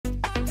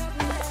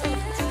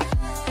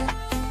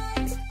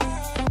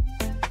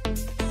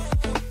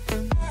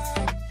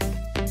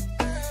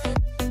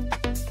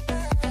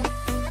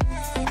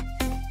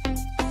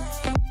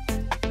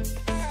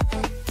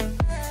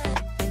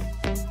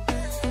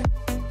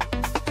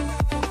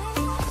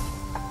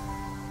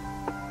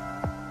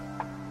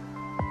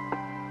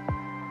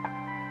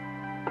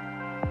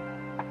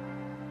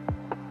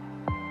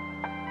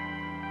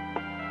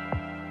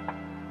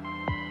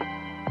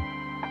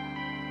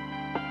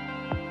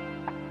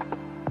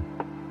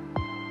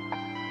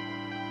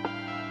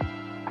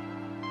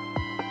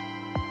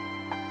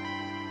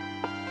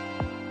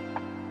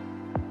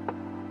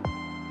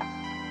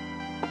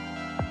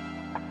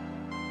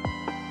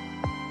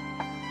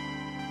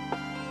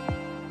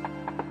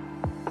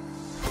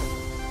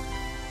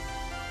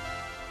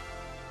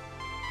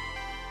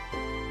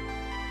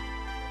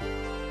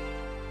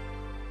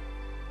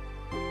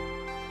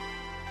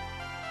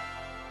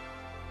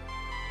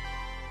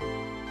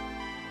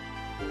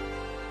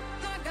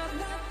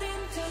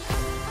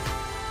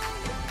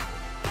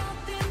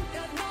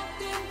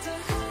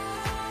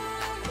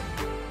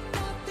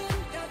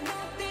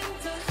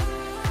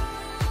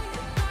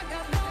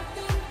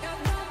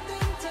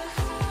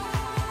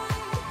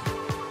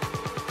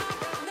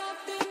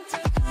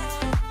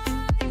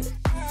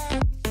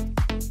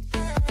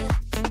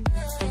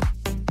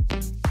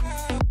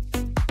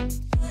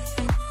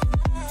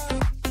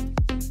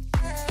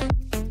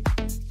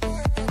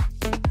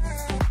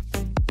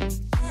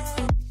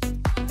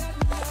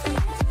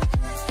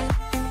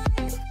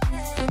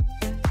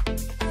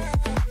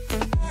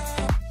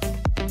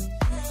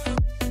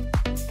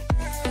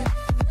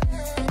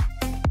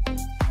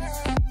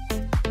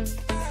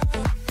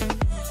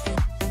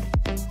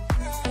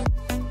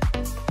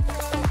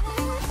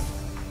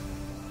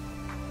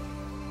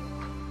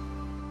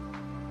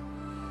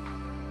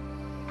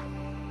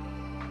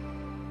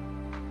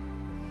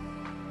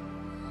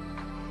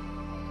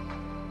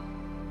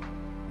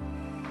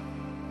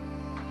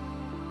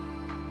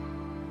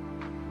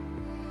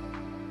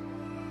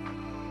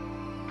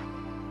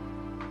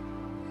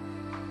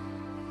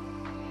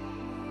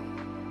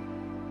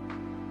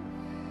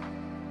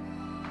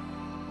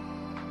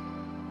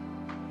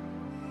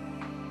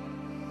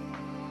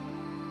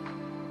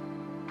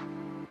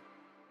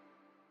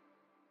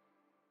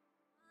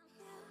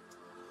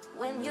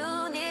when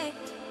you need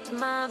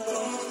my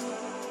voice.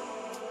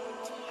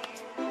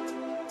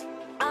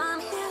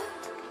 I'm here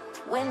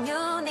when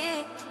you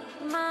need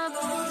my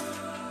voice.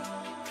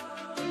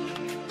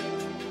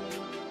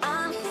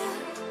 I'm here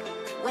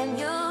when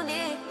you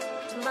need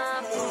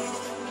my voice.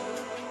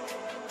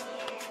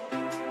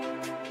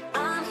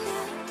 I'm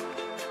here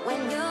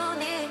when you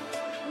need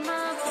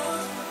my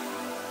voice.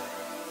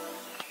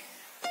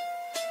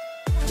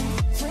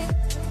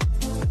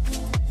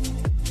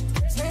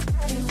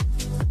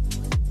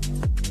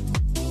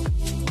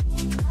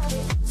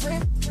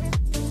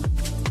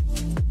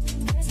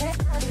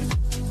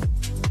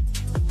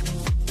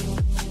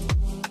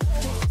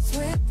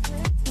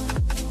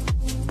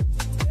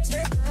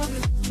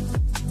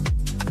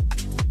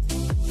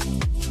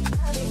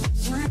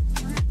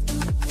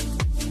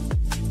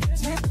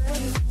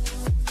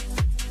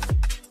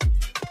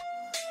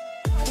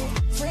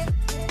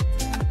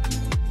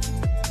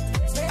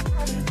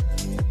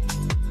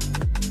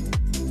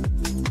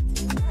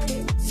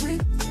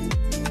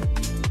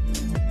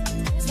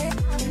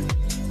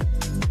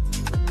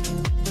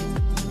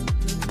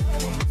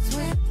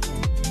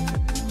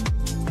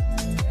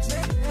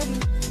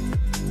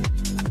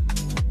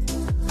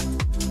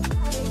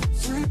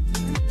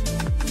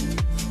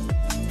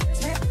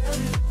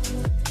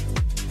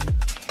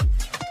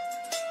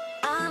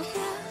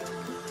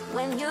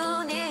 When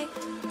you need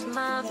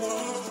my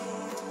voice,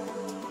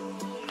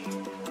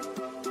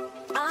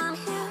 I'm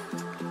here.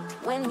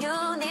 When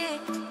you need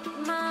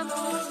my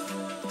voice,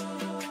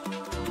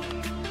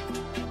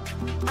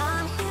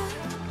 I'm here.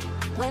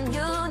 When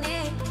you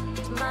need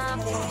my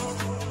voice,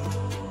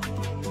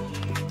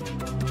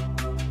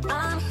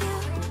 I'm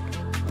here.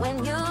 When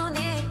you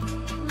need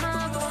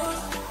my voice.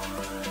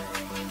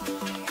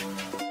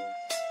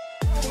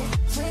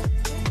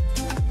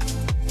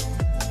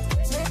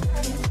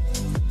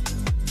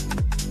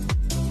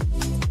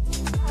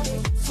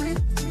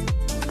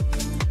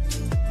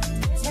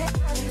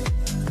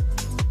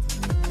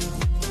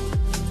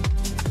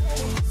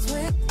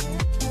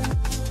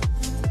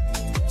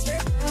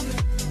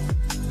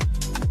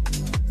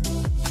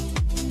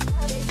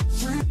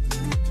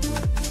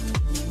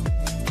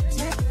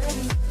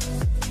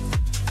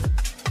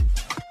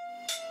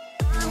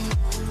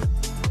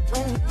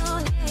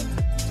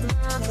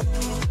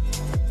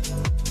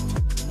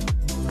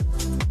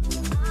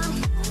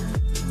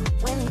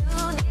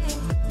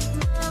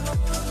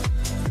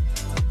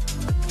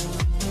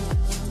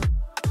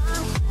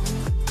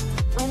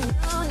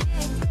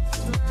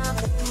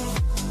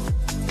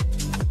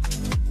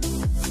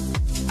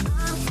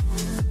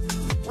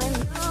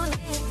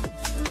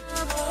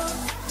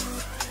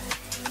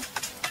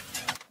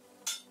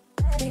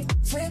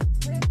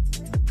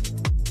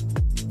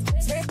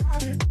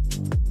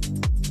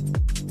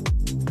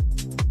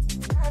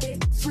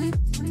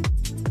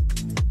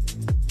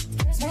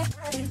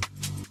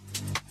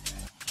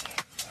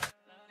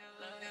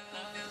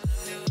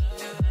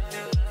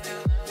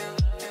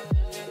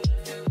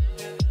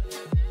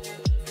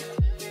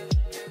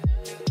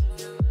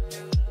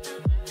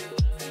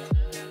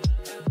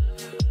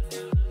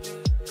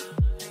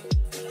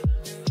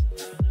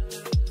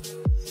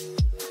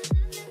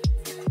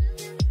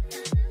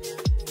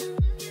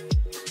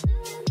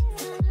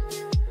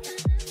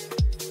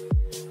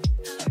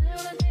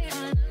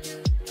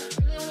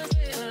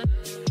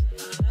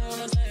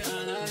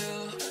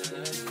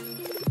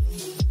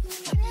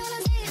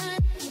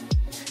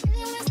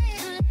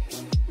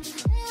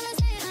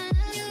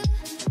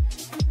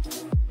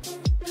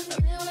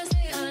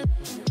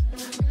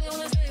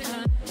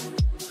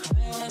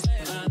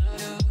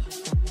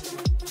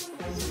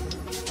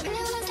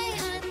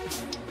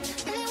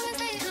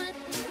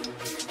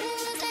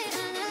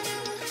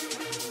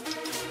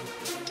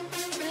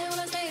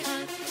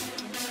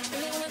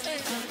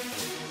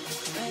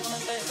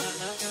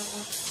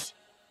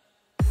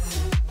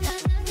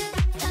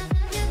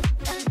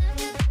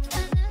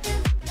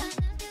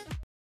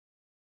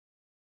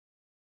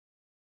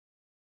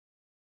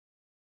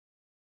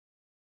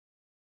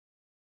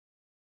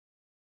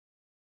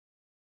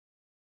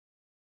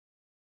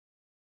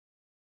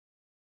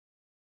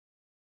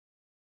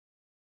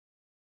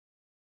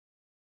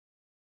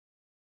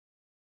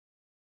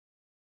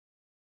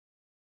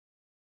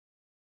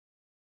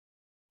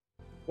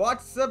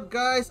 What's up,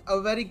 guys?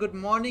 A very good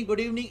morning, good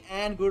evening,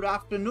 and good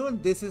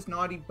afternoon. This is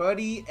Naughty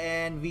Buddy,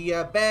 and we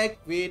are back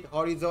with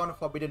Horizon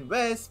Forbidden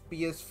West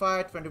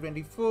PS5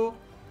 2024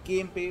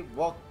 gameplay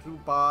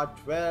walkthrough part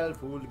 12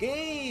 full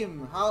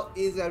game. How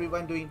is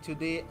everyone doing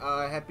today?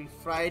 Happy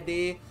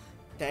Friday.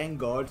 Thank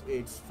God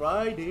it's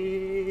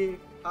Friday.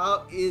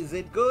 How is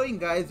it going,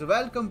 guys?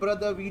 Welcome,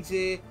 brother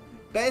VJ.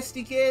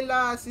 Bestie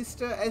Kayla,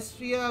 sister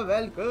Estria,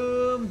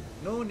 welcome.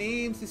 No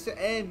name, sister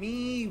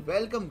Amy,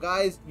 welcome,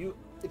 guys.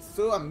 It's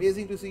so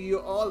amazing to see you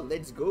all.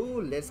 Let's go.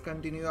 Let's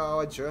continue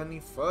our journey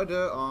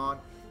further on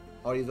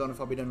Horizon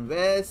Forbidden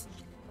West.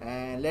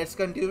 And let's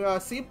continue our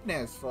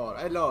sipness for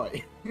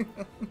Aloy.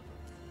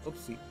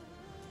 Oopsie.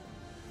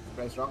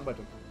 Press wrong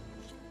button.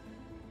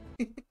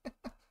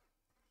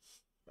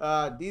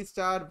 These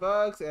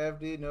Starbucks,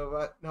 every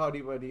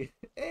naughty buddy.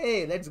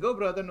 Hey, let's go,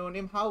 brother No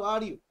Name. How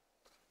are you?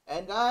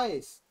 And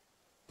guys,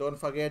 don't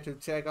forget to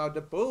check out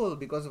the poll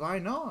because why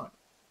not?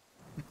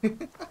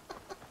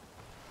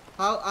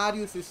 How are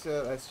you,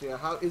 sister Astria?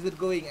 How is it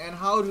going? And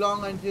how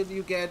long until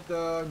you get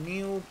the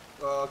new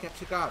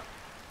capture card?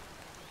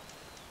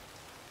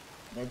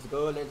 Let's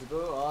go, let's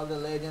go. All the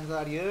legends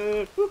are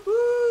here.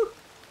 Woohoo!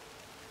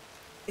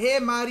 Hey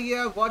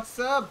Maria, what's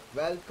up?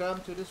 Welcome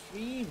to the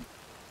stream.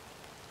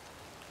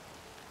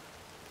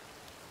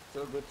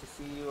 So good to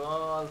see you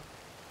all.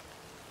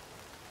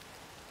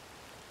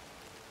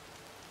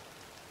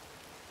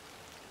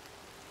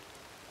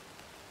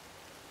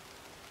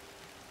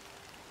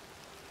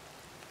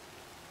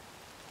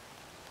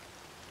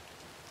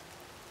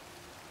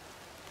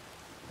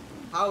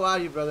 How are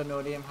you, brother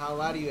No Name?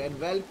 How are you? And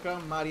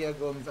welcome, Maria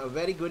Gomes. A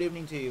very good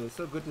evening to you.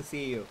 So good to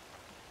see you.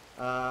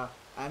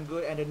 I'm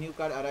good, and a new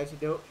card arrives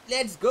today.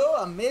 Let's go!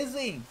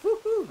 Amazing!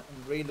 Woohoo!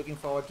 I'm really looking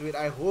forward to it.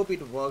 I hope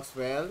it works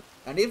well.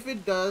 And if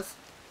it does,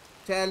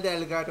 tell the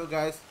Elgato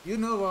guys, you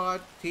know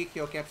what? Take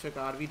your capture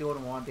card. We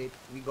don't want it.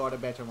 We got a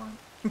better one.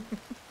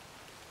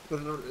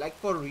 Because, like,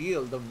 for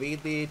real, the way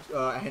they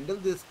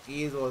handled this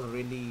case was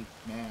really,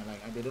 man,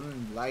 like, I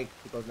didn't like,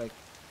 because, like,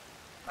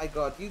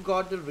 you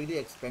got the really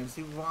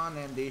expensive one,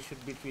 and they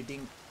should be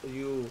treating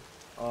you,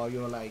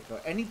 like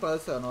any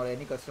person or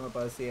any customer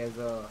per se as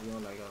a,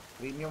 like a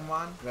premium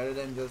one, rather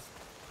than just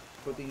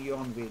putting you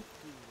on weight.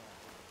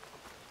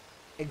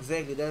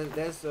 Exactly.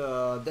 That's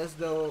the best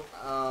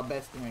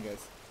thing, I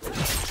guess.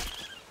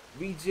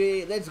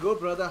 VJ, let's go,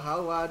 brother.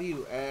 How are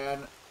you?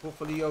 And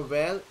hopefully you're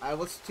well. I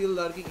was still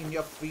lurking in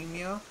your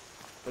premiere,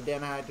 but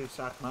then I had to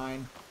start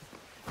mine.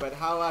 But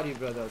how are you,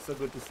 brother? So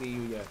good to see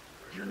you here.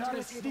 You're not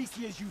as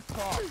sneaky as you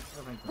thought.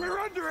 Oh my god. We're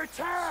under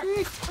attack!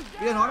 We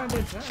are not under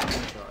attack. Oh my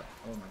god.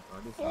 Oh my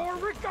god. This is For not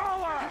good.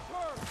 Regala!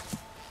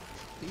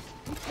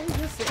 Can you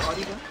just say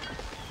Origa?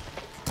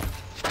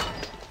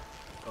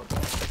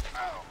 Okay.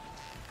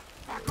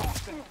 Back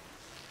off there!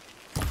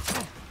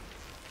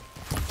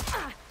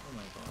 Oh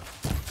my god.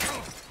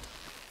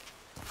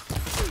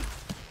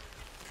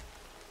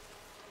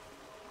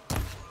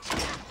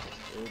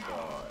 Oh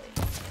boy.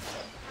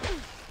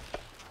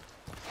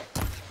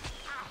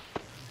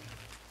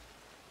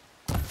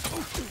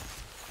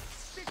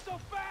 Stick so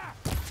fast!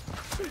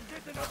 This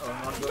isn't a Not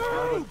battle! good,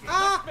 not good. Let's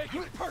Ah! make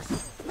it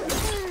personal!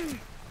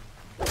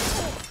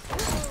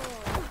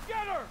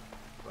 Get her!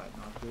 Right,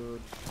 not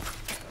good.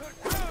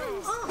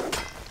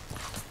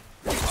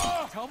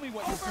 Tell me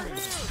what you're doing.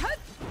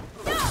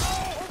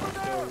 Over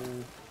there!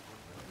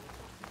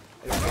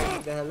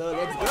 The hello,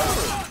 let's go!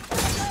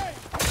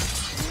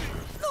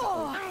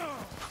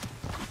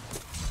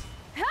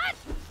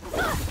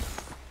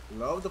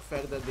 Love the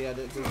fact that they are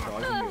just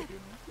dodging it,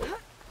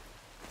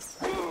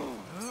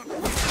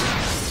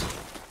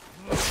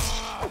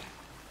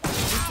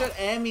 Mr.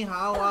 Amy,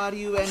 how are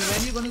you? And when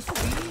are you gonna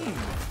stream?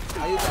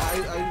 Are you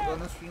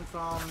gonna stream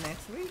from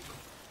next week?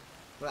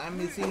 Well, I'm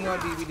missing your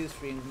DVD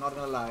streams, not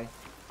gonna lie.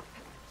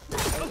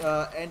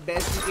 And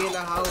Best Michaela,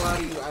 how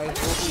are you? I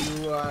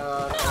hope you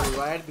are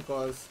alright,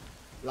 because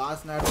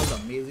last night was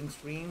amazing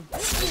stream. It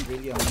was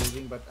really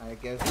amazing, but I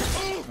guess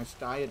I'm much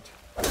tired.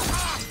 I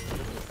guess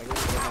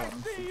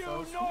See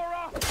you,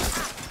 Nora!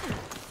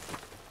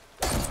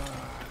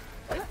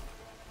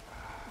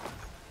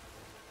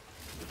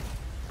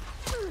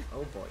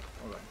 Oh boy,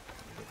 alright.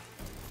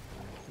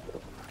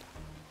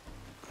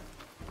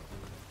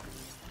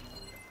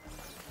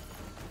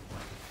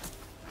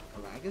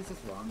 Alright, I guess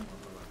just one.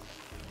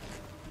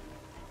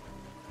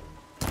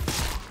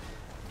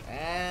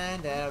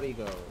 And there we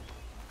go.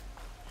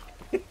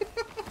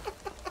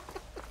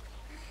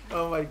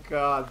 Oh my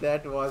god,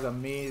 that was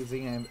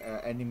amazing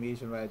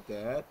animation right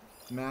there.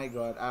 My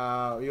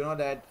god, you know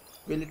that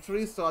we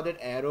literally saw that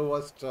arrow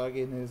was stuck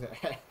in his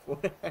head.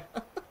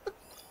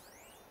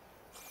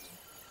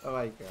 Oh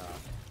my god,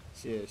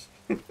 sheesh.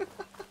 Oh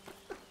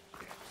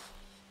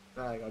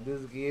my god,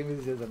 this game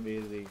is just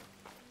amazing.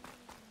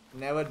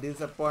 Never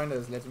disappoint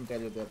us, let me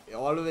tell you that.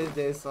 Always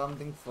there is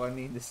something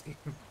funny in this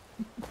game.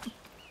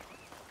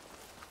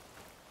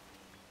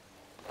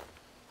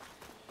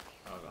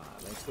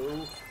 Alright, let's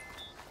go.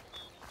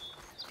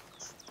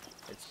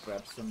 Let's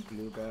grab some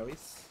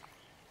blueberries.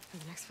 For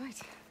the next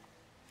fight.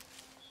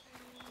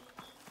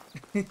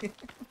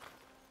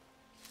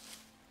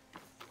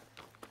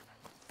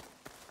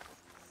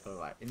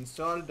 Alright,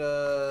 install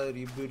the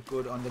reboot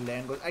code on the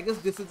land god. I guess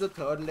this is the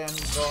third land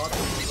god,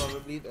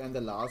 probably, and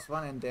the last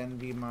one, and then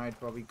we might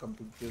probably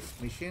complete this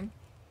mission.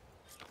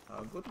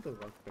 Go to the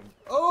workbench.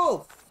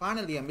 Oh,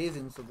 finally,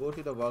 amazing. So go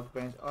to the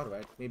workbench.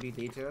 Alright, maybe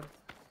later.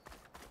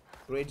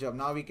 Great job.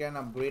 Now we can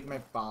upgrade my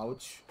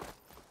pouch.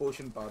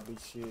 Potion pouch,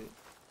 which...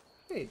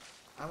 wait,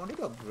 I wanted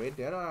to upgrade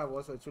there, or I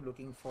was actually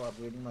looking for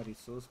upgrading my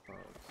resource pouch.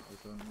 I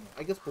don't know.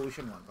 I guess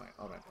potion one, right?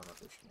 Alright,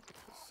 potion.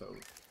 So...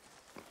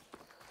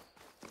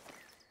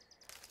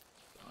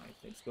 alright,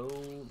 let's go.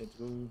 Let's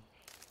go.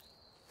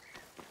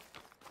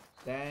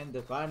 Then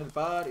the final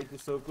part, it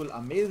is so cool.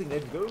 Amazing.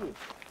 Let's go.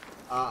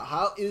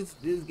 How is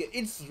this game?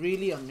 It's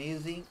really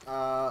amazing.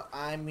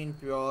 I'm in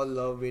pure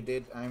love with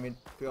it. I'm in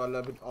pure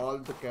love with all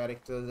the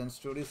characters and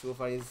story so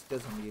far is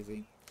just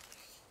amazing.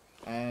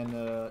 And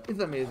it's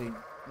amazing.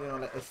 You know,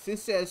 like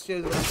Sister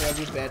Esther will tell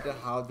you better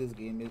how this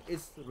game is.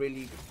 It's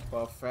really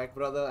perfect,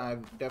 brother. I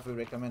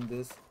definitely recommend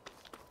this.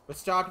 But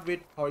start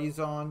with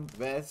Horizon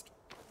West,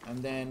 and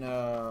then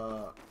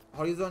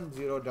Horizon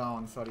Zero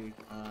Dawn. Sorry,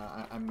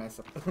 I mess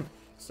up.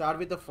 Start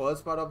with the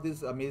first part of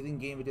this amazing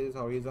game, which is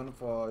Horizon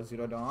for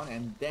Zero Dawn,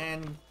 and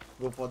then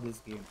go for this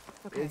game.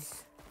 Okay.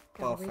 It's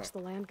Gotta perfect. reach the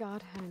land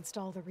god and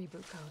install the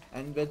reboot code.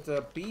 And with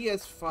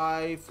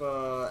PS5,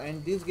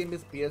 and this game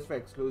is PS5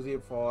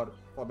 exclusive for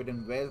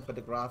Forbidden West, but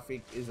the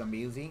graphic is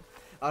amazing.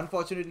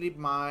 Unfortunately,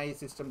 my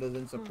system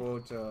doesn't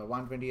support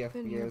 120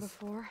 Been here FPS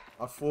before,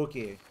 or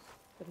 4K.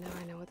 but now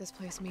I know what this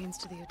place means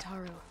to the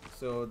Utaru.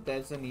 So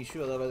that's an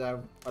issue.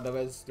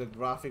 Otherwise the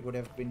graphic would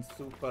have been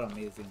super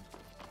amazing.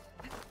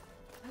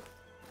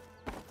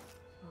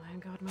 The land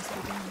god must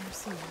be down there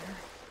somewhere.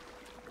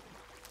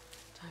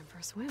 Time for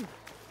a swim.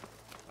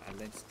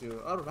 Let's do.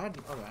 All right.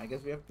 I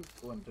guess we have to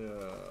go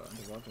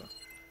underwater.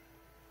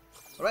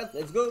 All right,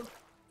 let's go.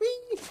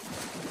 Whee!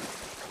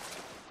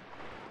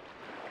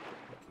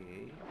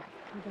 Okay.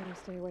 I better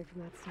stay away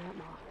from that snap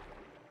maw.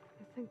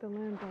 I think the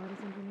land god is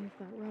underneath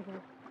that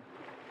rubble.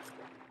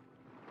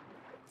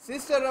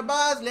 Sister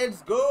Rabaz,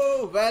 let's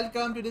go.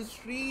 Welcome to the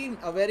stream.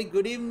 A very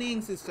good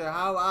evening, sister.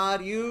 How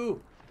are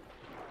you?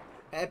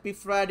 Happy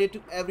Friday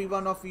to every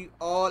one of you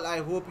all. I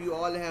hope you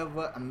all have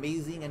an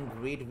amazing and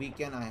great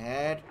weekend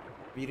ahead.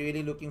 We're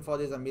really looking for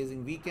this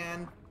amazing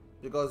weekend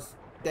because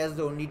that's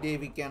the only day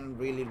we can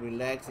really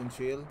relax and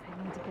chill.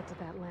 I need to get to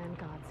that land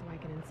god so I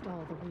can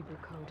install the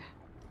reboot code.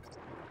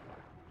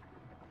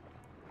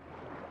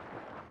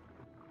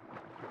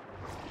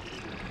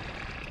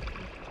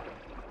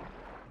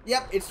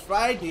 Yep, it's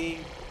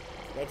Friday.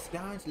 Let's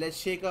dance. Let's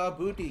shake our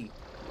booty.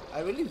 I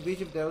really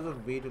wish if there was a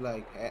way to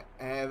like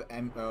have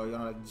you know,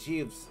 like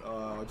GIFs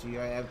or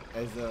GIF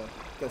as a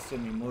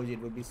custom emoji.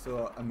 It would be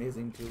so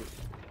amazing to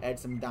add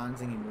some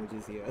dancing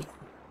emojis here.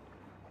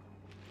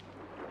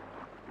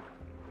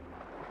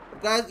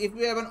 Guys, if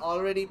you haven't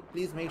already,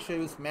 please make sure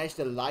you smash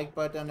the like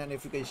button, and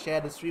if you can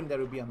share the stream, that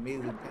would be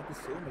amazing. Thank you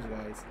so much,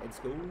 guys. Let's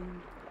go.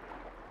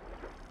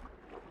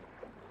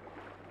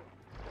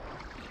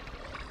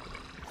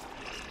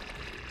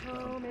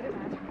 Oh, made it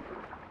back.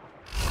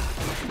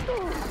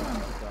 Oh my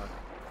god,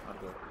 not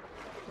good.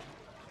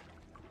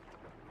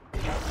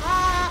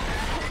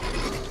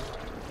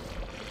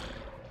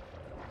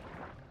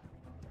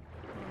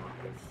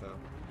 Okay, so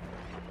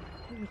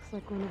It looks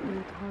like one of the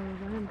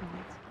Utaru land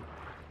gods.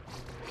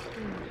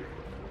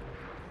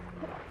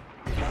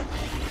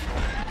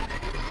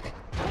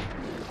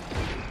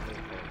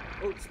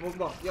 oh, smoke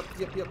bomb. Yep.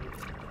 Yes.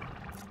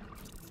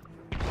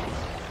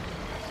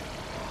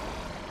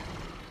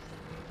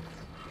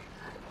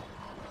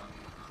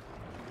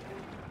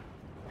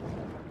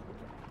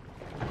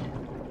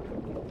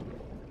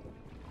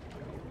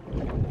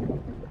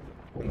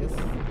 This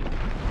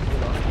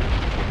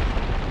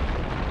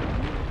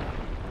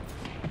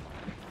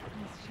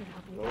should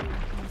help me get my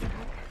clothes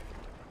back.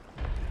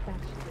 That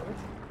should do it.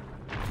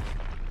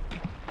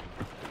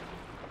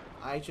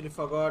 I actually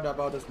forgot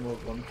about the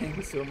smoke bomb. Thank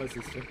you so much,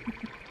 sister.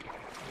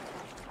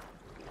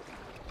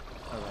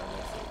 Alright,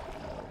 let's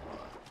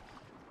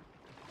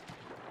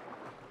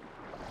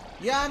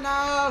see.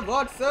 Yana,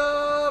 what's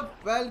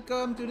up?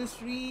 Welcome to the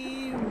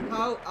stream.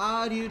 How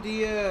are you,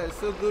 dear?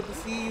 So good to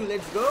see you.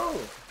 Let's go.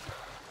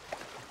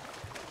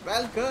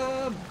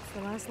 Welcome. It's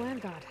the last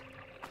land god.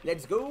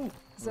 Let's go.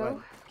 So, Right.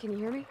 can you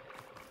hear me?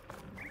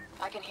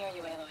 I can hear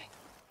you, Aloy.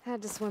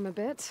 Had to swim a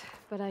bit,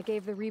 but I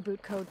gave the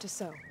reboot code to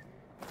So.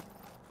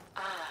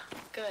 Ah,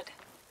 good.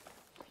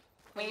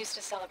 We used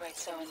to celebrate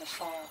so in the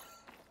fall,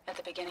 at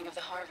the beginning of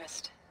the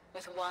harvest,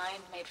 with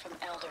wine made from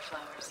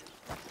elderflowers.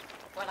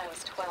 When I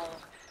was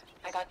 12,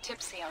 I got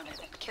tipsy on it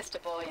and kissed a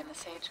boy in the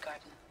sage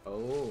garden.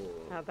 Oh.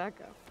 How'd that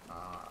go?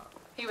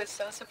 He was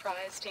so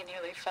surprised he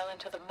nearly fell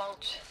into the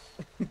mulch.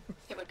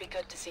 It would be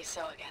good to see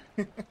So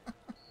again.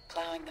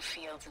 Plowing the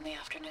fields in the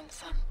afternoon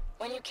sun.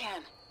 When you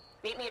can,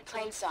 meet me at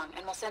Plainsong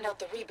and we'll send out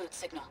the reboot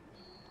signal.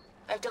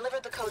 I've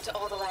delivered the code to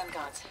all the land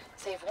gods,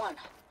 save one.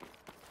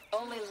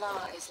 Only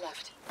La is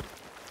left.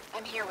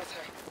 I'm here with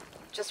her,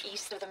 just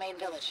east of the main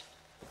village.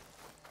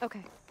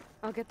 Okay,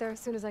 I'll get there as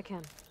soon as I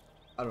can.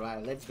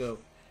 Alright, let's go.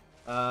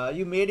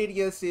 You made it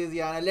here, says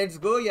Yana. Let's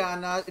go,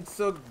 Yana. It's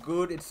so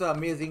good. It's so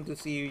amazing to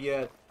see you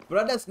here.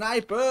 Brother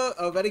Sniper,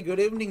 a very good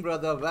evening,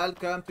 brother.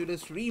 Welcome to the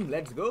stream.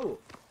 Let's go.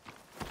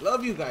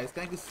 Love you guys.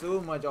 Thank you so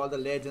much, all the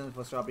legends,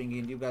 for stopping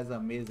in. You guys are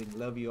amazing.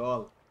 Love you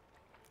all.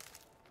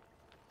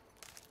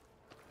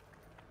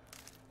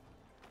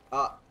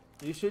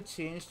 You should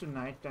change to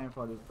nighttime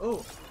for this.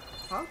 Oh,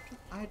 how do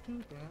I do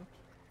that?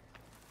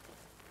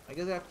 I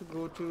guess I have to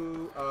go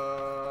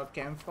to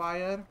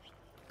campfire.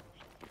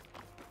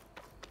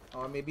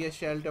 Or maybe a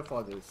shelter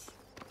for this.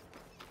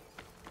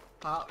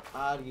 How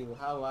are you?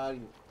 How are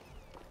you?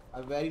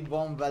 A very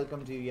warm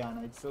welcome to you,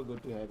 Yana. It's so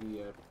good to have you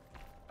here.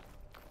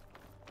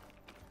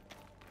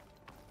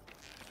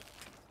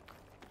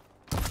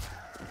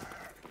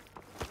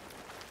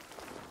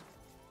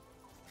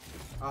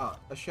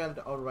 A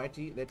shelter.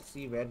 Alrighty, let's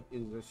see where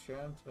is the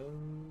shelter.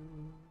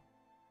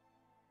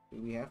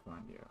 Do we have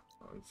one here?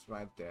 Oh, it's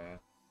right there.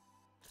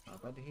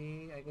 But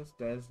hey, I guess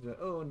that's the.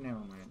 Oh, never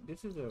mind.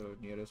 This is the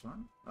nearest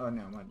one. Oh,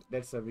 never mind.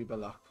 That's a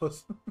rebel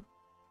outpost.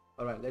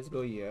 Alright, let's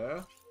go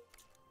here.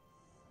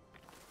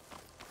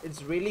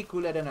 It's really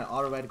cool at an.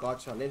 Alright,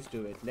 gotcha. Let's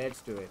do it.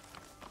 Let's do it.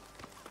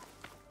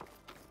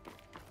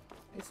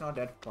 It's not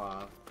that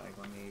far. Like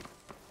only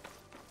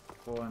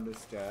 400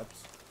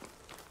 steps.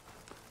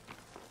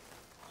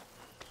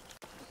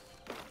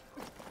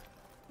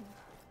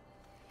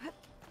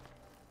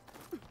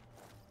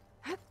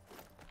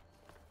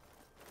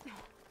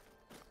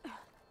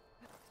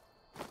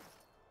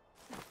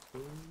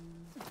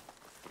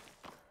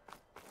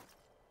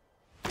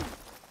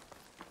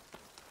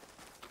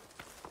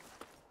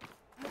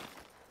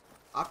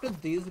 After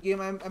this game,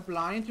 I'm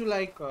planning to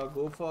like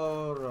go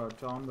for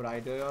Tomb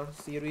Raider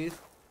series.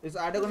 It's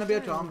either gonna be a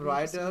Tomb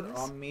Raider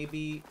or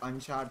maybe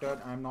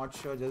Uncharted. I'm not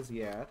sure just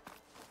yet.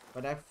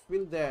 But I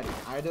feel that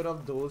either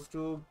of those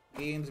two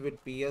games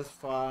with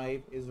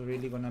PS5 is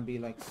really gonna be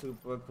like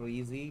super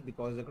crazy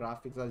because the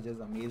graphics are just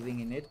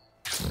amazing in it.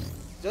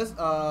 Just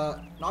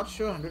not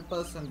sure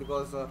 100%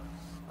 because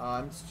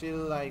I'm still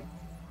like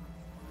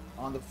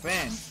on the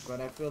fence. But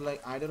I feel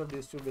like either of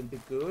these two will be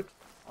good,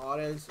 or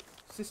else.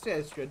 Sister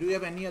Estria, do you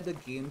have any other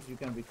games you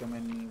can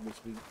recommend me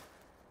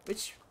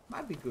which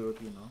might be good,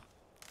 you know?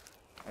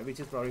 Which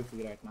is probably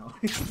free right now.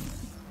 Let's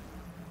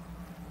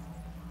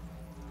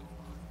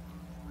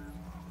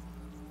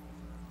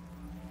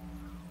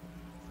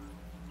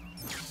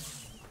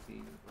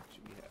see what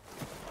should we have.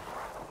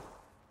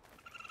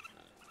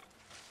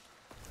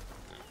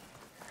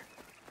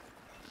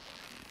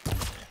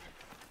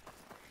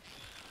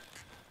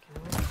 Can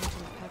always count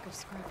on a pack of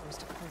scrappers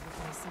to play with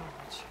my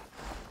sandwich.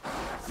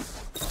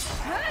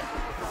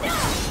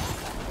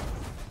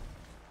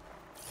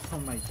 Oh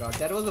my god,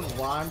 that was a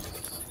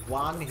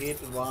one hit,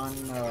 you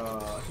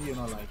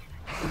know, like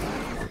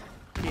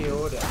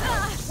KO there.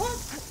 What?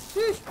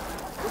 Sheesh!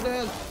 What the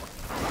hell?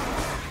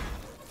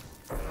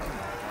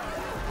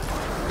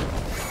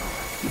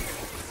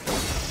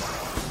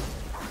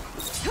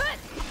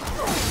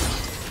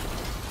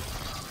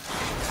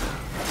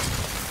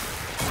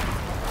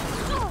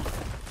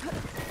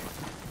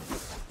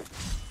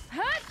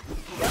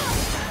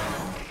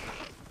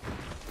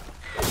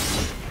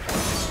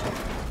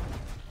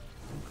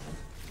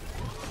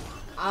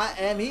 I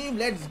am him.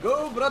 Let's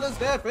go, brother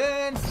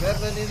Stefan.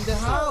 Stefan in the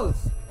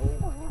house. Oh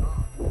my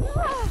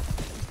god.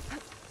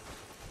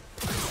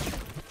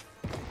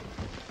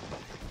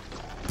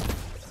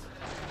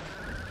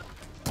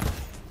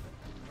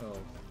 Oh,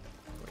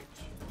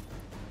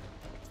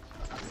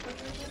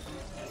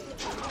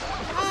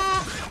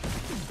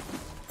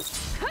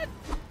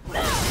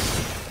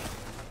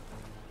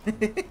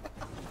 wait.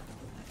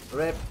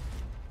 Rip.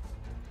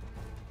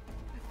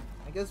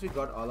 I guess we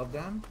got all of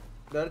them.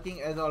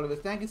 Lurking as always.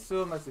 Thank you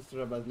so much,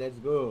 Sister Abbas. Let's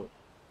go.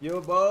 Yo,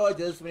 boy,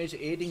 just finished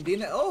eating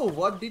dinner. Oh,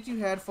 what did you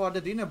have for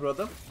the dinner,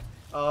 brother?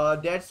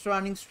 Death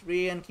Stranding,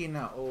 Stray, and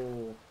Kina.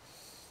 Oh,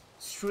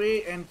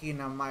 Stray and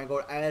Kina. My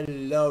God, I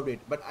loved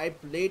it. But I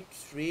played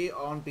Stray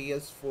on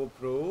PS4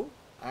 Pro,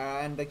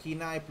 and the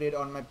Kina I played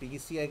on my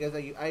PC. I guess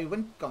I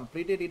even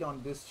completed it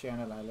on this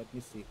channel. Let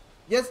me see.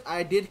 Yes,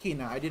 I did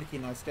Kina. I did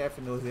Kina. Steph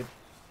knows it.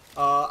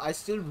 I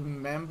still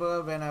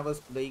remember when I was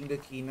playing the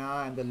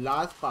Kina and the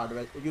last part,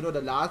 right? You know, the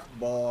last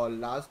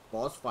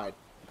boss fight.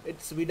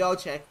 It's without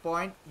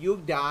checkpoint. You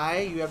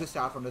die, you have to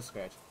start from the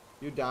scratch.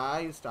 You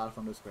die, you start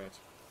from the scratch.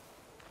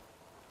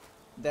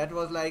 That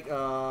was like,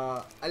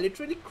 I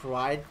literally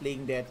cried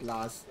playing that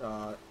last.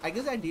 I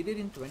guess I did it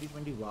in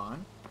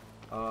 2021.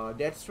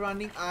 Death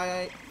Stranding,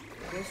 I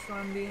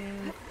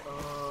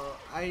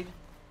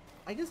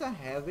guess I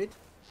have it.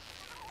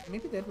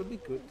 Maybe that would be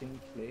a good thing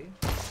to play.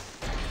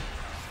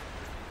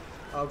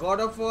 God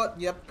of War,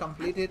 yep,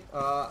 completed.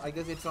 I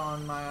guess it's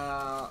on my.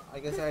 I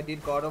guess I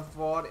did God of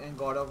War and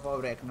God of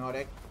War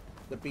Ragnarok,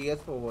 the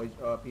PS4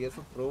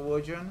 PS4 Pro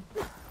version.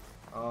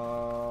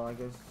 I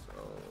guess.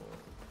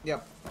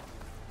 Yep.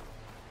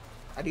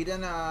 I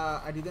didn't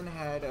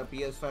had a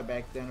PS5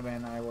 back then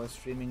when I was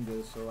streaming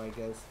this, so I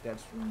guess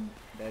that's.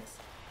 I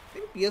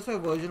think PS5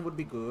 version would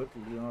be good.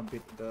 You know,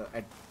 bit the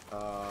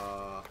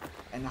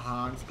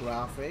enhanced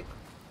graphic,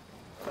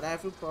 but I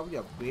have to probably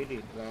upgrade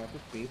it. I have to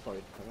pay for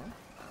it, correct?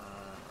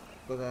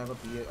 Because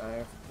I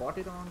have bought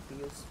it on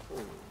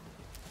PS4.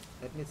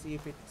 Let me see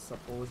if it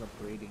supports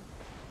upgrading.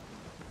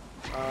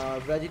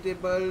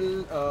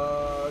 Vegetable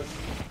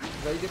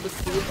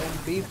soup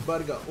and beef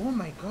burger. Oh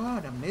my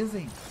god,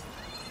 amazing!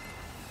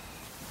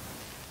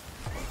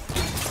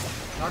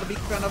 Not a big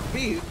fan of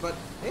beef, but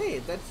hey,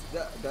 that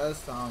does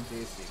sound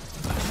tasty.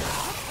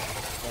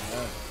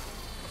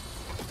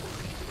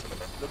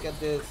 Look at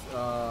this.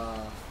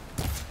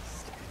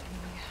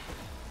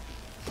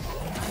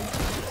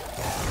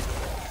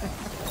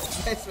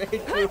 That's very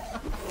true.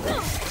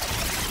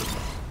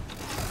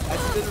 I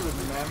still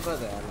remember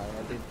that. Like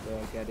I did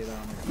get it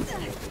on.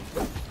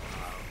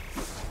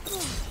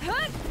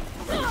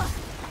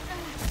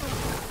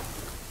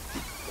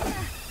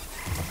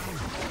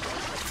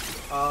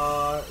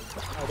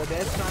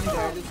 Death Stranding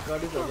Director's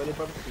Cut is available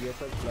for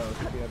PS5 Plus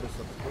if you have a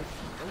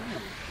subscription. Oh.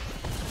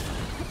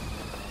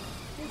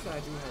 Yes, I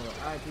do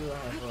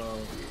have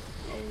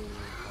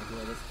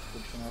a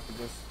subscription. I have to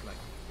just like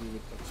give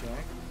it a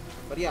check.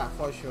 But yeah,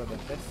 for sure,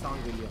 that sounds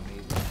really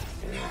amazing.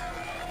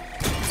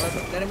 But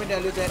let me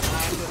tell you that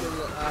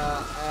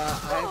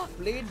I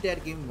played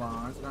that game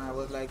once and I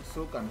was like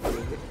so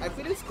confused. I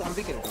feel it's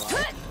complicated,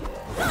 right?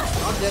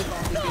 Not that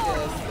complicated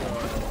as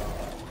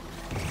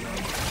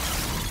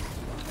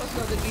what's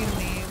the other game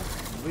name?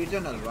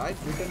 Returnal, right?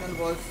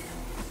 Returnal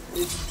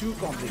is too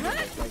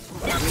complicated, like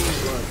way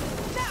worse.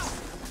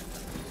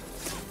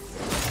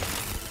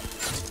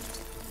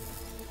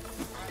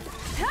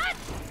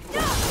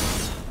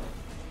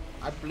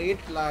 I played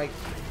like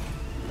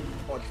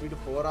for 3 to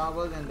 4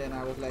 hours and then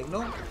I was like,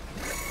 no,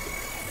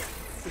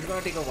 it's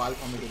gonna take a while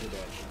for me to do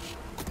that.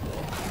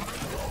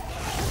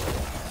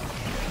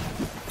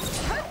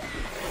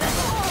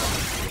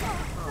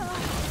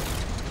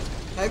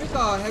 Have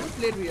you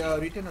played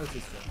Returnal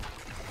Sister?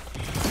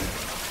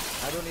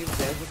 I don't know if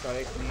that's the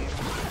correct name.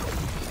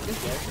 Yes,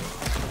 that's it.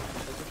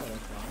 That's the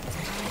correct one.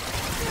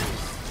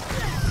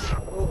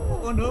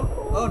 Oh no,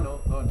 oh no,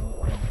 oh no.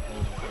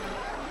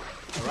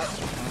 Alright,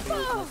 time to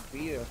use my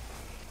spear.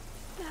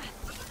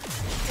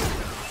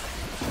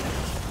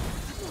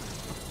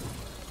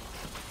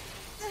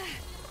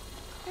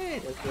 Hey,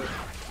 that's good.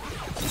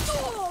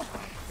 Oh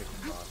my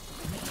god,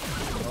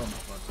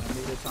 I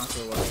need a chance to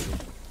survive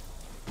it.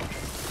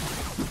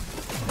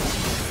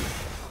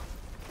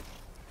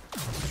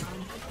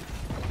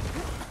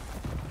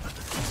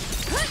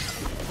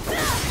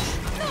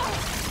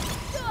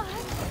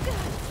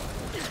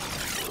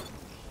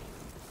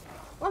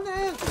 What the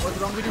hell? What's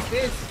wrong with his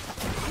face?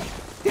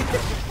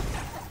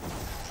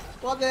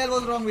 What the hell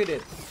was wrong with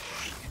it?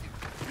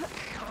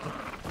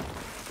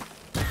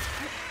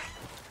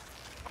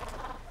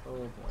 Oh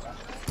boy.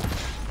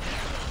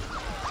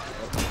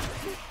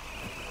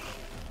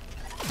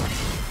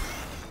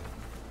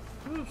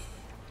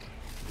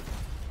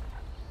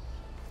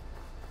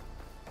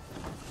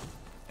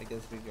 I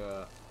guess we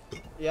got...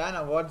 Yeah,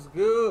 now what's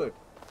good?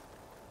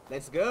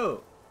 Let's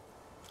go.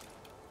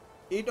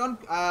 It on...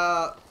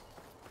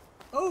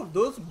 Oh,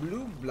 those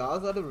blue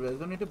blasts are the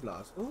resonator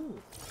blasts. Oh.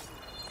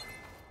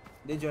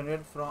 They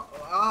generate from...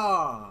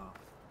 Ah!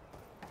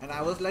 And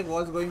I was like,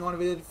 what's going on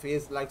with its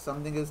face? Like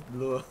something is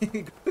blue.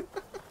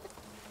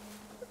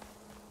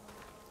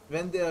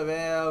 when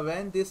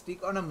they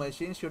stick on a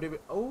machine, should it be...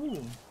 Oh!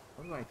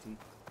 What do I see?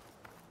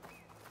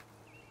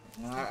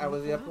 I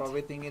was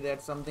probably thinking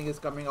that something is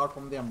coming out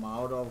from their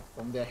mouth or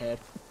from their head.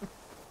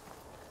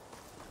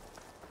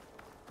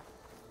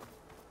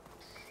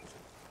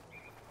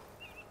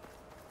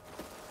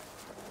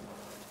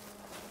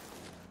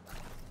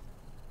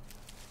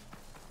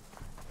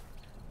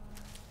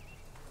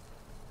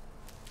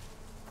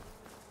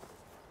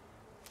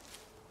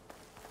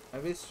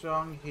 Every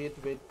strong hit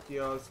with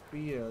your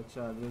spear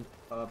charges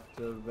up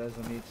the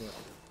resonator.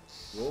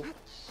 Whoa.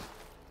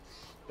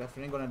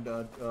 Definitely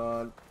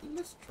gonna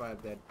let's try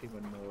that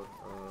even more.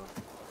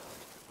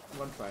 I'm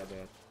gonna try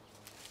that.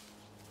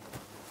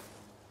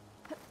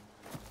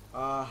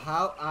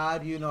 How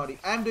are you, Naughty?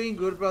 I'm doing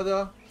good,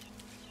 brother.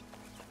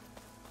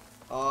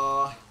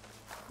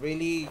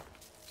 Really,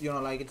 you know,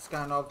 like it's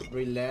kind of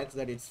relaxed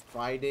that it's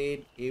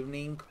Friday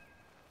evening.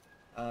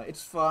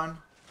 It's fun.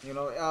 You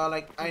know,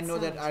 like I know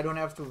that I don't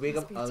have to wake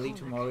up early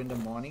tomorrow in the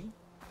morning.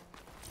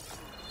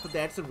 So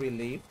that's a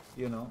relief,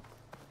 you know.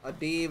 A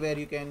day where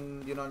you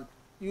can, you know,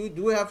 you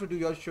do have to do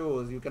your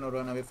shows. You cannot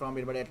run away from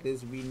it, but at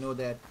least we know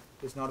that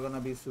it's not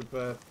gonna be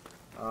super,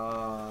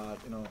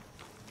 you know,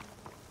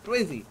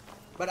 crazy.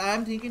 But I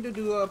am thinking to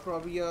do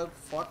probably a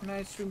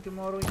Fortnite stream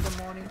tomorrow in the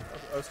morning.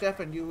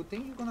 Stefan, do you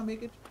think you're gonna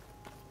make it?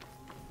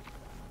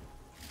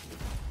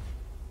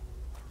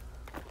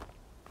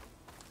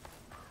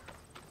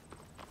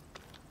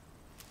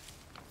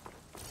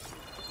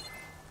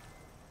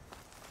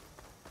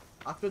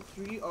 After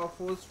 3 or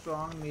 4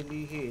 strong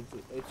melee hits,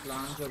 it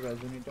plants a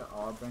resonator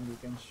orb and you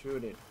can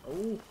shoot it.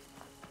 Oh!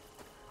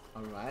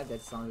 Alright,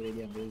 that sounds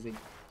really amazing.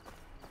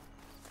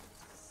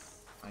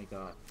 My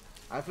god.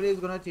 I feel it's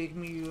gonna take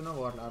me, you know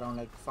what, around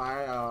like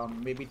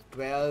 5, maybe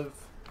 12.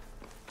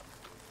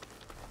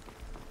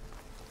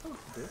 Oh,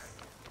 good.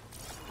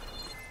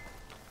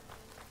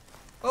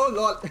 Oh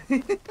lol!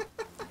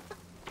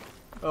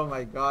 Oh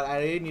my god, I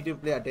really need to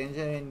pay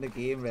attention in the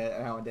game right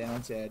now,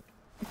 chat.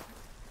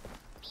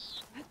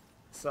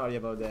 Sorry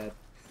about that.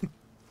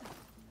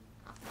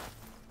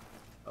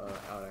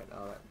 Alright.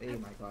 Hey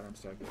my god, I'm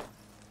stuck here.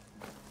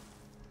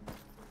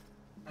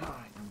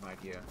 Alright, I'm right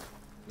here.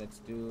 Let's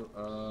do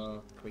a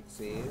quick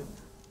save.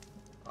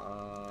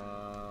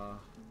 Alright,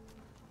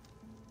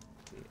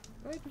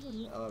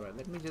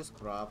 let me just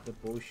craft the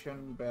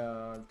potion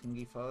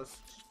thingy first.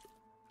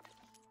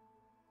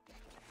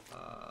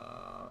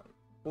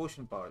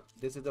 Potion power.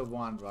 This is the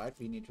one, right?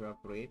 We need to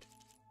upgrade.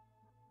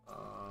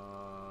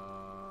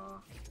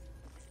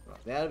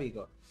 There we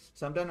go.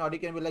 Sometimes Audi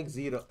can be like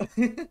 0.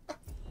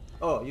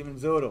 Oh, you mean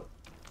Zoro.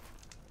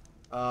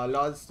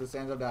 Lost the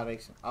sense of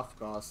direction. Of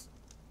course.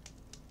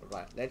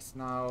 Right, let's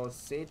now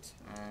sit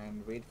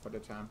and wait for the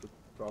time to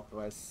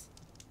progress.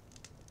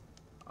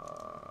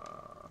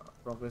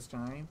 Progress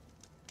time.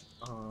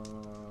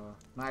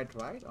 Night,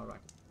 right?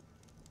 Alright.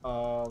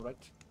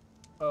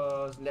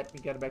 Let me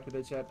get back to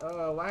the chat.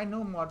 Why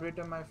no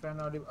moderator, my friend?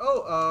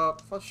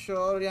 For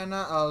sure,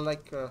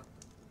 Rihanna.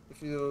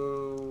 If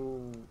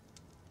you,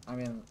 I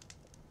mean,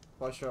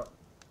 for sure.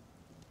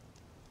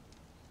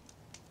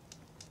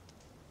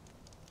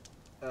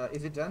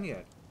 Is it done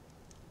yet?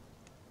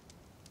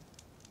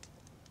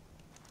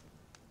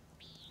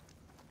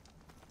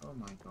 Oh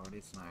my god,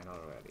 it's night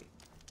already.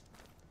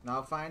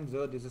 Now fine,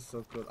 Zo, this is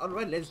so cool.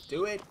 Alright, let's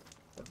do it.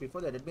 But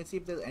before that, let me see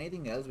if there's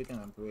anything else we can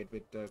upgrade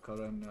with the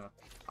current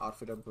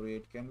outfit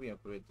upgrade. Can we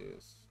upgrade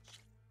this?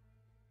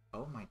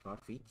 Oh my god,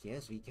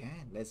 yes, we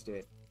can. Let's do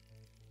it.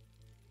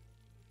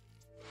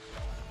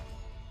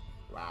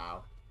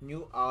 Wow.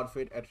 New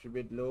outfit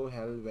attribute low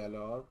health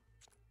valor.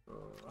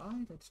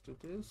 Alright, let's do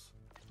this.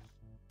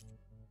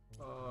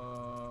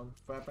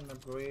 Weapon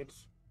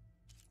upgrades.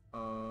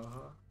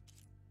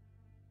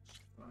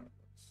 Right,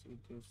 let's see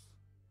this.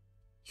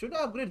 Should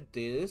I upgrade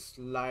this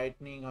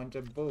lightning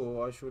hunter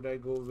bow, or should I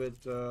go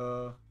with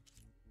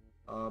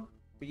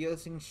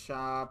piercing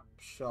sharp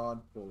short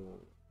bow?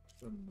 I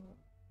don't know.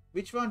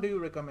 Which one do you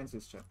recommend,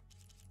 sister?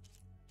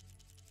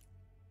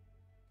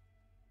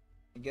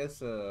 I guess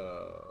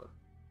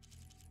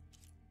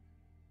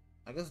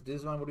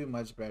this one would be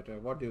much better.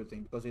 What do you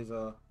think? Because it's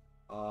a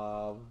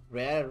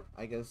rare,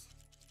 I guess.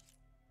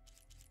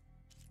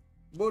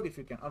 Both if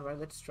you can. Alright,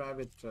 let's try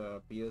with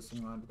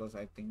piercing one, because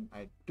I think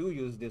I do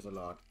use this a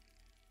lot.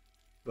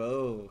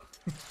 Whoa.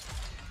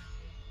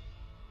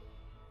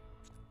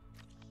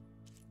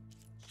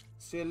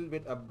 Still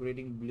with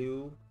upgrading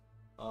blue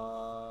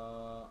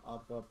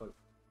or purple.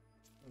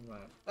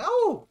 Right.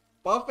 Oh!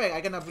 Perfect!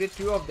 I can upgrade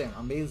 2 of them.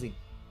 Amazing.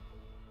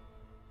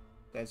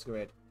 That's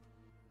great.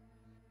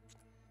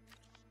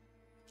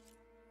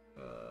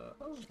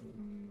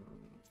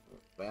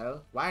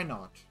 Well, why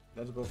not?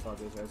 Let's go for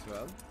this as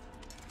well.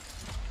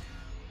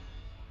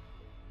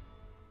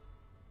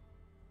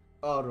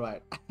 All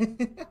right.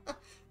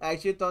 I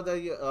actually thought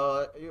that you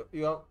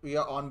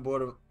are on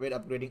board with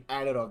upgrading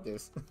either of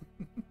this.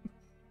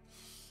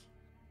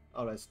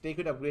 All right, stick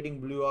with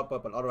upgrading blue or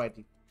purple.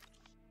 Alrighty.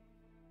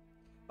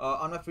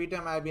 On my free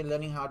time, I've been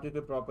learning how to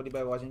equip properly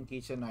by watching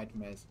Kitchen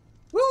Nightmares.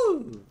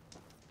 Woo!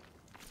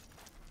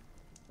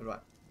 Right.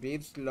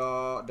 Weave's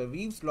Law. The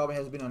Weave's Law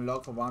has been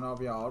unlocked for one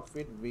of your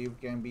outfit. Weave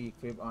can be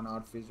equipped on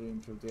outfits to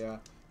improve their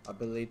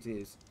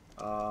abilities.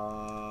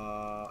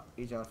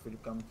 Each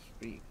outfit comes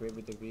pre-equipped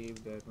with the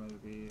Weave. That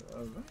must be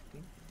alright.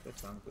 That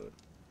sounds good.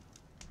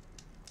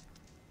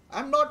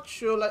 I'm not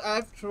sure. Like,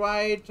 I've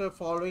tried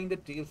following the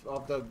tips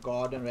of the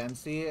Gordon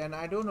Ramsay, and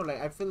I don't know. Like,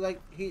 I feel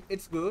like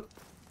it's good,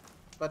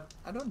 but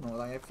I don't know.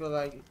 Like, I feel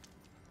like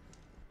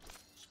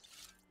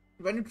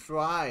when you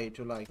try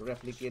to like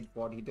replicate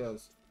what he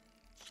does,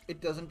 it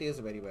doesn't taste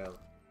very well.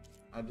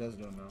 I just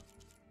don't know.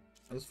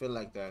 I just feel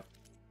like that.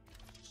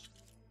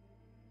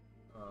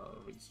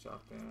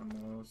 Restock the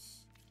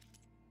ammos.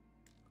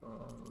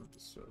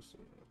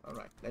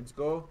 Alright, let's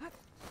go.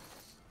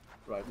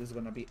 Right, this is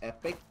gonna be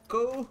epic.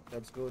 Go!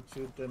 Let's go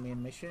to the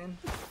main mission.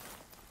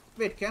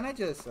 Wait, can I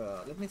just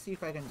let me see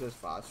if I can just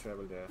fast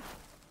travel there.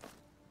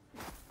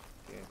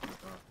 Okay,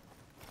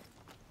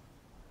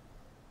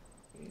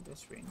 okay, that's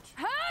strange.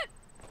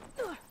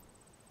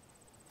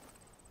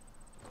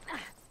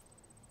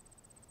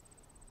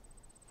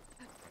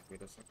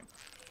 Wait a second.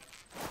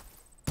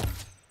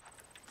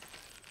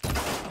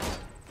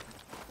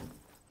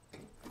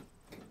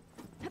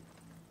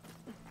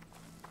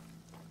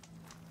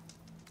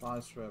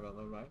 Fast travel,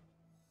 alright.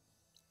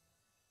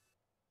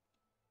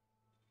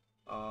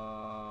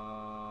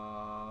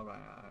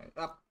 Right.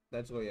 Up.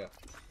 Let's go here.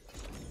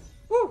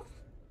 Woo!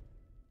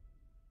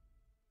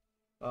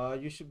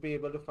 You should be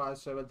able to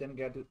fast travel, then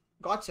get it.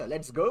 Gotcha.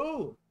 Let's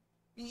go.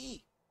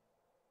 Right,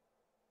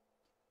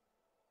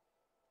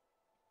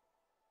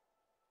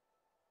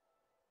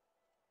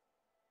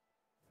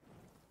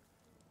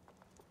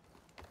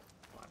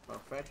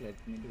 perfect.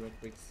 Let me do a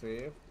quick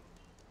save.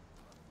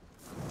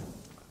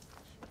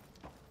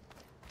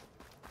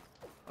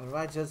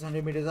 Alright, just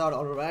 100 meters out.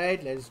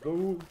 Alright, let's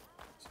go.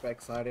 Super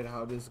excited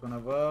how this is gonna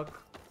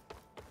work.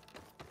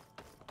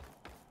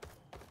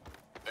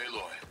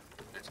 Aloy,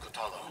 it's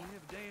Kotalo.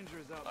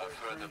 I've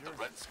heard that the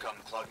red scum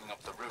clogging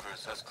up the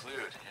rivers has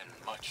cleared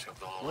in much of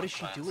the whole What is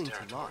she doing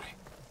to Locke?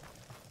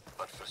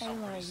 But for some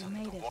Aloy, you reason,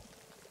 made it.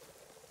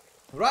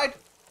 Right.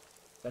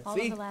 Let's All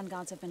see. of the land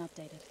gods have been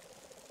updated.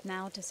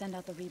 Now to send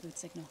out the reboot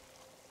signal.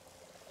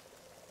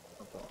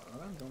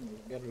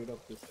 Don't get rid of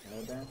this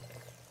hairband.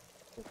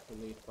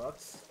 Hopefully it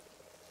works.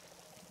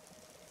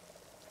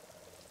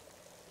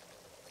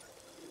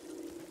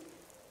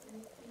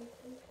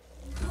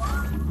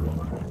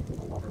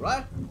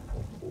 Alright.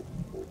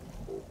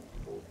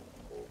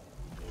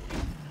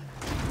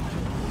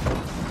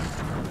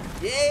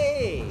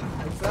 Yay!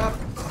 What's up?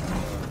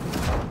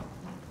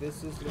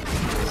 This is looking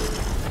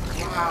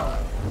good. Wow.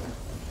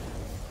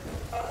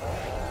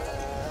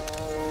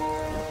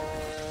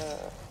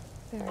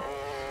 there.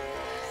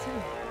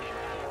 See.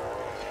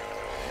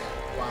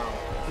 Wow,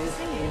 this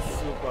is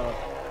super.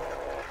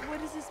 What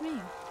does this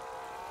mean?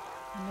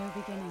 A new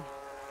beginning.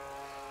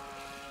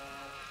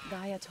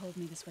 Gaia told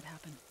me this would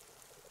happen.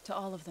 To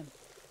all of them.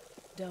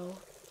 Do,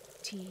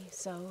 T,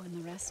 So, and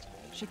the rest.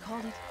 She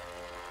called it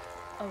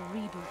a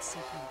reboot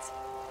sequence.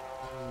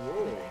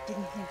 Whoa. I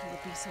didn't think it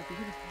would be so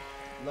beautiful.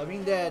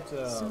 Loving that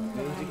Soon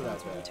the music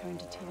robots will like that. return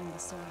to tilling the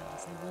soil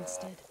as they once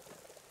did.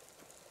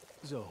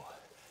 Zoe,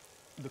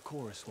 the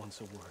chorus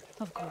wants a word.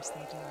 Of course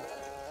they do.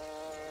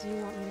 Do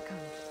you want me to come?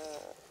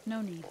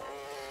 No need.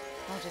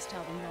 I'll just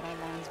tell them that our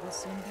lines will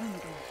soon bloom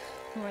again.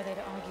 Who are they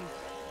to argue?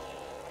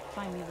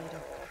 Find me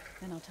later,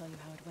 and I'll tell you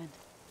how it went.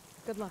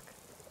 Good luck.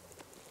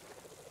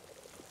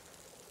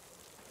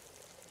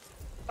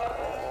 I'll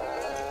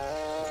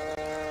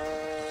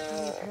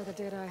repair the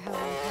data I have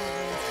on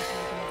programs to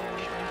take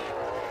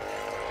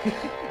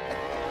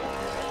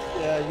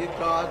Yeah, you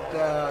got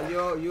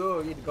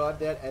it got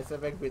that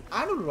SFX with.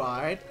 I know,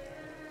 right?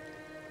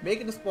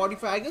 Make it a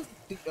Spotify.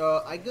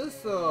 I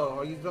guess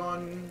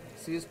Horizon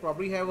series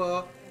probably have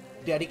a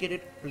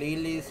dedicated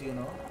playlist. You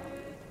know.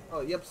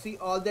 Oh, yep. See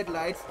all that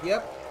lights.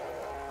 Yep.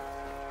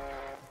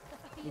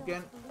 You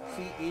can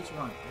see each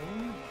one.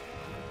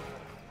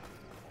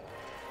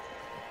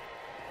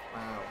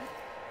 Wow.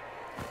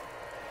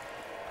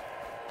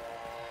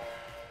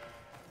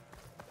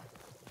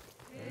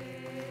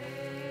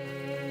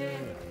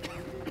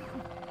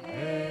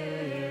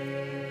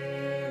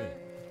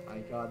 I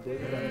got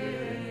this one.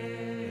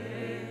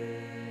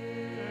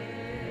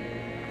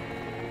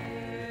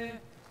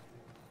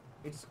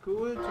 It's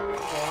cool to walk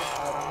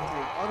around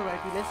it.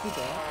 Alrighty, let's do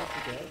that.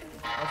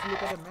 Let's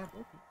look at the map.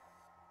 Okay.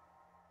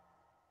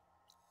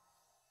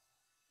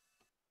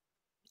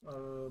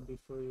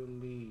 Before you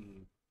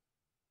leave.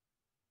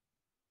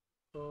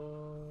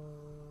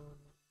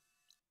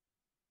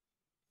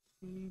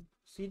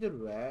 See the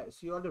red.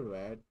 See all the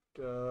red.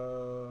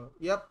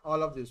 Yep,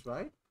 all of this,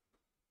 right?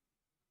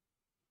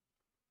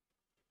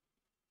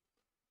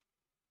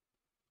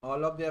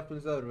 All of the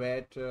apples are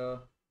red.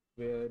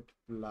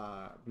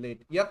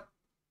 Blade. Yep.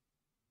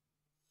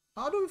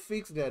 How do we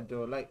fix that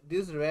though? Like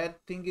this red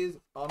thing is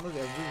almost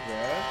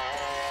everywhere.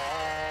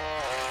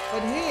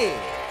 But hey.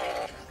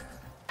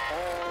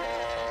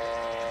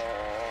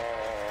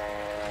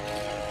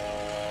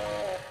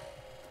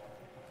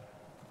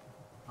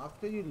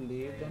 After you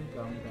leave, then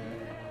come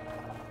back.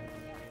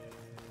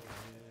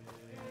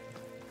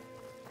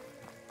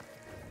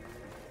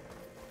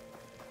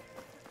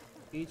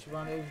 Each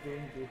one is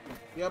doing different.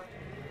 Yep.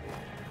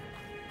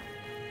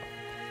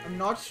 I'm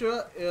not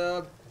sure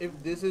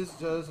if this is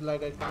just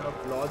like a kind of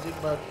logic,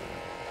 but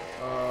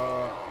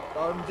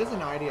or just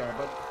an idea.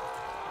 But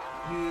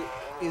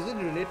is it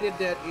related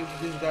that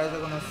if these guys are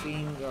gonna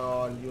sing,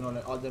 or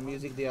like all the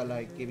music they are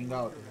like giving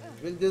out,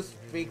 will this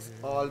fix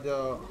all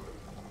the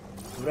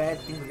red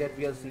things that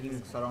we are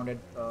seeing surrounded,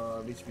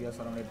 which we are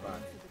surrounded by?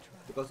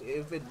 Because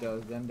if it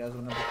does, then there's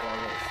gonna be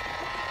progress.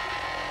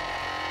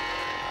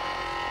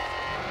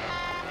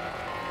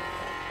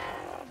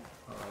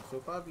 Alright, so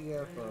far we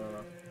have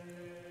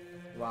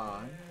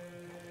 1,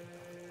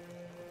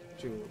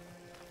 2.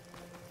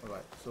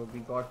 Alright, so we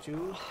got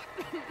 2.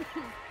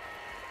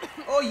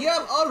 Oh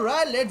yeah,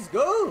 alright, let's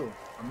go!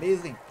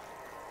 Amazing.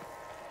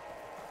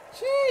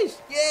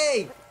 Sheesh,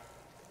 yay!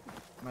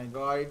 My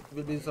god, it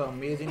will be so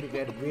amazing to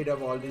get rid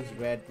of all these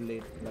red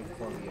blades like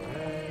for real.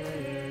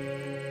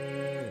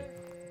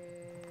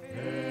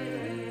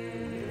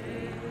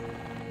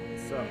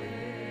 So.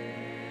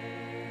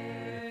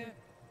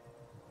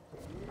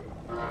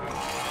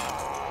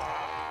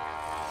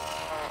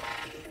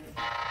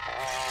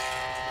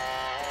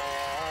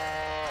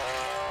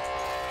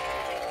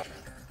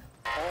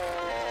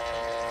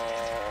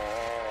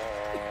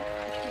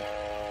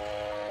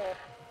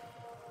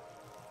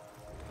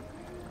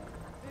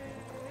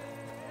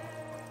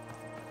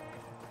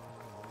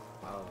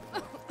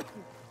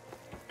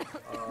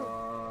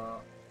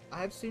 I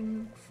have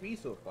seen 3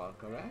 so far,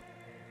 correct?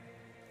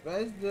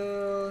 Where's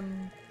the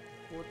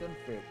 4th and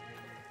 5th?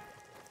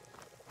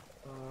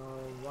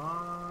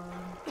 1,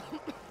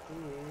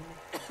 2,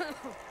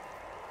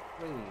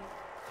 3.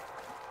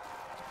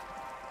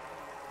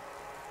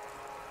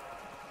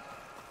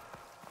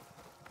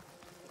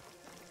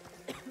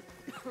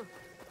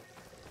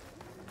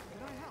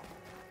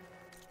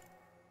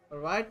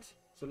 Alright,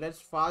 so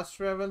let's fast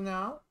travel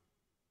now.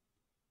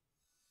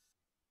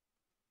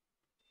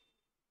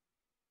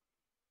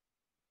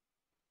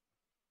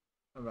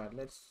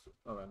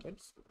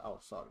 Oh,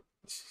 sorry.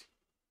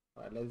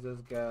 Alright, let's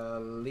just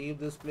leave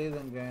this place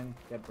and then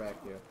get back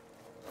here.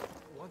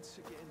 Once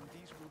again,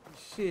 these will be...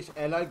 Sheesh,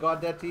 Aloy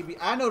got that TV.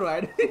 I know,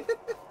 right?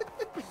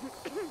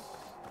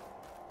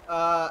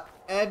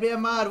 Abby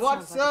Amar,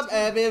 what's up,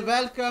 Abby?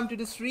 Welcome to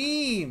the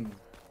stream.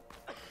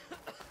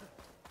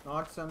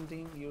 Not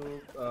something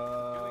you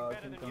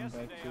can come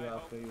back to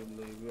after you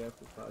leave. You have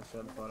to fast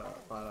travel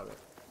far away.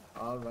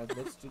 Alright,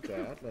 let's do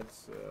that.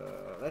 Let's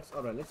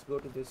go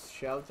to this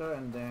shelter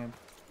and then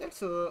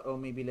let's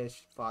maybe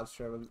let's fast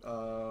travel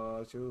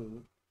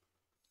to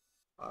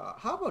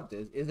How about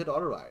this? Is it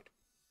alright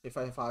if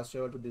I fast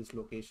travel to this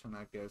location?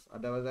 I guess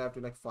otherwise I have to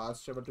like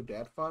fast travel to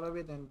that far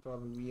away. Then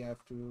probably we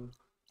have to.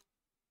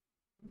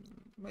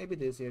 Maybe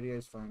this area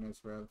is fine as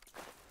well.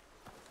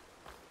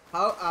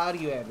 How are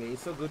you, Abby?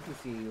 It's so good to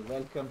see you.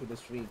 Welcome to the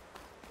stream.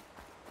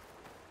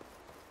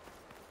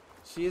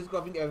 She is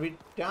coughing every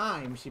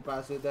time she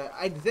passes that.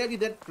 Exactly,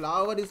 that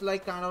flower is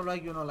like kind of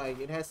like, you know, like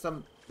it has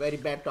some very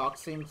bad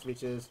toxins,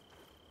 which is,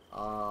 you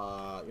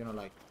know,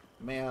 like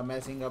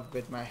messing up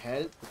with my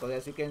health. Because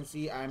as you can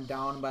see, I'm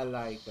down by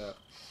like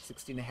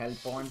 16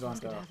 health points on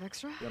the,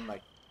 you know,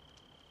 like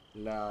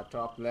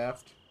top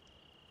left.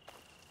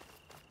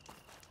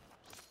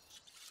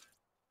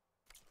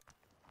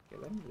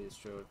 Okay, let me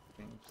restore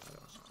things. I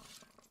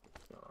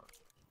don't know.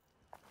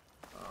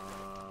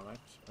 Right.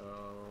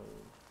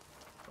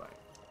 Right.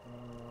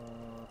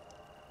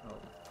 No.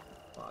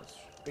 Pause.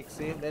 Quick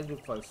save. Let's do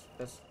first.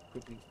 Let's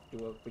quickly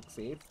do a quick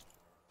save.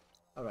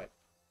 Alright.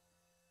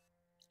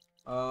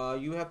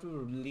 You have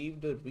to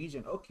leave the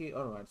region. Okay,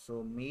 alright.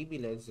 So maybe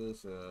let's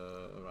just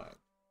alright.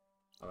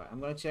 Alright, I'm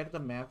gonna check the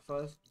map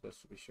first,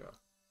 just to be sure.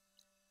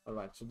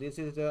 Alright, so this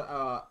is the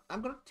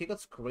I'm gonna take a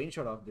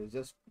screenshot of this,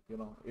 just you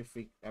know, if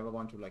we ever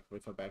want to like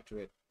refer back to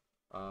it.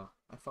 I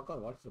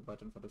forgot what's the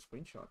button for the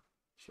screenshot.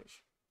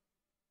 Shish.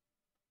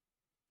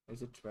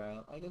 Is it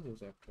 12? I guess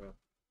it's F12.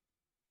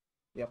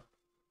 Yep.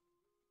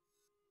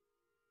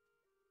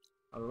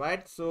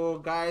 Alright, so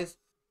guys,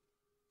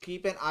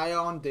 keep an eye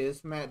on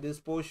this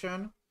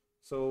portion.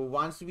 So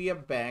once we are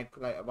back,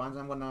 like once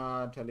I'm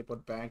gonna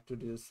teleport back to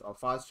this or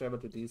fast travel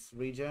to this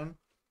region,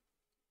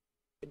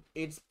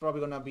 it's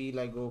probably gonna be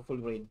like go full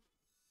green.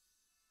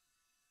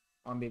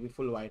 Or maybe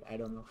full white, I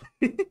don't know.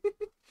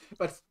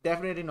 But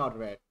definitely not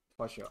red,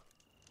 for sure.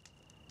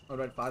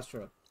 Alright, fast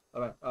travel.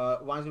 Alright,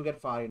 once you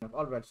get far enough.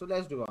 Alright, so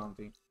let's do one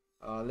thing.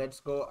 Let's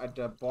go at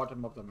the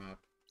bottom of the map.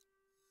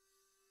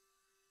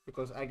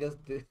 Because I guess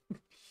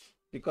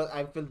because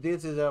I feel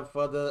this is a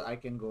further I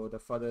can go, the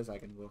furthest I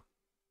can go.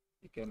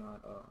 You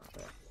cannot,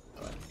 okay.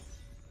 Alright.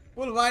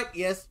 Full white,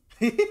 yes.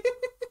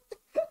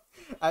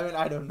 I mean,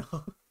 I don't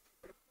know.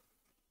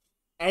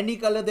 Any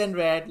color than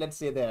red, let's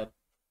say that.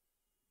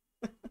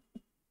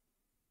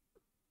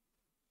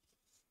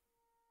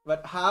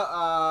 But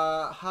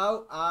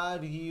how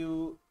are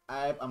you,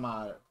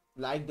 Amar?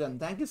 Like done.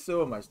 Thank you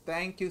so much.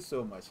 Thank you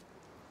so much.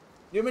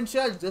 Human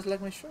shirt, just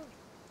like my shirt.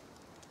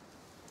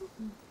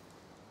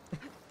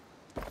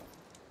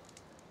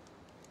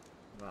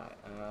 Right.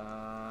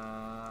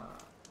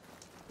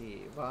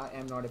 Okay. Why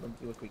I'm not able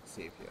to do a quick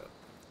save here?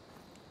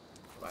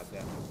 Right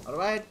there. All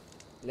right.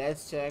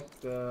 Let's check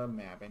the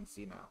map and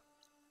see now.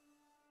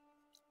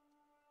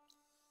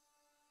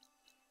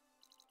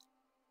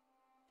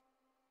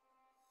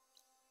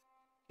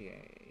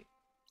 Okay.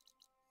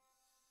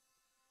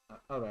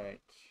 All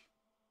right.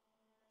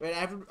 Wait,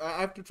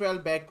 I have to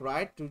travel back,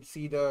 right, to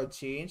see the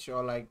change,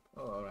 or like,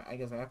 oh, all right. I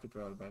guess I have to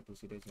travel back to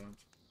see the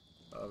change.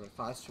 Alright,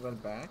 fast travel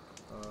back.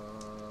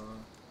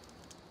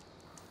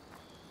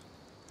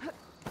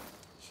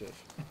 Shush.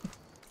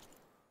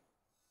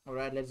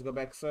 Alright, let's go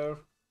back, sir.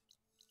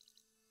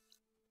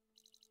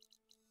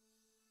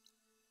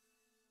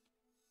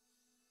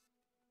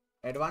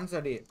 Advance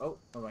a day. Oh,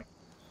 alright.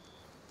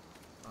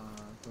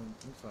 Don't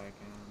think so. I can.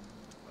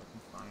 Let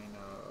me find a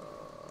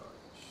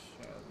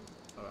shell.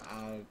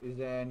 Alright, is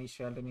there any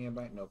shelter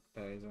nearby? Nope,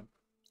 there isn't.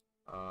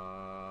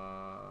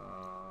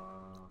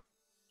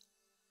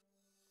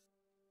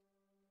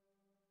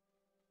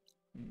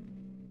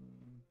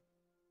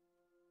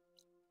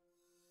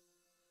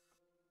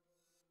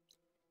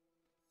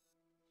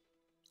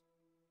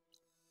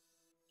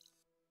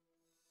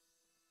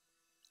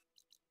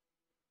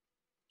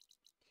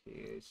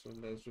 Okay, so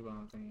let's do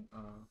one thing.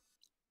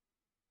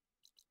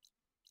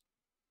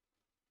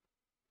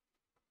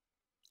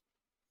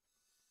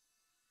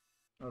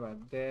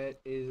 Alright, there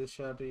is a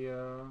shelter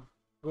here.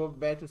 Go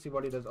back to see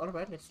what it does.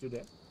 Alright, let's do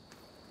that.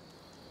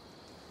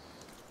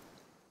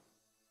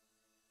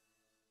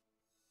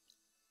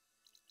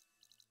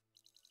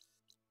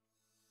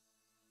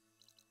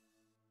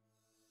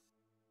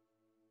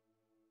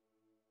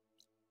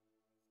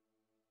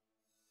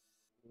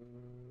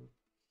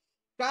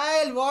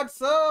 Kyle,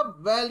 what's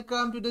up?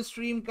 Welcome to the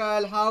stream,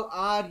 Kyle. How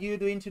are you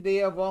doing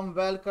today? A warm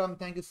welcome.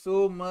 Thank you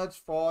so much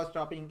for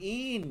stopping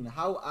in.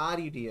 How are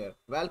you, dear?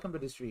 Welcome to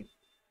the stream.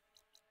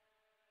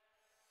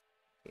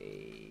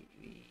 Okay,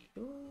 we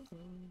go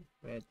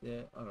right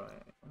there. All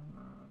right.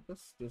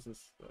 This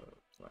is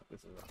right.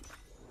 This is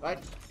right.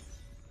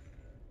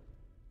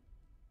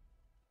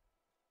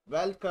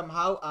 Welcome.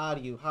 How are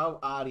you? How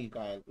are you,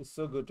 Kyle? It's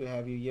so good to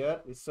have you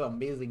here. It's so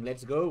amazing.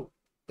 Let's go.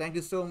 Thank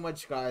you so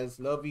much, guys.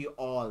 Love you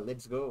all.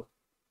 Let's go.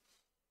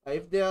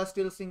 If they are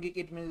still singing,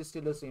 it means it's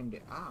still the same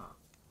day.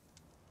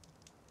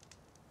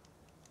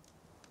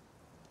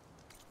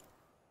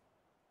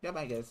 Yeah,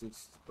 I guess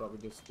it's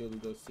probably just still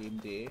the same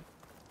day.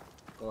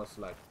 Of course,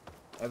 like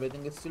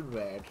everything is still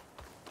red.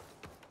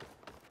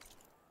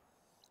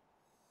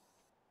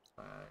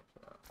 Right.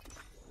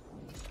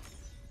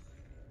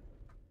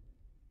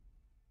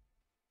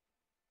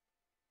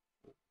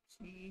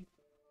 See.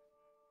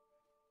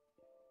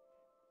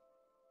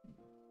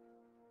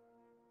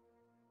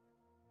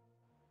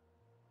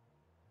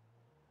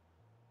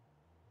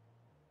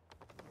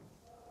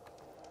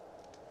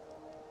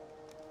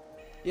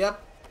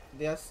 Yep,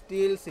 they are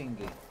still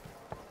singing.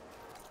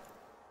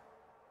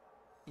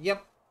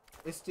 Yep,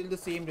 it's still the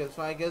same day.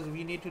 So I guess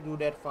we need to do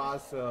that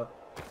fast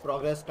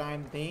progress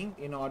time thing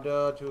in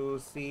order to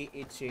see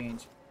it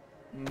change.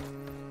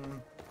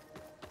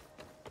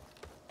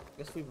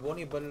 Guess we won't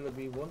be able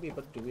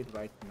to do it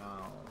right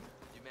now.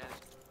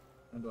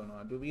 I don't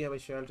know. Do we have a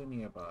shelter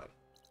nearby?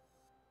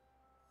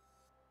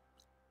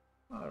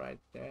 Alright,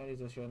 there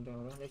is a shelter.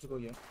 Alright, let's go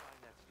here.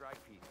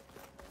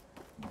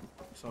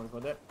 Sorry for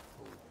that.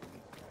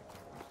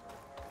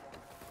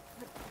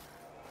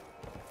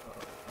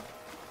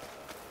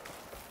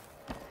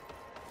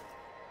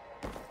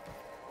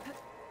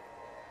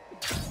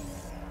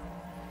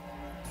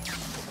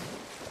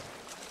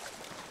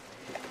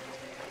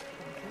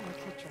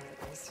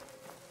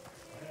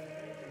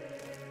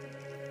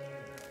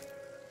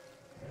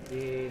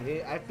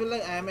 I feel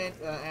like I'm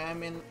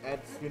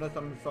at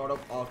some sort of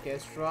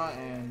orchestra,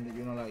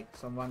 and like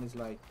someone is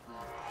like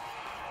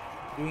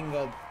doing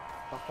a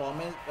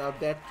performance.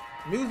 That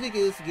music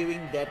is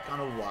giving that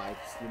kind of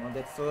vibes.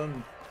 That's so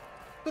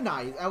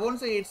nice. I won't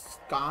say it's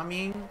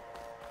calming,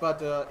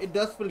 but it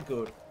does feel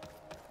good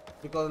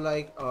because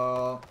like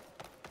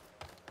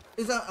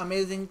it's an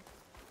amazing,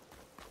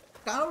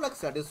 kind of like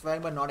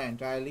satisfying, but not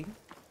entirely.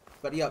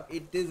 But yeah,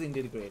 it is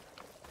indeed great.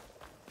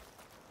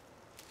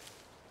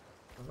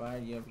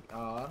 Right, here we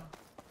are.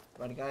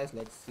 Right guys,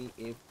 let's see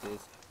if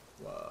this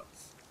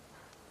works.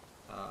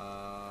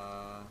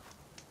 I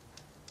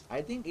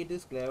think it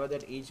is clever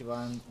that each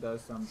one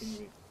does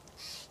something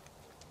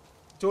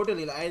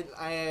totally.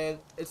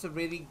 It's a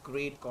very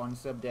great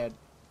concept that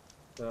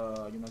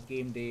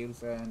game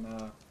devs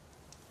and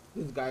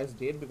these guys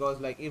did, because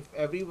like if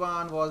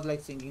everyone was like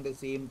singing the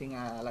same thing,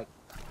 like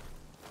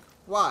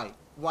why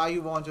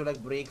you want to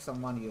like break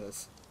someone's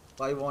ears?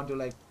 Why you want to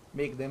like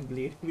make them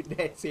bleed with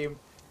that same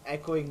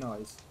echoing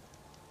noise?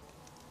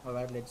 All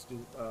right,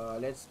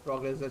 let's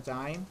progress the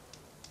time.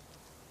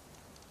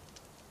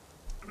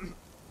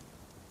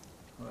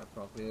 All right,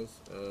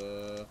 progress.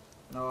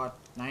 Now what?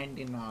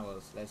 19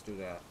 hours. Let's do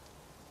that.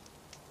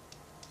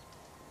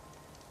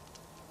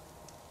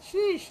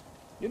 Sheesh.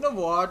 You know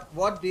what?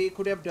 What they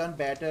could have done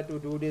better to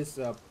do this,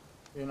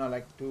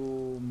 like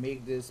to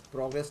make this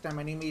progress time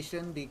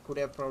animation, they could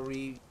have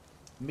probably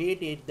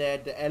made it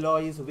that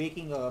Aloy is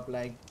waking up,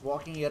 like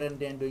walking here and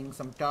then doing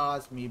some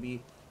tasks,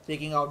 maybe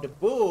taking out the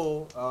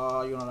bow,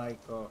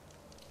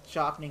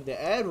 sharpening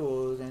the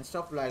arrows and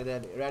stuff like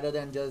that, rather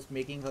than just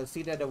making her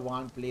sit at a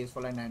one place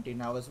for like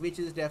 19 hours, which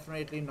is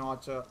definitely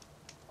not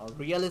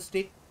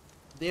realistic.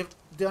 They've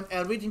done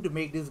everything to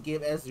make this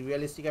game as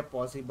realistic as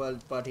possible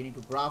pertaining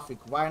to graphic.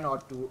 Why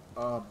not do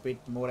a bit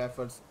more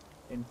efforts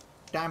in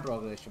time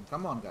progression?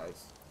 Come on,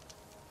 guys.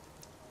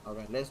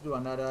 Alright, let's do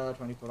another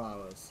 24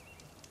 hours.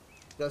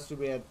 Just to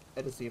be at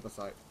the safer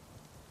side.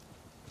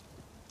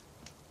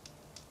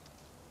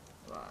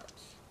 Right.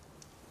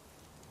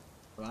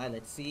 Right,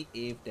 let's see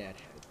if that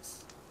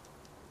helps.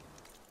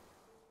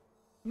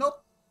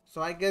 Nope.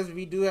 So I guess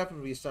we do have to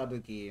restart the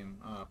game.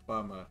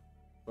 Bummer.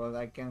 Because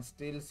I can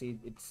still see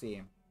it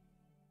same.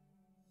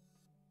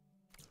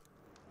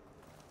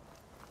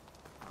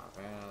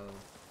 Well.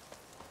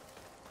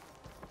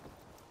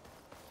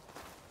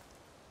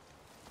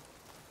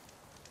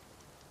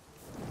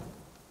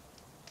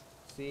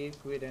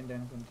 Save, quit, and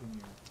then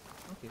continue.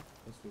 Okay,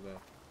 let's do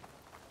that.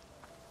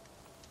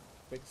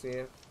 Quick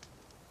save.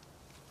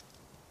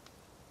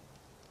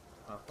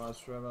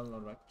 Fast travel,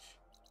 alright.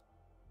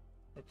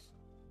 Let's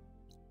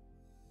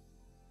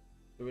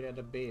do it at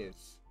the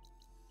base.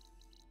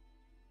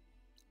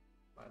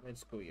 Right,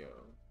 let's go here.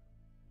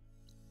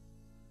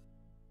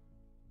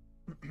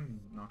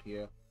 Not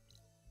here.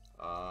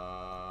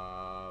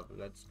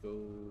 Let's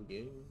go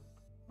here.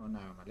 Oh no,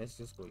 let's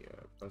just go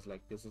here because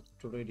like this is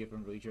totally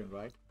different region,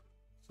 right?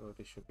 So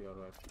this should be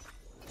alright.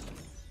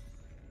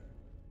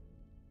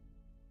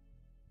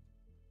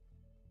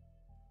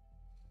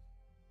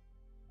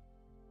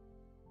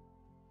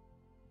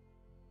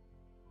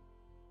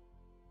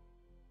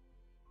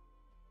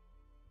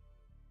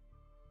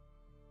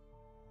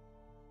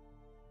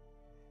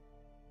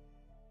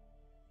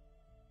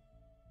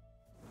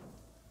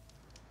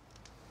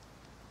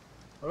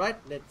 Alright,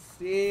 let's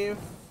save.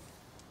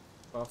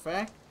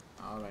 Perfect.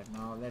 Alright,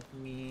 now let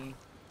me,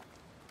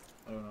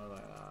 I don't know,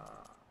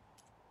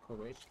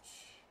 quit.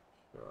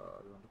 Sure,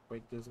 I want to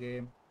quit this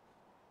game.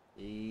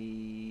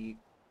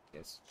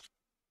 Yes.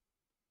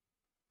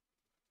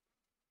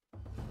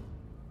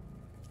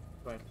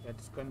 Right,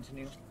 let's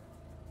continue.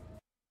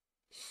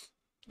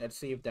 Let's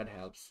see if that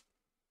helps.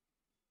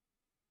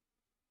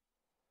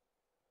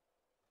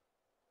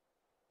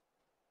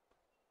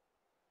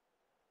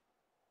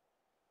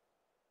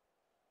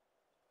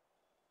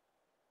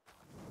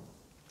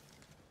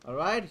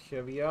 Alright,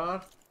 here we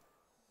are.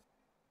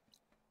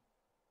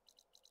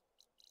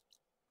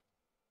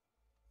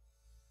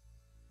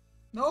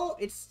 No,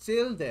 it's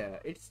still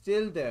there. It's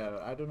still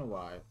there. I don't know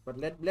why. But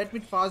let me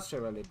fast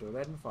travel it though.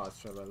 Let me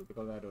fast travel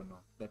because I don't know.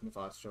 Let me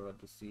fast travel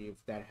to see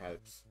if that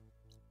helps.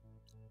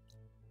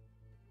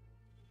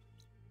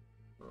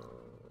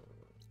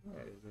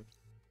 Where is it?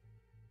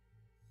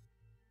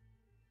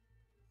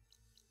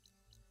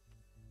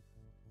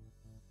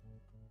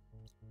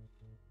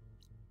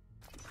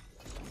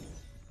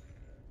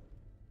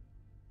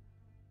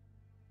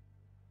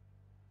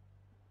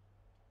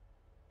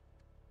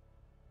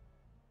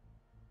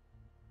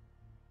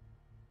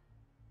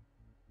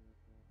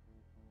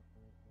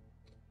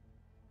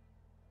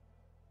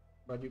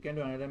 But you can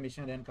do another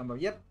mission and then come back.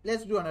 Yep,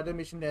 let's do another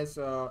mission. Let's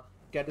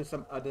get to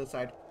some other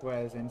side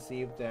quests and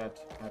see if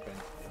that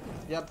happens.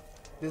 Yep,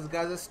 these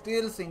guys are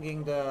still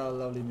singing the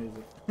lovely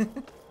music.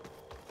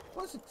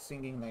 Was it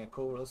singing like a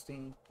chorus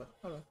thing? But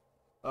alright.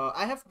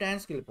 I have 10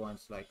 skill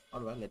points. Like,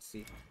 alright, let's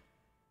see.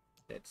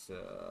 Let's.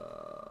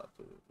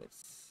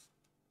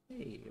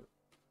 Hey.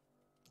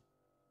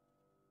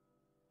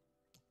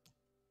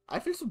 I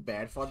feel so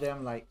bad for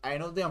them. Like, I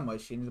know they are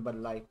machines, but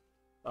like,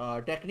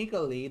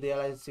 technically they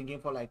are like singing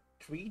for like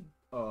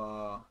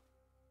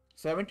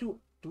 7 to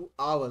 2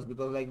 hours,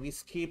 because like we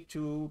skip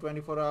to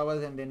 24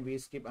 hours and then we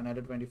skip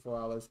another 24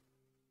 hours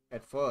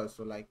at first.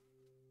 So like,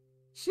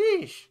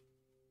 sheesh,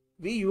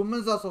 we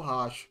humans are so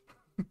harsh.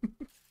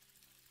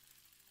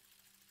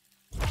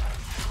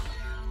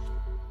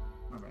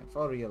 Alright,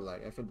 for real,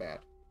 like I feel bad.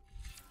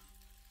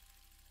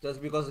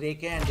 Just because they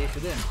can, they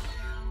shouldn't.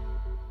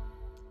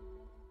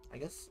 I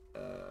guess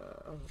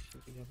oh,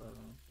 we have a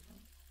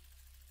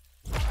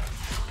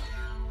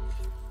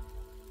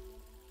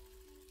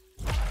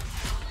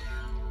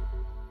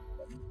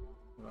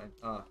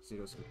right,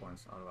 0 skill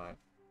points. Alright.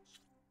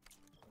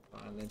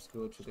 Let's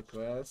go to the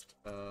quest.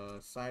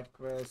 Side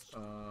quest.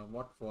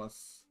 What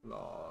was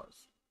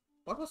lost?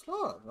 What was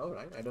lost?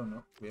 Alright, I don't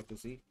know. We have to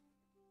see.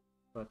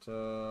 But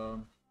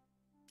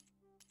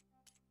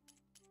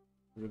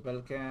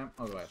Rebel camp.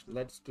 Alright,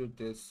 let's do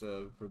this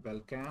Rebel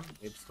camp.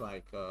 It's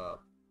like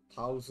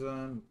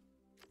 1,000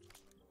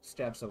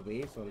 steps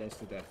away, so let's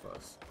do that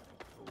first.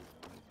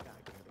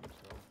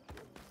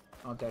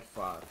 Not that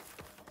far.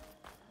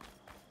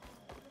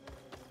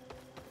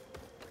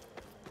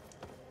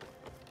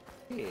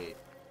 Hey.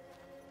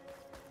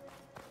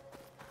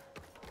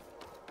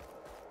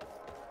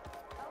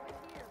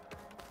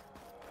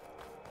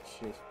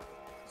 Shit.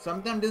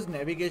 Sometimes this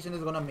navigation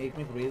is gonna make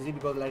me crazy,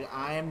 because like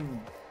I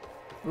am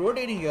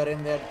rotating here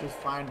and there to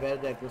find where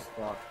the accurate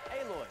spot.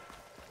 Aloy,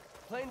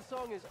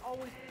 Plainsong is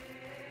always...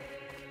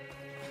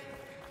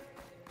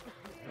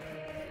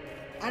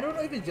 I don't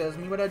know if it's just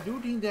me, but I do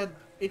think that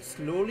it's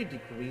slowly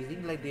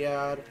decreasing. Like they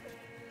are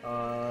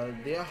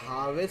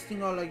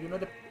harvesting, or like, you know,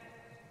 the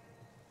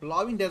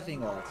plowing that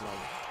thing off.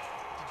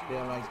 Like they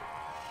are like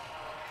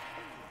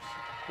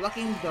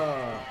plucking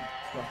the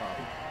stuff out.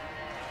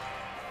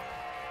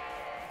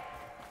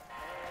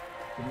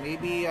 So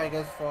maybe, I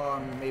guess, for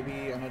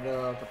maybe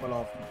another couple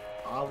of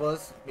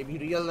hours, maybe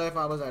real life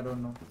hours, I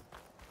don't know.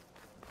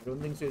 I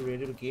don't think so it's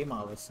related to game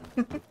hours.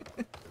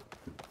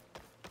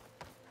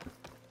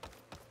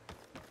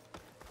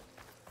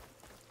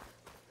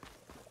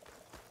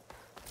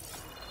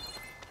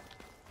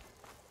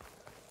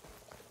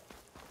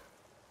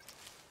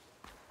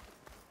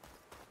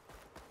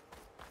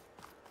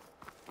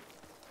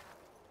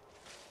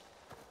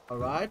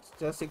 Alright,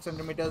 just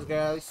 600 meters,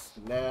 guys.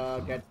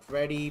 Get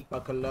ready,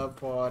 buckle up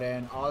for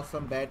an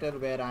awesome battle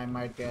where I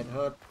might get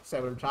hurt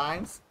several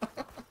times.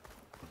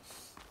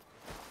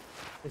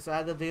 It's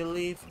either they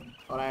leave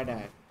or I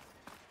die.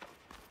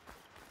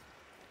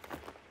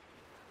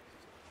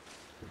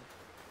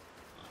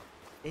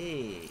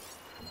 Hey,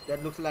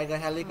 that looks like a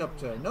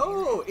helicopter.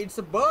 No, it's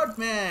a bird,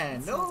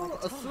 man. No,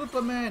 a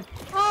Superman.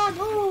 Ah,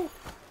 no.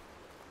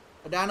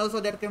 A dinosaur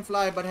that can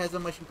fly but has a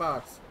machine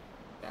parts.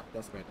 Yeah,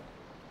 that's better.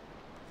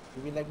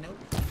 You will like no?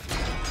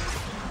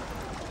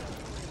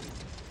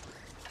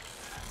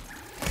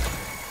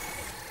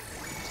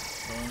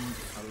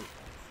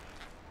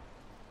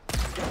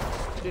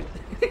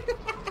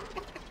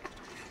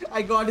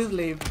 I got his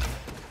lame.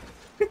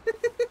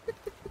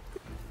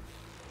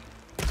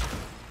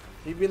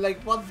 He'll be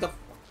like, what the f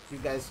you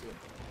guys do?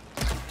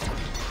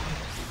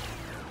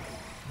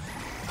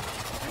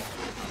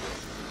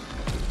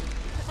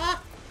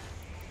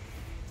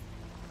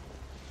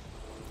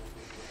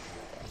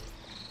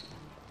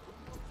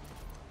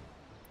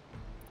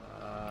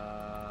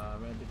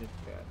 Where did it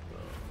get?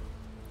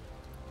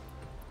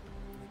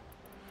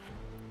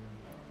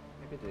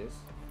 Maybe this.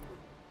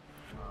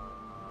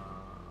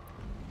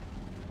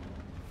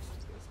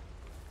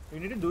 We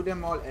need to do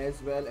them all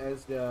as well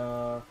as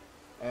the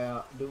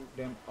the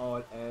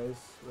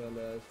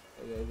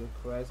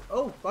quest.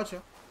 Oh,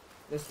 gotcha.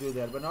 Let's do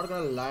that. But not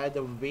gonna lie,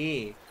 the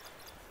way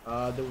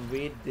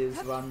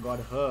this one got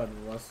hurt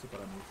was super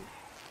amazing.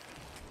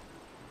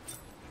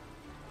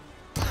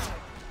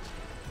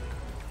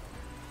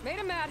 Made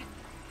him mad.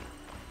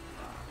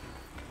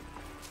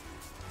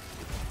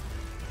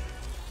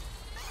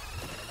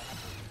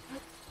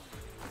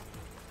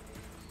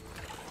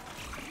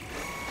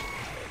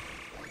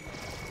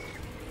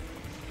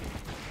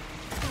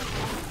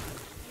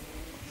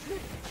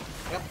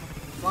 Yep.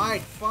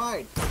 Fight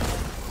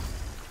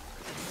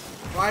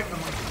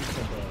amongst each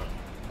other.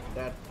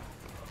 That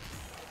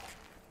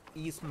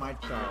is my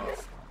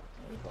task.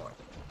 Oh boy.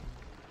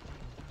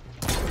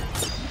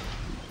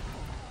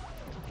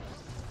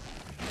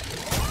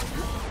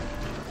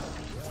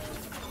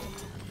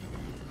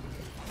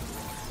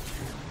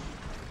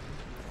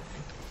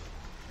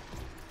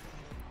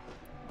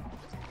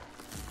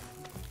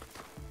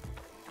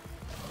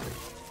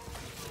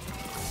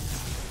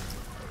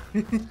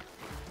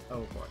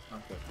 Oh boy,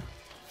 not good.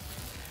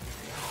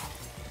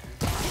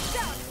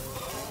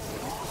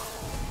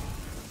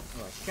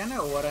 Can I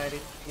override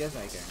it? Yes,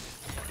 I can.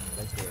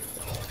 Let's do it.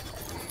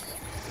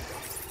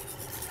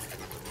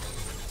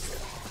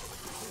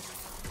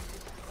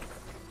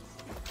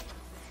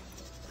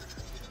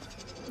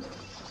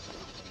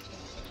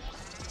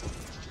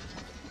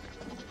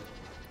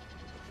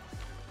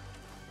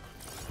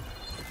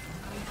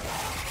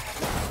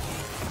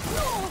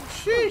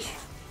 Sheesh!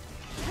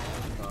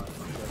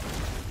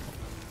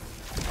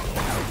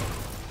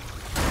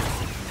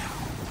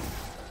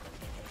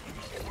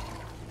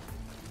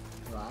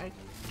 Right.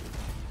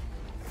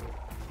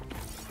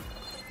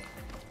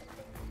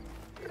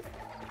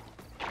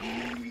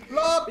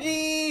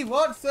 Floppy!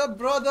 What's up,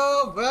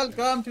 brother?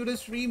 Welcome to the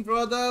stream,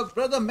 brother.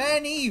 Brother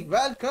Manny,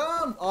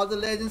 welcome! All the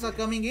legends are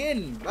coming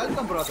in.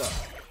 Welcome, brother.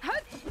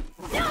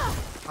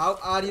 How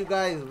are you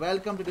guys?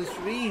 Welcome to the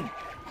stream.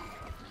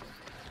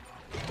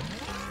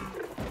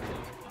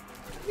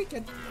 We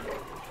can.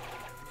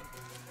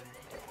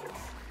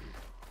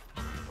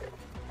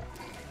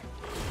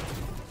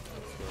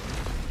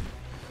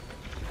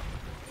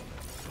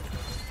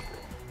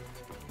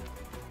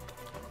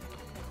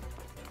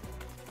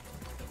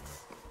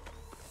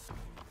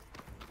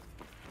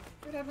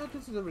 Wait, I thought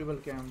this is a rebel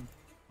cam.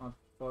 Not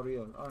for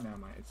real. Oh, never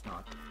mind. It's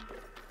not.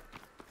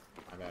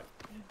 My bad.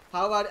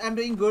 How are I'm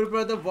doing good,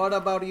 brother. What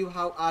about you?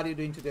 How are you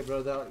doing today,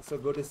 brother? So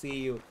good to see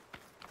you.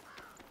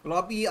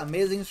 Floppy,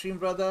 amazing stream,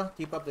 brother.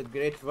 Keep up the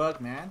great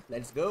work, man.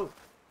 Let's go.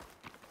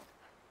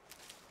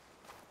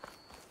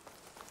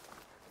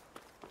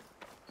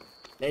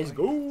 Let's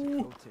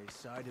go.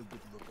 Sided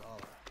with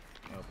Lugala.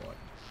 Oh boy.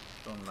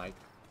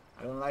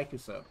 I don't like you,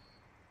 sir.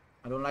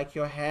 I don't like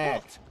your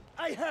hat. Halt!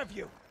 I have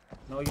you.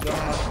 No, you don't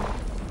have me.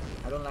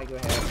 I don't like your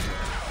hat.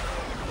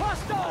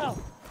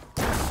 Hostile!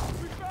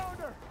 We found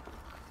her!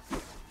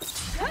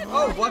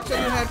 Oh, what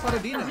shall you have for the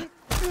dinner?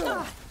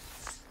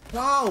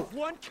 Wow!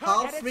 One cut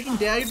How at a freaking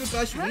dare you to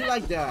touch me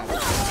like that?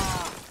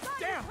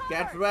 Damn!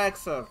 Get wrecked,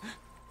 sir.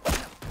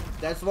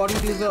 That's what you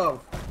deserve.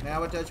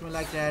 Never touch me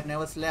like that.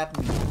 Never slap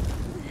me.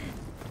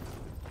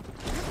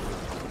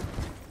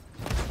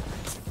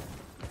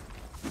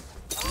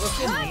 What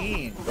do you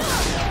mean?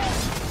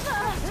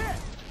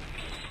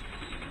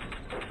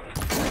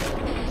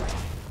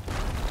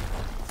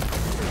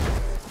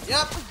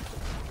 Yep.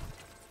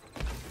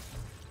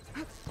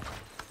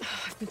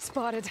 I've been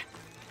spotted.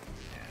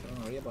 Yeah,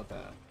 don't worry about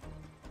that.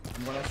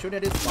 I'm gonna shoot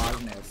at his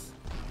baldness.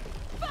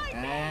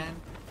 And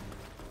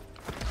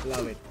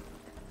love it.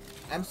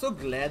 I'm so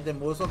glad that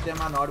most of them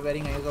are not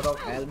wearing any sort of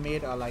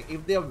helmet, or like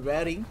if they're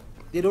wearing,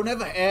 they don't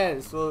have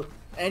hair. So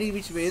any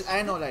which ways,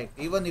 I know like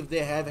even if they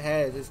have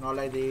hairs, it's not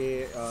like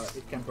they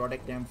it can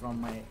protect them from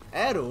my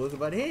arrows.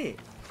 But hey,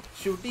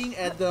 shooting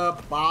at the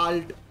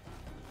bald,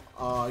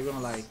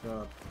 like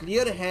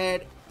clear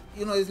head,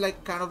 it's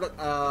like kind of like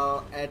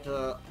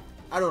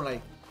I don't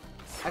like.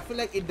 I feel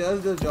like it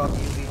does the job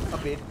easy a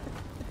bit.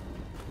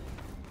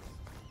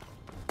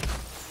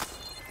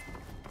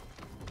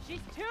 She's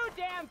too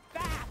damn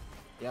fast!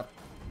 Yep,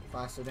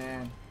 faster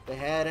than the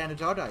hare and the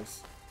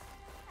tortoise.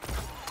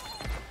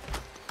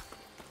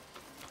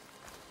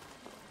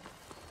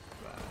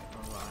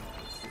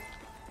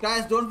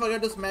 Guys, don't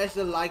forget to smash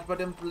the like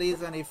button,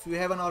 please, and if you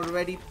haven't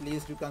already,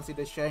 please do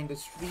consider sharing the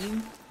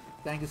stream.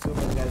 Thank you so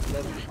much, guys.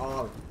 Love you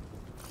all.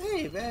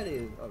 Hey, where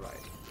is?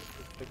 Alright.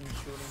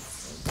 Shooting.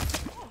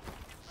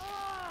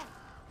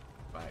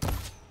 Right.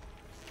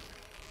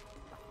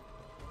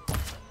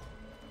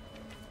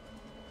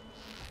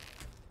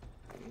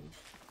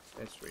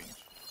 That's strange.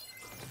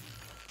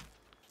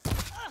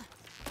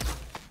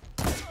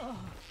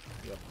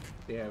 Yep,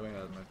 they have a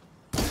helmet.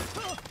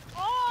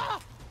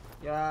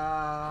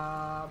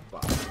 Yeah,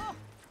 but come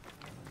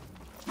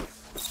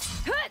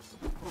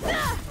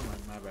on,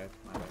 my bad.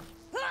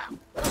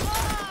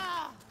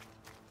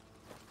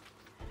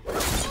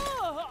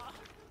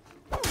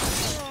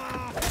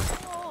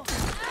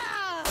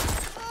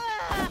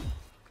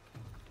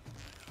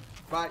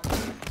 Right.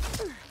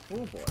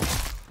 Oh boy.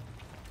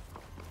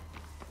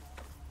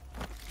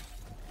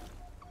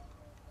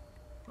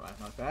 Right,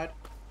 not bad.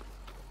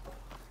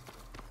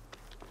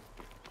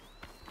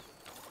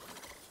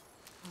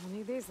 I'll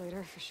need these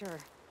later for sure.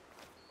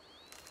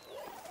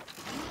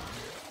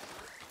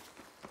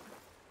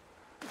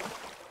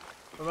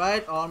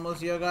 Alright,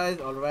 almost here, guys.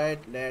 Alright,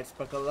 let's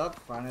buckle up.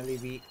 Finally,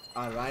 we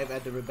arrive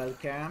at the rebel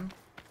camp.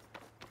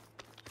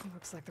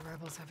 Looks like the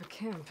rebels have a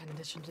camp in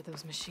addition to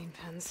those machine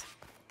pens.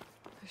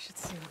 I should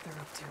see what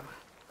they're up to.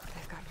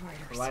 They've got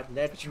riders. Alright,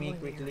 let me patrolling the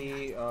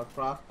quickly area.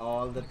 craft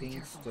all the things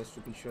careful. just to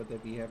be sure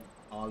that we have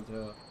all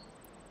the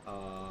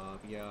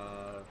we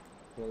are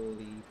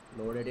fully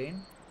loaded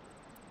in.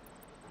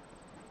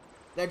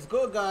 Let's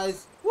go,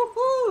 guys!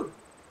 Woohoo!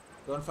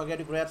 Don't forget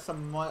to grab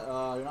some more,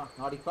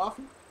 naughty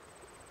coffee.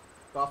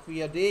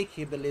 Coffee a day,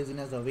 keep the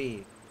laziness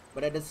away.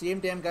 But at the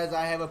same time, guys,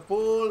 I have a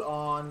poll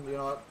on,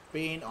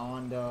 pin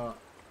on the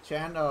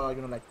channel,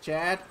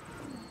 chat.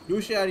 Do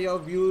share your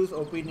views,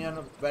 opinion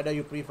of whether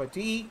you prefer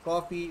tea,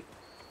 coffee,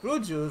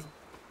 fruit juice,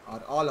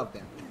 or all of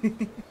them.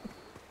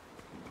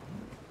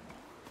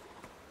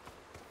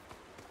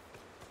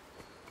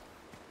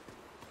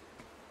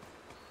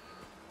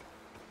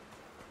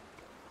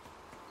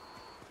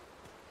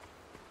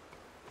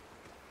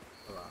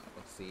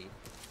 see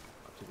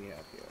what do we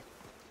have here.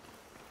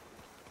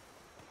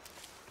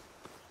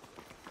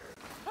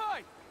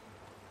 Hi!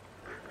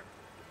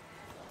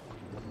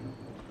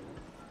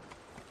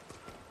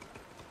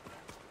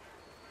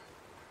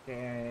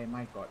 Okay,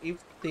 my god.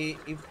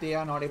 If they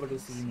are not able to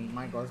see me,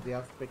 my gosh, they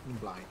are freaking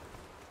blind.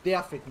 They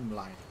are freaking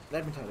blind.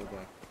 Let me tell you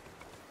that.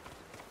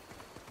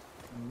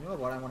 You know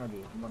what I'm gonna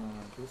do? I'm gonna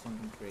do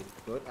something pretty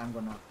good. I'm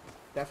gonna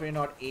definitely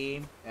not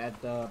aim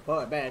at the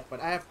bed, but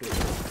I have to.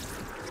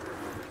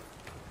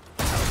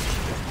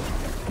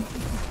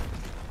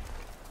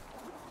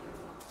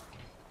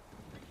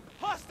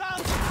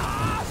 Hostile!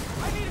 Ah!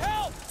 I need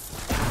help!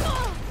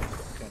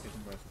 Can't take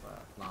rest by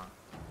a plant.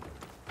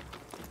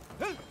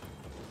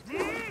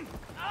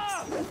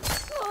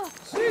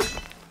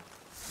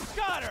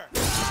 Got her!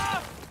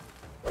 Ah!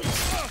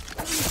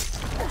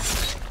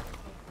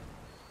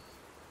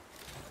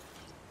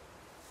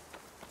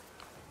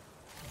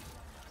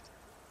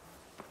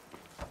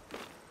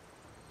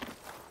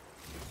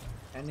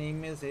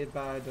 Enemy is hit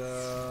by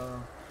the.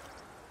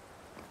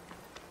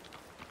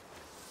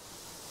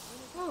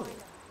 Oh,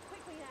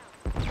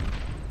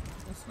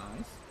 that's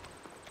nice.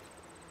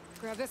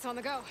 Grab this on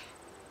the go.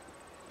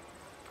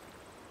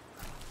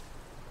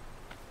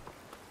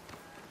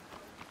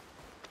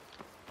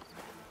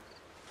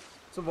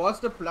 So what's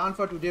the plan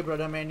for today,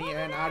 brother Manny?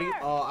 And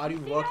are you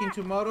working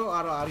tomorrow or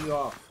are you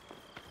off?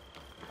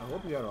 I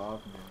hope you are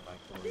off, man. Like,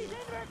 for real.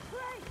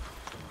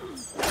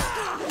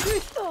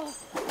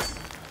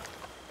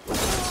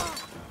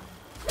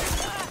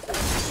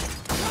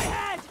 My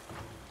head!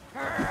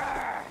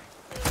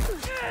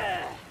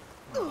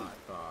 Oh my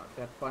god,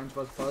 that punch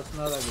was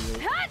personal, I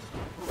believe.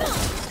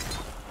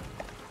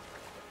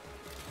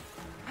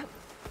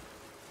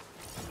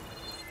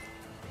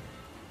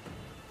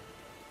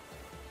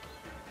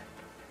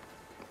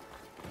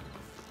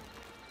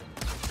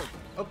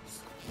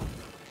 Oops.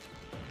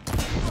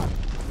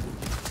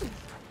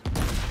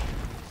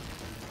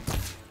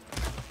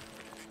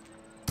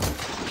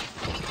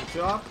 Good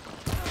job.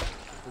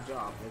 Good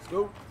job. Let's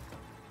go.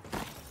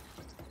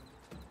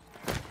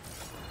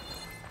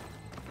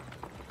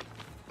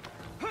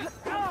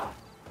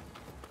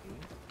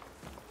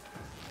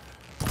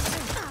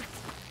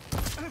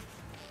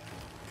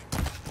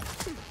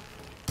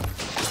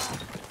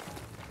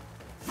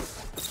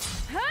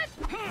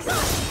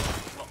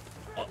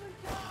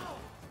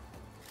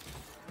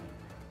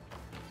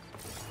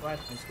 Right,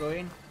 let's go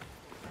in.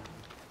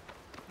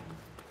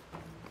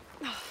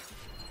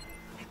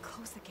 They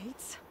close the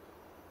gates?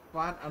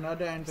 Find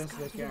another entrance to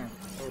the camp.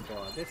 Oh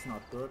god, that's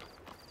not good.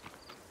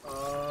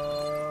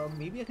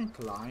 Maybe I can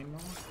climb now.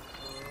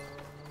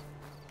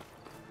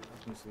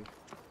 Let me see.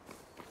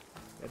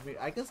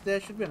 I guess there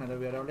should be another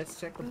way around. Let's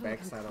check the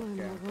back side of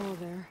camp. Wall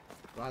there.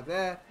 Right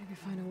there. Maybe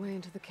find a way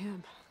into the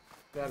camp.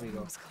 There we go.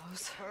 That was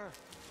close.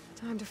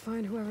 Time to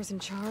find whoever's in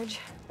charge.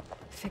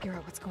 Figure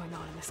out what's going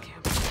on in this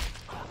camp.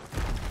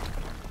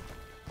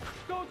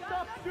 Don't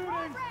stop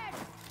shooting!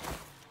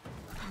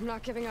 I'm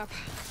not giving up.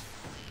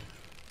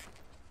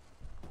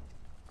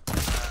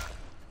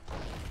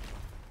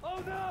 Oh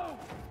no!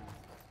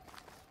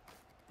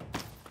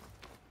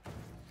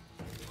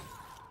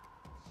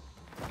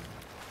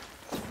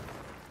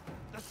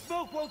 The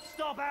smoke won't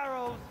stop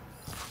arrows!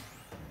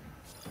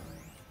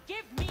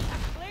 Give me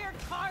a clear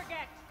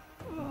target!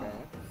 Okay.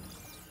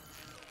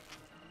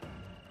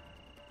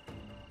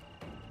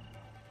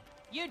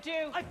 You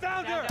do! I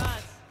found her!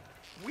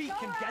 We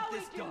can get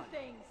this done!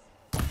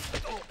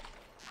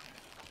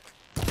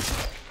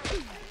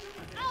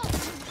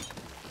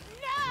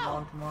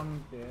 Come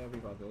on. There we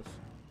got this.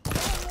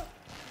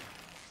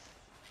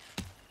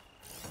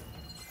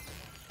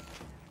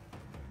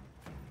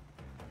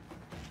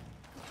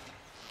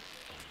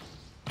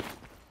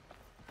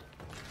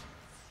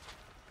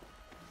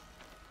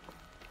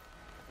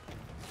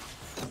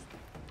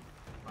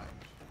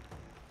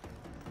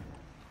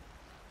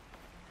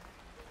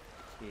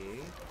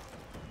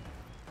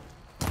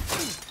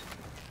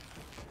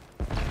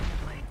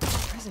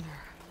 Prisoner.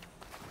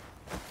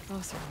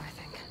 Closer, I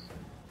think.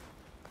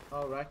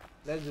 Alright,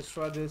 let's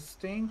destroy this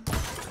thing.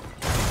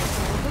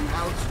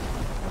 Ouch.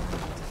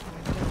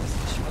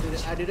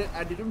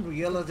 I didn't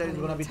realize that it's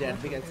gonna be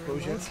that big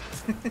explosion.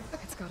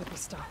 It's gotta be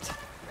stopped.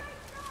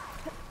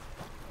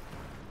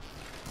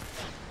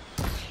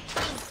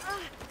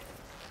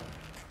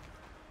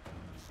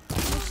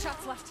 No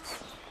shots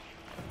left.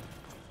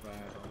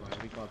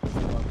 Alright, we got this.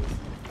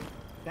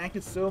 Thank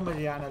you so much,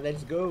 Yana.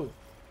 Let's go.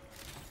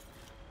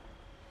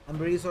 I'm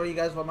really sorry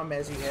guys for my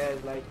messy hair.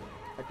 It's like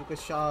I took a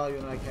shower,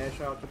 like hair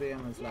shower today,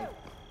 and it's like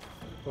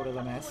total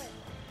a mess.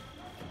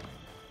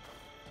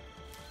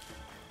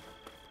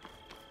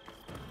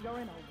 You're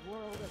in a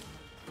world of...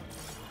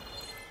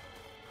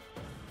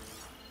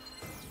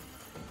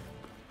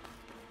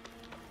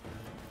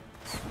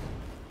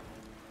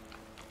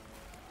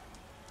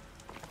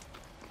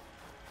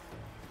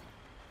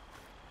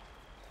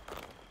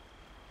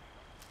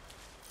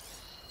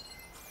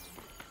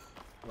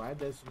 Right,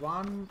 there's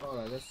one.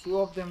 Alright, there's two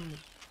of them.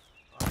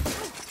 My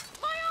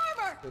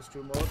armor! There's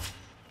two more.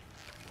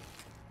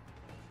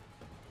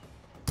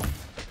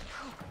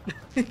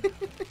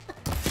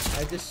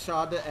 I just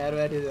shot the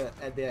arrow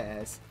at their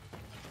ass.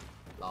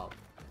 Lol.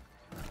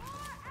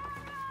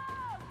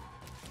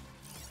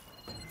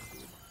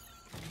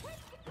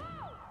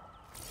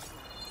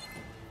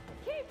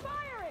 Keep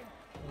firing!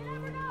 You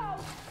never know!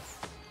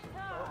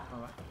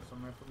 Alright,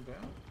 somewhere from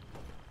there.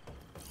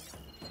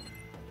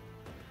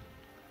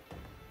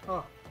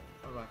 Oh,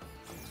 alright.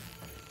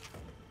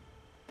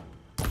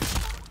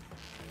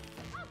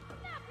 I'll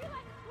snap you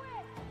like a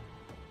twig!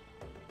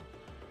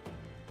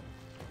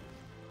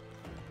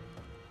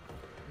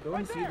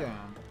 Don't see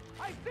them.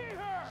 I see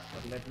her!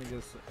 But let me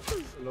just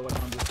lower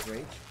down this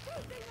rage.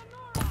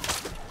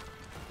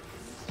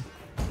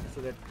 So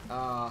that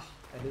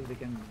at least we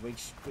can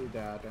reach to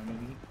that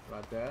enemy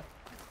right there.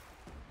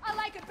 I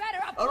like it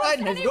better up Alright,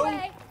 close let's go.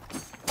 anyway.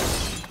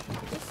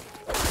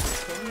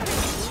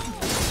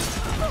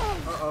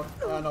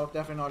 No,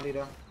 definitely not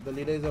leader. The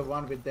leader is the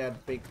one with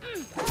that big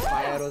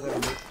fire arrows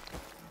and me.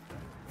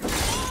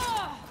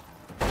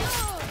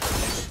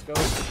 Let's go.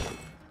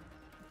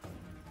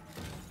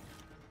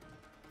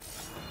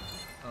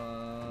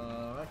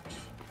 Right.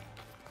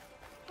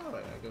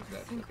 Alright, I guess I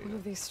that's think the one leader.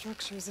 of these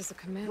structures is a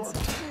command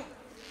center.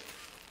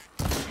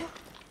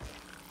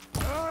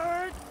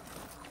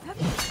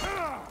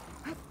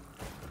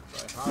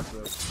 By hard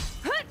work.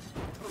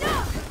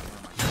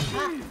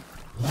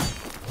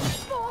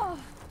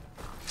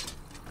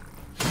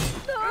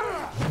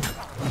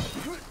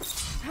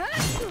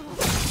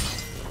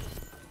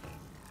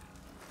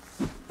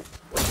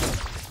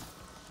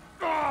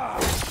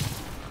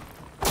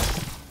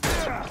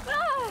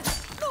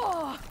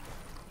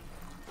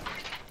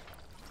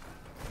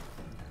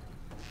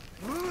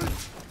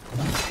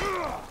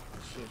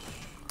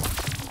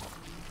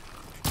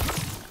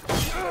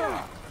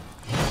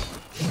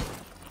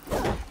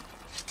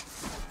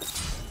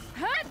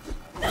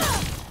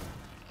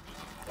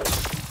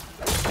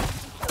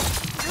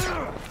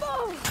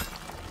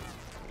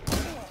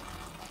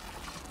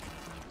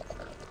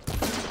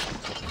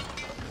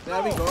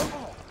 There we go.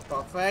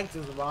 Perfect.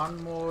 Just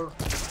one more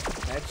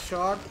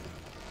headshot.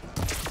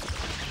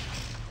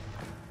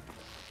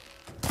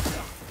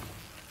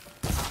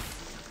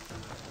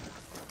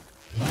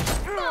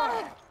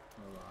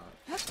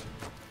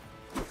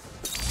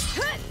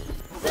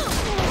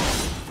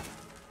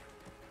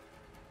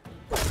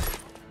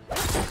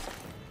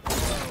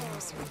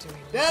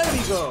 There we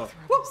go.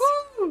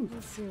 Woohoo!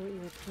 Let's see what you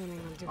were planning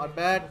on doing. Not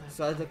bad. with all that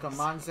Search the progress.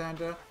 command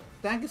center.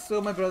 Thank you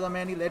so much, brother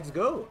Manny. Let's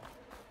go.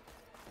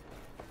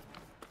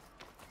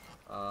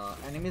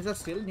 Enemies are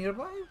still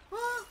nearby?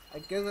 Huh? I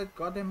guess I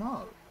got them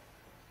all.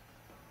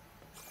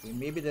 Okay,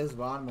 maybe there's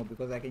one more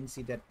because I can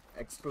see that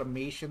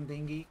exclamation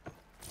thingy.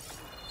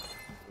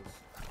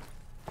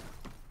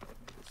 Let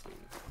me just see.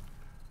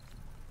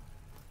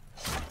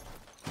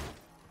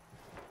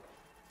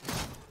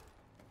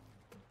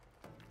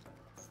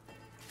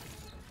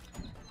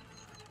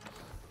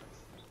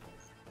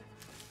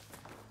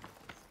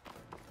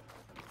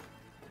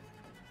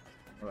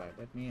 Alright,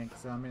 let me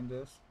examine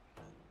this.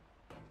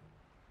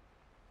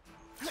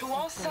 To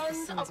all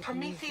sons of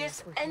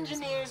Prometheus,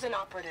 engineers and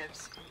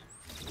operatives,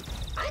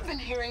 I've been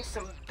hearing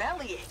some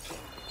belly aching,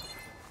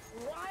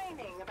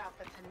 whining about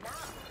the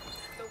tanab,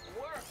 the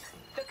work,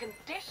 the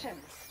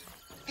conditions,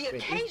 the Wait,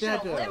 is occasional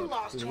that, limb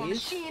loss to a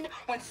police? machine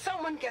when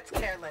someone gets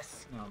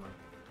careless. No, man.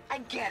 I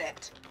get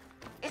it.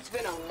 It's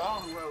been a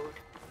long road.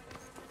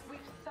 We've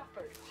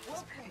suffered.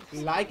 We'll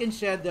continue. Like and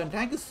share them.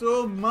 Thank you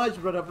so much,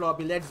 brother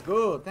Floppy. Let's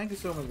go. Thank you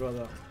so much,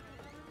 brother.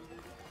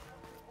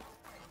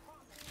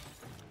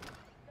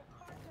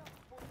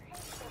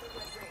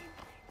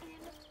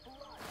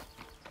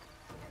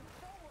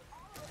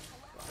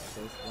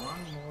 There's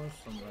one more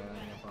somewhere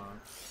nearby.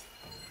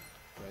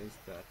 Where is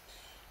that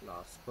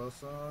last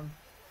person?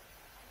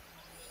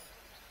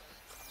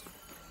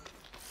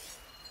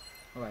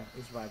 Alright,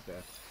 it's right there.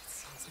 It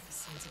sounds like the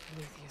Sons of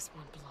Prometheus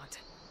want blood.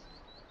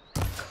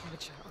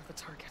 Carja are the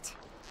target.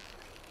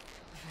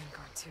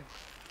 Vanguard too.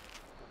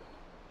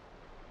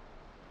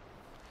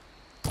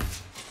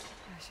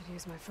 I should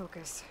use my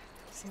focus.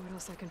 See what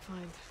else I can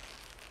find.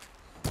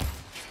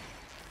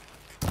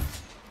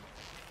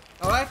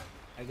 Alright,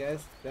 I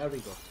guess there we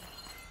go.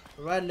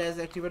 Alright, let's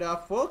activate our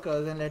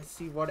focus and let's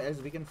see what else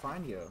we can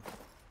find here.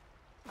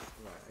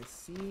 Right, I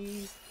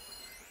see.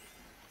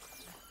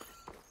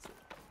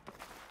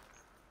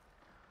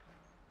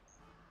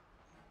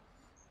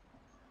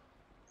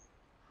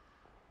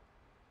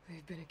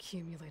 They've been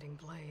accumulating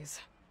blaze.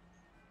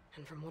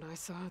 And from what I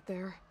saw out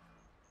there,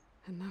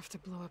 enough to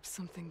blow up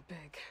something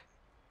big.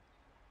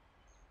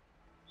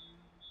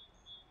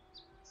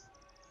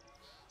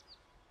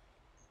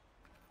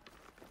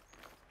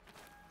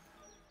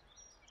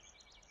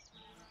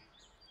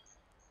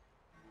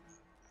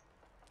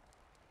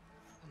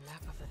 A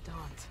map of the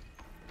Daunt.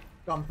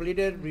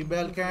 Completed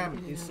rebel camp.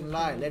 Eastern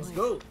Lie. Let's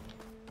go.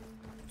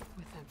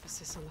 With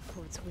emphasis on the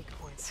fort's weak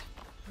points.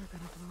 We're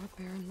gonna blow up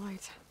Barren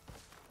Light.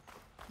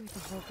 Make the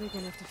hole big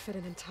enough to fit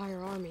an entire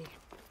army.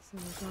 So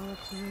Regala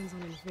plans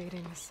on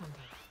invading the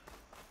Sunday.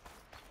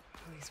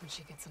 At least when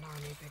she gets an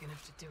army big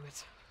enough to do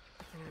it.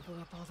 And I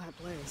blew up all that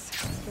blaze.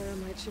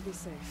 Barren should be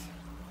safe.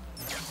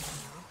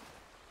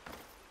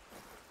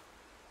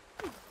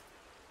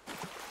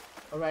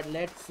 Alright,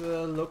 let's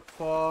look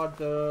for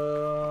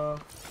the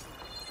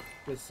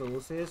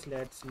resources.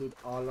 Let's loot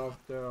all of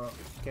the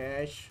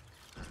cash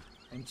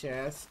and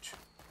chest.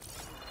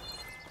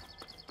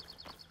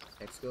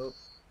 Let's go.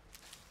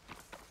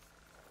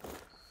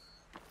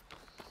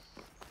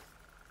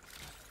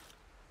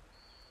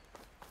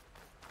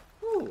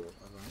 Ooh, alright,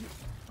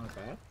 not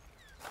bad.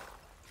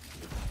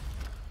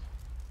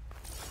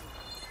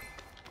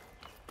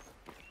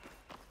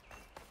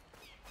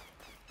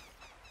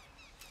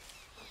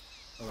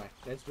 Alright,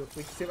 let's do a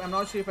quick save. I'm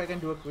not sure if I can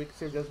do a quick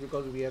save just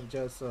because we have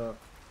just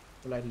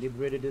like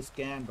liberated this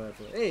camp, but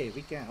hey,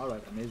 we can.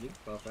 Alright, amazing,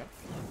 perfect.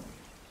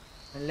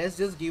 And let's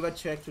just give a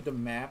check to the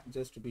map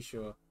just to be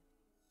sure.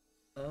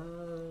 Where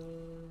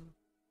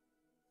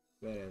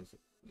is it?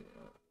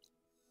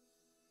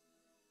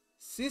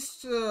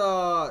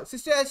 Sister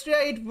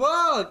Astria, it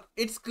worked!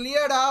 It's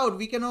cleared out.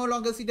 We can no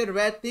longer see the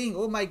red thing.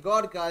 Oh my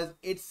god, guys,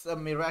 it's a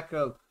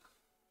miracle.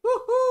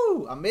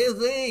 Woohoo!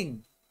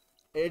 Amazing!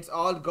 It's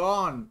all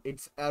gone.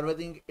 It's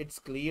everything. It's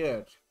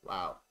cleared.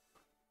 Wow.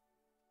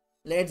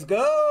 Let's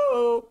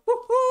go!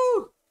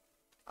 Woohoo!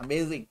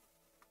 Amazing.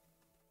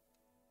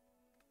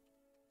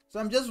 So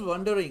I'm just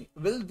wondering,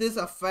 will this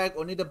affect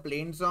only the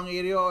Plainsong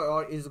area,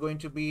 or is it going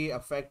to be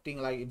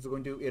affecting, like, it's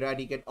going to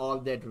eradicate all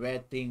that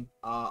red thing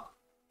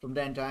from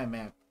the entire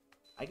map?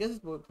 I guess it's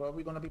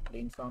probably going to be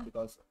Plainsong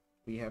because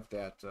we have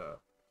that.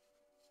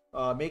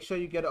 Make sure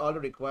you get all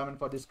the requirement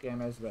for this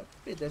game as well.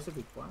 Wait, there's a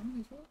requirement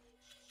as well?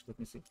 Let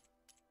me see.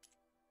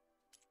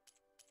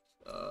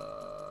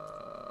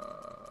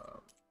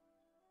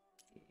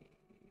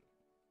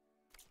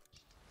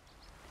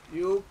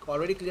 You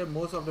already cleared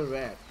most of the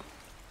red.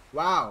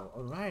 Wow,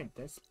 alright,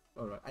 that's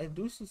alright. I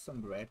do see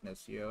some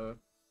redness here.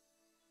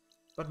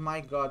 But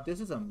my god, this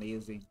is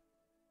amazing.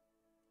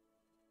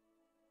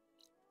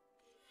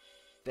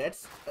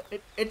 That's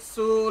it's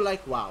so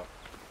like wow.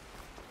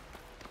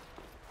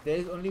 There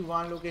is only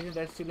one location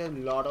that still has a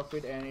lot of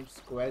it and it's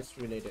quest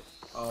related.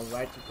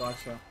 Alright,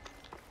 gotcha.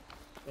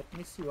 Let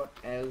me see what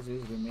else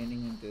is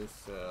remaining in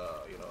this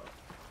you know,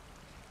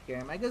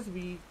 game. I guess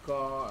we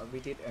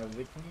did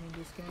everything in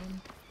this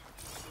game.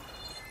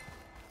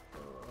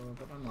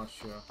 But I'm not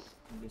sure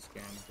in this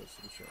game, just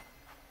to be sure.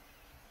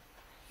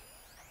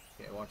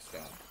 Okay, what's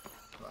that?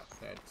 Right,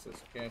 that's a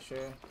cache.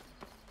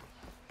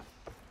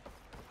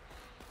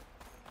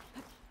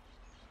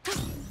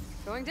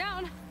 Going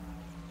down.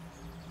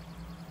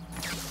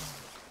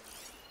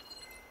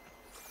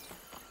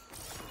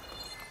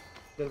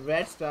 The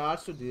red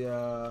starts to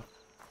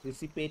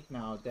dissipate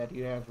now that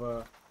you have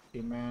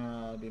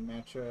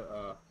Demeter.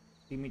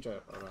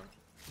 Alright.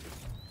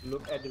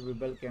 Look at the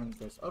rebel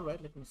campus.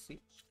 Alright, let me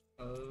see.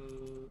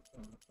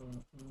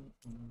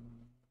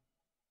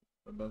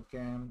 Rebel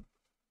camp.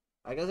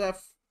 I guess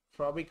I've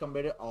probably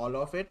completed all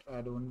of it.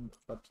 I don't,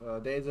 but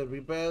there is a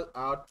rebel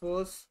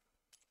outpost,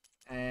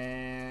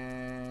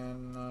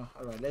 and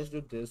alright, let's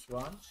do this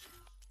one,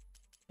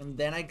 and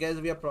then I guess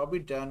we are probably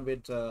done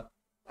with.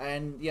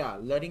 And yeah,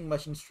 learning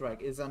machine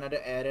strike is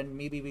another errand.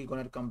 Maybe we're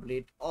gonna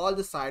complete all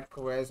the side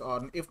quests,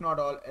 or if not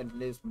all, at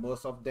least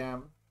most of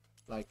them.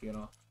 Like, you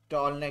know,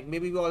 tall neck.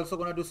 Maybe we're also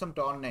gonna do some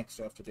tall neck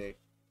stuff today.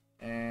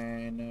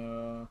 And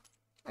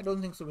I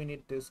don't think so we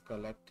need this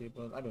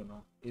collectible. I don't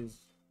know,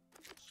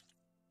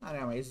 I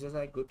don't know, it's just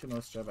like good to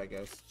know stuff, I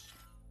guess.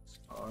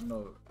 Oh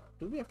no,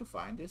 do we have to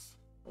find this?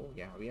 Oh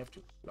yeah, we have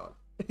to. Lol.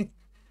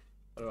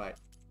 Alright,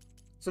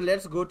 so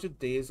let's go to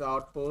this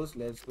outpost.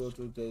 Let's go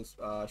to this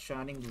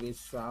Shining Way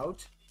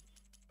South,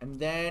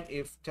 and then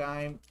if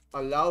time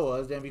allow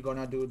us, then we're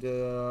gonna do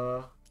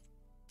the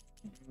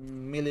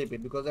melee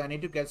bit, because I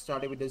need to get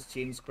started with this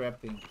chain scrap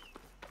thing.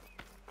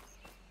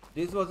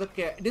 This was a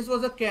camp. This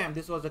was a camp.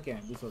 This was a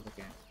camp. This was a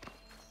camp.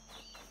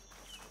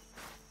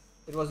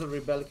 It was a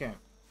rebel camp.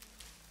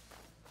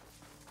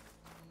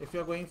 If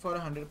you're going for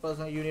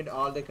 100%, you need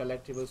all the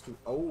collectibles to.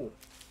 Oh,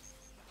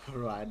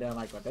 right. Oh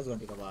my god, that's going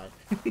to take a while.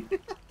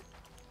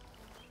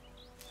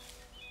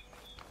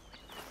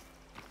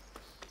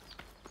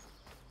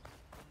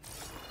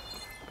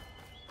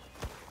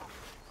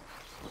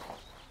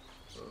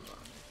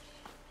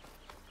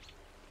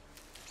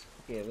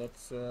 Okay,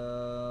 let's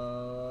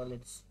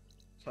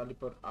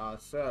teleport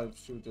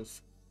ourselves to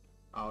this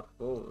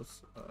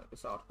outpost.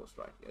 This outpost,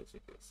 right? Yes,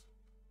 it is.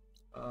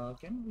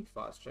 Can we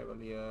fast travel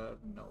here?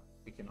 No,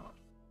 we cannot.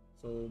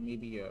 So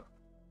maybe here.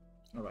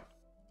 All right.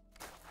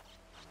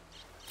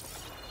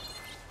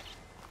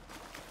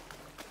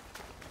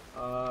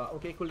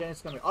 Okay, cool. Then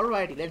it's coming.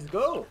 Alrighty, let's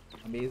go.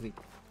 Amazing.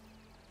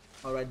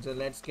 Alright, so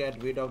let's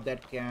get rid of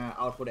that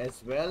output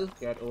as well.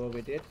 Get over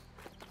with it.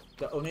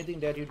 The only thing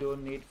that you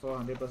don't need for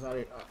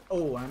 100%.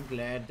 Oh, I'm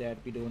glad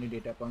that we don't need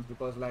data points,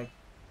 because like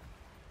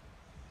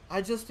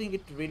I just think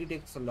it really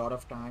takes a lot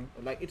of time.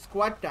 Like, it's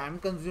quite time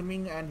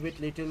consuming and with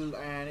little,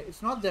 and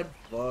it's not that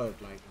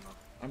worth. Like, you know,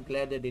 I'm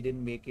glad that they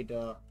didn't make it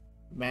a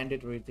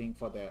mandatory thing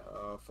for the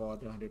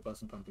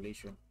 100%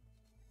 completion.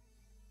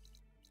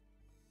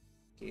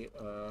 Okay,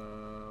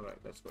 right,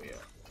 let's go here.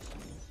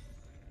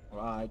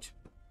 Right.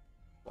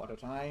 Water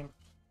time.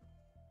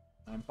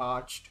 I'm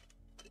parched.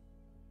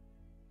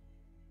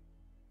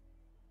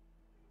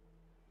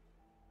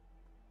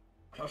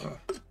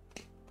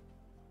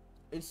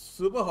 It's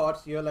super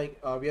hot here, like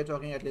we are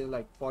talking at least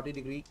like 40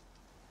 degree,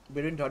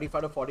 between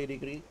 35 to 40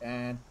 degree,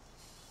 and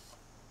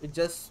it's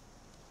just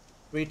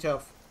pretty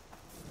tough.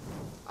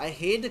 I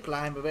hate the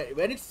climate.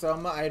 When it's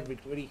summer, I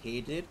really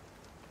hate it.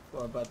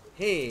 But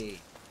hey,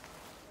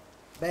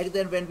 back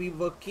then when we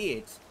were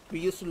kids, we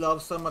used to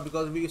love summer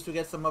because we used to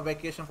get summer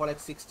vacation for like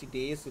 60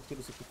 days, 60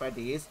 to 65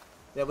 days.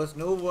 There was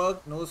no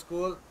work, no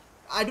school.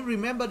 I do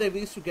remember that we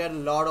used to get a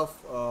lot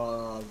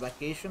of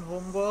vacation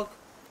homework.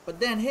 But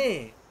then,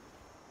 hey,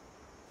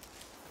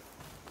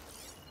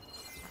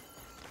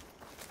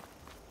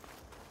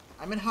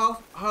 I mean,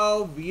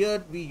 how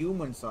weird we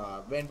humans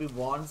are. When we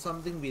want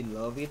something, we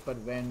love it, but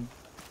when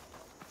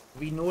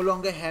we no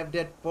longer have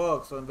that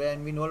perks, or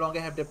when we no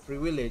longer have that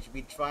privilege,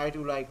 we try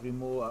to like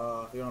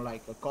remove, you know,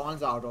 like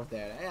cons out of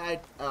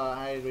that.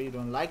 I really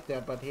don't like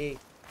that, but hey,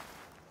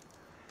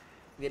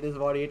 it is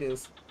what it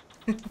is.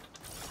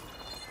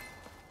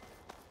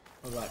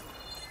 Alright.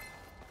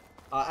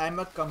 I'm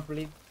a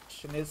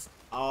completionist.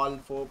 All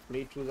 4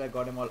 playthroughs, I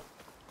got them all.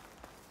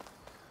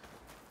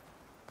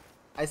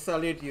 I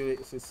salute you,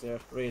 sister,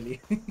 really.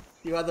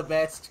 You are the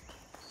best.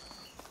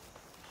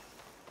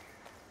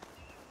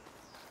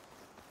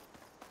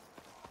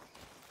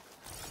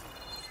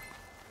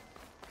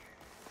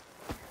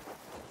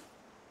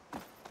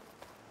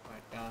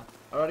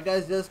 Alright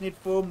guys, just need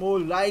 4 more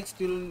likes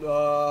till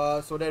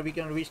so that we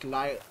can reach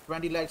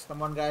 20 likes.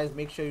 Come on guys,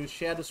 make sure you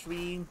share the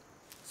stream.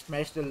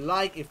 Smash the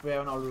like if you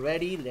haven't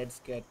already.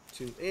 Let's get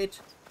to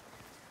it.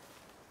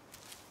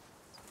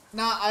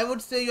 Now, I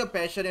would say you're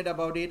passionate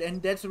about it,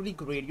 and that's really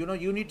great. You know,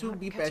 you need to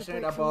be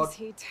passionate about,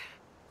 you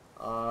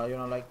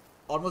know, like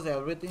almost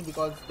everything,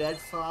 because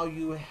that's how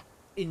you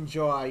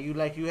enjoy. You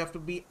have to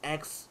be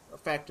X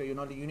factor. You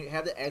know, you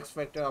have the X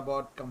factor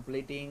about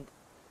completing.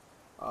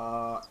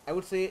 I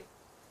would say,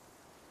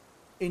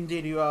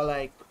 indeed, you are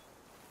like,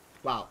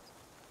 wow.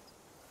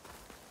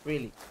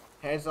 Really,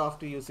 heads off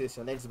to you,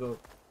 sister. Let's go.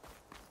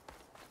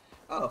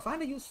 Oh,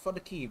 find a use for the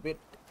key. Wait,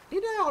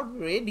 did I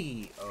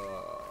already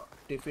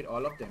defeat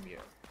all of them here?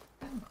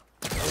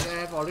 I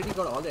have already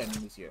got all the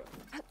enemies here.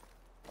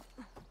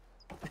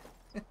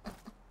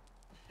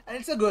 And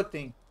it's a good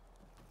thing.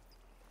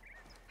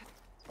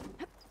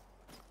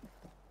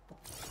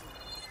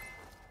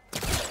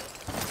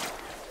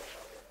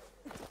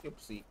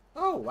 Oopsie.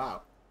 Oh,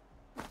 wow.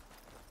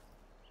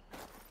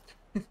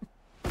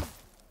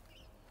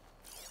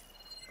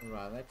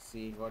 Right, let's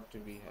see, what do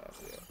we have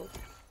here? Oh.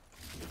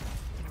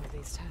 All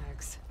these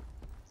tags.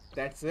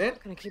 That's it? I'm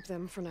gonna keep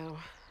them for now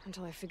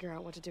until I figure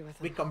out what to do with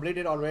them. We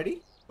completed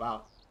already?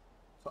 Wow.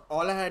 So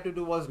all I had to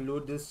do was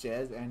loot this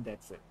chest and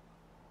that's it.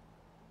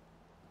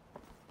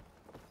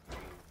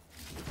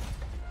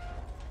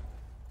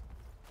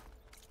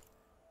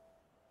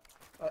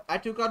 I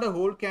took out the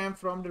whole camp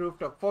from the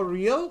rooftop. For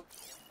real?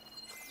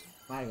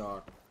 My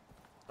god.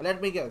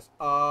 Let me guess.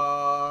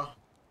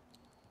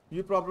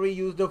 You probably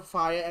use the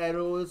fire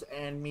arrows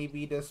and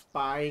maybe the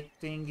spike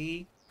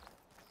thingy.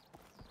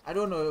 I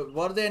don't know.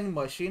 Were there any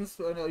machines?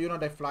 You know,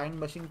 the flying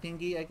machine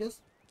thingy, I guess?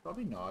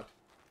 Probably not.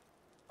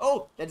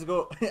 Oh, let's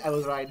go. I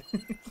was right.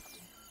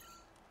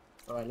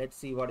 Alright, let's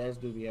see what else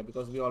do we have.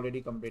 Because we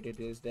already completed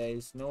this. There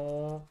is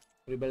no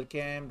rebel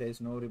camp. There is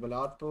no rebel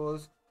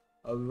outpost.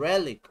 A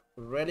relic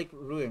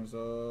ruins.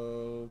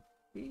 So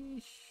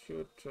we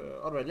should.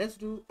 Alright, let's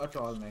do a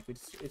tall map.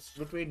 It's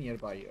between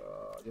nearby.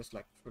 Just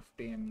like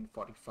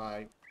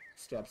 15-45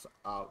 steps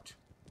out.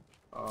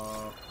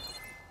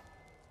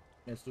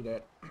 Let's do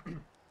that.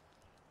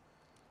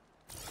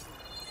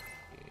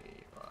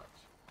 Okay, right.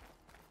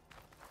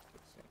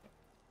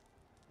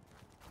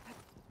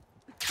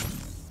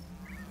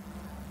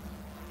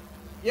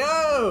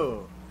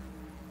 Yo!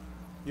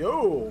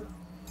 Yo!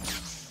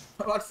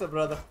 What's up,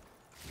 brother?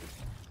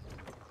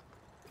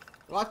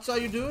 What are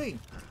you doing?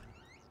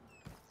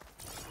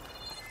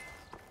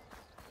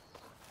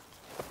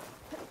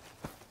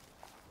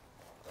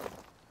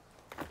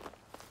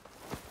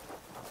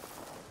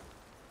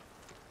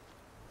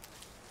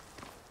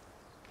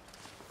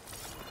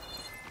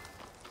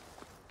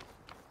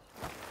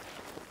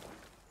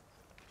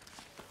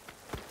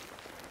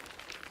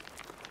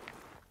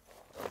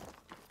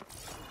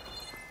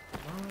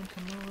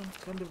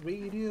 Turn the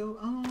radio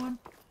on.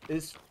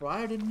 It's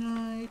Friday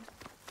night.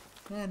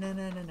 Na na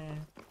na na na.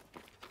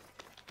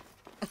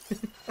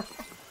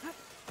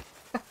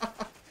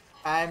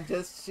 I'm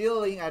just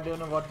chilling. I don't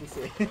know what to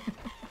say. Okay.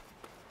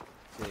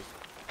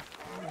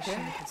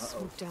 I could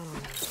swoop down on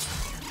them.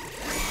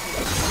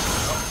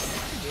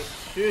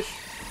 Shush.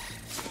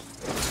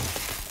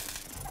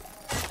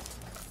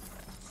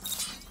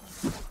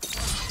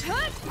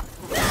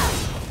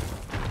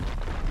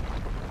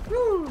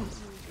 Woo.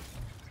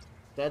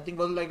 That thing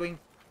was like going.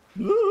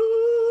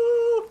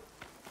 Oh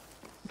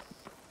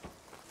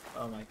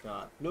my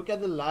god. Look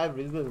at the live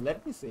results.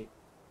 Let me see.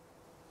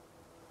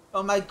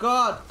 Oh my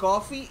god,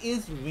 coffee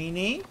is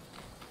winning.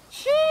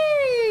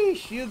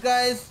 Sheesh! You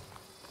guys,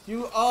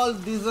 you all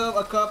deserve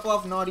a cup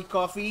of naughty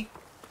coffee.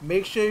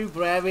 Make sure you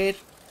grab it.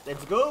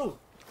 Let's go.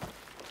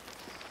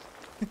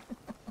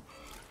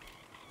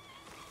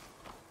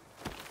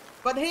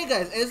 But hey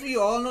guys, as we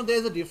all know,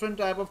 there's a different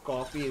type of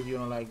coffees, you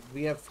know, like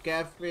we have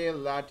cafe,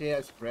 latte,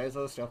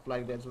 espresso, stuff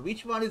like that. So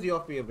which one is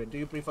your favorite? Do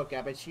you prefer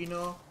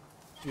cappuccino?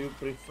 Do you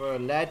prefer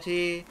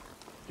latte?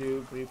 Do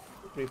you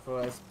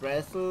prefer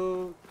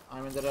espresso?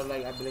 I mean, there are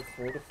like, I believe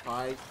 4 to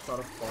 5 sort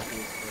of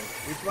coffees. So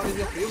which one is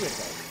your favorite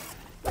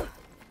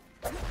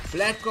guys?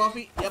 Black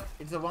coffee? Yep,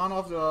 it's a one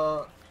of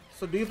the...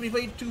 So do you prefer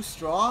it too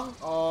strong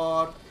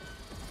or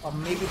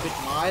maybe a bit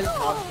mild,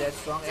 not that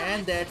strong?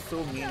 And that's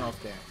so mean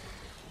of them.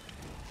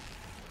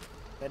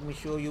 Let me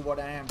show you what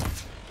I am.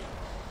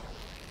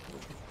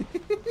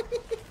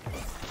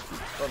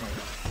 Oh my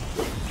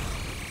god.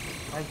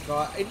 My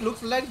god, it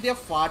looks like they're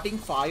farting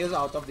fires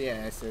out of their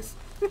asses.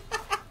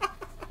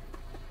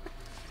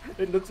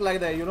 It looks like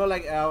that, you know,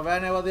 like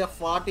whenever they're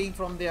farting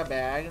from their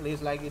bag,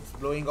 it's like it's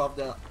blowing off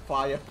the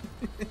fire.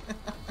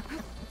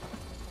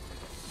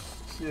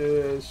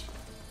 Shush.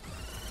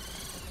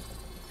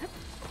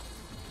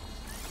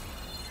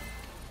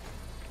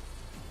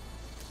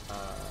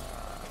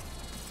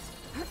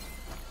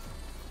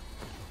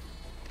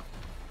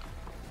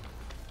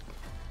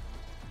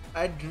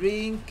 I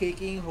drink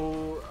kicking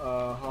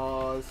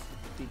horse,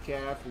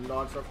 decaf,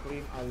 lots of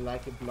cream. I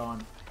like it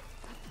blonde.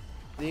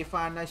 They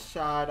find a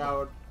shout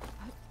out.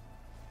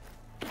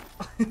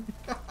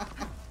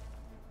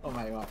 Oh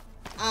my god.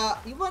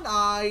 Even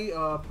I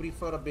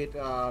prefer a bit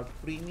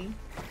creamy.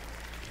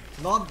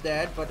 Not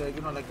that, but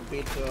you know, like a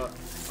bit.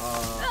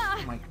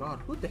 Oh my god,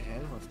 who the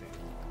hell was that?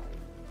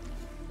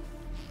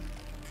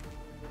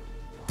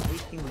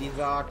 Freaking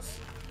lizards.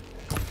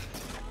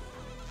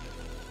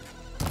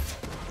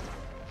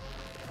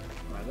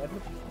 Let me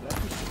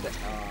shoot the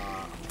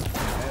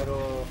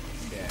arrow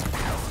there.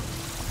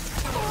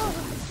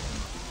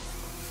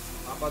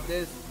 How about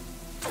this?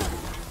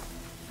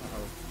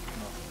 Uh-oh,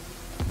 no.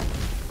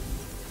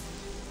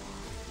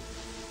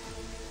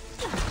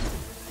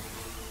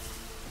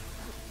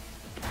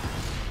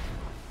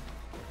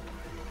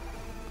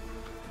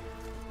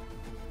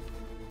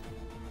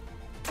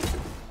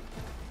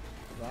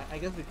 Right, I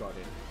guess we got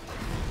it.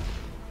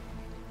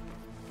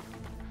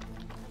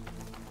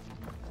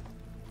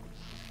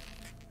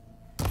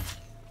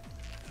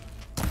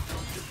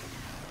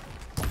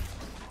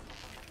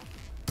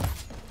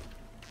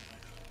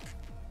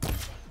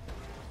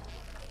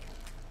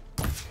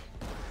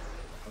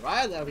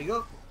 Right, there we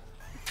go.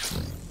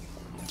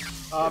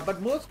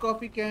 But most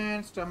coffee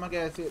can stomach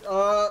acid.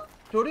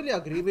 Totally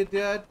agree with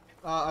that.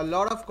 A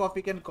lot of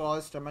coffee can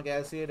cause stomach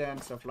acid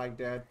and stuff like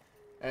that.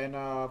 And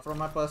from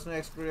my personal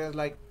experience,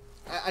 like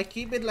I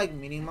keep it like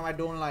minimum. I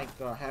don't like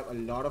have a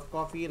lot of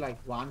coffee, like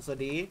once a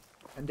day.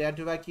 And that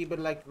too, I keep it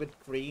like with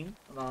cream,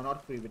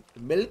 not cream,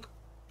 with milk.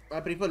 I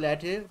prefer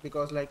latte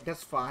because like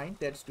that's fine,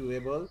 that's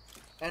doable.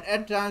 And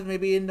at times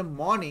maybe in the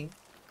morning,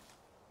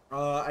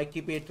 I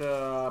keep it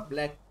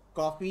black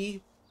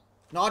coffee,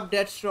 not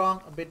that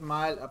strong, a bit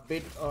mild, a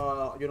bit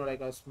you know, like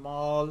a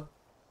small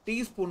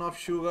teaspoon of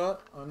sugar,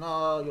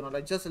 no, you know,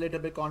 like just a little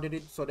bit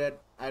quantity so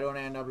that I don't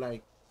end up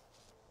like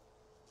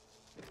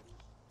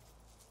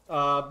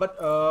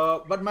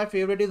but my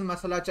favorite is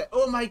masala chai.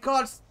 Oh my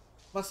god,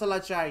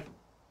 masala chai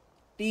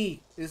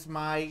tea is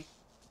my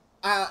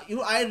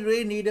I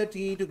really need a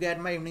tea to get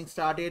my evening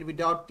started.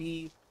 Without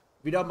tea,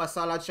 without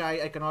masala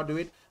chai, I cannot do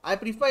it. I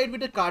prefer it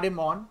with a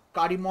cardamom.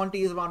 Cardamom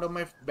tea is one of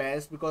my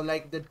best because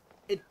like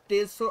it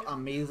tastes so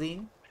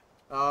amazing.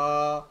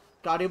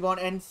 Cardamom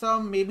and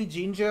some maybe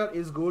ginger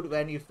is good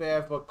when if I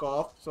have a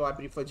cough. So I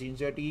prefer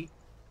ginger tea,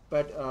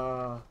 but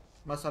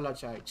masala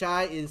chai.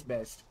 Chai is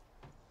best.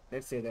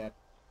 Let's say that.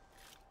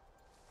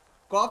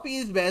 Coffee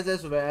is best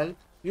as well.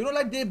 You know,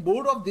 like they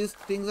both of these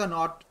things are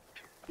not,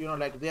 you know,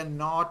 like they are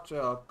not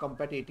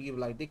competitive.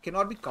 Like they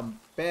cannot be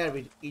compared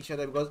with each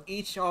other because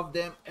each of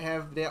them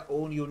have their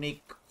own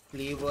unique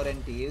flavor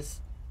and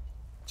taste.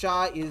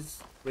 Chai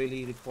is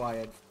really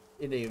required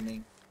in the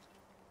evening.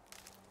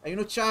 You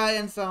know, chai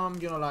and some,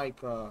 you know, like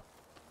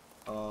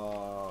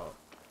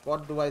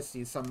what do I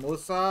see?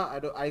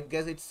 Samosa. I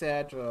guess it's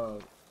at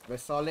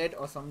Vesolid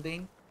or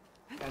something.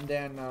 And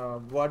then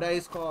vada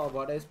is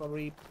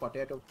probably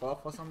potato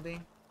puff or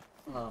something.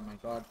 Oh my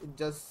god, it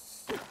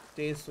just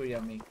tastes so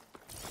yummy.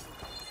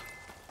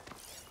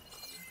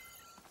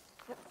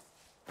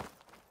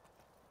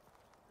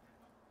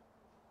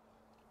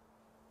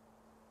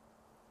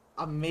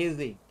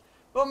 Amazing.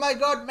 Oh my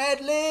god,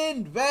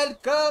 Madeline!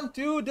 Welcome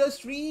to the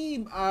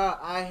stream!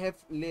 I have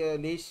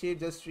late shift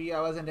just 3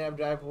 hours and I have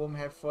drive home.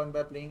 Have fun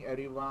by playing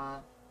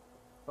everyone.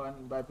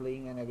 Fun by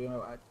playing and everyone.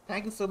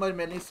 Thank you so much,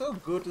 Madeline. So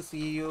good to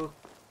see you.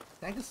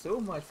 Thank you so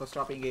much for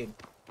stopping in.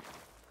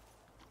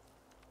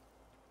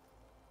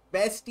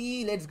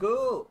 Bestie, let's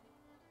go!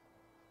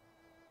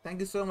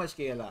 Thank you so much,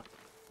 Kayla.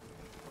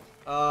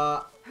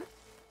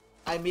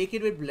 I make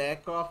it with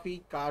black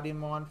coffee,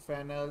 cardamom,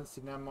 fennel,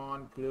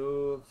 cinnamon,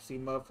 clove,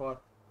 simmer for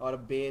or a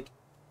bit,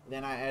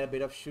 Then I add a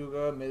bit of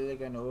sugar,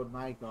 milk, and oh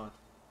my god.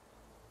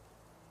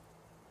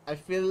 I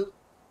feel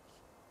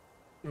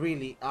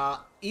really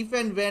if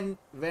and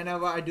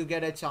whenever I do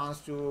get a chance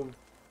to,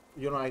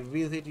 you know, like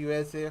visit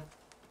USA,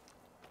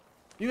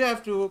 you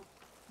have to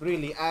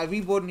really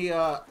we both need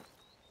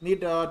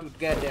to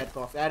get that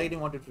coffee. I really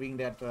want to drink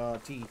that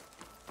tea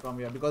from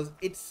here because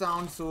it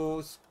sounds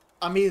so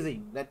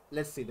amazing.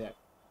 Let's see that.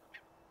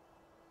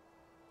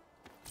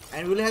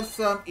 And we'll have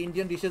some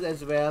Indian dishes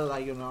as well,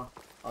 like, you know,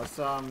 or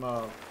some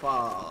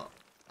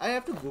I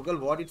have to Google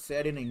what it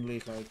said in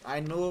English. Like,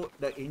 I know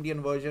the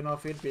Indian version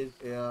of it,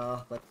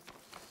 but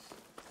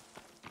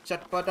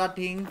chatpata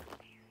thing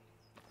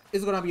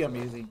is gonna be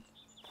amazing.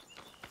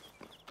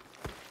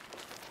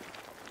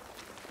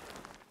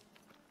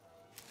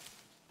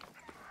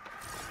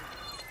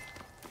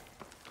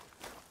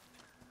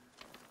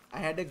 I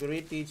had a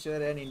great teacher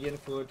and Indian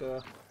food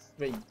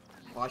thing,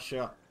 for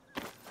sure.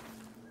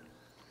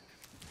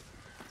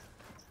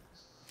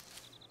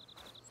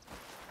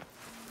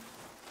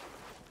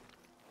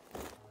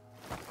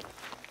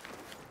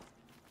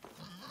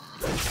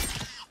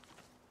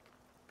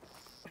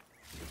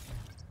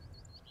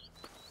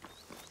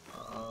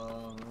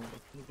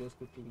 Let me just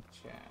quickly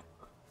check.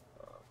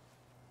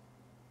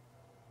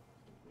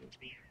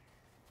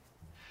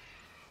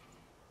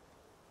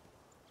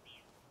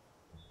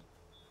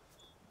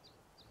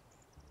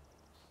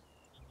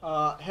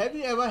 Have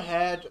you ever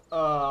had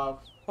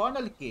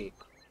funnel cake?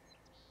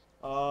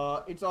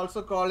 It's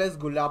also called as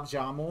gulab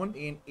jamun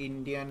in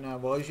Indian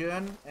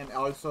version, and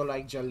also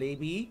like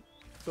jalebi.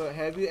 So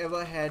have you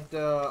ever had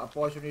the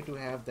opportunity to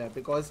have that?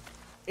 Because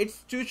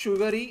it's too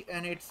sugary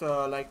and it's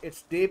like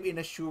it's dipped in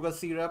a sugar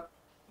syrup.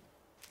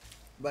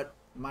 But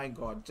my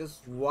god,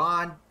 just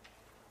one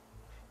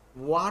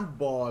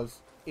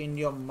balls in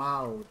your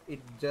mouth,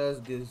 it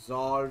just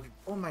dissolved.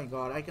 Oh my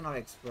god, I cannot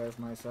express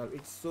myself.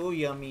 It's so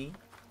yummy.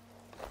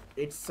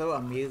 It's so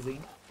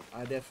amazing.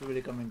 I definitely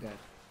recommend that.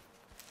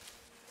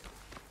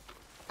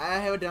 I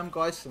have a dumb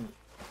question.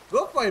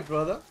 Go for it,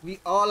 brother. We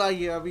all are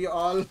here. We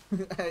all.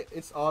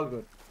 It's all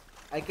good.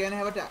 I can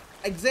have a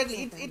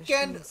exactly. It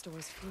can.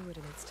 Stores fluid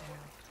in its tail.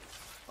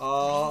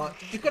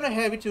 You cannot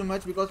have it too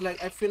much because,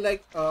 like, I feel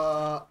like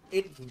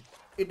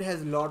it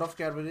has a lot of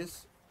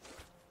calories.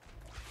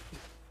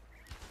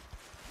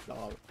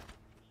 Lol.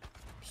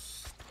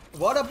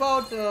 What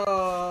about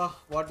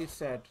what is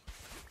said?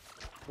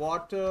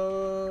 Water.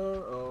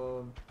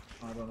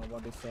 I don't know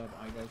what is said.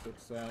 I guess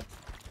it's said.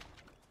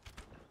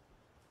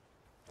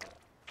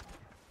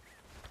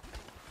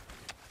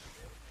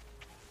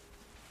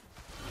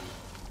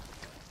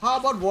 How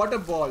about water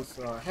balls?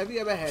 Have you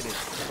ever had it?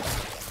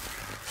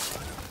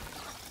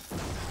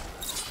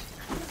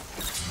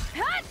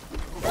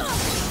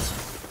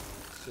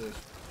 Shit.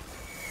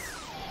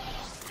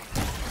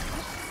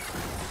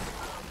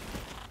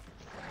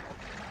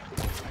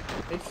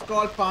 It's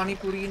called Pani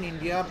Puri in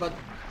India, but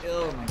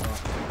oh my god,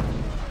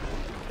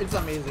 it's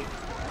amazing.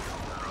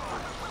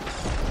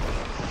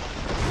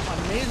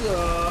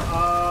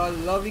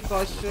 Amazing, lovely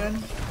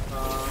question.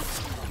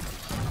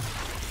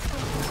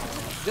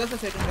 Just a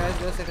second, guys.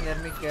 Just a second. Let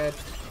me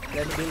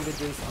deal with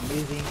this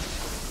amazing.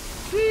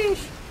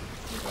 Sheesh.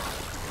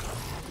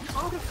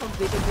 How the fuck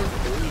they can just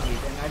hold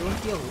it and I don't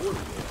see a hole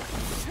here?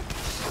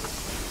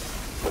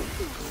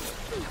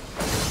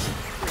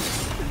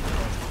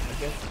 I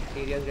guess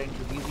area is getting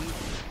too busy.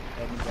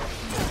 Let me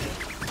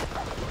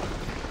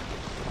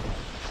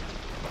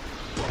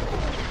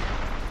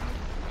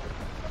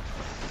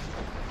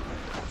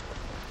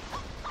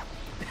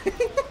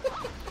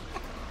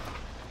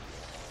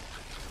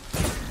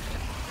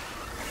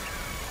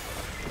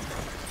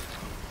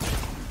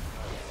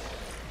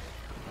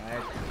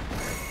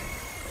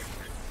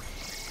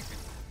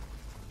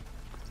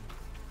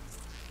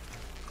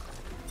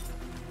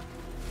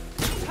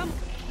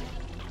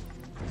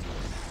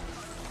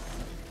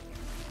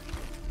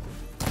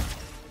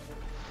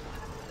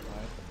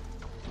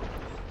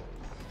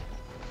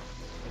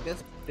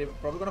they're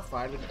probably gonna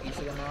fight with each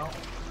other now.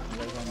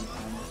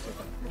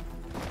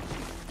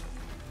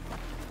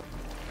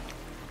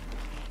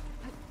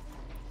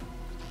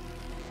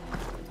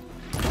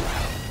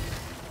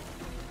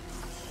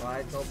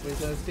 Alright, no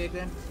prisoners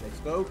taken. Let's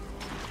go.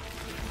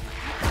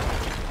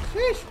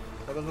 Sheesh!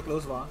 That was a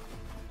close one.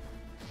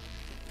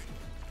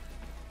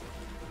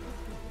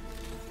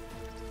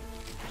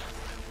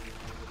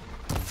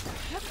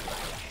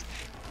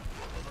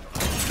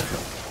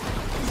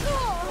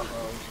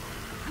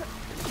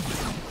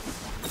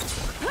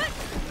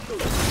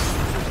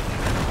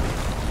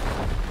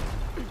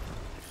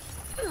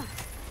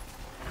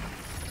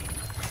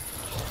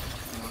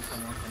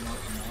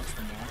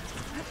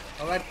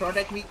 Alright,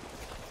 protect me.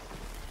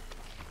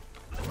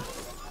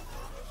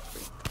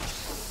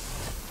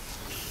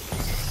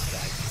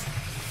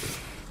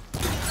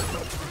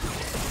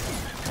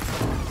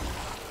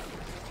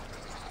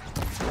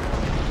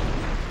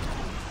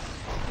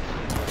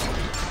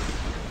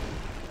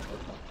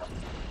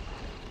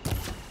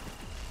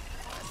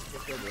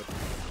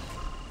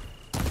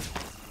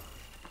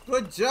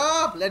 Good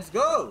job! Let's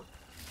go!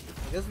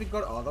 I guess we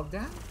got all of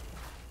them.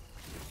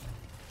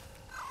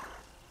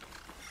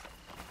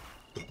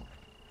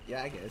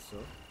 Yeah, I guess so.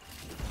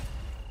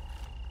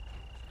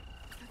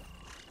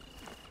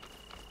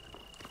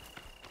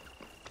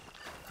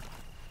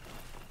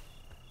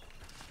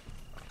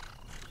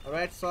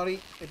 Alright, sorry.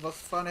 It was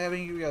fun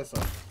having you here,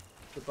 sir.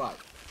 Goodbye.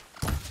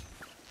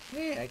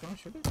 Hey, I can't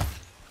shoot it.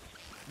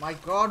 My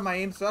god, my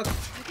aim sucks.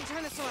 I can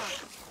turn this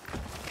around.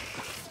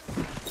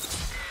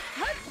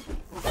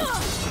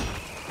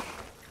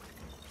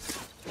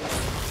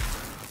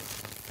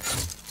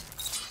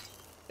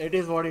 It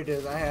is what it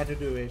is. I had to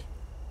do it.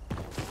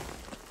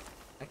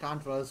 I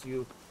can't trust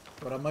you.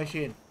 You're a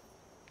machine.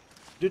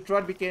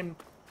 Detroit became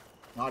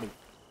naughty.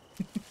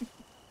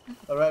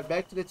 Alright,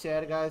 back to the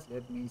chat, guys.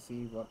 Let me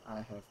see what I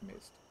have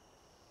missed.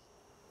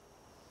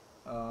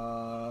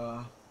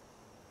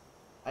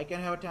 I can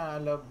have a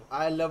time.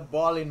 I love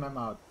ball in my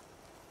mouth.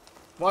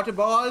 Water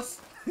balls.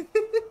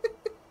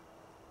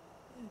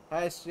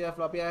 Hi, Chef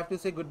Floppy. I have to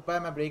say goodbye.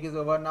 My break is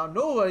over now.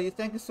 No worries.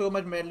 Thank you so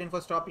much, Madeline, for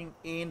stopping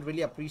in.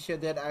 Really appreciate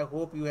that. I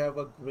hope you have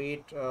a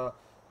great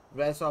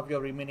rest of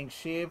your remaining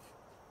shift,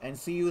 and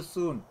see you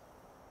soon.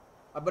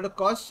 But a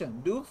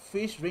question: do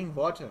fish drink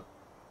water?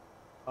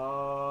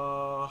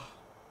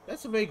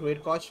 That's a very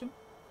great question.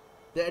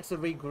 That's a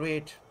very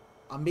great,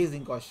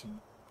 amazing question.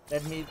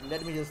 Let me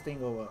just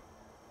think over.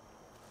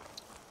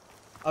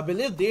 I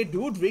believe they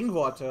do drink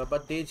water,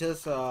 but they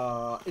just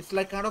it's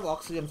like kind of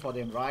oxygen for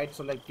them, right?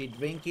 So like they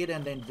drink it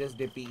and then just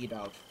they pee it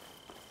out,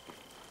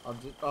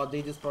 or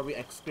they just probably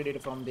excrete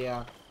it from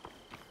their,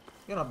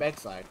 you know,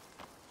 backside.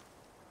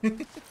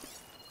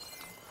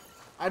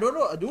 I don't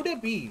know. Do they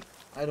pee?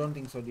 I don't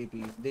think so. They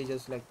pee. They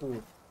just like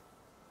poo.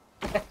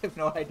 I have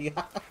no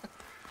idea.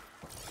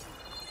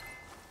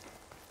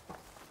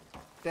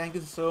 Thank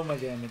you so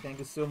much, Amy. Thank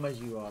you so much,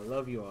 you all.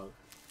 Love you all.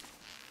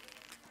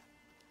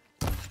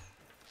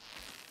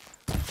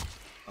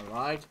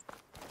 Alright.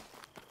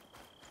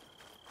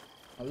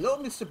 Hello,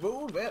 Mr.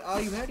 Bull. Where are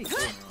you heading?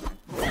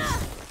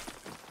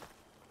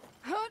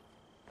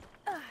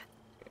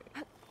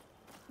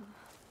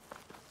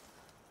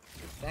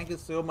 Thank you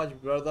so much,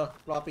 brother.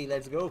 Floppy,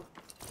 let's go.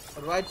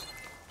 Alright.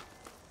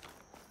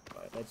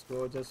 Alright, let's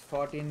go. Just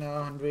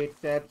 1400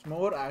 steps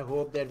more. I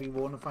hope that we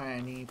won't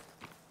find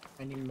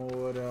any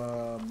more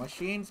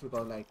machines,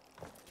 because like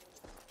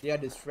they are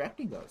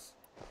distracting us.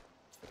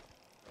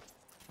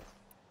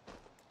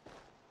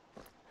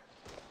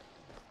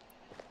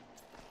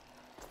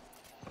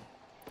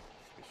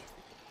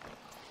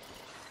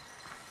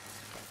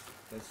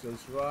 Let's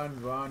just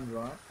run. Oh,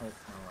 no.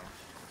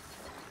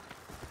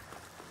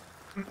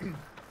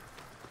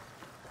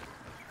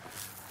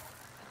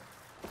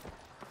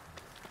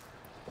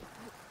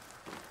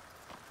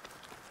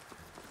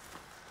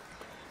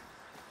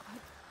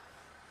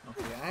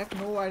 Okay, I have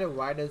no idea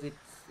why does it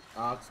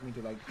ask me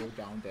to like go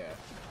down there.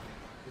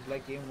 It's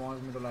like game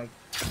wants me to like.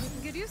 You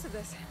can get used to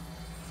this.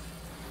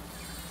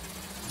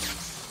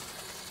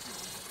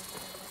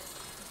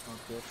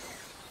 Okay.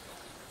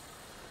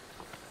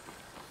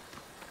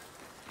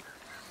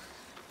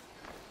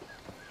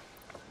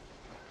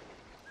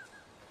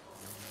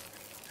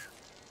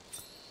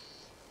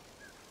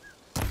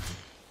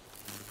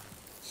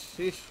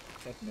 Sheesh,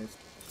 that missed.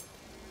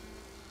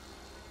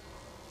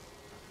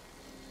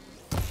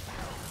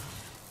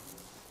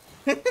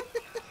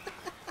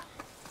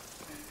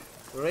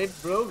 Rip,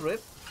 bro,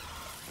 rip.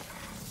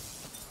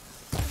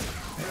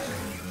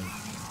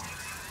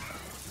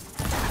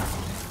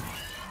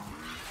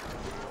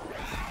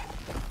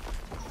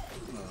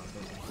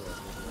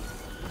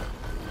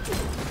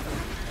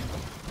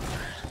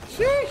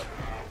 Sheesh!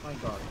 My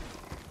god.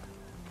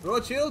 Bro,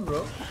 chill,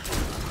 bro.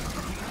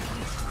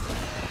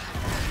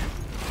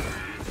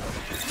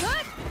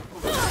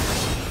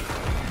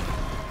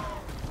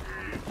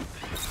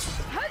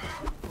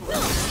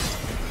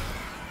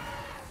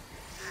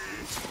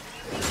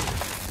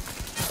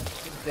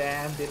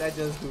 Damn, did I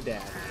just do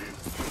that?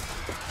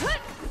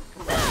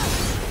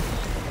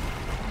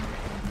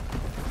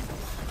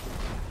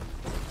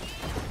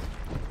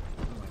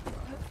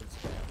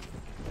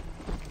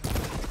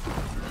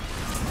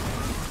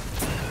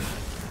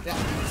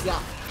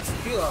 Yeah,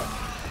 kill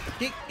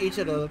kick each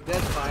other,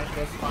 that's fine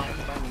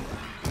by me.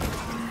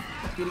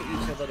 Kill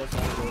each other, that's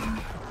fine.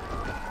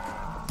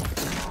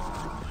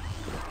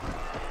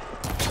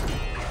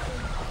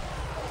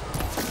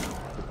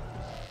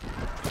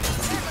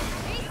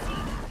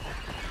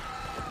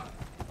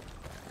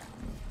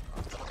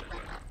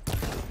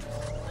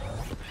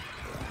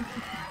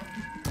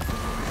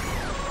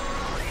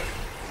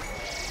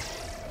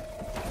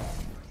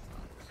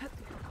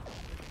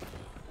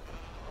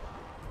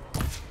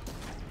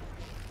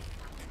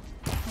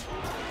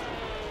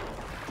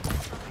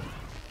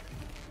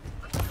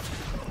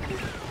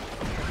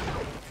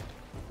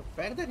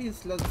 The fact that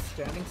he's like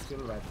standing still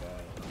right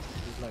there.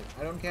 He's like,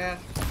 I don't care.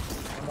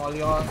 I'm all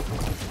yours.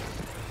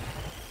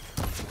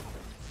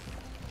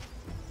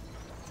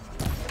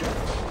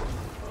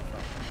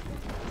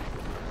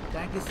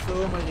 Thank you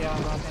so much,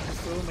 Yana. Thank you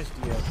so much,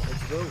 dear.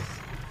 Let's go.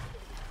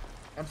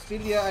 I'm still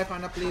here. I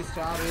find a place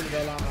star real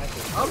well. I'm at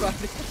it. Alright.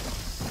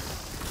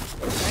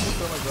 Thank you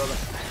so much, brother.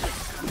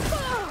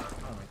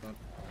 Oh my god.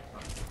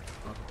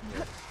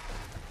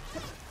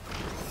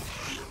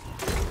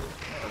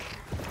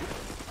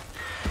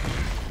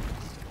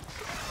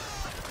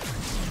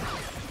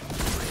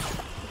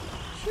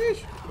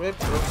 Rip,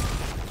 bro.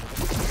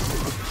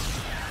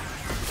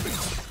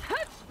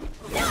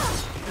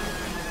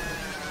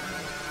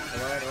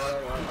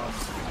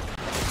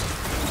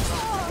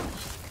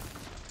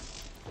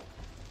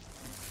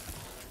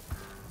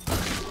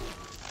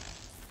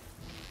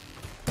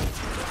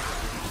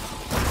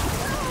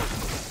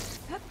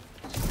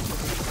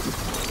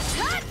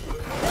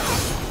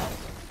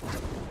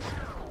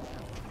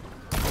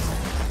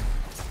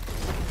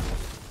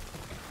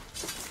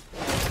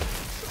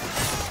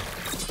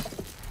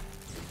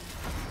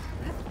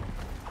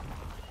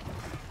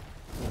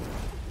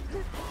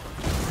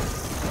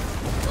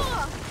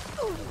 Alright.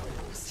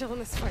 Still in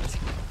this fight.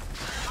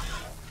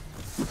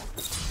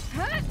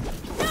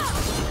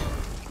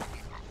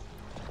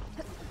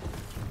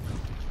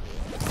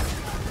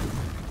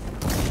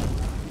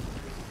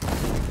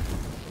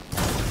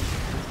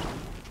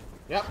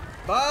 Yep,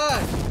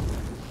 burn!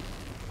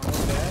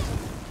 Almost there.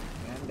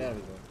 And there we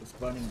go. It's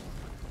burning now.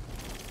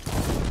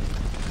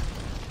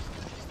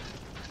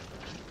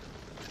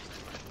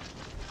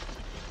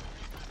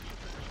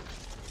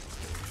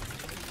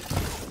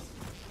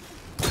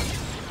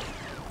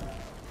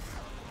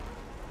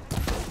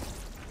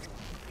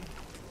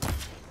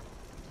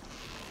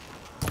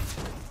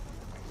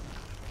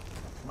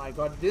 My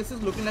god, this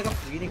is looking like a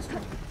phoenix to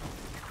me.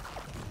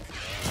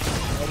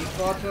 Harry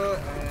Potter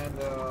and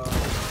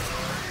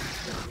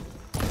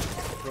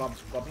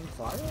dropping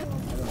fire?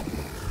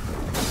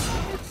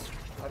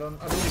 I don't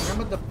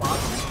remember the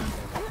part name,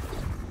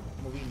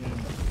 movie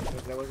name.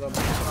 Because there was a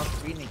mention of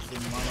phoenix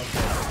in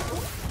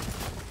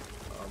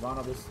one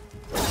of the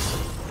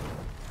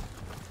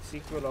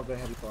sequel of the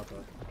Harry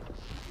Potter.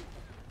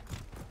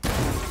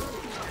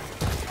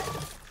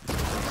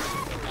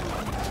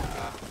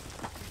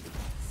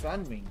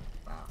 Sunwing.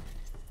 Wow.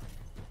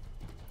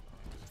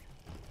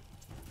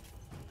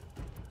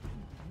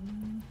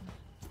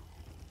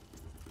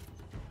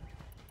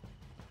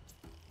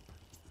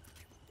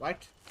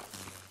 Right.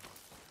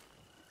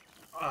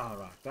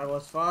 Alright, that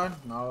was fun.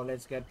 Now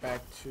let's get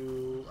back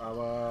to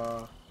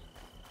our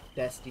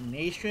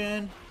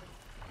destination.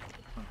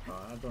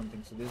 I don't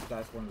think so. These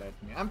guys won't let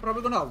me. I'm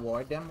probably gonna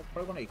avoid them. I'm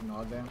probably gonna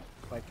ignore them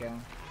if I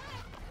can.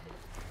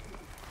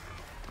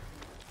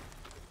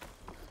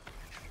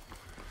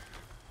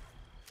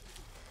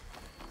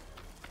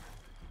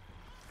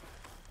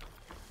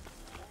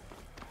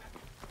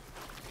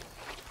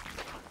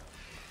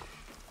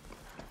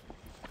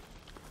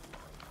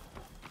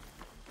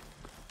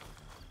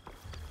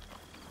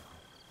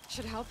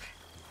 Should help.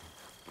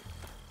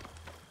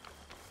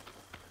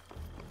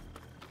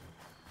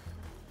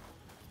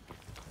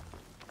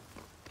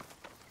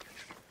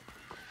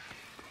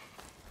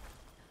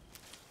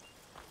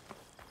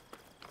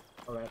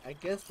 Alright, I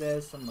guess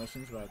there's some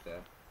machines right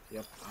there.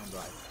 Yep, I'm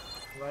right.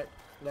 Right,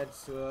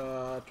 let's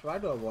try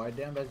to avoid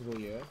them. Let's go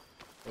here.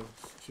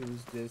 Let's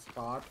choose this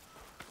part.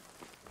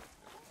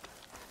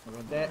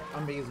 Over there,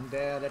 amazing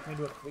there. Let me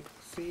do a quick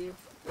save.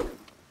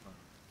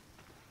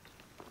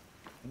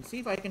 And see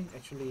if I can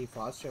actually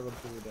fast travel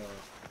to the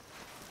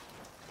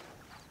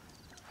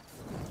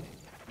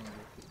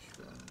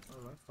location.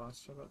 Alright,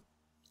 fast travel.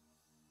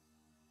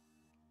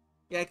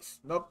 Yikes,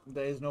 nope,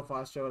 there is no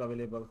fast travel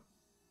available.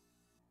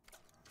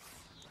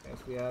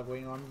 Guess we are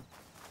going on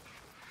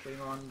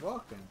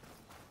walking.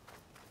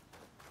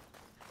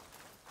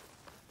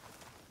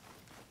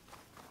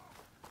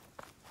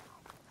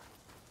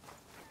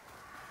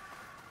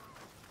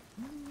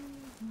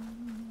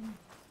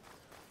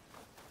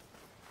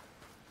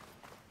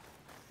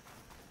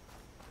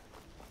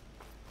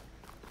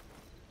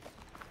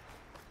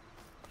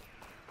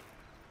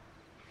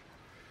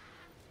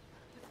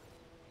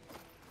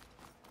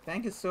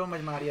 Thank you so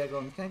much, Maria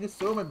Gom. Thank you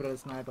so much, Brother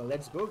Sniper.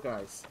 Let's go,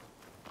 guys.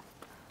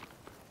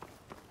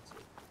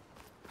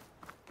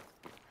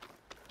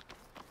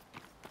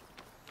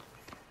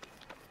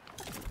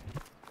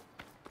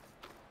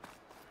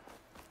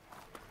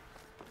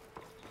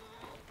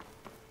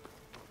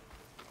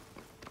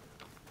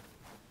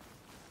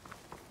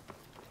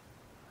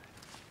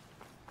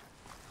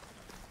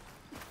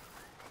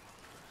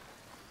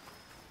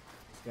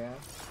 There.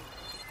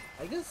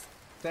 I guess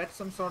that's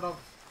some sort of,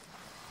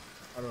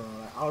 I don't know,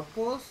 like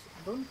outpost.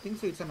 I don't think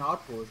so. It's an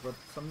outpost, but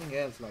something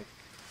else. Like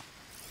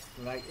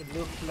it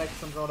looks like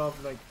some sort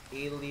of like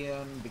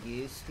alien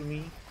base to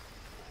me.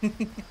 Oh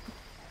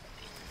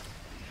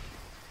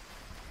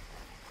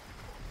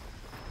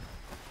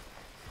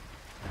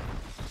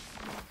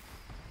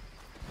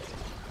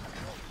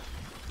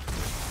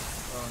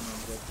no,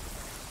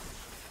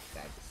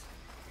 that's.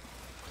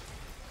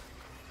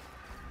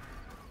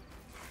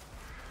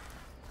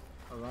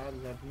 Alright,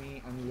 let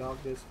me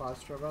unlock this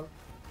fast travel.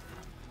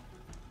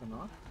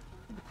 Cannot? Are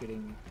you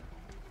kidding me?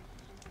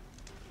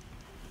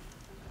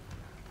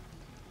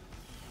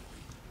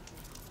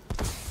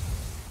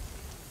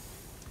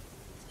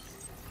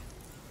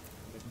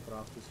 Let me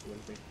craft this real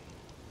quick.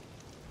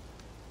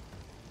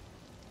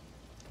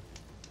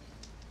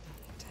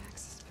 To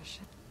access the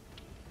ship.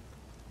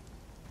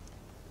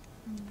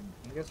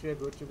 I guess we are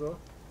good to go.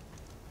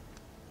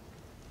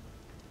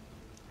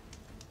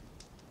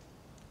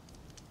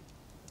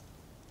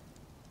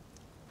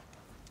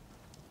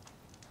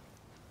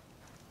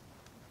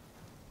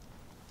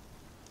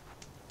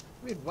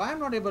 Wait, why I'm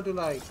not able to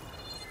like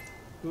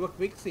do a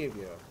quick save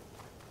here?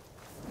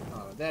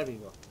 Oh, there we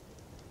go.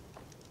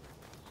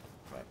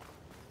 Right.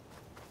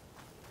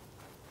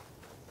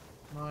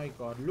 My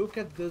god, look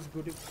at this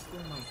beautiful.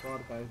 Oh my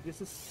god, guys, this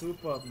is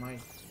superb.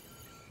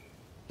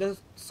 The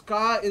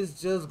sky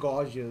is just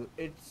gorgeous.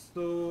 It's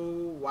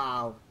so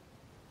wow.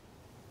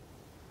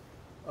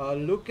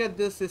 Look at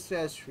this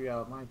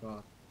Astria. My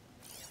god.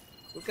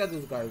 Look at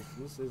this, guys.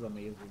 This is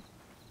amazing.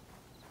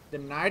 The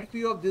night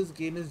view of this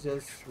game is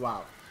just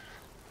wow.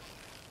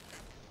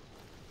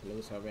 Hello,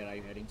 sir. Where are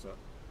you heading, sir?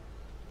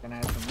 Can I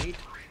have some meat?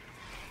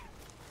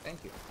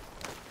 Thank you.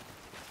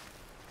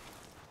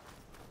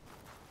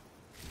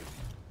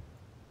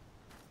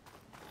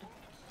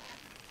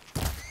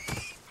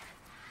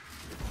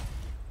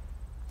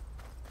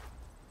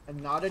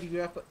 And now that you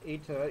have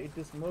ate her, it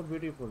is more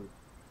beautiful.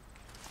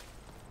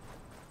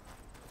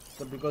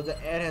 So because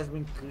the air has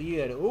been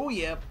cleared. Oh,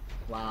 yep.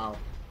 Wow.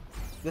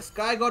 The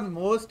sky got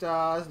more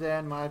stars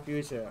than my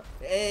future.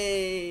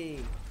 Hey!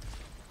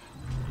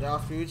 Your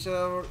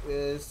future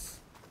is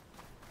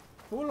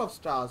full of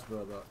stars,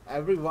 brother.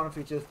 Every one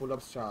future is full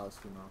of stars,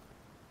 you know.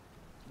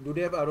 Do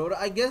they have Aurora?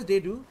 I guess they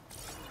do.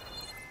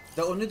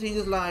 The only thing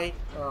is like,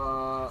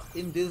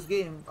 in this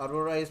game,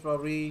 Aurora is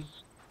probably,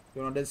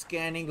 you know, the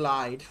scanning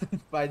light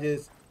by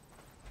this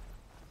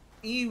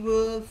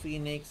evil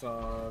phoenix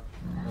or...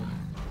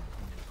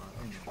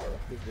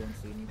 Please don't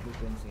see me, please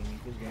don't see me,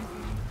 please don't see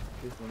me,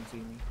 please don't see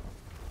me.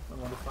 I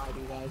don't want to fight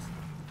you guys.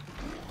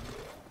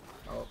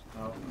 Oh,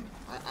 no.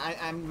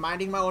 I'm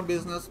minding my own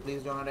business.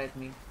 Please don't attack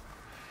me.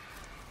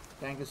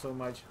 Thank you so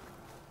much.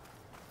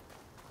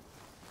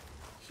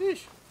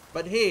 Sheesh.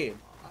 But hey,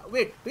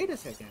 wait a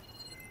second.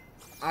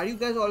 Are you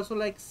guys also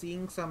like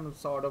seeing some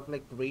sort of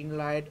like green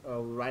light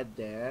right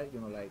there?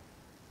 You know, like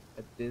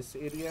at this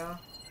area?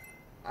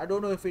 I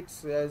don't know if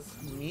it's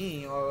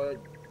me or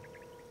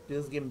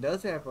this game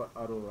does have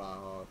Aurora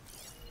or...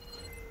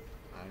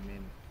 I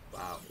mean,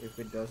 wow. If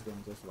it does,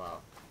 then just wow.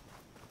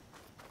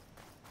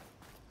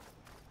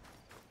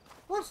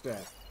 What's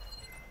that?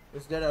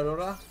 Is that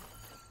Aurora?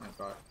 My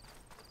god.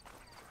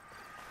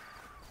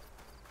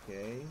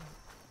 Okay.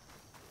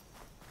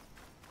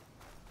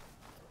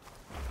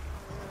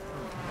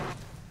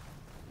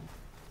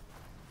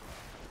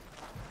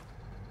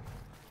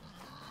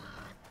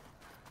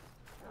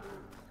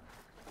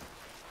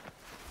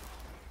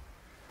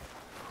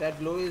 That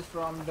glow is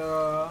from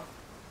the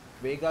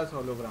Vegas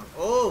hologram.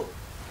 Oh!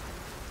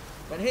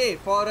 But hey,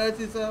 for us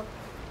it's a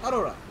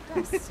Aurora.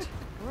 Dust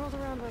whirled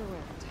around by the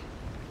wind.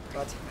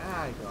 But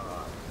my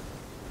god.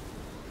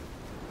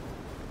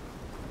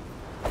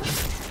 I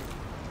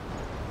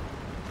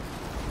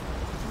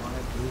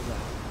wanna do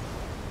that.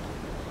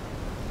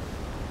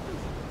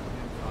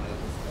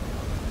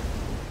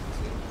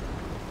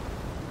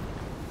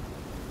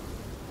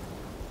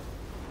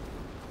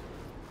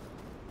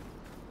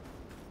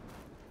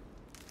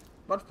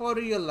 But for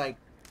real, like,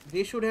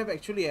 they should have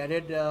actually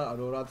added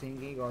Aurora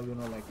thingy, or you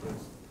know, like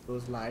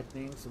those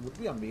lightnings would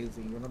be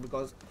amazing, you know,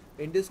 because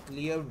in this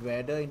clear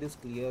weather, in this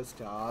clear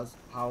stars,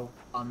 how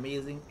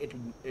amazing it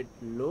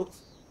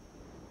looks.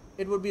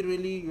 It would be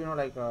really, you know,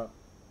 like a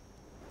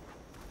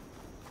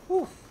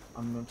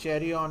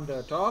cherry on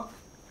the top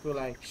to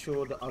like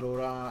show the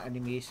Aurora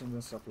animations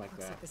and stuff like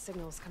Looks that. like the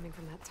signal's coming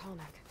from that tall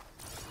neck.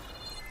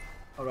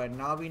 All right,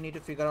 now we need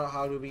to figure out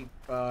how do we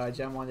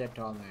jump on that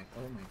tall neck.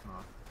 Oh my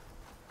god.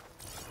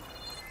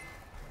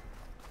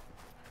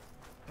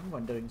 I'm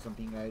wondering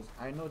something, guys.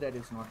 I know that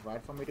it's not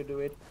right for me to do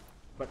it,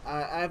 but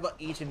I have a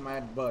itch in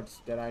my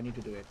butts that I need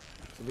to do it.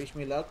 So wish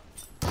me luck.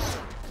 Come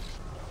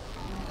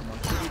on,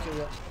 kill each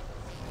other.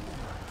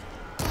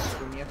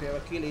 Do me a favor,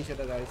 kill each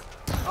other, guys.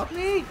 Not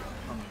me!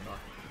 Oh my god.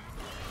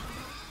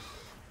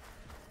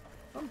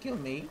 Don't kill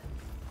me.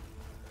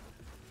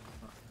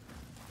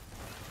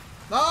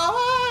 No!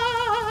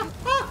 Ah!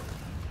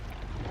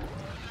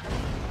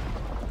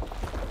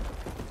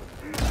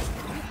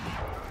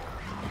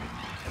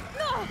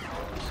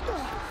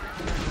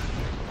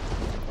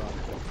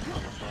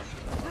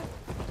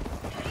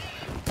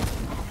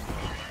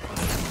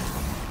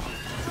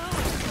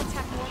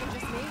 Attack more than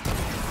just me.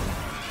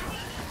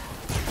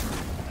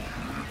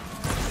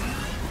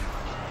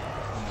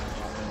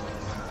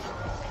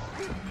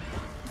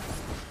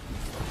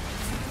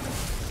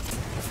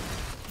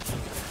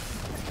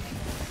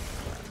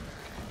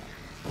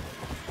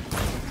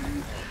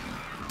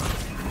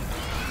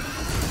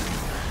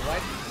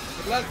 Right?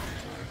 Good luck!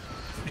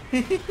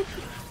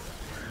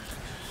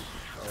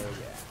 Oh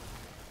yeah.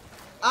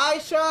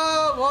 Aisha,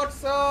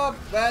 what's up?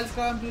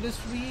 Welcome to the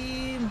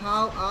stream.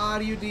 How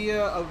are you,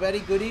 dear? A very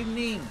good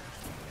evening.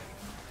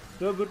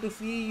 So good to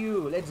see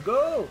you. Let's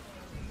go.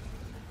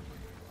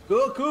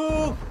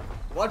 Goku,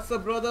 what's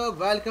up, brother?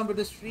 Welcome to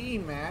the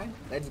stream, man.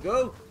 Let's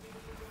go.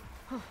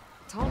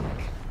 Tall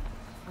neck.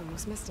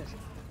 Almost missed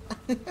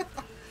it.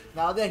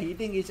 Now they're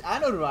hitting each. I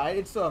know, right?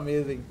 It's so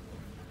amazing.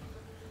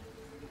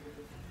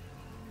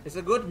 It's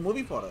a good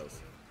movie for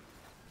us.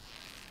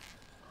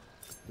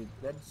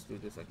 Let's do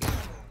this again.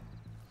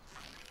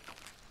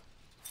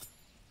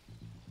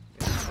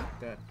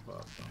 That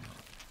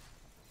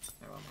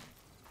Never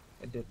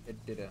mind.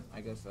 It didn't.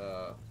 I guess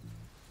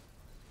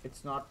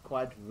it's not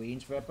quite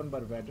range weapon,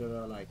 but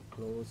rather like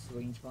close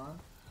range one.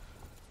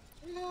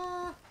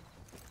 Yeah.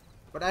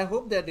 But I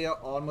hope that they are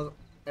almost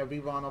every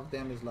one of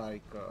them is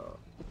like.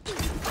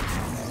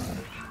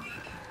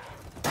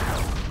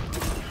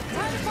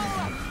 Time to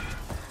follow up.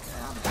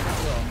 Yeah,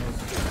 they're almost.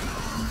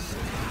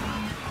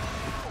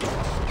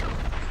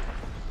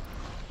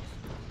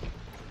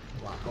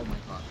 Wow! Oh my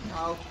God!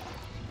 Now.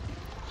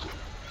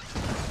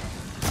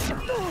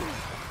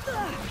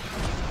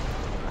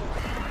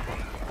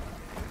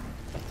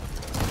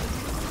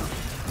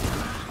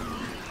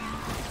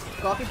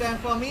 Coffee time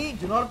for me.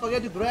 Do not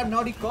forget to grab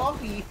naughty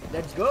coffee.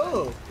 Let's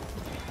go.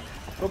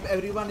 Hope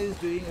everyone is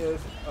doing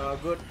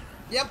good.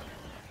 Yep,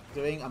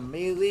 doing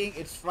amazing.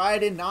 It's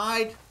Friday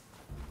night.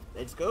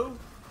 Let's go.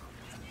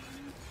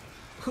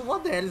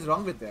 What the hell is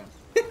wrong with them?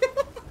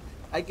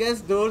 I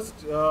guess those.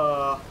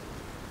 Oh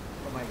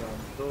my God,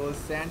 those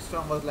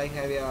sandstorm was like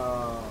heavy,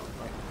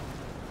 like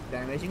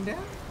damaging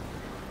them.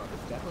 But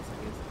if that was the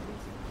case,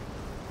 amazing.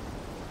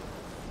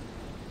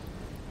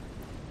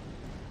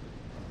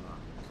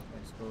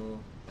 Let's go.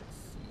 Let's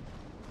see.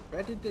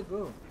 Where did they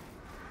go?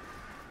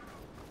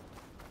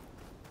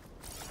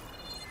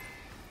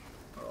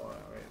 Oh,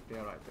 right,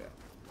 they're right there.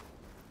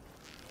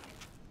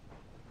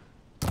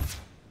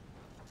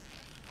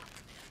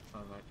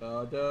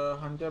 Alright, the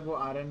hunter bow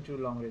aren't too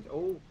long range.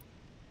 Oh,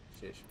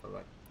 shish.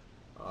 Alright.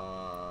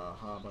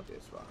 How about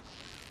this one?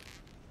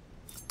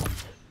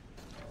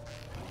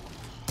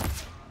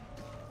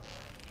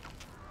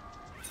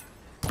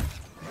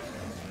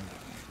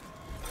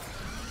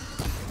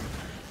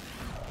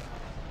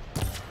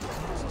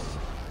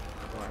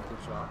 Alright,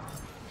 good shot.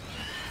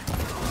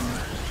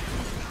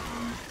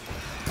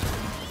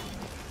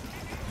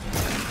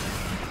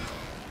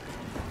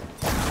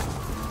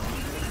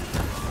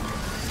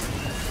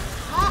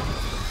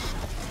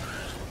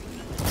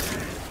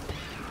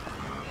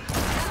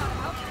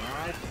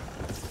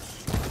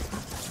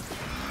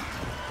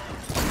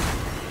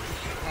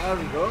 There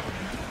we go.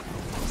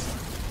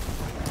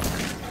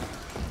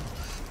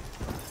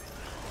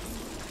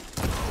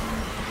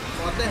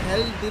 What the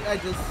hell did I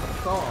just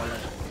saw?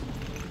 Like,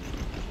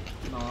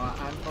 no,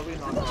 I'm probably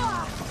not gonna.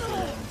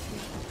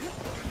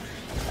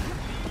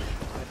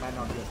 I might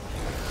not get.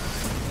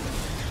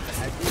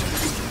 I think.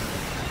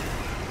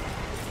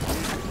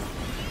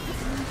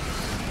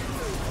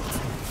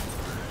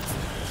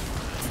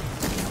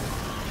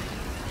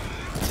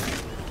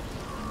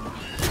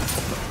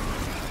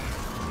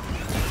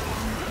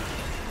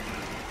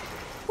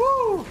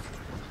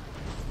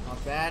 Not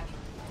bad.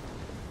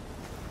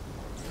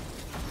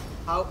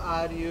 How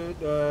are you?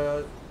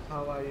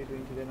 How are you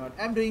doing today? Not.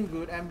 I'm doing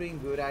good. I'm doing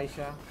good,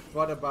 Aisha.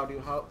 What about you?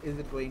 How is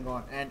it going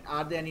on? And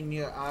are there any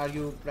new? Are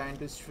you planning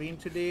to stream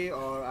today,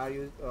 or are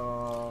you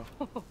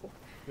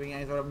doing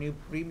any sort of new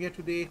premiere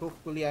today?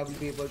 Hopefully, I will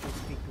be able to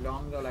speak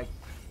longer. Like,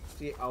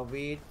 stay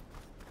away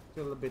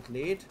till a bit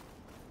late.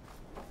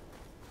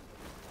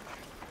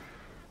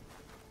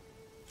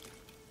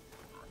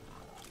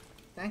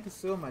 Thank you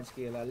so much,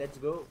 Kayla. Let's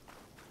go.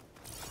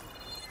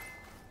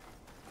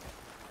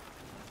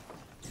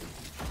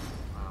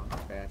 Wow,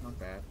 not bad, not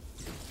bad.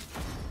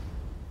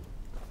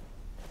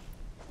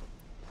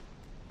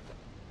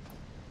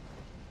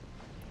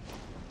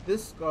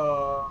 This, you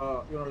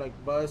know, like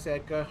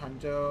Berserker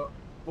Hunter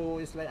bow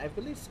is like, I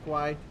feel it's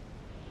quite.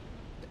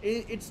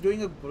 It's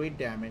doing a great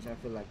damage. I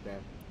feel like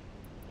that.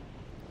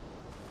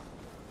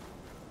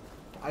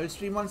 I will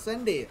stream on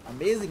Sunday.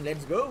 Amazing.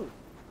 Let's go.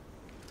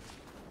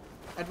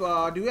 And,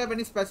 do you have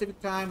any specific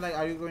time? Like,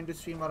 are you going to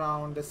stream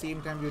around the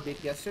same time you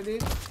did yesterday,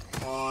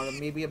 or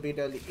maybe a bit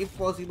early? If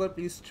possible,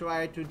 please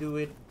try to do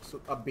it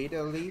a bit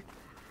early,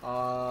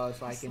 so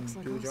I can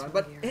do join.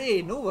 But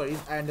hey, no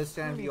worries. I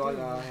understand we all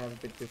have a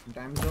bit different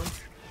time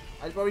zones.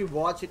 I'll probably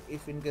watch it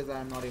if in case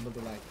I'm not able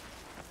to like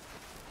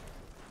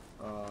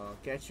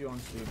catch you on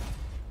stream.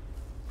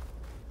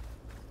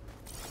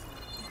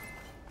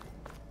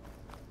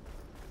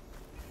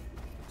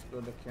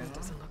 Explode the cannon. That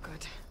doesn't look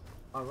good.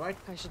 All right.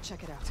 I should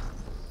check it out.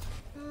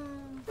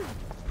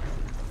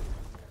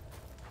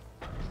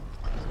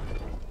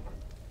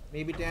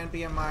 Maybe 10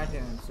 p.m. my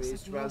time, so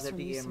it's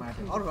 12:30 a.m. my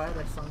time. All right,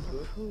 that sounds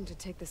good. Cocoon to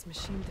take this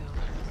machine down.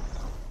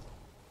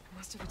 I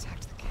must have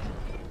attacked the kid.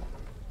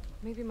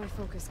 Maybe my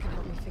focus can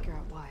help me figure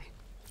out why.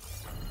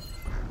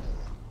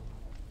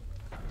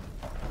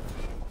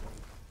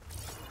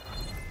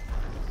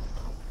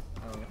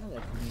 Oh yeah,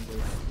 let me go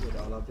with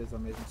all of this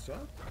amazing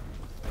stuff.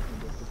 I can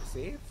do quick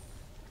save.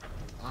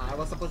 I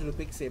was supposed to do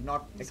quick save,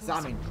 not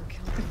examine. Who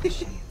killed the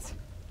machines.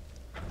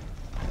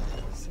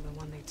 So the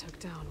one they took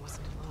down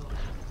wasn't alone.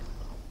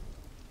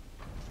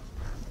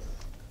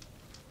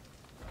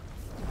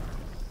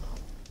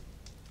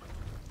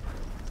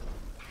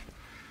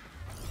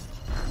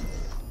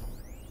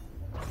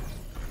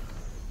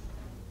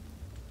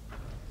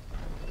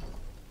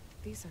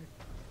 These are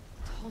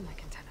tall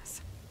neck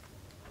antennas.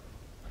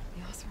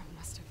 The Oseram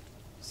must have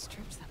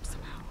stripped them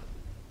somehow.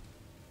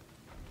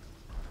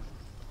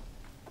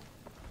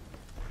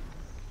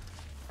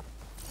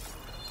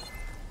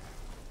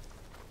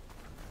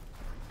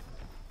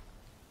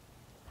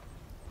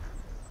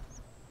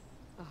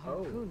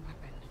 harpoon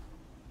weapon.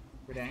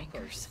 With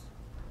anchors.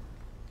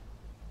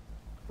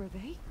 Were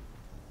they?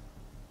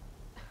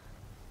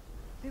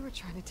 They were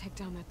trying to take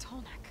down that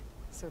tall neck.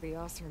 So the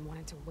Oseram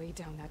wanted to weigh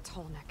down that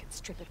tall neck and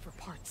strip it for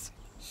parts.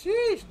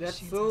 Sheesh,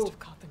 that's Machines so... must have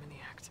caught them in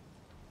the act.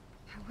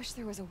 I wish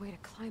there was a way to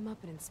climb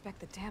up and inspect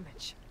the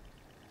damage.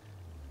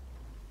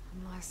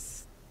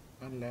 Unless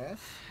I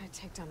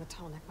take down the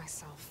tall neck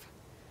myself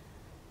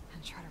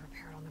and try to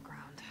repair it on the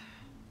ground.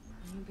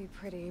 It won't be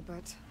pretty, but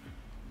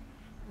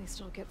at least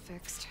it'll get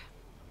fixed.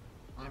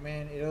 I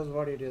mean, it is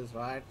what it is,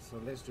 right? So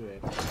let's do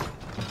it.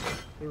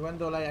 Even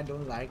though like I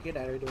don't like it,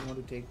 I really don't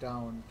want to take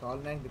down tall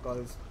neck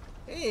because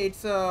hey,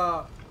 it's they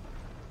are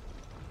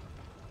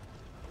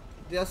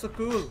so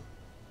cool.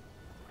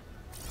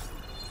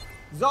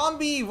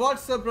 Zombie,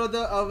 what's up,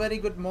 brother? A very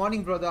good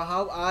morning, brother.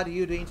 How are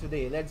you doing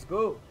today? Let's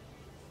go.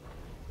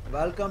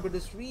 Welcome to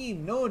the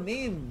stream. No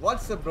name.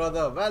 What's up,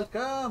 brother?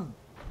 Welcome.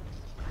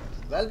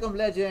 Welcome,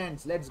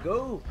 legends. Let's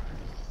go.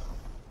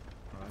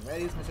 Where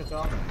is Mr.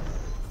 Tommy?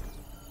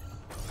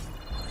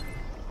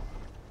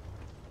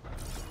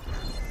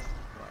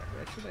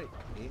 Where should I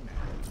aim at?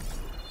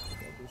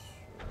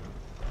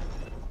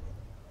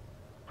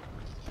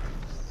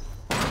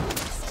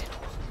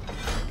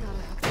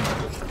 Gotta hook them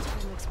up to the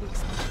tall neck's weak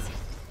spots.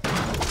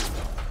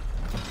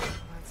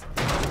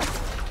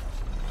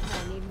 I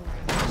need more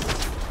hammers.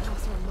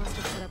 Also, I must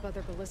have set up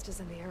other ballistas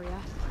in the area.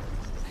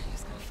 I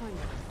just gotta find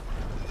them.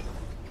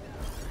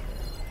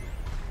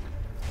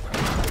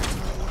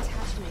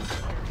 Attachment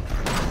here.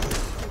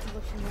 Need to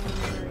look for more in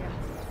the area.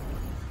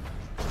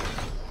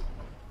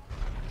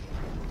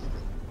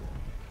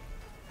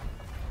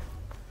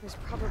 There's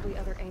probably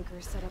other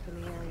anchors set up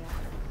in the area.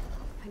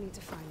 I need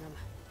to find them.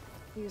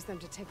 Use them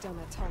to take down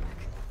that tall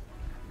neck.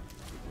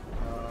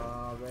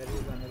 Where is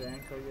another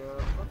anchor here?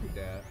 Copy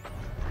that.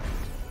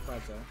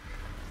 Gotcha.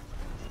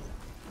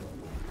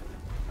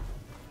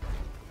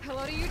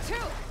 Hello to you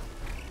too!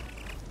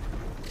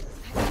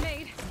 I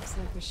made. Looks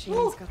like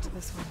machines got to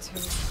this one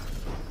too.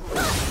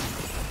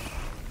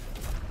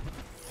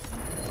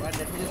 Alright,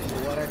 let me just do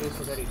what I do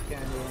so that it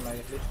can like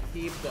at least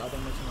keep the other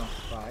machine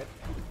occupied.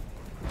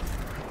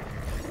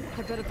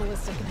 I bet a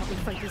ballista can help me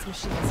fight these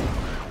machines.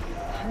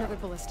 Another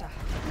ballista.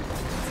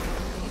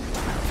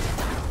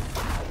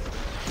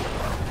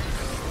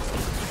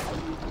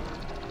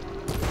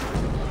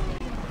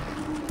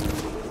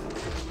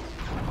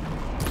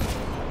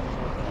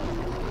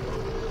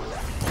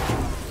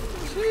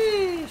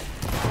 Sheesh.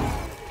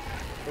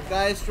 The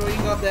guy is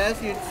throwing up the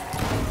acids.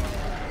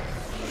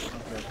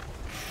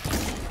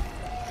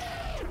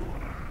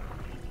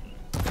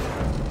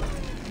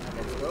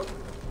 Let's go.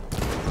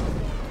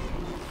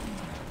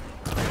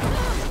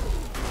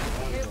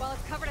 Okay, well,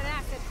 it's covered in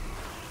acid.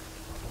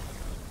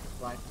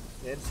 Right,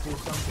 let's do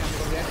some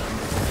chemical reaction.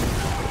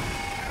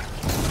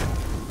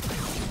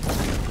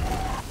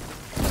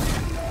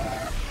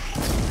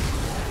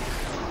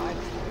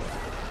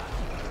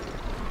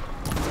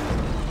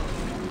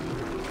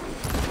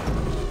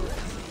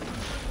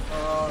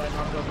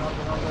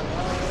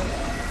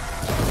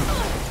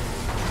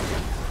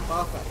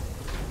 Perfect.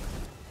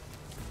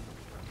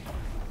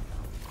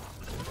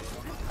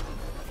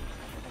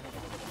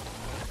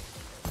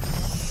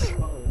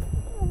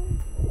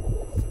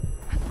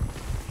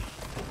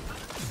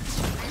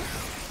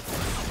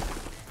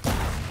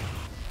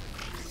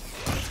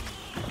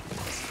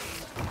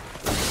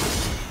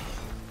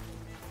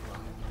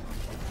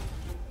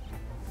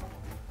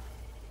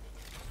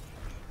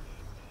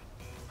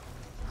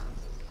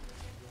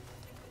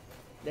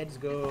 Let's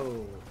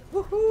go.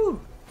 Woohoo!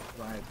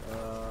 Right,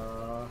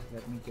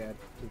 let me get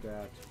to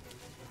that.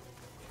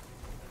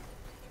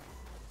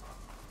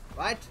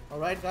 Right,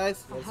 alright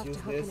guys, I'll let's have use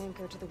to hook this. an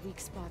anchor to the weak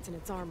spots in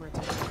its armor to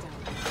take it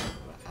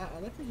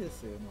down. Let me just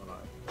say more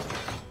like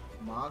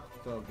mark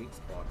the weak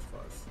spots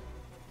first,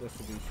 just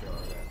to be sure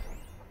that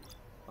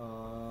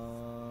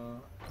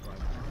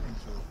right,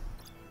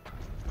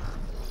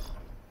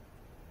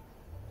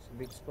 so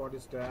big spot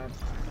is that.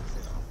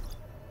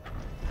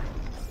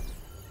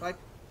 Right.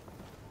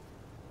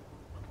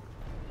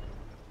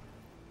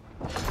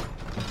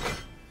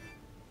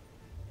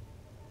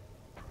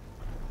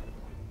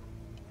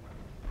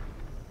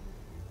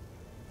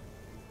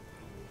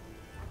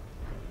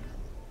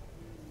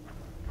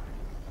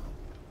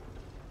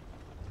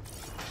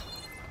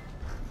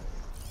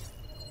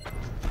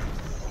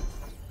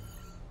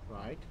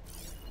 Right.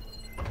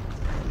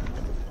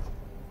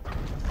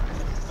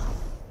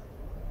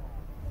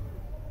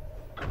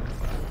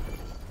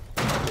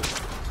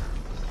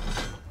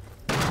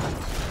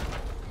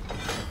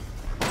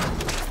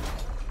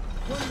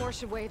 One more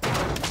should weigh it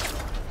down.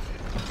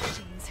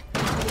 Machines. I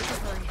need to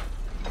hurry.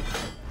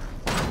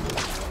 The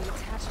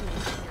attachment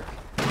here.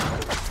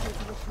 Need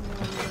to look for more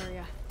in the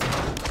area.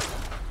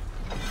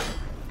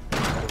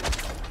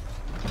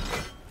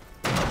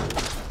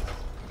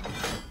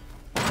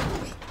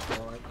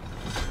 Alright.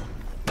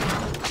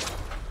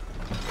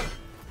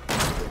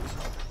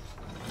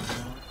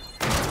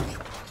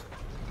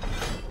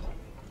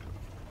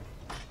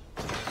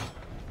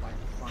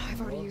 I've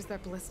already used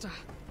that ballista.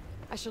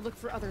 I should look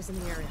for others in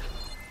the area.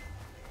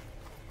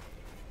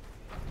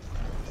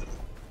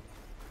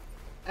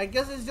 I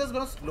guess it's just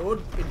gonna slow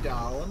it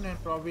down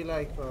and probably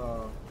like,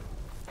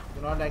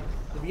 you know, like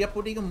we are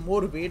putting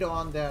more weight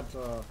on that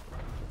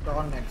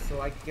tornado.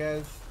 So I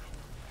guess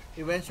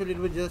eventually it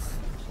will just,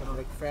 you know,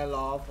 like fell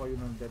off or, you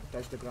know, that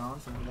touch the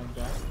ground, something like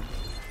that.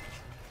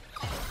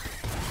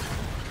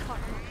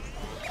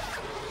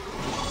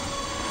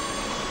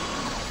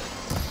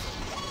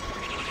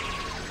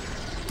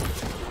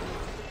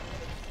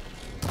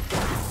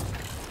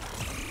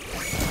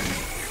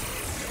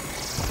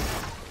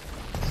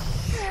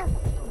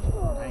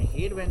 I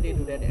hate when they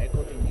do that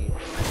echo thingy.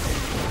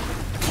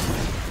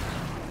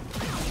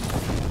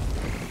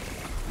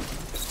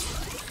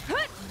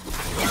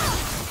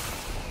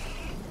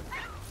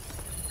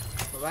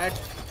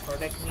 Alright,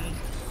 protect me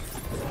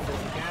as much as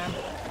you can.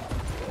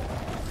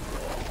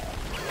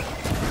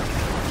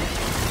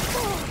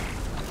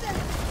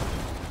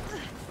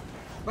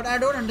 But I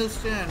don't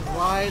understand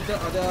why the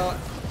other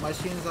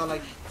machines are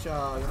like, you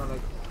know,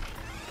 like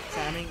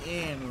jamming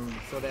in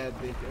so that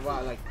they,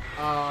 well, like,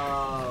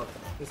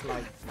 it's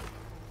like,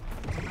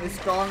 is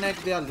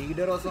Tallneck their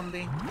leader or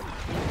something?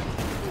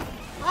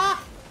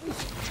 Ah!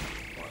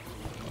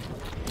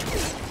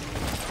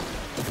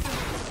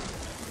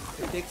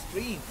 It takes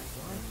 3.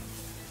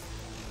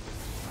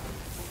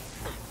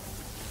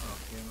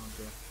 Okay, not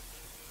there.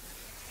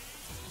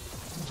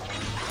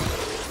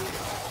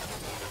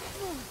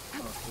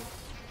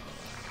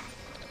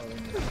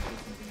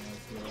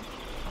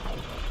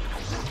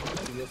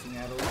 Using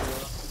arrows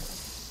here.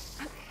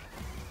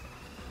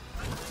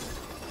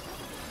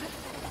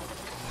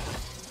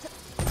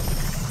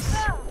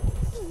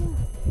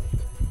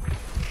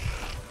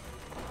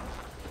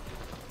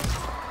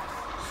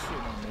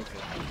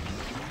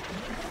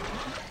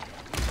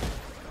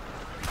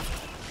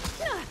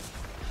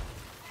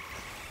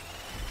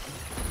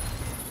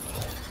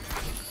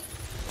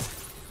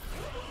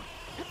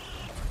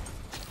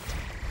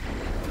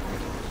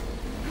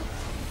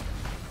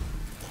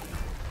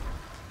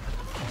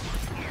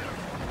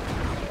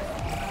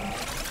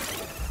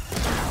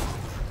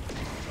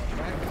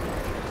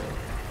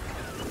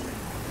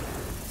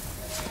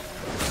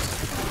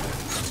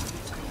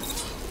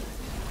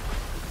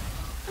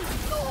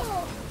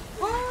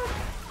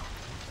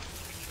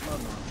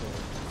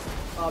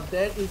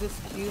 There is a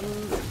skill.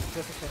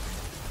 Just a second.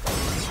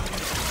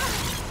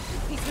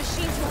 These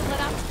machines won't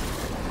let up.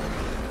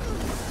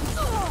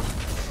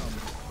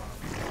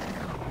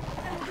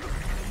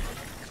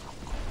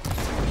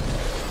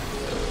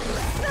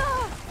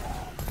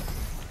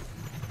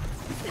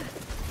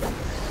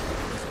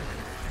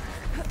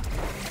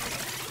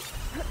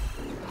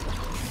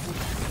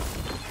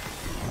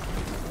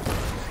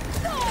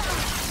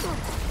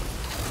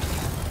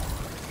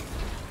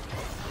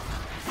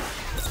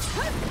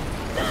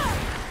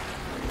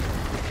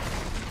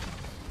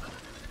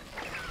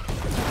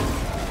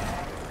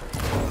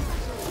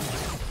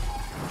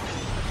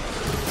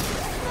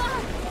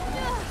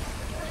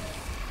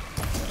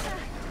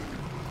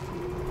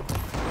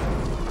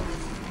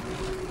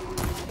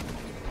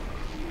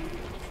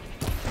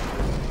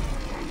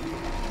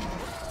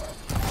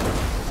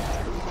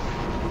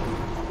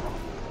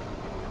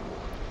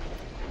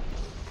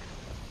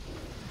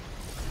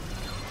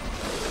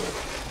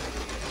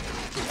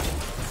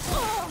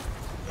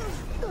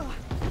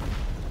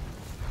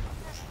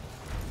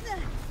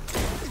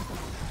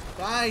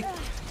 Bye.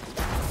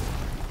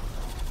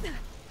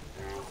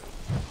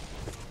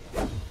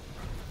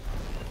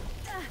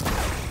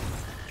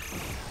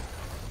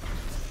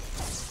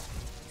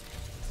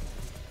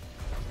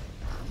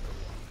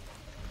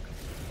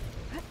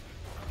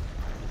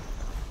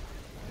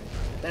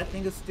 That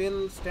thing is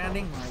still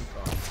standing, my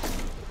god.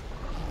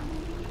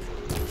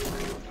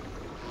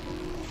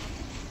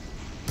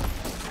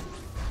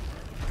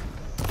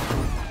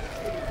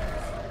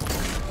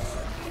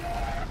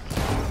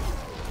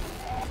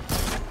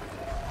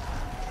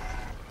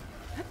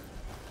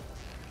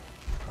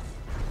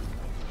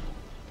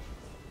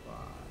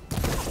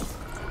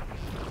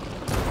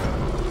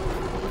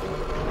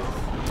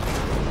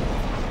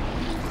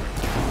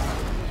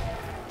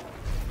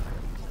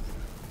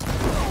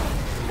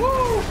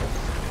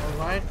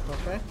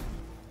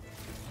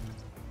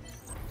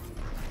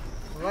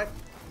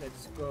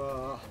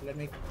 Let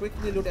me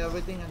quickly loot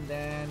everything and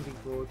then we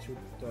go to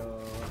the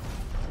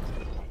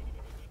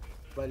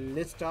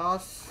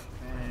ballistas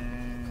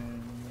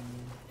and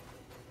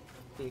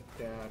take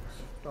that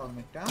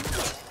torment down.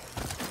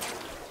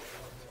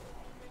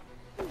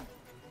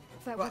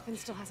 That weapon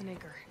still has an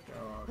anchor.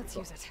 Let's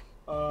use it.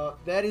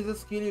 There is a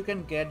skill you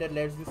can get that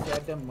lets you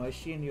set the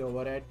machine you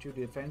override to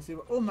defensive.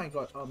 Oh my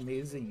god,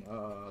 amazing.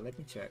 Let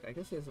me check. I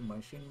guess there's a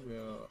machine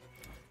where...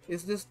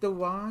 Is this the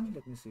one?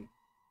 Let me see.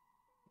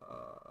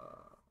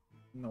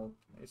 No,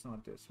 it's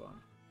not this one.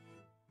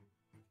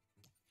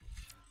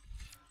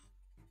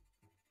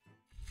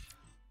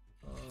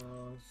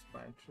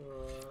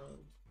 Spider.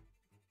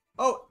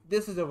 Oh,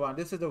 this is the one.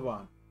 This is the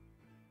one.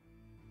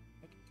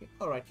 Okay.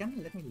 Alright,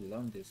 let me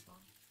learn this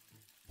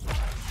one.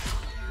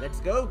 Let's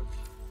go.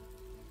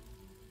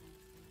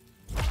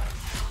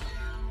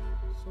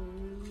 So,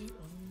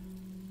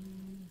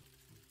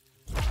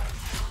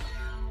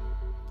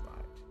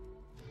 right.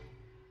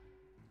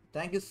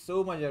 Thank you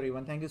so much,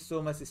 everyone. Thank you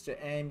so much, Sister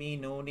Amy,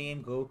 No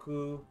Name,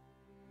 Goku.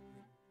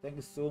 Thank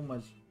you so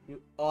much.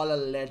 You all are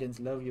legends.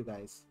 Love you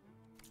guys.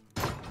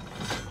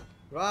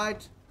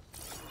 Right.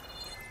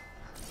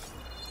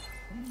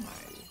 Oh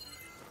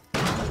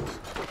my.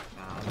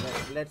 Nah,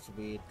 let's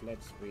wait.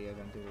 Let's wait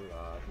until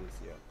he's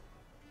here.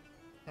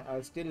 I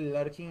was still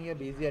lurking here,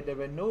 busy at the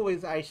web. No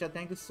worries, Aisha.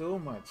 Thank you so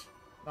much.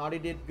 Naughty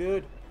did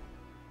good.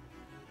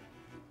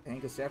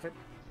 Thank you, Stefan.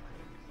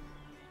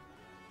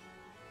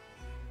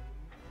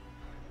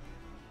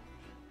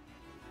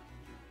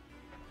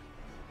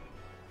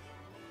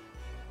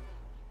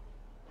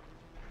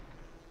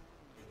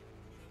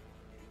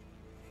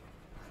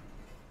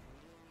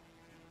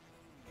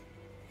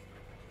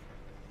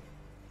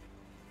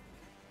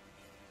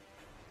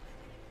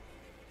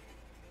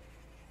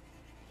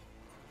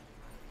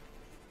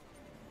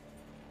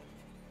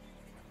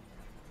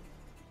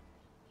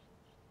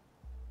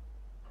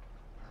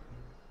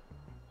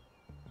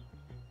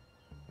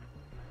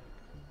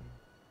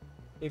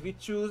 If you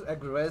choose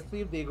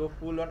aggressive, they go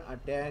full on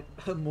attack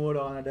mode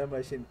on other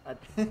machine.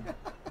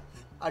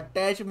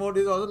 Attach mode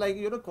is also like,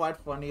 you know, quite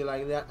funny.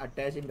 Like they are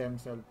attaching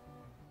themselves.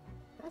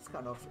 That's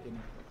kind of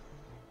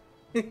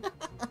in.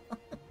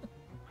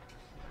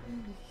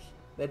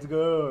 Let's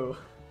go.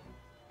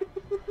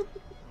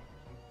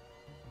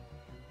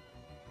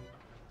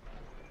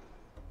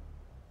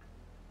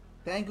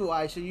 Thank you,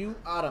 Aisha. You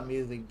are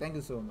amazing. Thank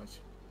you so much.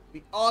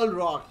 We all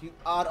rock. You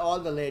are all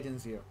the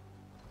legends here.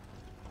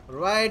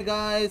 Right,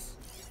 guys.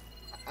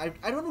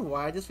 I don't know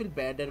why. I just feel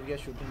bad that we are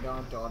shooting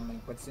down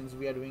tournament. But since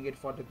we are doing it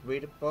for the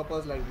greater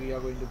purpose, like we are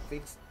going to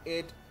fix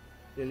it,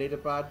 the later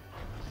part,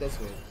 that's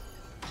great.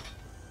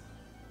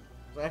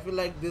 So I feel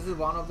like this is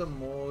one of the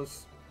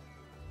most,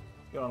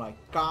 you know, like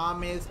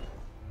calmest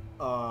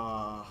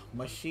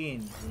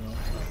machine, you know.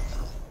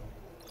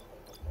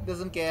 Like,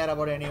 doesn't care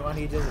about anyone,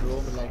 he just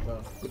roams like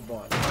a good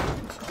boy.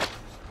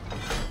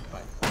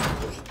 Right.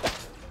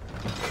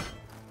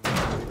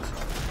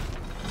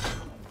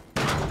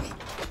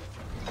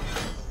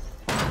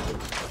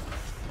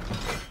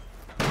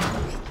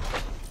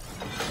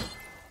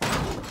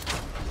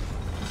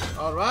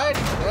 Alright,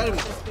 there we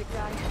go. Big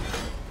guy.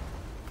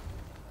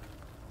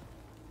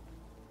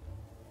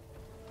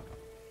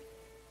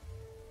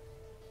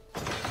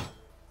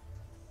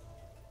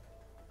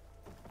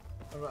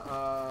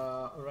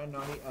 Right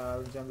now,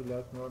 I'll jump to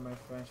lurk more, my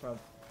friend.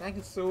 Thank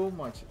you so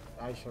much.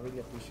 I shall really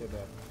appreciate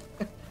that.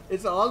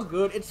 It's all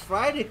good. It's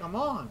Friday. Come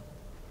on.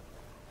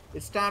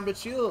 It's time to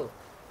chill.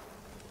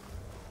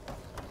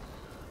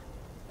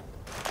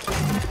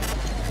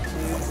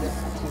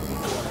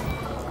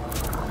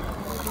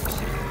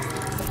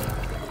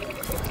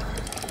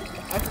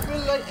 I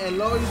feel like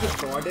Eloy is the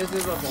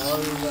goddesses of all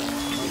the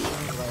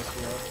machines right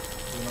here.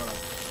 You know,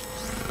 like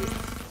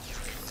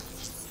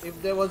if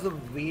there was a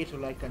way to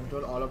like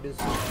control all of this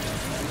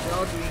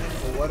without doing an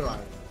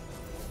override,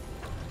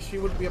 she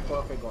would be a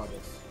perfect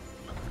goddess.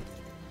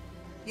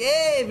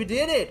 Yay, we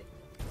did it!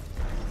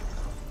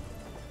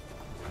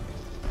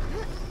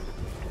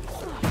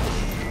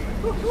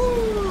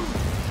 Woohoo!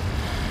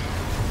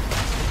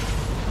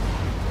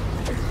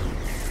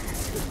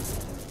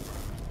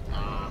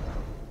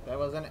 That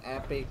was an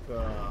epic, you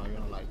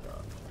know, like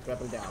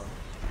triple down.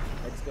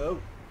 Let's go.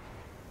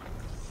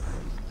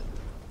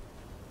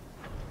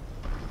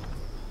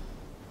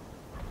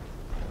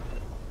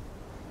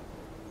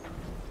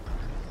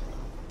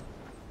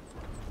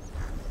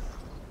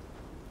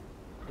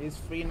 He's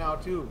free now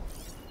too.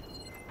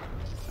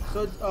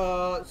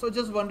 So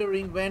just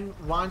wondering when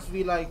once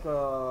we like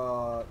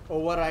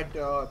override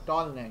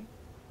tall neck,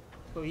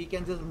 so he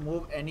can just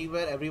move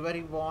anywhere, everywhere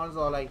he wants,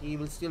 or like he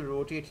will still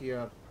rotate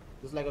here,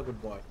 just like a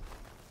good boy.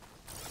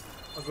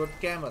 A good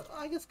camel.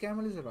 I guess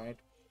camel is right.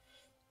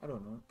 I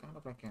don't know, kind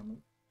of like camel.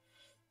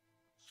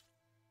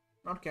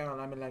 Not camel.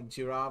 I mean like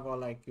giraffe or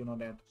like, you know,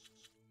 that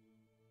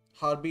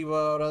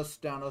herbivorous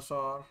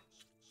dinosaur.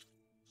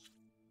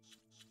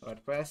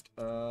 Right quest,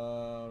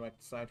 right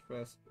side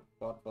quest,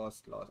 what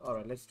was lost.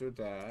 Alright, let's do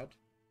that.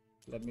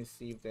 Let me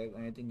see if there's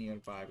anything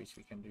nearby which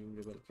we can do.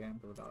 Rebel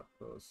camp, road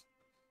outpost.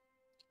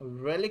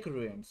 Relic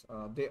ruins.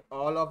 They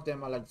all of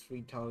them are like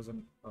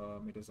 3,000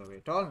 meters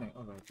away. Tall neck.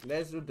 Alright,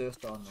 let's do this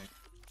tall neck.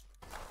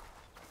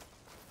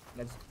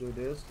 Let's do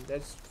this.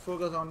 Let's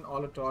focus on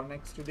all the tall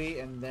necks today,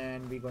 and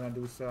then we're gonna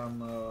do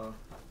some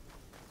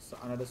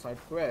another side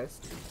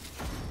quest,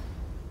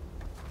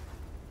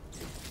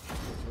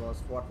 which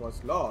was what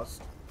was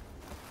lost.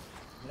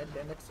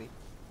 Let's see.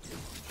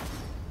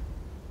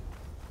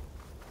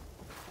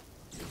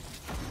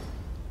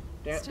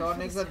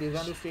 Tornadoes are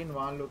designed to stay in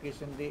one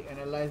location. They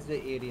analyze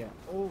the area.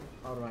 Oh,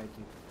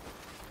 alrighty.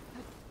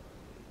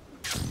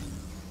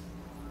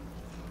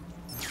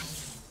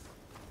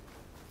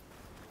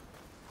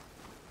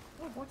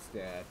 Oh, what's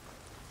that?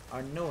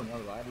 Unknown.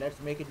 Alright,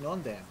 let's make it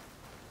known then.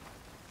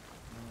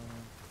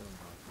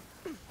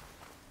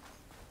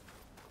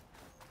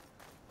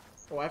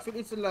 Oh, I feel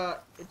it seems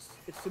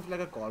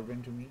like a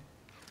cauldron to me.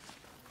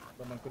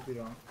 but I could be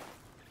wrong.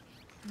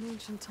 An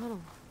ancient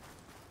tunnel.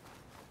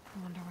 I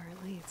wonder where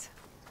it leads.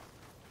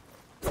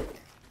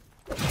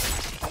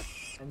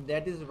 And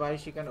that is why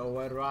she can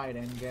override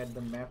and get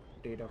the map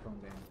data from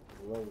them.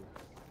 Whoa.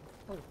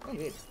 Oh,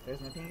 wait,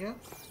 there's nothing here?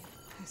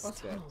 This What's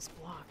that? tunnel's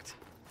blocked.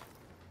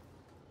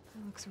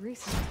 It looks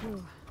recent,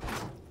 too.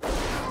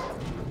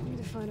 Need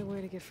to find a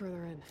way to get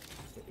further in.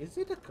 Is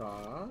it a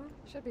car?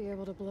 Should be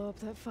able to blow up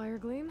that fire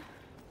gleam.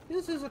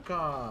 This is a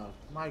car.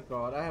 My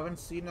god, I haven't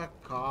seen a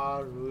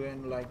car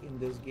ruin like in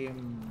this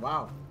game.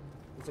 Wow.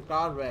 It's a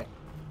car wreck.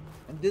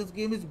 And this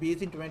game is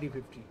based in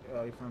 2050,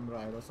 if I'm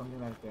right, or something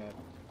like that.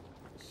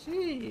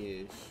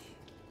 Sheesh.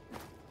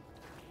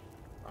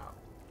 Wow.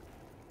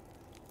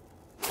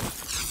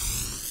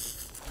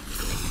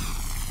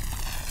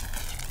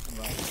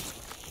 Right.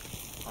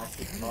 Off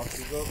we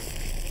go.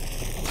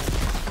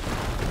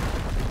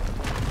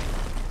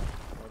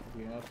 What do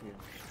we have here?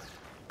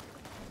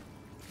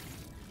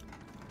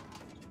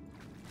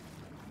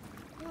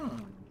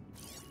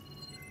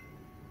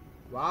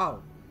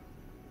 Wow.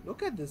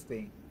 Look at this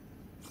thing.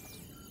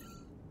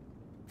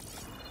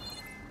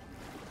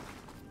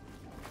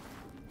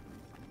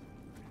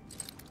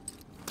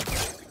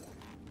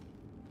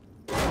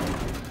 An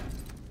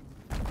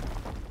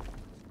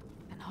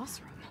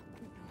Osram?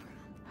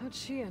 How'd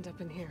she end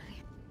up in here?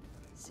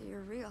 So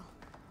you're real.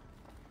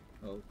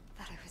 Oh.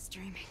 Thought I was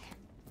dreaming.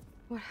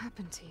 What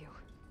happened to you?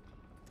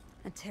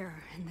 A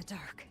terror in the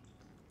dark.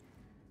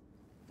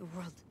 The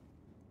world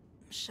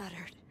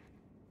shuddered.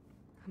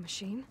 A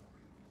machine?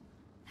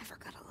 Never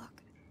got a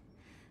look.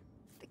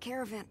 The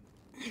caravan.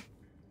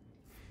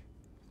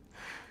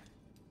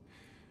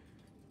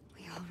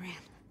 We all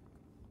ran.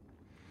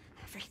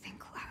 Everything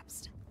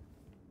collapsed.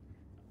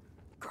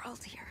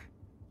 Crawled here.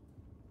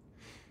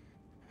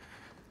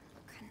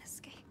 Couldn't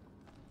escape.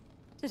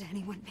 Did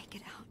anyone make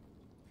it out?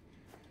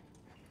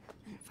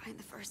 And find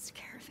the first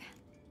caravan?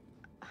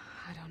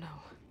 I don't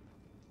know.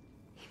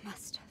 He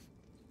must have.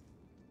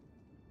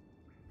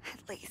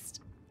 At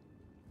least,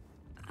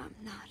 I'm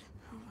not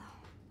alone.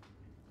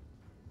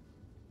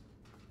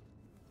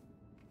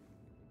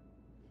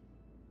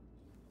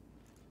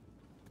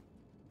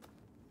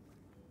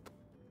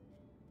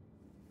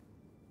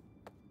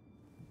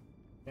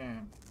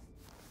 Damn.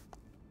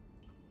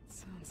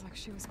 Sounds like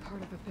she was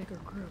part of a bigger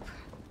group.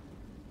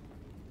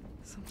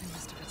 Something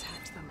must have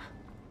attacked them.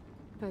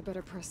 I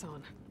better press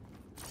on.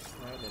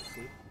 Alright, let's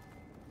see.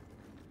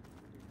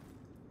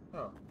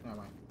 Oh, never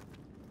mind.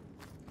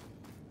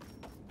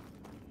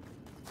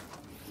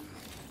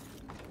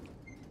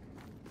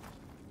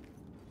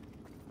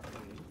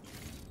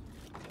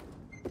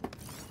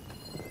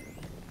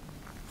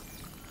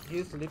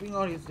 He's sleeping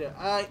or he's dead?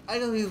 I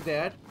know he's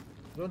dead.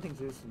 Don't think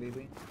so he's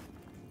sleeping.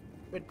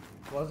 But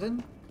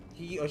wasn't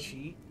he or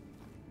she?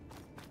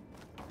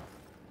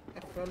 I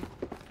felt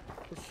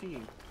the she.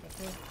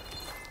 Okay.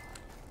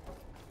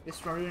 It's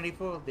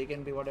 2024, they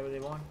can be whatever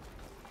they want.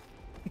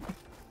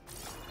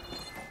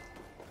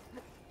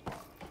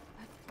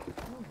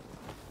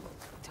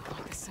 Don't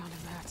like the sound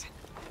of that.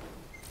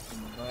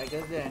 But I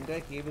guess the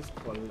entire cave is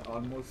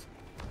almost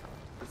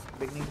it's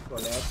beginning to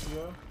collapse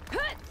here.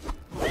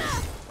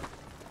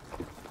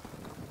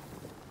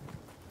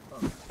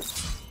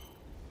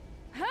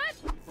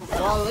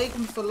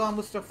 Walaikum salam,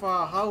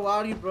 Mustafa. How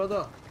are you,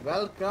 brother?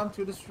 Welcome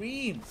to the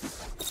stream.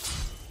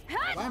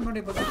 Why am I not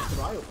able to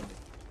try open it?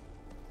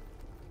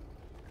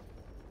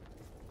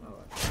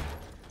 Alright.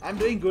 I'm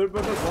doing good,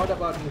 brother. What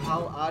about you?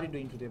 How are you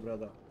doing today,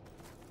 brother?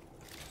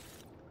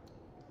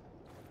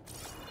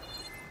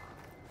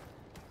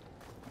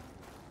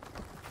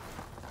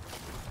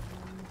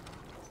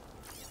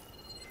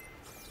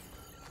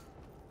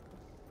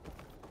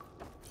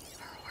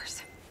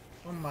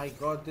 Oh my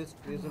god, this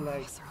is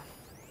like...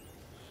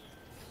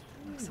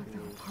 Looks like they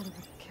were part of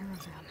a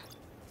caravan.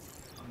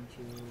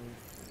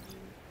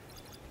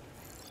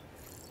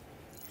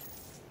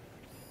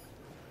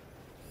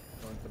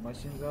 God, the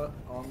machines are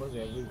almost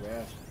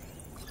everywhere.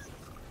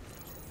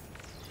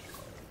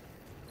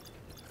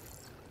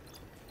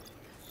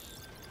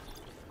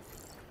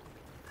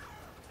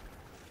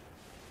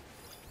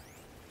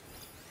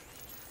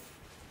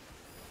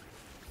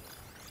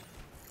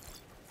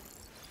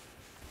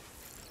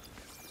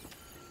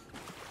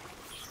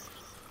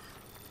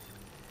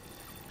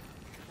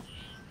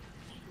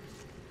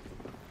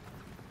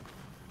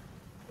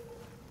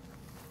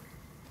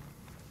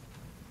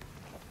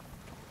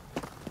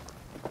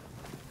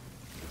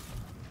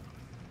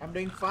 I'm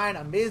doing fine,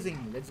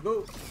 amazing. Let's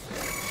go.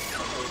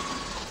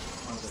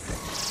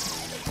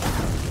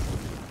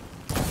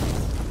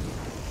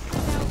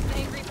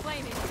 Angry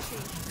flaming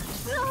machine.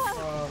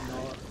 Oh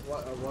no,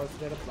 what was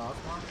there a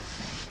plasma?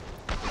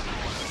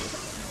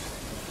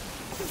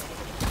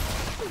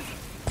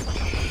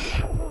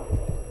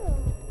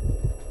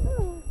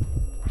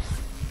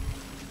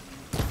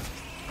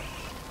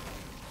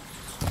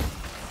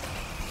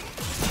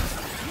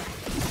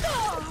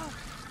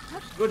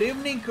 Good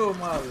evening,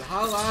 Komal.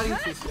 How are you,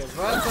 sister?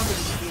 Welcome to the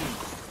stream.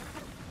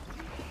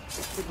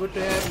 It's so good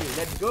to have you.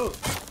 Let's go.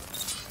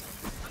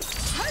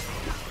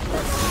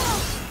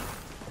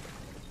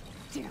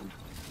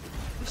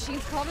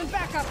 called in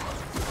backup.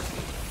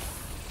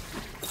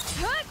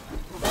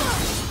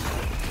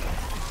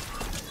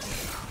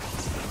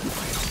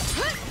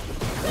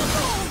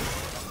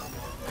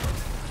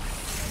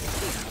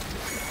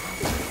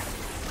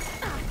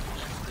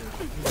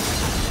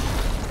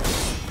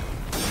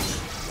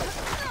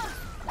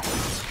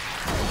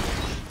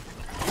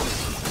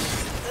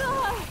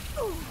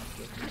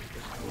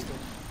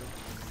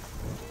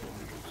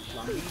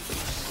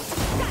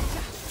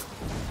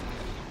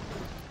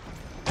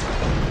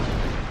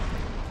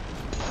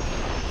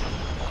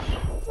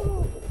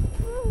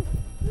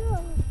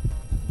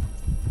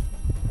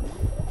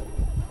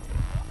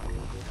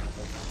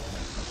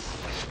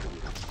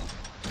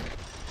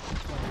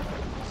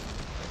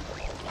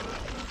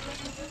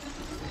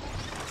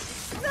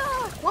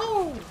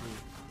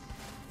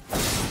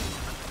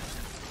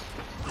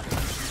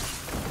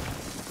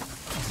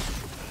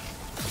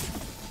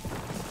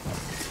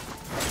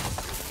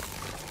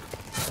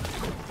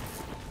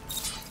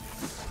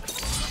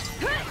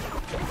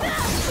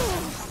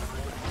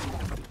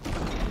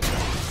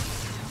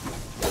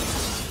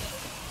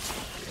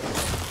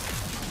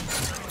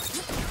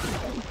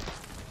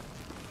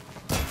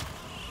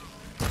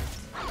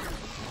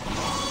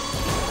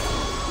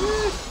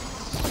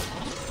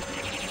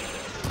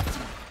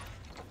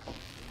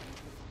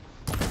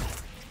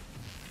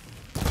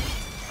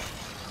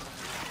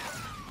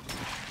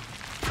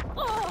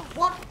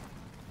 What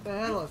the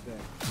hell was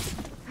that?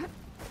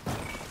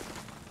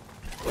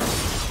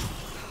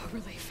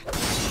 Relief.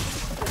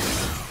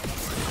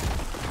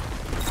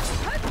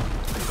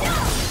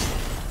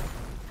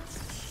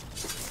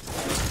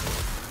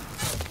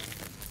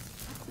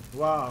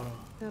 Wow.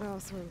 That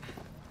Osram.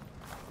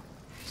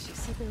 She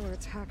said they were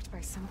attacked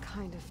by some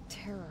kind of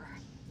terror.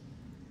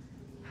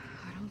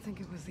 I don't think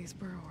it was these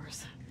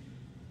burrowers.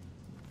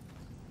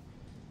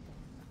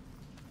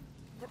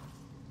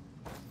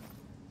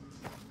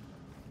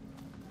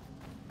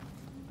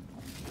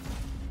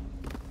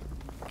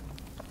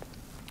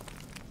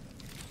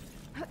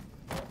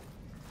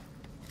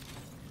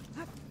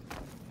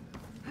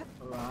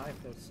 Alright,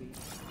 let's see.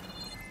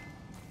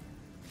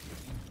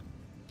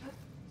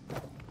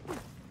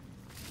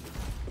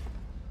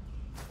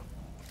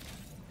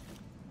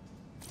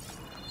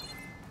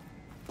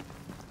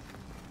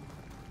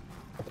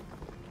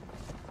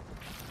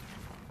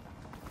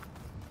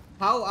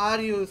 How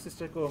are you,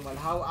 Sister Komal?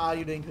 How are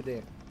you doing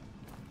today?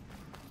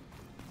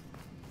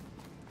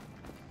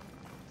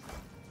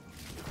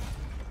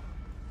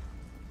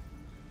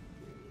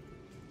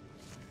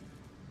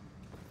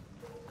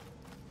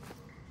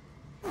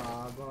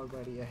 God,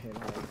 buddy, ahead.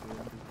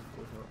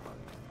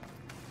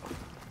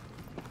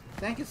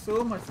 Thank you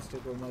so much, Sister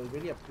Komal.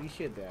 Really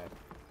appreciate that.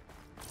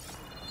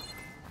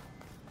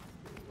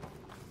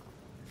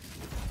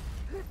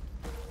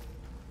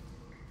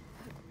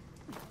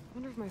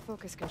 Wonder if my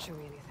focus can show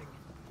me anything.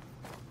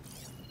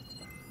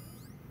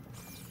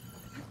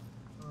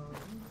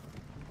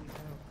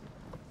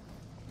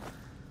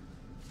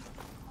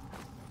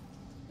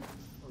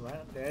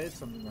 Well, there is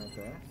something like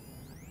that.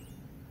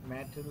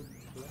 Metal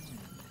plant.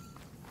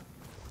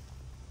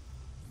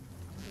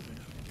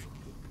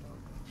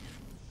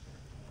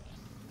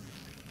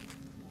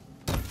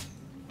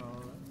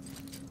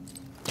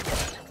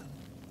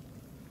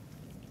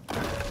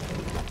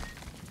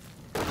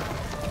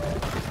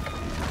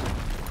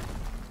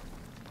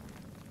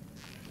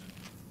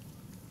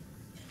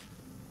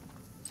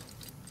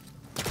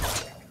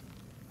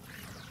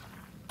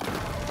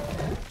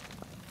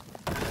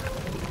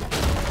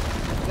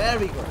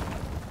 Very good.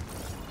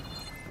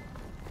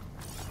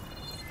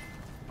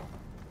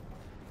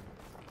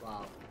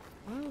 Wow.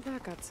 Well,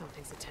 that got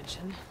something's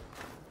attention.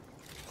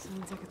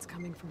 Sounds like it's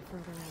coming from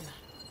further in.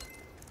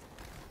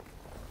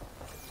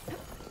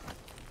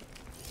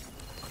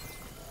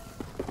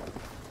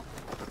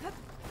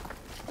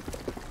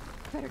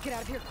 Better get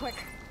out of here quick.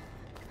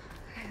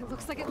 It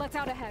looks like it lets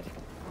out ahead.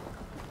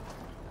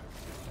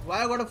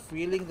 Why I got a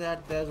feeling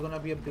that there's gonna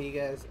be a big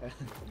ass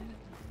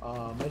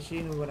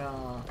machine who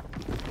gonna.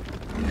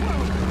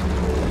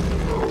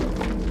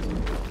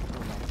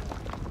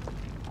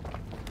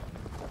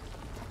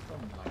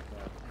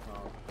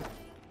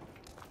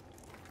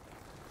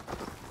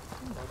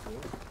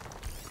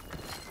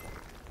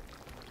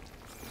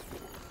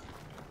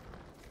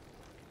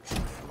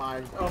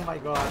 Smart. Oh my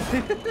god.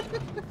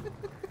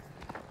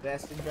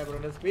 Resting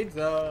pepperoni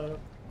pizza.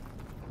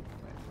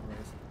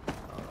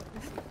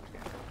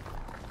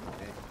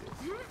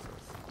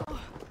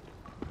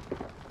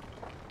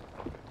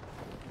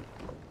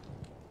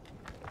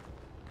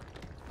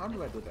 How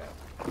do I do that?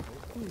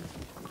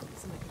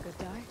 Isn't like a good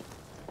die?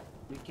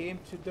 We came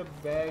to the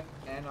back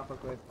and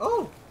uppercut.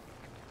 Oh!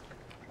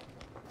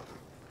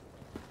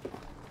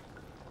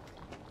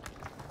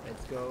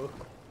 Let's go.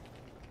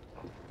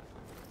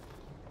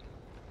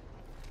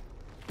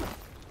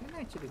 Can I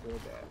actually go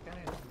there? Can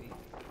I actually...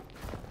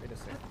 Wait a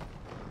second.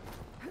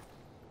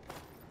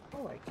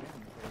 Oh, I can.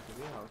 There's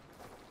a way out.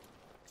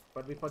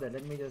 But before that,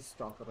 let me just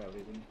talk about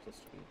everything,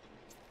 just to be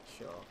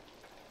sure.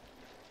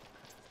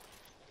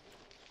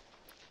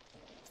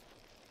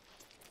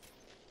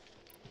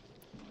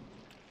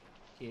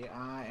 Okay,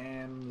 I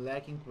am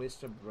lacking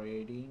twist of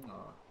braiding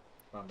or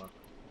bummer.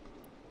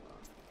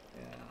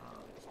 Yeah,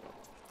 let's go.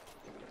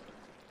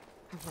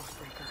 A rock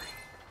breaker.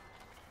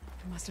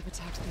 They must have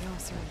attacked the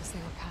Ossir as they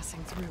were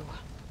passing through.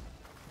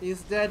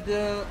 Is that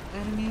the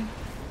enemy?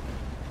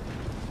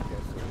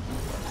 Yes, sir.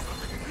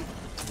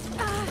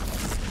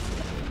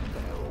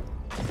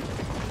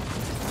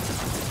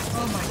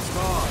 Oh my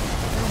god!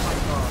 Oh my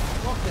god!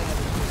 What the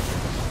hell is this?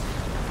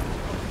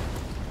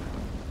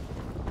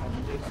 I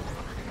mean,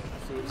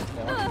 it's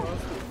spawn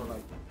first before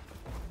like.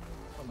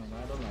 Oh my god!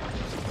 I don't like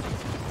this.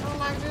 I don't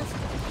like this.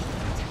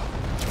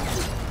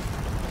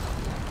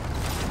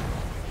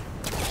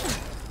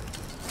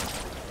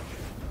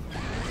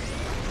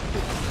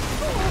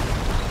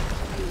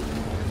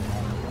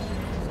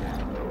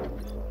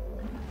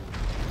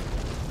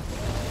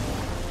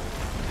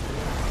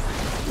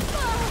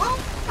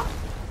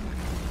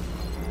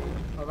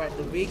 Alright,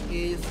 the weak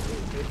is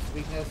its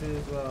weakness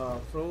is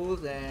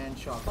froze and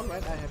shock.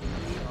 Alright, I have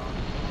maybe I don't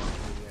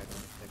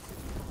expect it.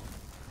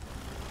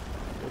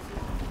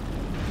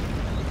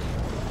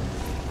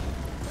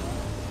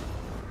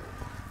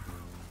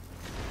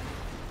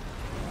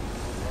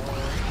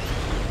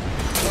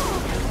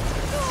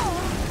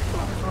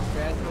 Not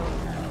bad though.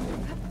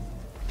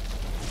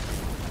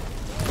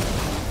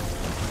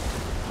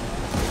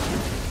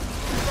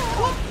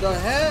 What the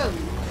hell?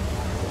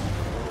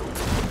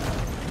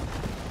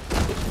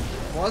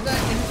 Was that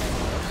in?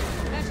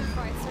 That should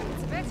quiet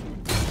circuits a bit.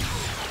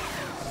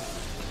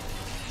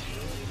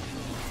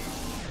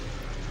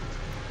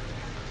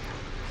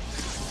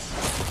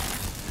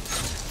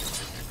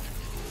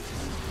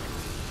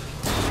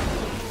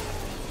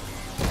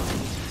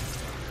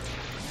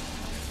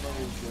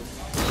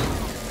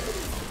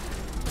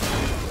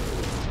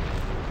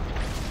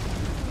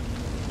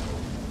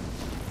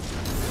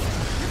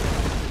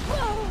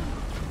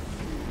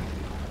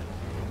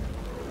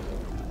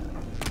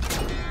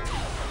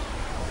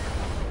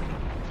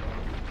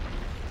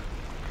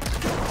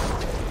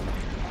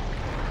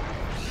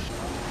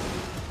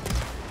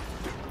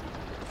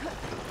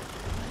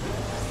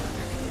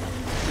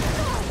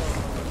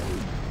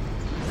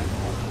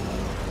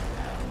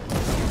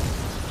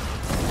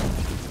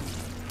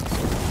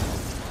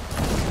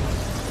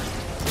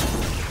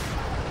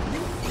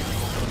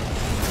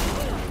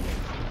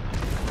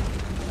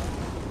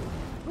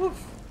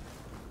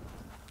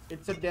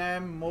 It's a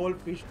damn mole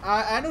fish.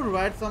 I know,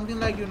 write something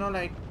like, you know,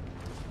 like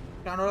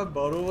kind of a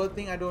burrower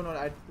thing. I don't know.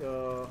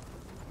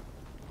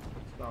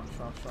 Stop.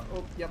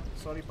 Oh, yep.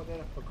 Sorry for that.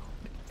 I forgot.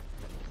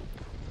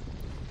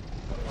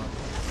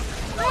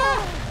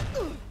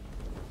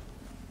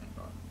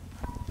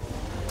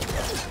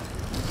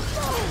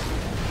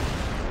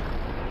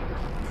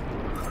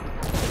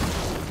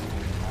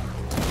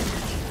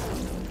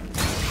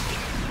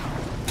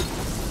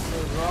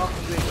 Rock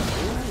breaker.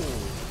 Ooh.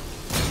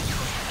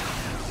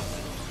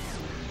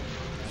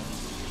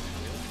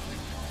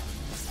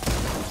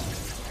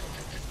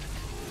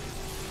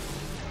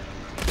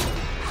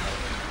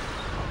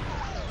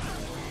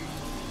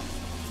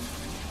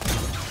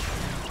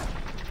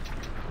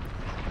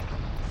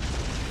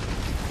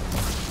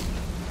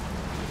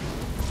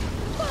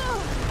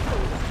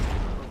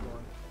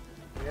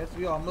 Yes,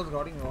 we almost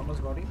got him.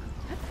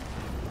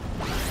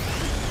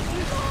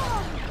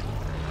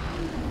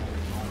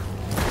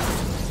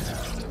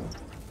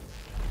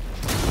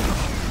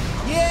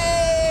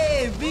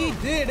 Yay! We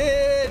did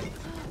it!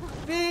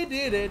 We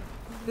did it!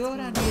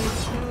 Dora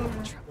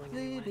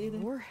did it.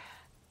 More?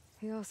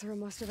 The Ossir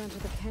must have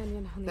entered the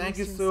canyon on the Thank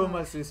you eastern so side.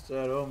 much,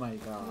 sister. Oh my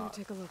god. Let me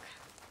take a look.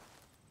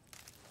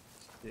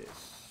 This.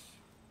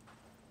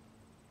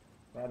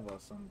 That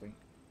was something.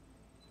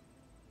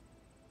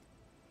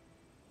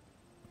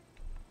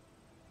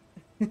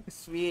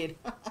 Sweet.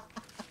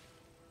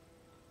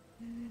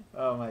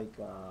 Oh my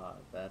god.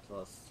 That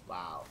was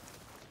wow.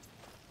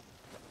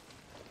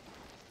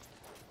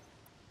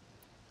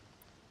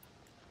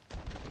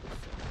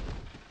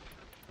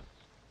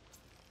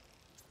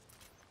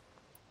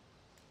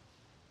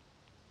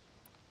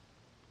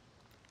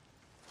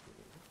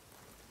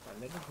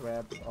 Let me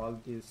grab all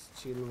these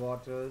chill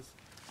waters.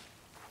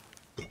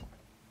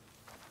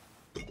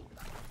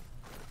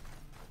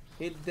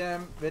 Hit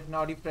them with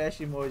naughty fresh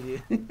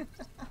emoji.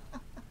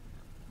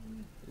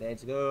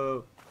 Let's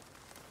go.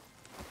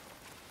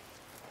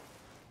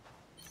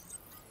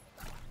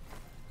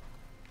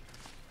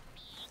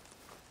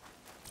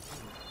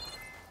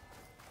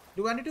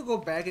 Do I need to go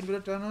back into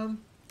the tunnel?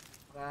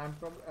 I'm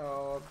probably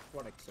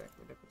what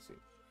exactly? Let me see.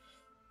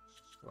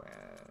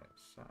 Where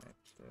side?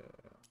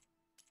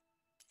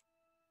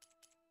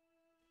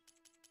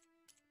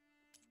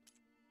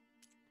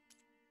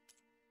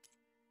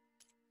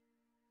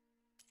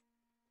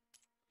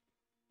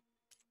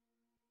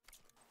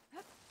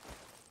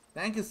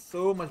 Thank you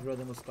so much,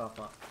 brother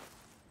Mustafa.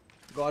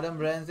 Gordon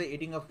Ramsay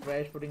eating a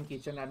fresh food in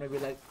kitchen and maybe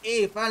like,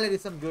 hey, finally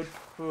some good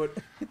food.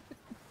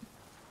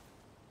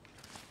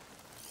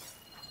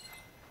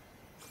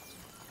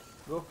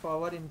 Go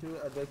forward into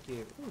other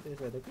cave. Oh, there's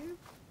other cave.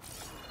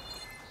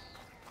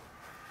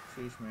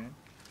 Sheesh, man.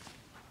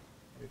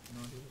 It's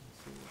not even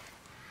see.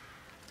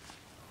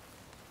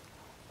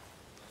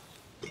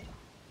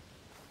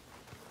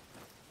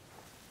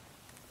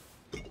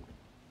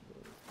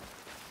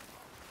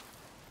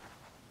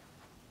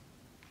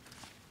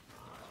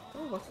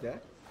 Oh, what's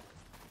that?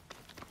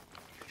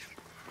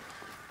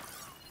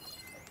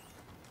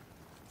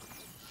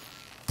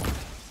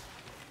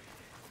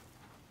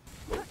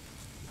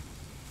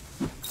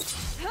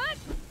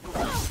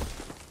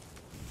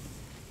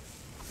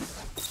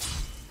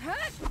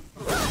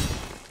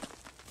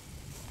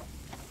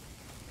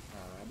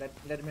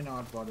 Let me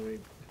not bother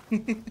it.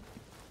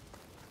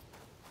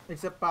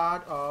 It's a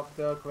part of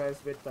the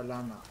quest with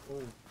Talana.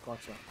 Oh,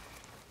 gotcha.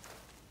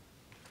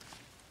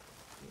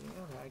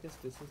 Yeah, I guess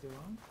this is the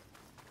one.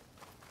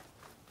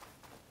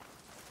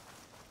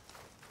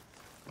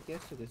 I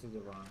guess so this is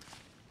the one.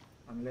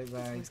 Unless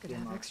I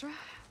came out. Extra?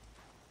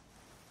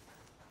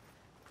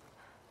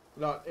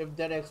 Look, if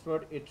that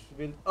expert, it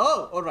will.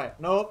 Oh, alright.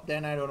 Nope,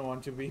 then I don't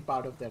want to be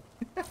part of that.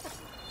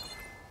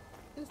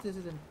 Yes, this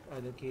is the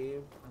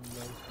cave,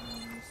 unless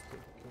I'm mistaken.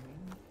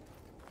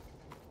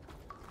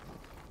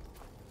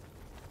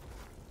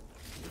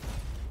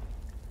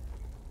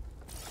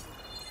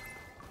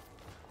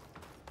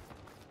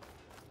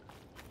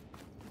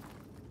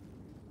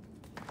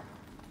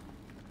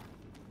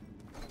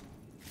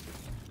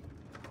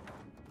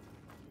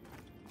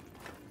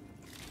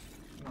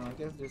 No, I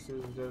guess this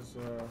is just.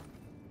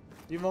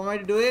 You want me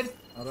to do it?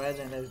 Alright,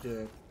 then let's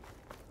do it.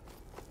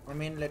 I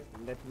mean, let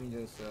me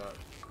just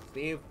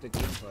save the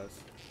game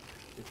first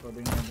before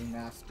doing anything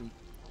nasty.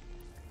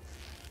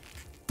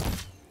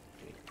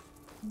 Okay.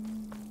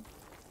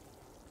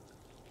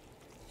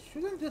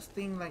 Shouldn't this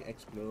thing like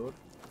explode?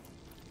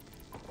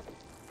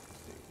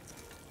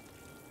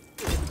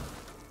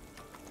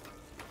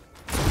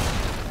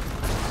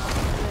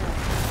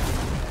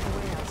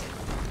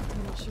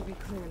 Should be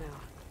clear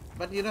now.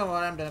 But you know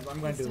what? I'm going to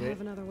do I it.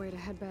 have another way to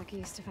head back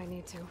east if I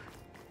need to.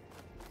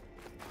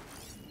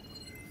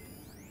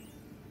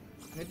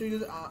 Need to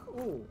use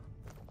oh.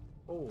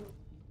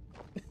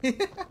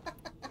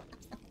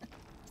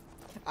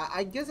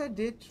 I guess I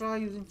did try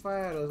using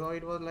fire arrows, or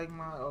it was like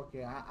my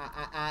okay.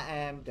 I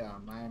am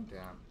dumb. I am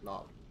dumb.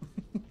 Lol.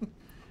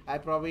 I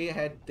probably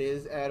had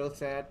this arrow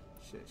set.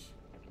 Shush.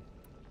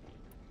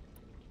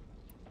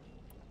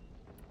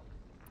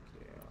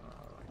 Okay,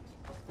 alright.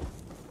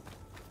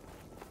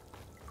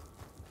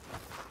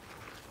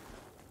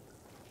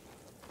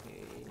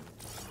 Okay.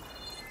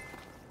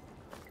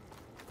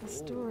 The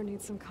store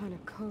needs some kind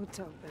of code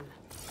to open.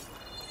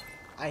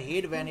 I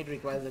hate when it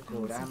requires a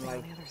code. I'm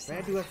like,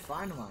 where do I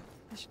find one?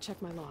 I should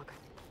check my log.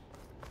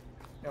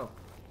 No,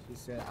 she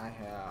said I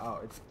have. Oh,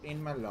 it's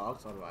in my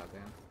logs. Alright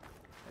then.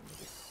 Let me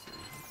just see.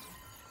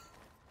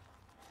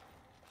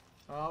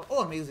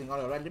 Oh, amazing!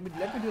 Alright, let me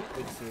do a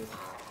quick save.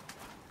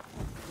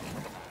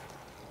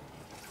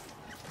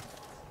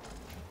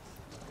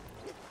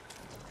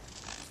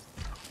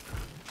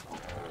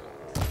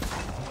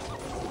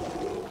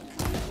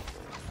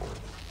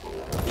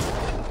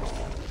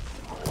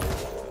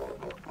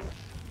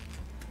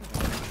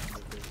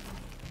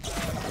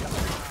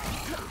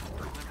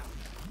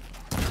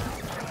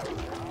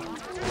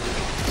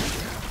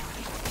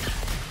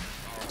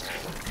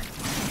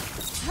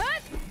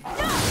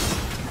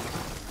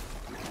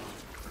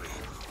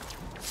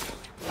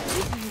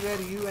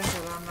 Where you and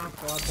Rana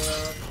for the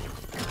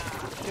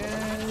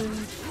shell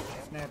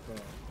snapper.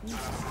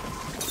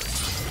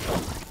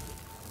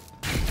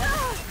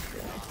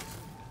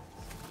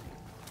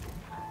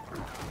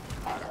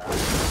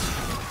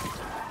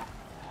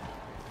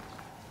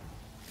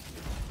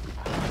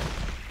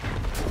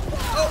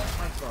 Oh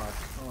my god.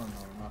 Oh no,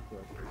 not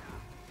good.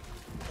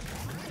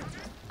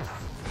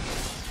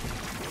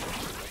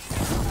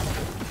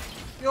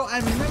 Yo, I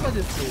remember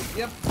this dude.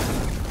 Yep.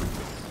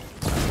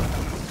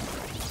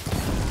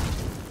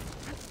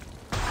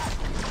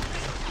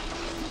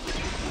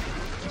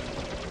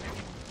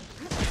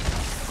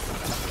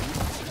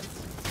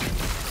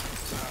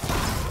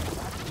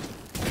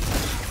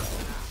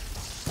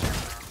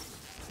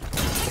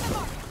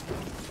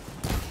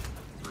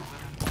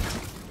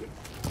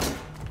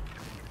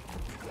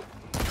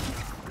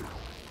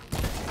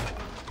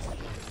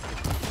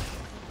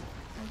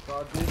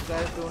 These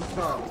guys don't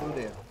stop, do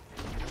they?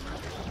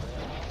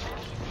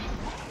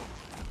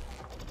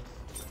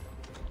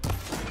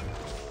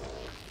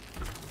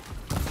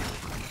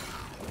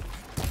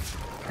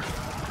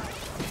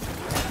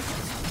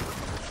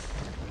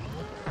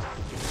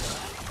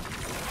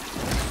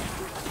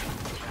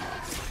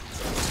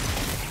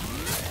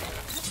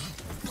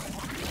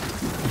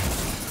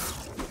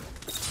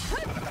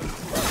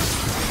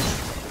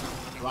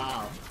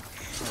 Wow.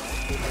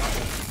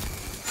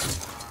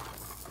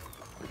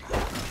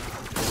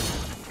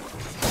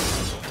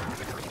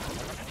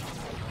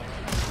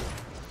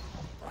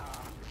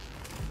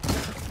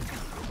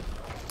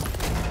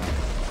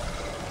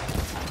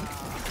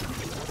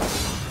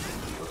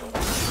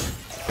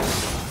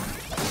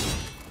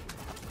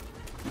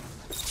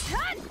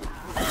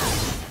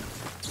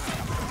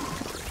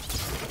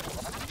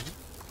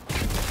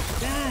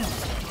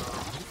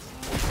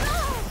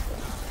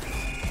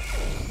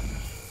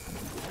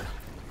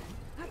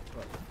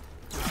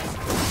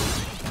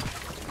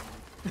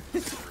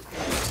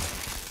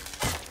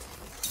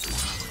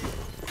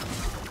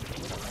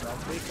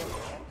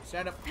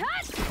 Stand up.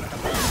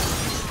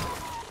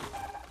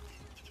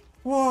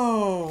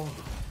 Whoa,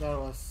 that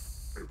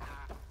was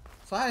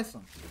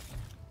tiresome.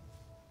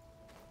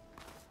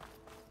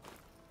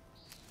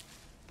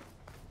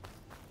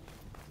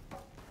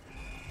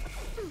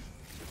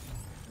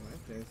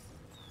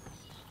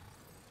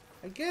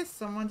 I guess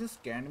someone just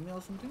scanned me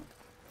or something.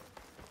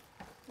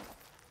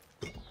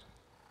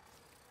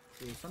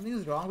 Okay, something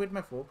is wrong with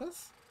my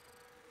focus.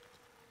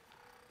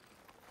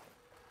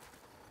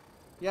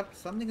 Yep,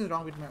 something is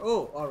wrong with my.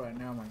 Oh, alright,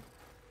 never mind.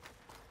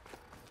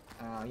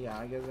 Yeah,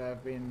 I guess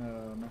I've been.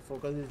 My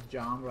focus is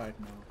jammed right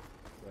now.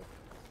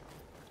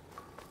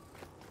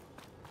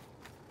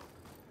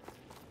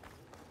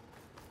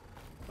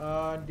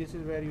 But this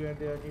is where you are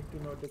there. Need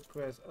to know the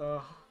quest.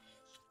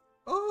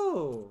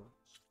 Oh!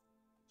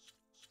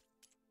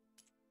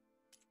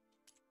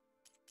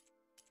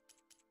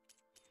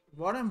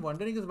 What I'm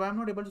wondering is why I'm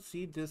not able to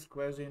see this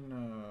quest in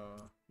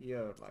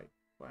here. Like,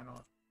 why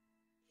not?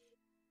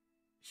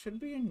 It should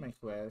be in my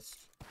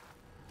quest.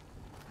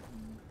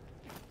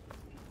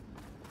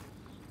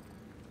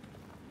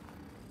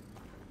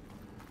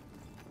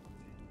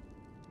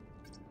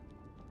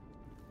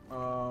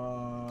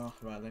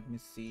 Well, let me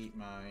see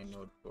my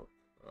notebook.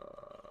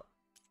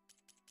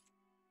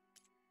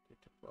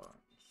 Data points.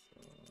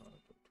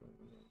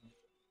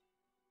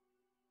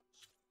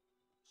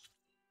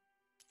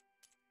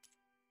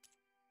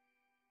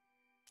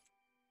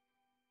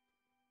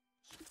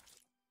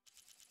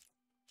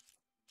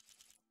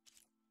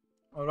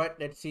 All right,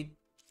 let's see.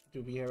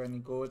 Do we have any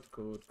code?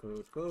 Code.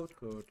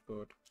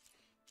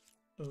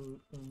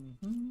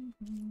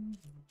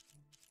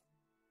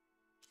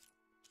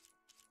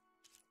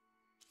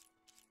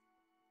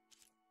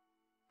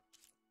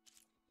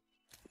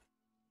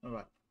 All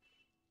right.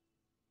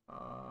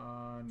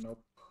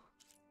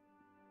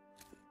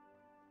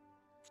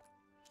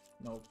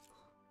 Nope.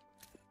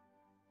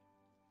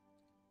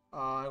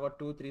 I got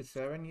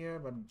 237 here,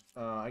 but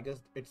I guess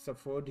it's a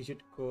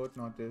 4-digit code,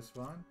 not this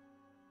one.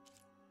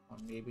 Or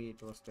maybe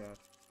it was that.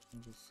 Let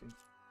me just see.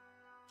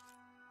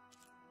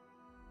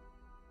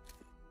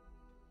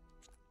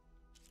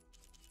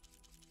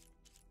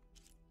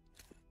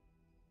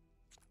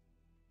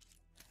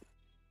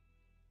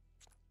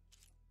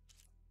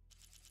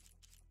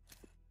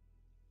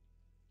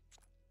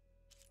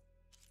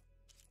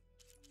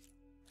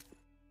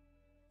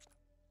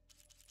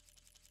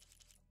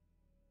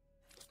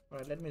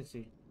 Alright, let me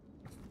see.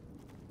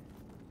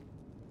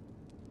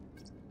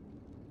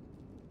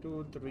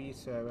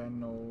 237,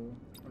 no,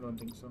 I don't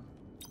think so.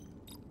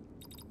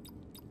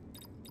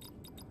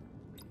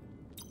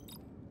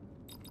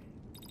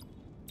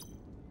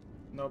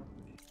 Nope.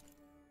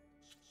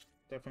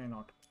 Definitely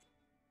not.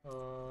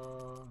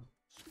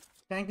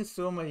 Thank you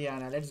so much,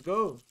 Yana. Let's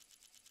go.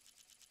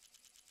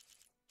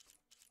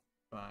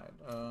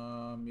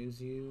 Right,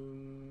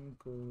 museum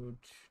code.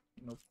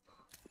 Nope.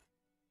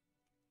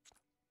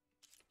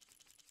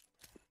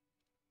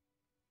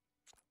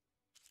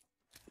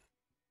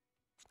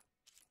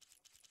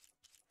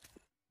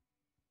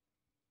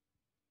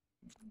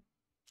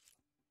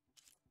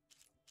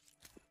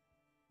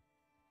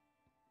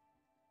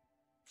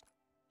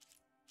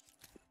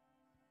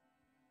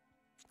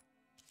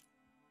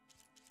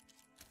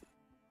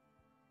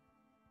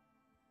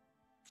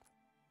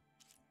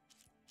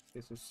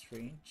 This is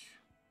strange.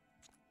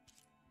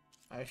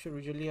 I should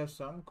usually have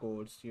some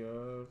codes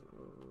here.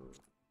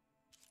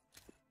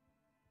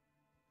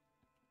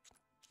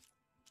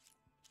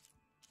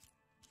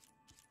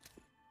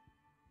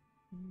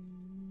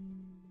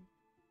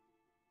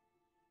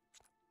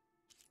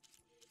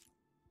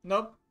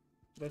 Nope,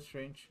 that's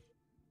strange.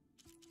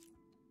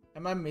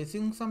 Am I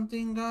missing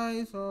something,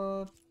 guys?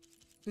 Or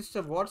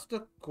sister, what's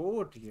the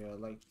code here?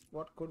 Like,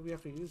 what code we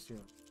have to use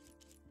here?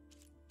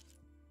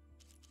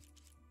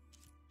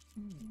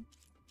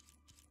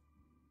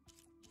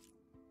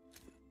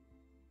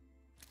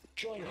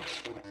 Join us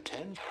for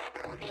 10.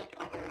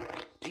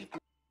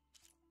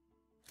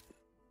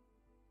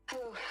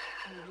 Hello,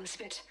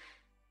 Elizabeth.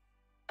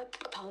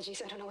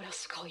 Apologies, I don't know what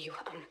else to call you.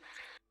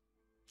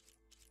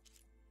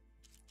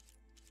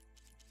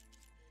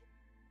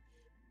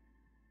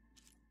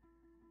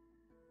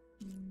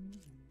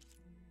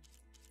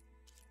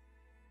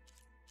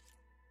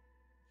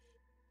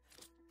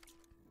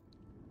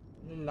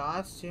 In the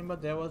last chamber,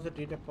 there was a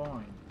data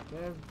point.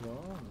 There was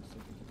a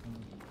data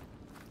point.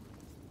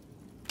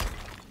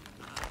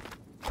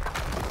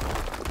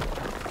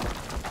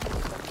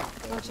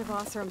 Bunch of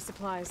Osram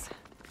supplies.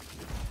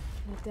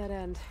 A dead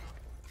end.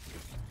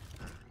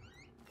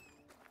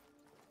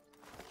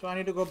 So I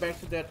need to go back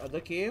to that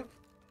other cave.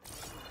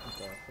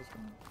 Okay, that's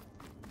gonna.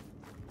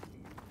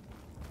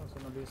 That's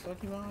gonna be a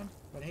sucky one.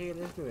 But hey,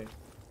 let's do it.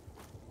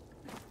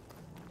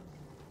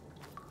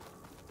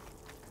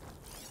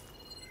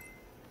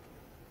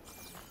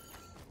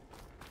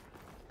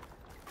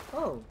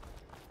 Oh.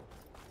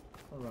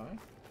 Alright.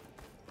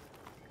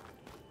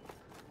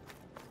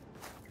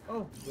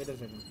 Oh, wait a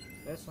second.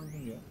 There's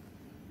something here.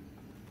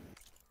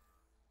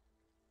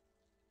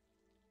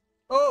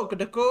 Oh,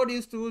 the code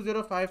is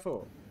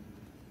 2054.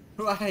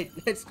 Right,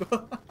 let's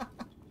go.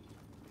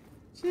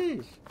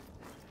 Sheesh.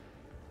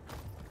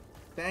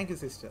 Thank you,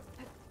 sister.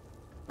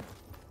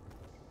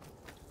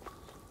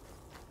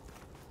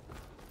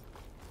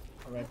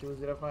 Alright,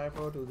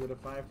 2054,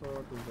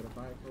 2054,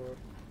 2054.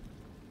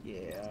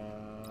 Yeah,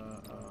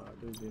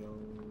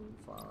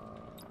 205.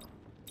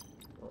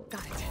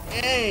 Got it.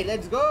 Hey,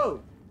 let's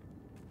go!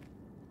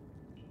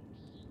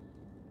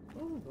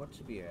 Oh, what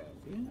should we have?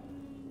 Yeah.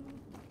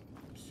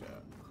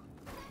 Sure.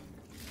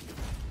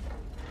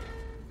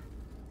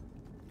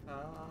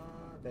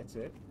 That's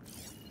it.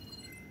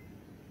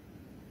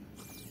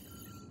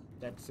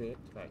 That's it,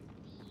 right.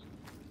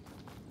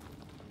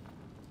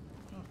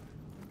 Oh.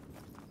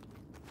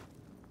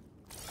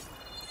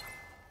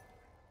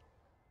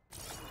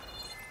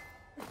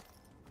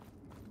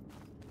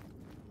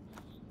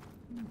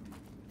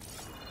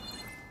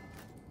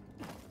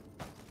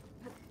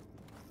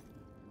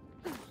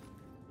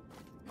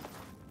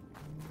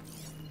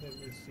 Let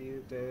me see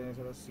if there's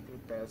a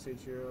secret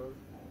passage here.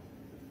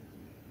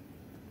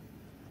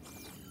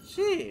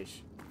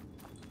 Sheesh!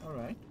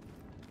 Alright.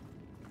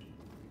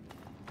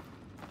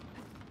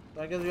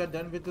 So I guess we are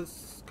done with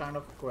this kind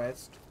of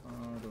quest. I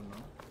don't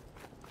know.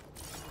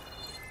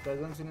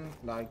 Doesn't seem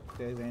like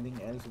there's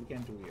anything else we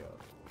can do here.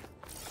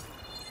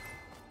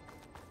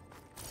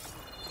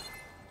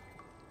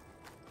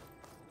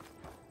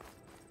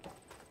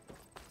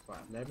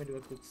 Fine, let me do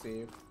a quick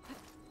save.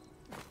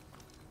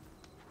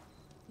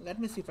 Let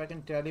me see if I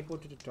can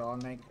teleport to the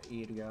tarmac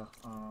area.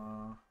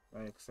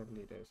 Where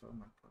exactly it is. Oh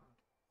my god.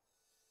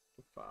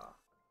 Too far.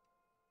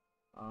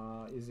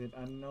 Is it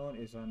unknown?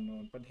 Is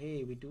unknown. But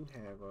hey, we do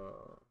have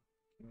a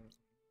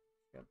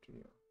chapter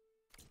here.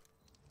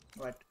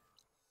 What?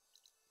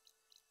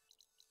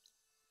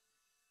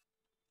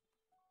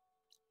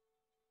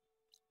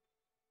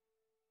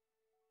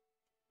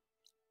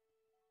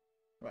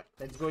 Right,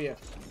 let's go here.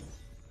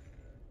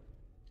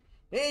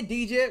 Hey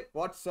DJ,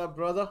 what's up,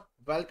 brother?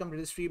 Welcome to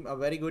the stream. A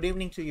very good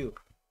evening to you.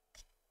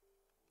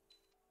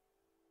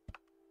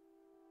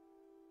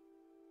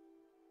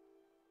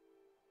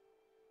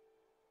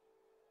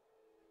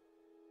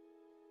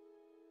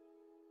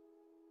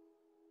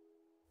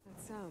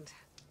 That sound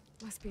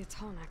must be a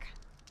tonic.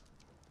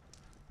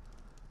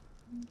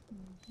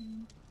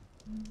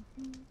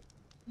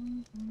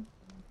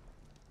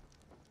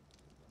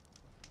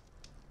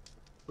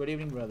 Good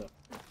evening, brother.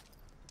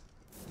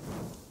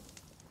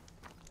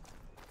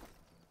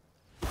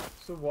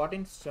 So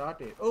voting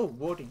started. Oh,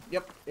 voting.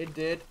 Yep, it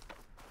did.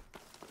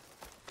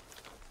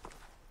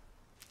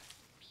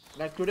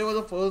 Like today was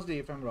the first day,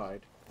 if I'm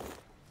right.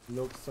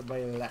 Lok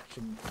Sabha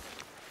elections.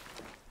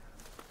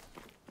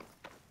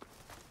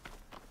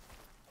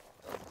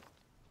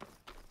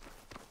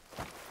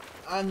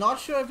 I'm not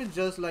sure if it's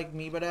just like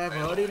me, but I've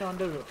heard it on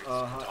the.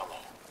 I've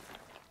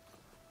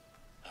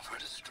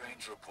heard a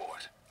strange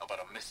report about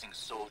a missing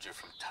soldier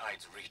from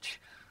Tide's Reach,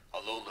 a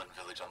lowland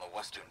village on the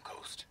western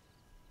coast.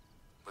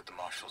 With the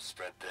marshals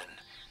spread thin,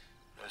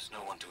 there's no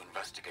one to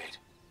investigate.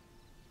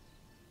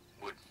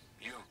 Would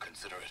you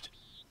consider it?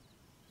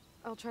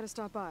 I'll try to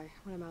stop by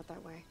when I'm out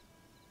that way.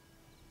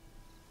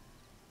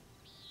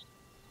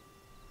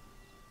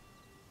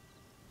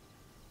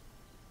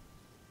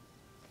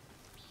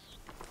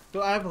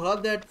 So I've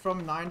heard that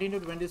from 19 to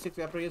 26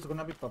 April is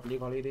gonna be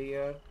public holiday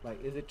here.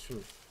 Like, is it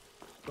true?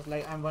 Because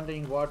like I'm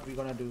wondering what we're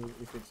gonna do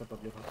if it's a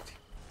public holiday.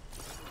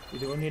 We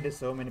don't need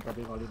so many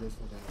public holidays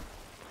for that.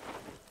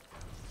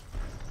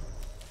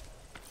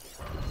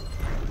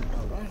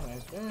 Alright,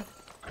 right there.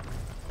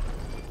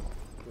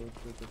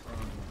 Looks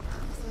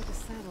like a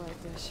satellite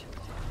dish.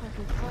 If I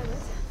can climb it,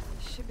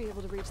 I should be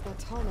able to reach that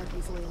tarmac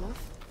easily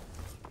enough.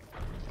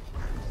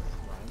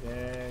 Right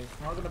there.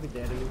 It's not gonna be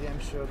that easy. I'm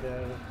sure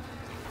there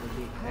will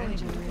be Power any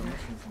generator.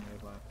 connections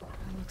nearby.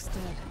 That looks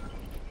dead.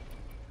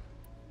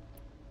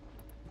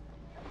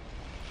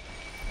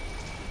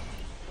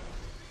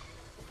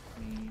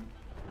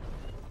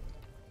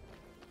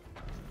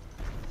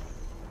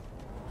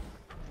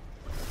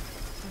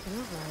 Like an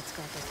override's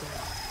got this now.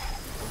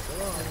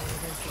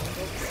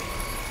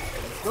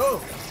 Let's go!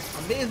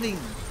 Amazing!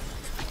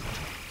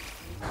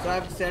 So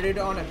I've set it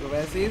on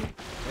aggressive.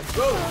 Let's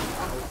go!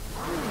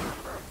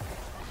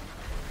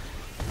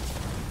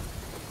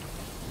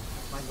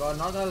 My god,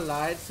 not gonna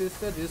lie,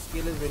 sister, this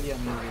skill is really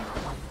amazing.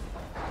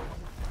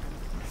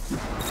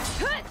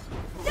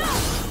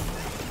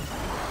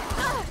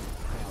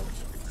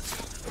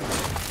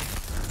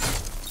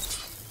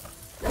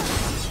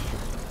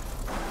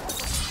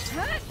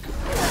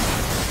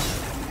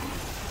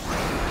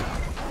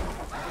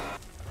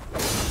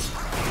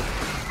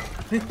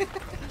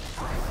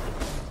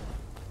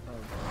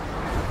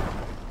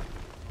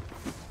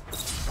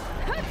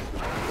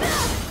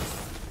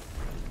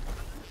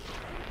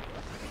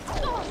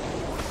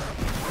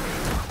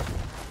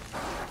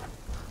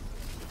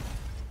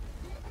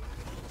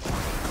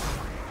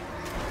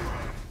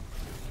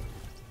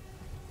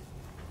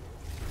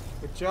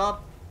 Good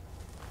job.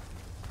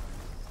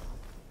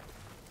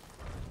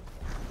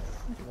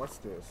 What's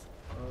this?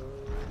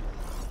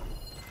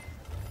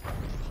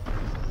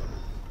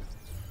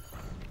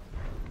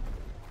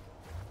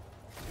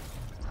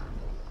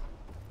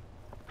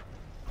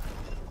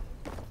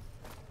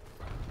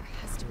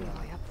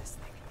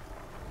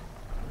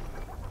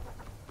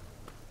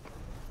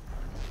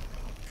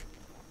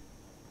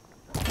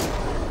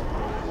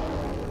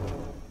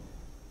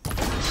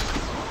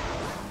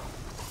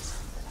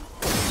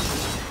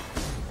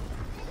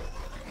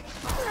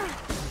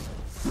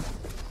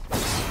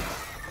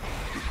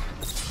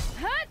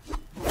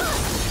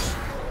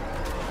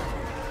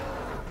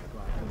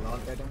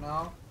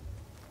 now.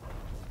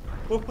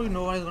 Hopefully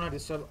no one is gonna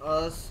disturb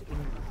us in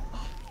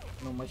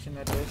no machine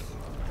at this.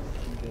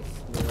 Just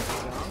lower it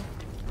down.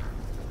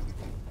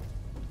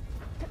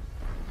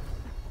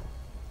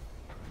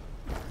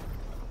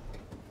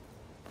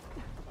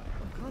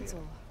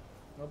 Console.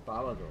 No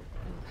power though.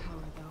 No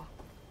power though.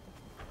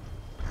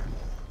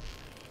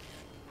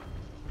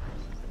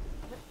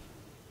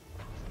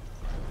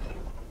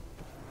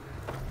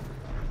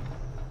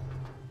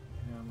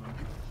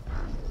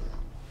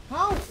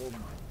 How? Oh my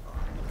god.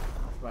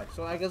 Right,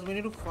 so I guess we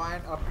need to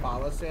find a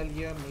power cell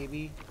here,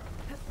 maybe.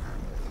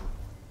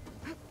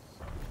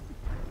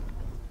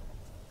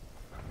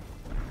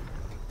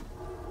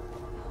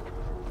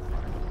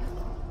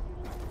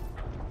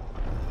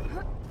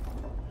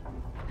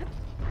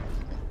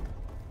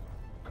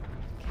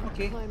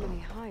 Can't climb any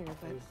higher,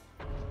 but looks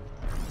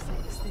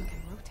like this thing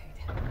can rotate.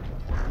 If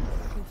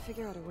I can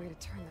figure out a way to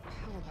turn the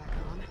power back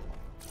on,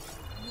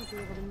 I might be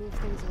able to move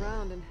things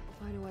around and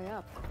find a way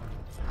up.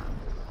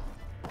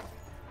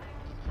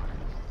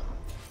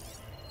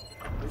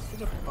 This is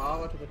the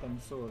power to the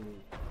console.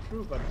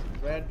 True, but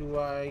where do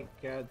I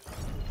get...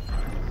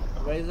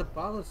 Where is the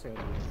power cell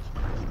here?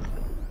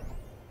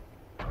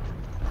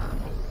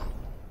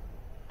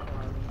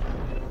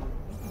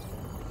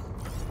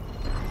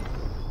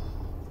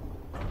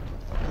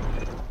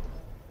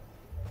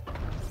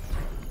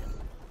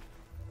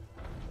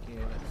 Okay,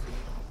 let's see.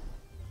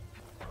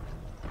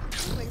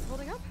 Looks like it's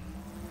holding up.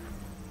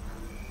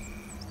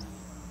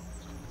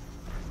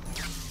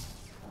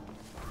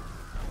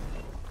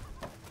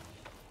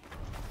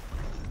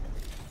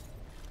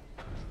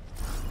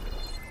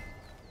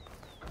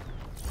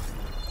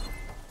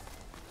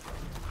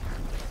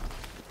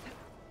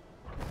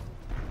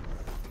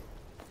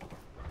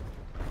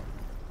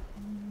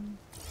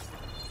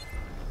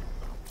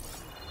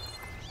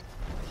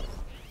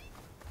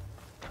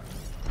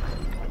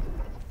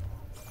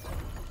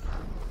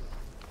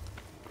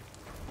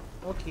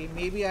 Okay,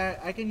 maybe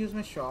I can use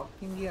my shock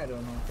thingy, I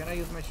don't know. Can I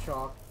use my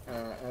shock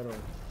arrow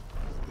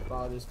to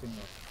power this thing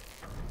up?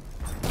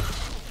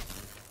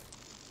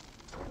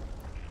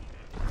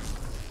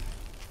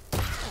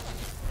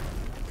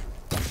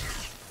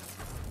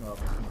 No,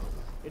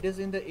 it is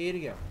in the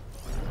area.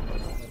 Let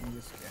me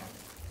just scan it.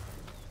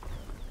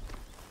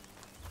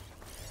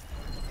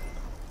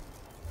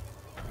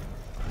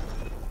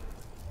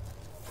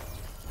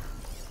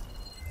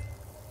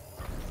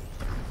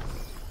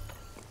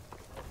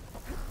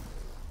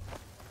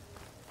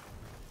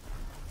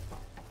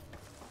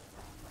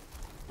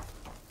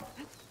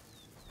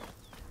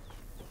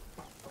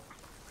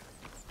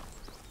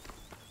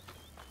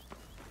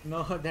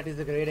 No, that is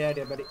a great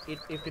idea, but if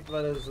it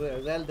was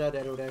Zelda,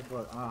 that would have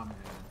worked. Ah, man.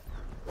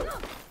 It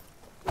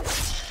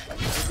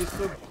would be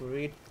so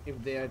great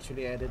if they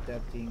actually added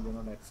that thing, you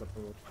know, like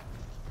support.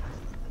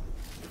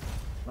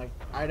 Like,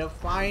 either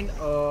find,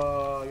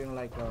 you know,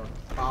 like a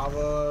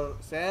power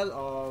cell,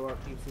 or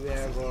if you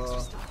have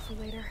a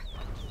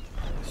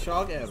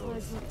shock arrow.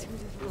 What's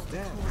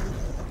that?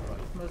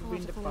 It must be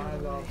in the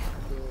pile of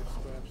the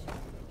scraps.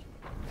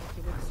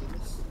 Okay, let's see.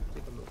 Let's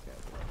take a look at it.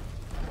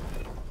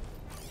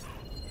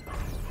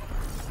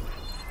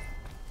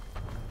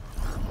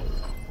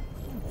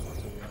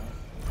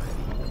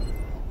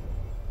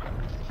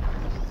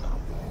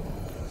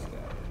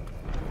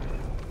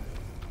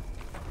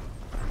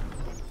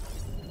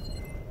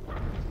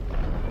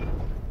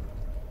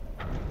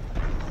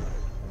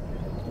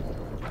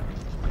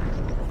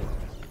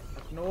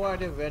 No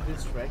idea where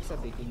these tracks are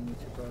taking me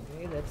to, but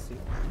hey, let's see.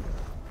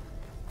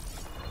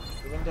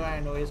 Even though I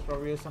know it's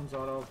probably some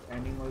sort of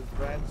animal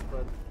tracks,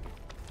 but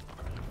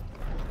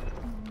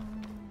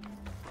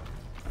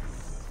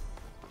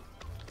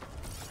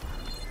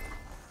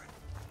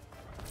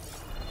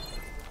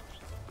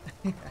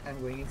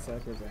I'm going in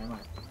circles, am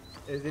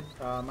I? Is it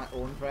my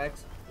own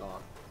tracks?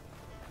 Lord.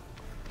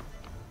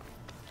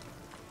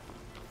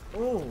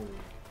 Oh!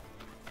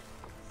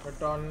 The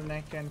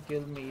turtleneck can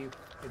kill me if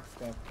it's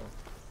that far.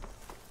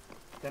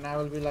 Then I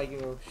will be like,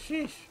 yo,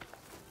 sheesh!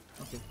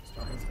 Okay,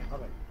 stop and scan.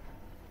 Alright.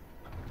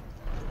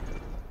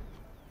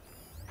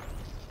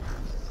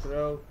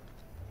 Throw.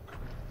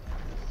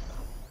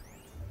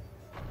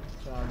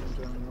 Charging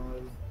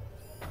terminal.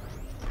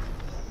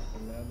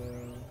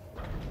 Ladder.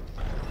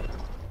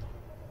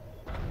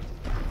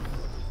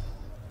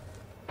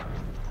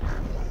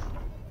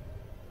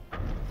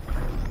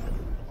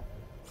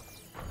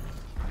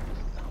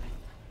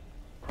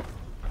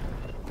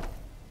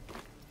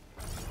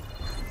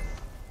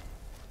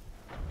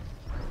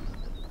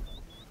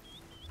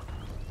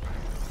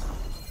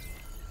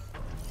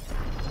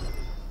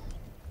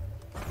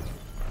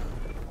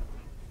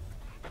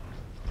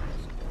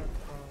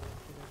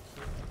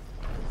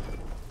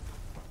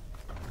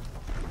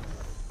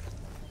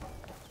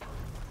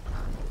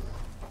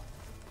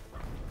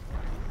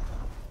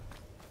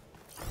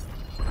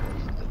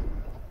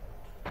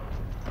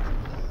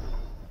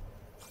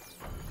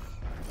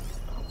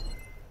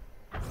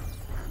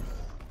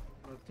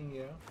 Nothing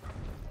here.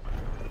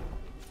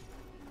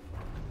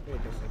 Wait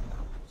a second.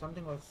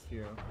 Something was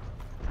here.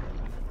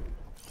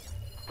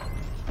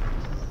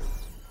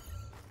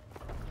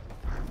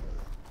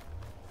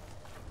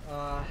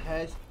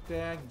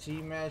 Hashtag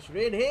Gmatch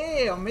raid.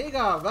 Hey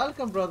Omega,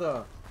 welcome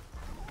brother.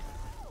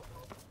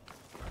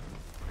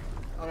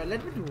 Alright,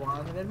 let me do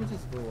one. Let me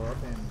just go up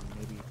and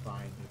maybe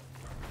find it.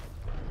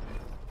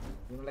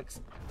 You know, like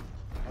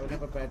I would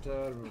have a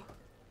better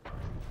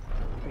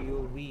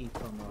POV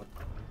from up.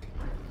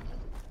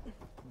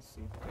 Let's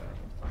see if I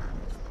can find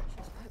more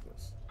smashes like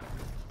this.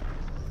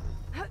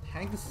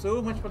 Thank you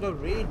so much for the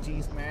raid,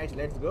 G Smash.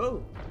 Let's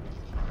go.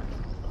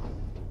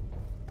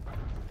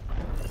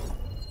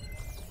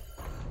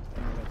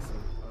 Let's see.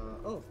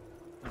 Oh,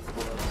 let's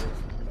go up this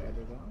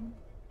ladder down.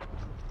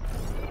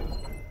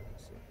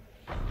 Let's see.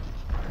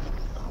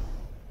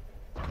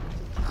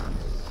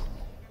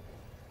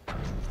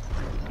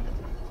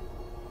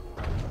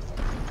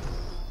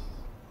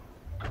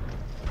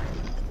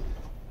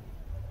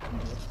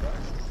 What's that?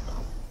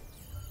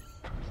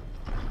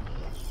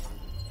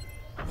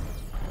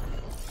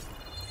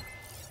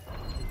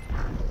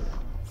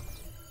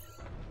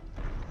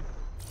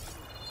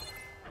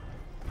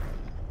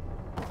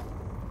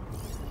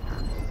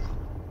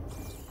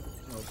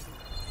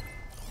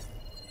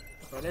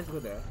 Well, let's go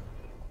there.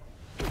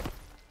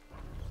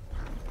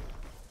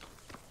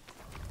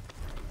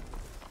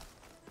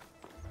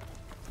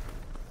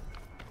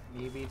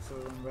 Maybe it's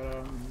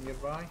somewhere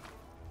nearby.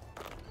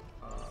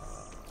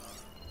 I'll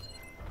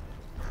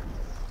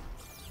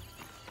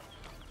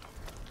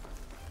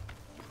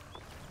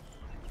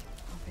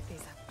pick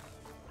these up.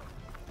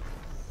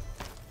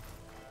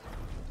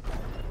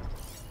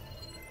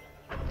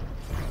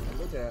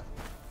 Hello there.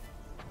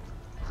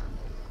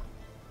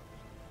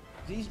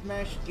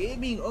 G-Smash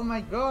Gaming, oh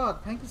my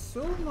god, thank you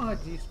so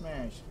much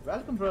G-Smash.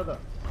 Welcome brother.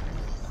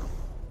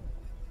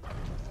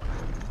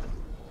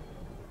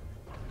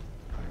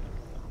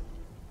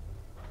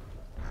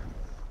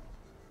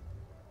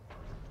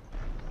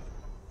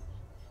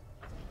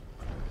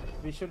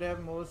 We should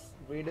have more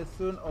raiders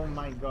soon. Oh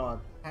my god.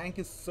 Thank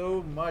you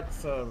so much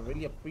sir.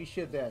 Really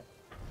appreciate that.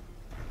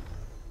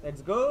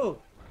 Let's go.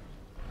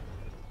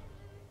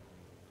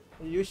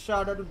 You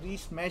shout out to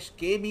G-Smash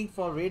Gaming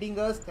for raiding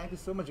us. Thank you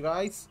so much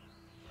guys.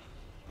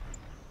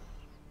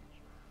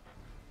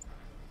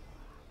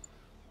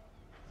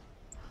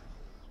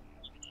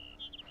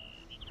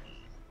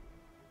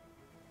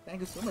 Thank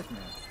you so much,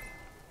 man.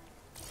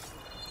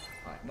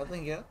 Alright,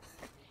 nothing here.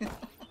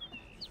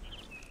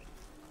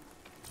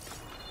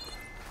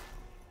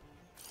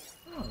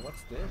 Oh,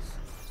 what's this?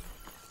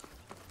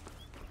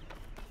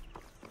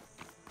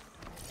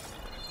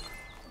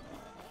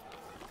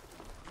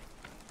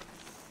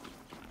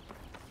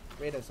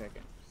 Wait a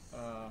second.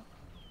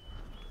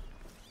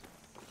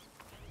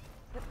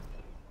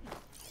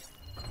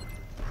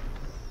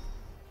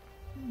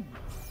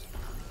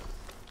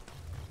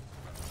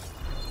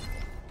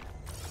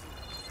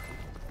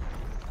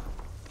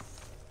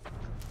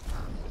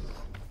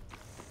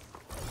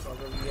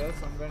 Probably here,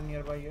 somewhere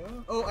nearby here.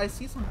 Oh, I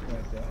see something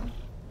right there.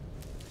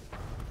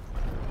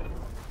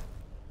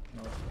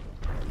 No.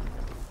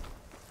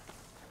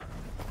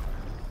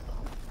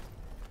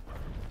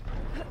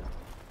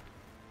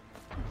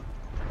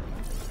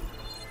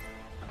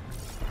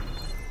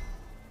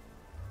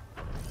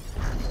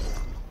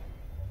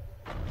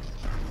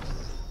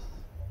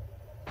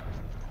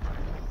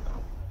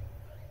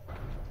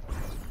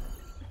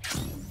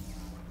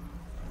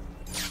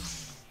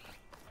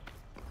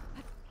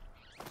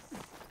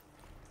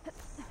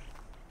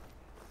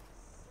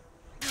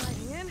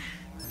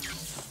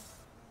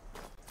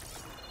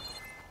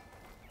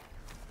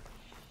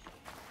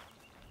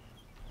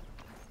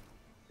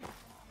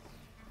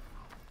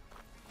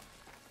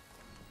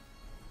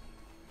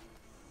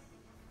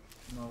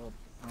 No,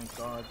 my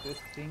god, this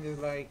thing is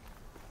like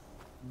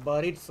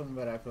buried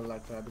somewhere. I feel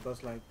like that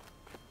because like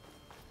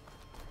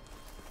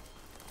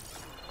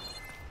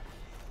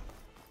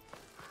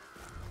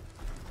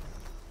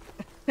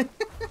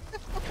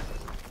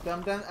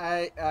sometimes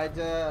I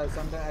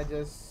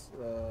just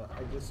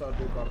saw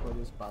two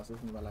cockroaches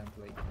passes me while I'm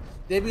playing.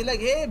 They be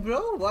like, "Hey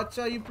bro, what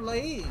are you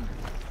playing?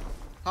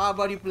 How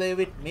about you play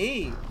with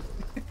me?"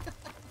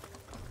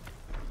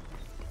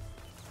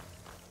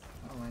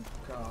 Oh my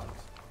god.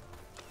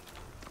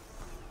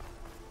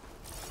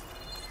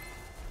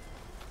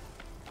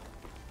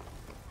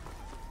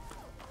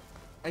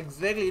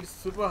 Exactly, it's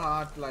super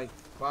hard, like,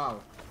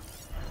 wow.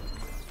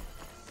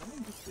 Let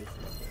me just this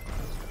level.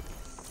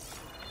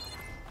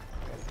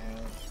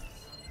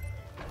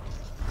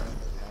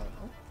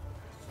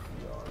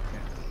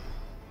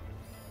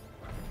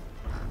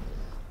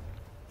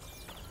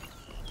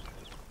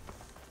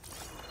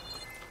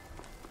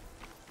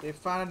 They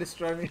finally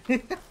destroy me.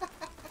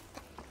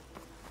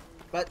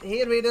 But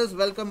hey raiders,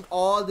 welcome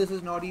all. This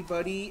is Naughty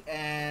Buddy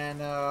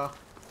and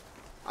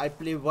I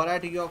play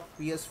variety of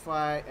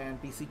PS5 and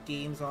PC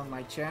games on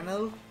my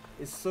channel.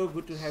 It's so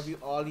good to have you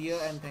all here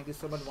and thank you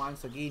so much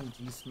once again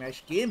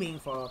G-Smash Gaming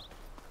for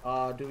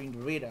doing the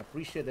raid. I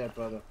appreciate that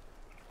brother.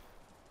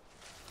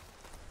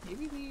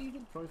 Maybe we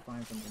can probably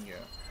find something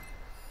here.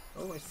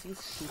 Oh, I see 2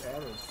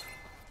 arrows.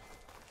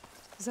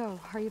 Zoe,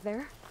 are you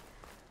there?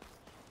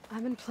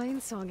 I'm in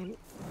Plainsong and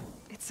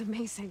it's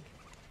amazing.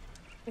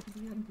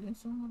 We haven't played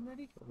song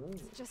already? Oh.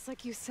 Just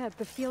like you said,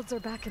 the fields are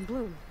back in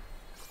bloom.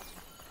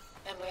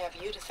 And we have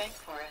you to thank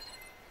for it.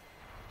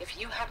 If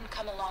you hadn't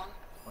come along,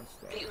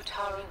 the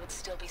Utaru would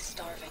still be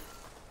starving,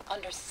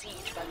 under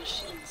siege by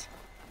machines.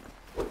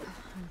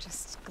 I'm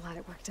just glad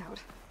it worked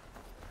out.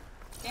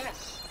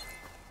 Yes.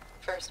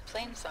 First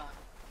plain song.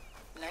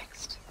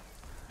 Next,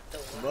 the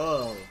world.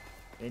 Whoa,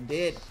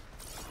 indeed.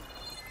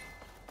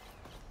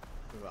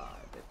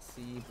 Right, let's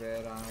see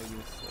where are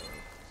you, sir.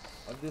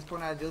 At this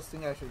point, I just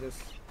think I should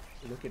just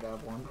look it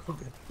up on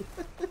Google.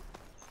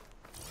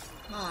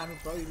 Nah, I'm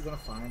probably gonna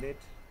find it.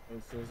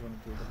 It's just gonna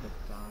take a bit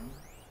of time.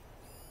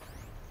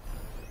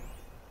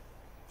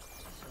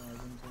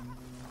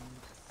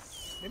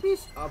 Maybe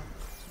it's up.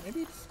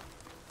 Maybe it's.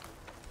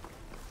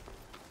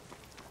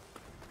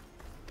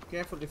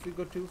 Careful, if you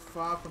go too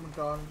far from a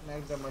town,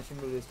 like the machine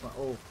will respawn.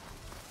 Oh,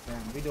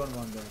 damn, we don't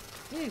want that.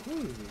 Hey, who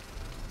is he?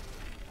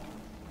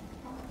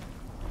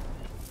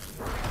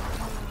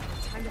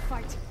 Time to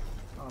fight.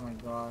 Oh my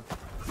god.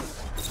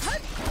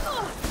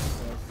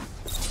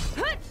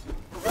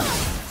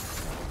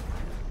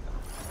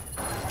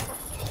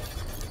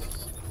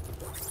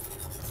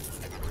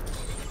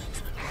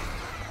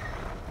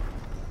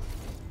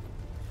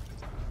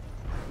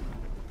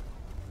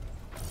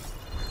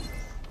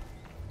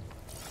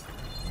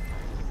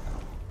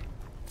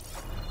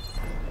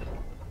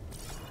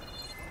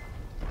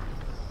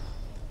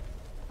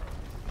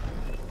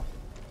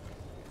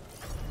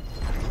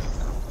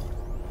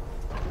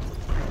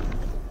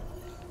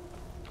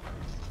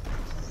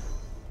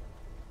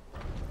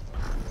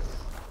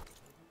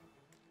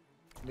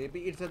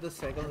 Maybe it's at the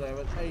second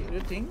level. I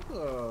think.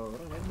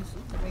 Let me see.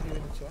 Let me give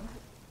it a chance.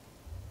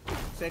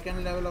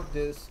 Second level of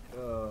this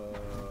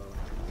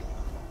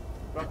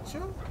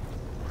structure.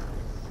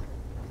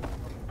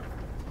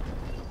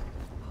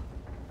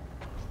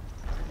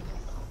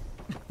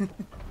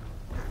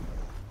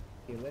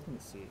 Okay, let me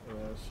see.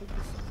 Should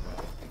be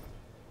somewhere.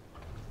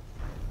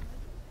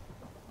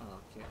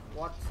 Okay.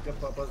 What's the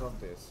purpose of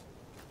this?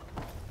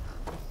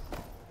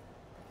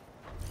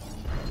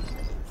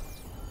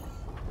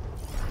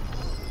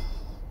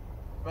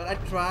 Well, I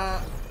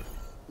try.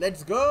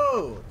 Let's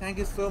go! Thank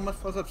you so much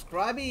for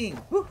subscribing.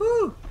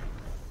 Woohoo!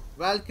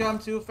 Welcome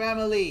to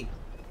family.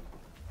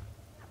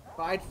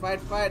 Fight, fight,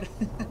 fight.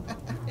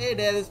 Hey,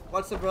 Dennis.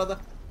 What's up, brother?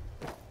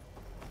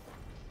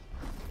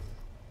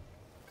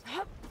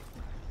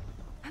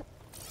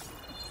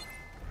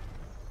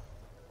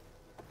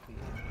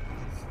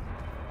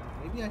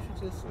 Maybe I should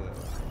just.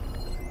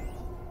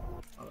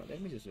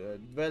 Let me just.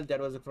 Well, that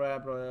was a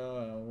crap.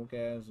 Who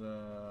cares?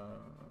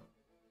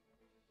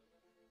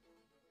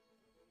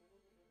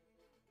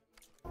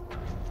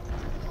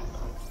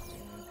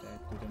 That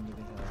didn't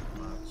really help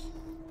much.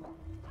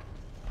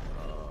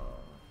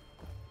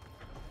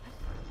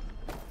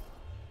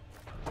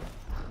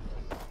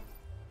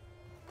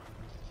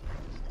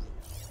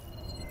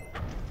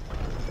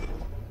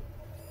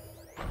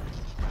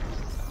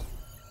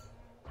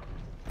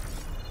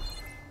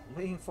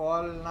 Playing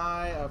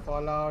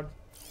Fallout.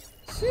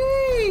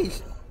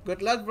 Sheesh!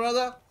 Good luck,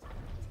 brother.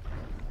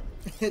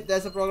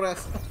 That's a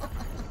progress.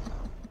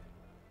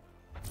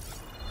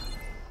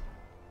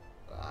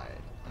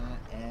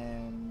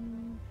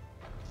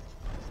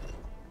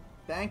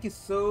 Thank you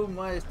so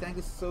much. Thank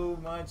you so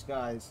much,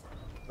 guys.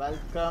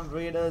 Welcome,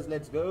 raiders.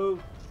 Let's go.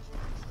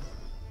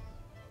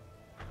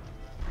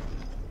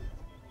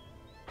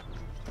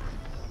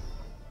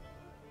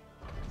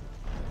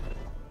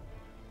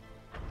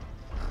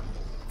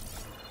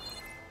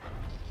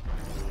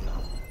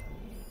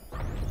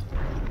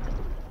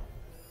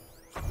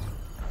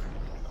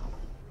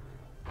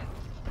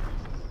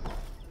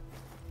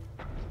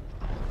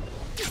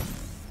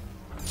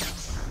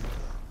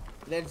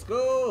 Let's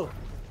go.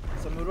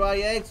 Samurai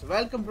X,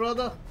 welcome,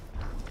 brother.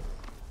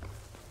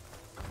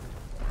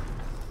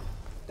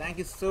 Thank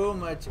you so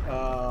much.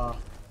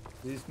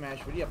 This match,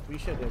 really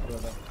appreciate it,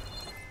 brother.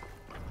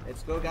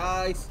 Let's go,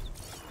 guys.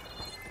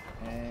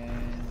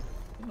 And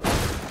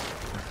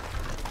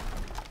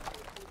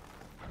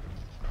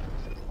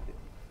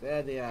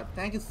there they are.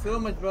 Thank you so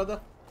much,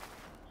 brother.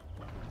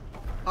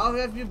 How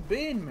have you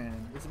been,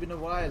 man? It's been a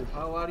while.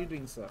 How are you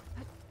doing, sir?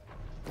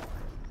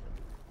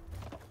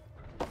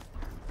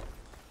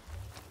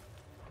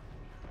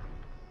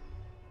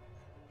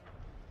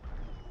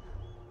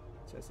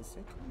 Just a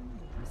second,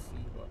 let me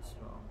see what's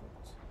wrong with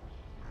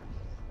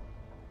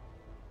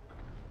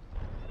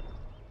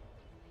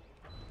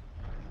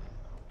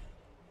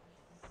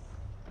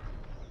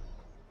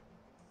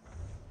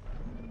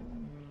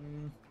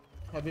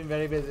I've been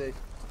very busy.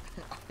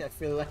 I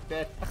feel like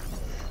that.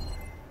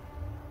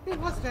 Hey,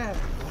 what's that?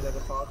 Is that a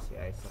fox?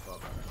 Yeah, it's a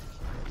fox.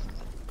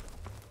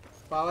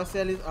 Power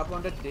cell is up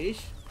on the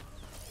dish.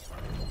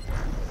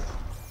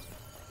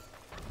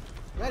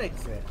 Where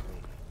exactly?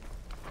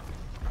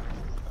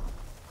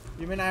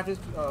 You mean I have to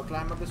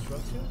climb up the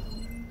structure?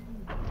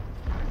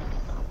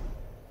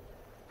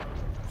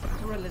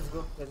 Alright, let's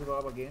go. Let's go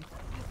up again.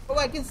 Oh,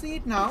 I can see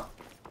it now.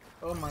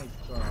 Oh my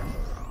god.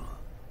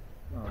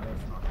 No,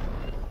 that's not.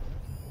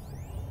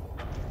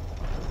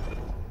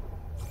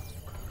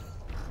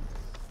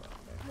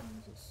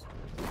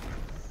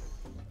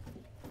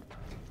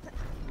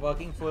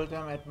 working full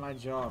time at my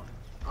job.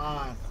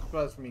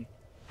 Trust me,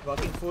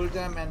 working full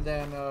time and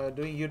then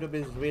doing YouTube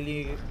is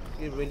really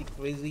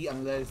crazy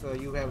unless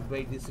you have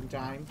very decent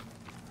time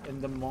in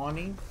the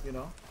morning, you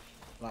know,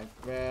 like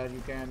where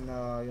you can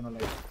you know,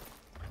 like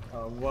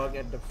work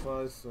at the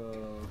first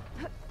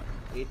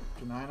 8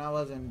 to 9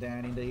 hours and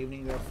then in the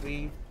evening you are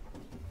free.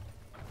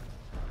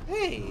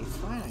 Hey, it's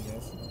fine, I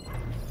guess.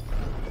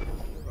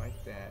 Right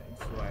there,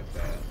 it's right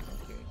there.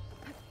 Okay,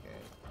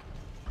 okay,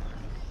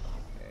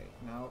 okay.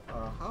 Now,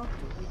 how do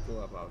we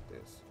go about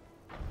this?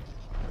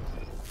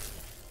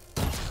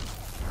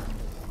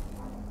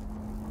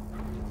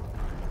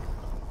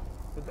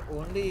 So the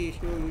only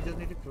issue, you just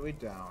need to throw it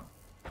down.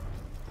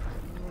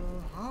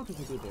 How do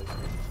we do this?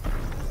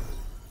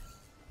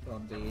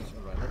 Drop the age.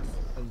 Alright, let's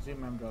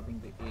assume I'm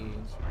dropping the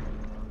age.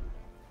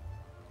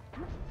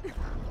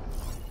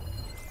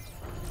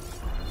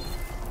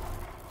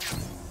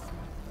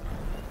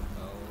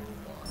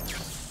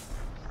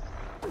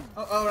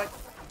 Oh, alright.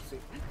 Let's see.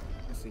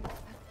 Let's see.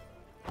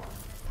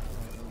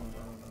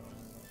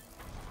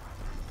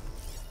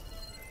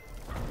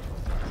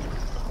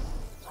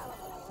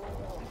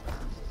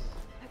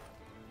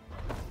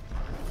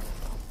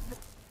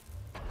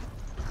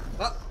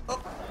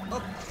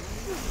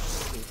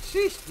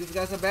 Sheesh, these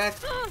guys are back.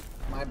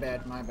 My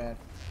bad, my bad.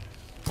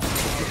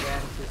 I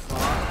ran too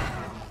far.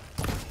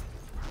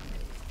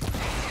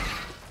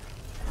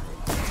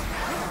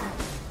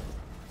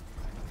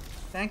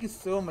 Thank you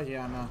so much,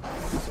 Yana.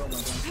 Thank you so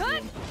much.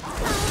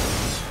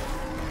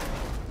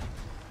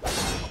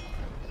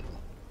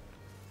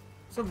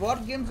 So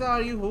what games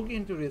are you hooked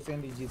into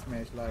recently, G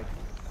Smash? Like,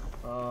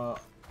 let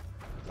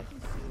me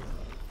see.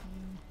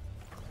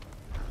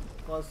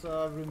 Because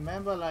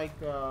remember, like,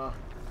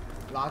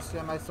 last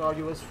time I saw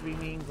you were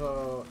streaming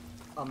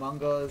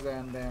Among Us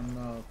and then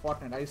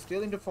Fortnite. Are you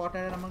still into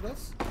Fortnite and Among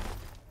Us? Go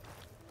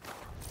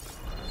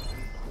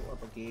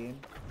up again.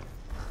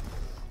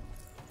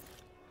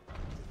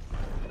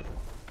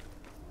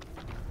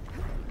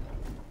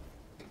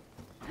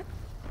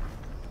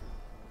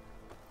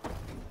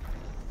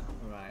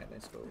 Alright,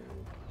 let's go.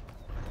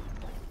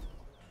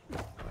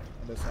 Right,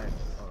 other side.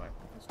 Alright,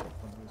 let's go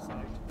from the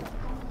side.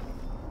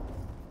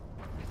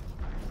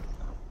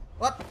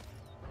 What?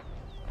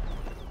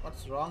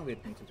 What's wrong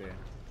with me today?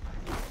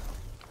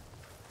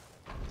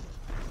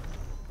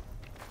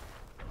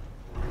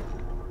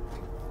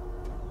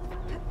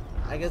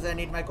 I guess I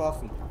need my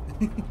coffee.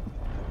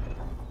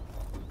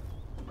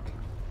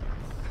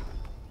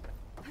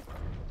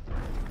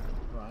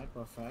 Right,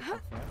 perfect,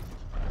 perfect.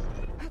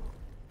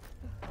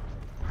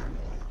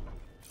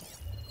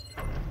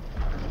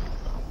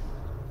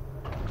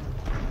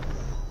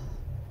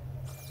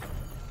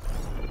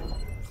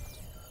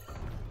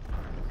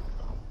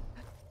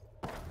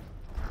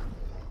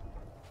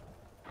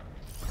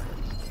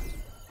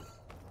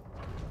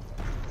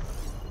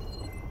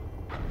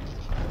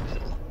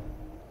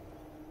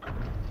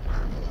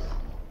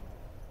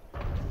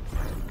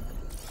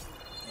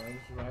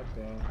 Right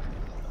there.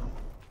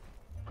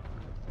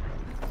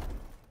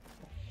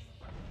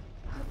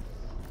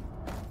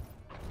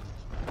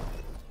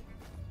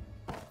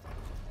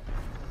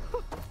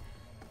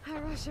 A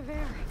rush of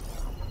air.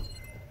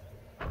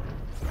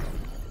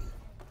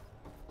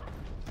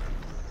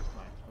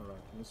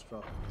 Alright, let's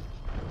drop.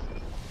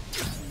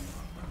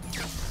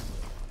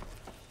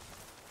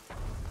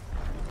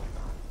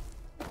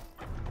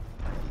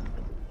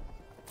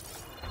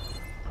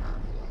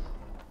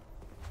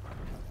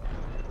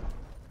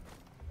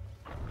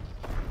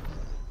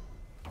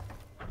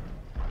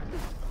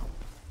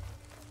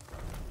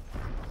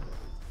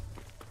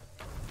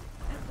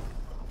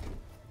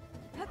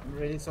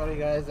 Really sorry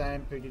guys, I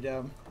am pretty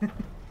dumb.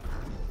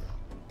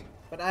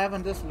 But I have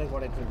understood like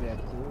what exactly I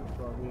have to do.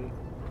 Probably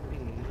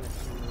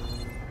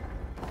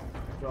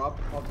drop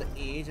off the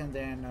edge and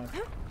then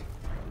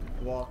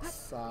walk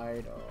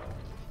side or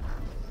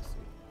let's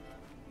see.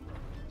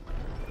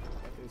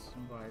 That is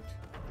right.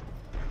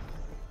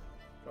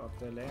 Drop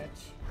the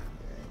ledge.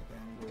 Okay,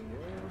 then go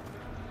here.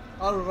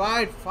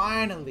 Alright,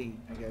 finally!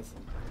 I guess.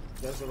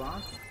 That's the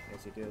one?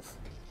 Yes it is.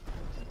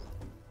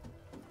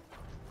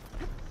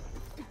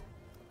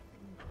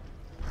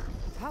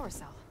 Power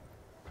cell.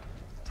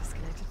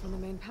 Disconnected from the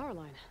main power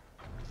line.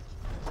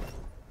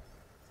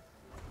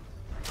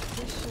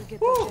 This should get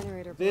the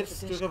generator.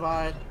 This took a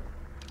while.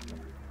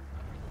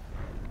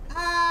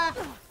 Ah!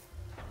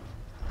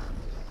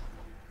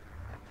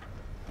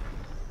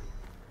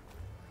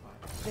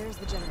 There's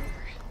the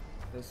generator.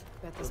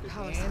 Bet this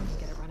power cell can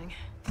get it running.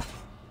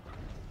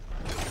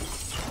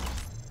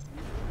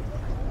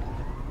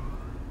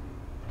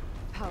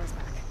 Power's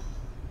back.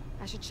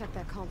 I should check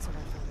that console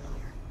I found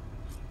earlier.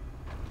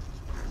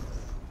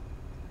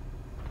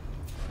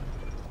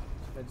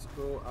 Let's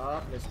go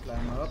up. Let's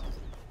climb up.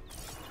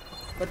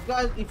 But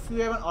guys, if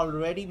you haven't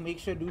already, make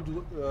sure do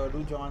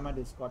join my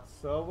Discord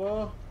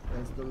server.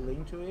 There's the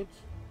link to it.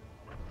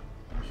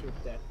 I'm sure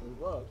that will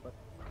work. But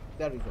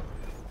there we go.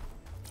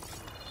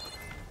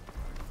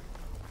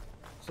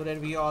 So that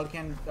we all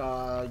can,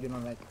 you know,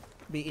 like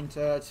be in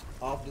touch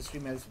off the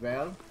stream as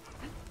well.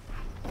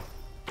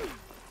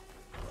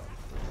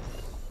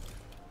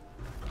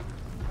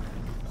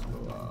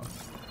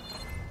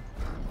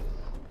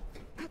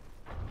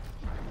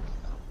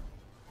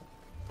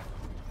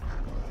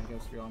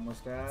 We're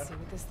almost there. Let's see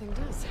what this thing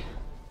does.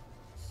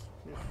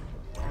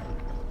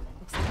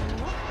 Looks like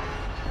I'm up.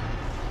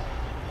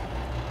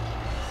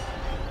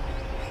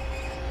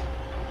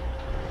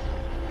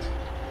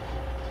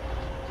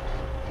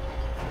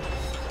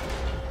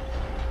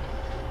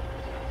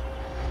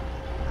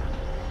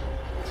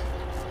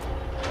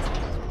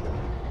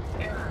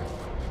 Error.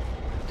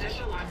 Dish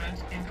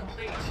alignment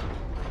incomplete.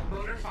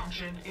 Motor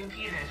function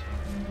impeded.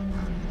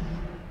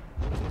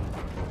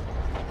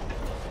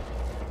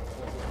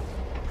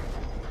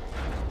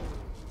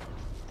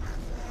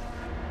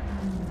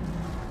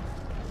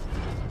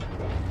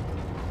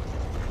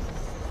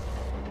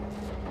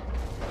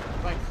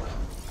 Right.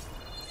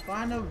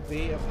 Find a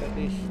way of the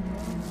dish.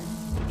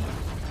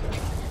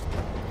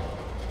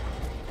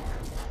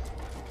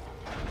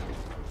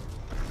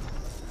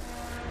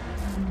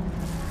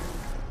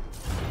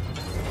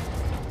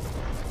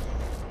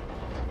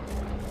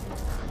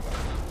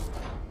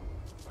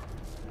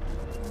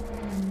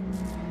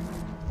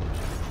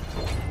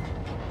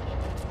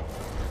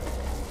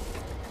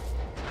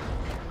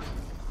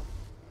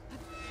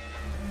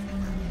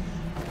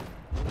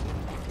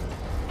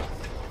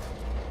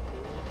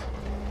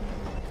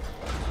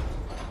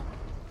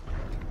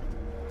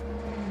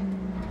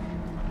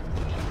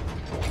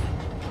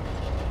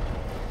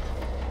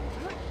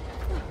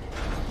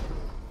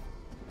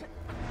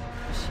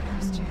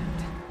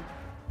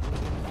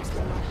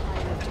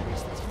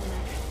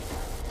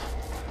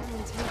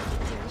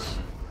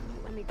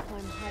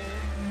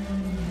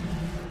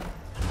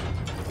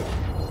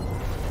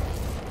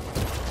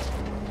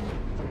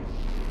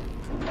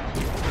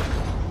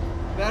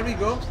 There we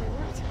go.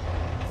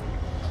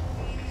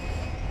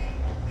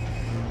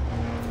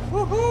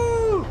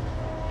 Woohoo!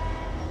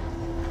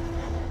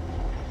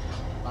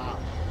 Wow.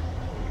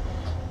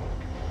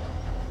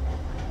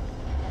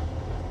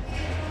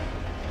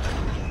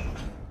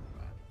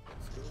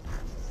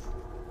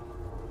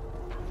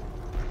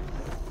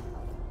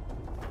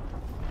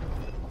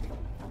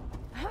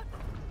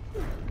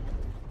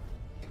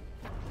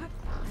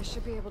 I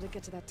should be able to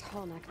get to that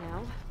tall neck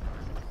now.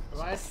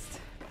 Right. Just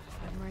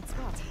find the right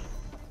spot.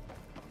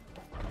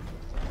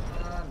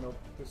 Nope,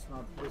 this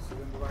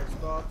isn't the right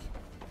spot.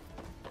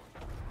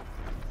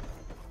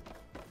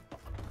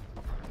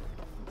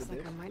 Looks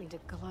like I might need to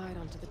glide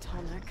onto the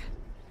tall neck.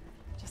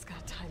 Just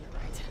gotta time it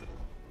right.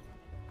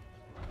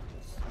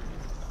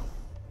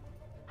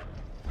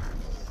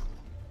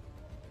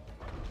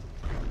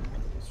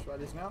 Let's try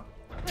this now.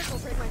 This will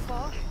break my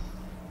fall.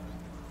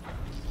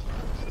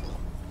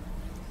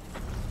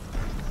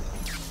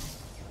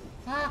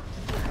 Ah!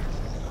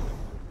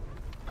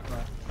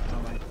 Right,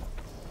 never mind.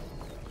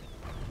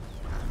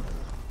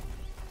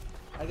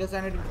 I guess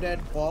I need to do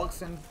that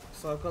box and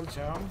circle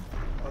jump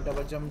or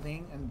double jump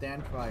thing and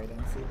then try it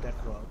and see if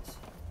that works.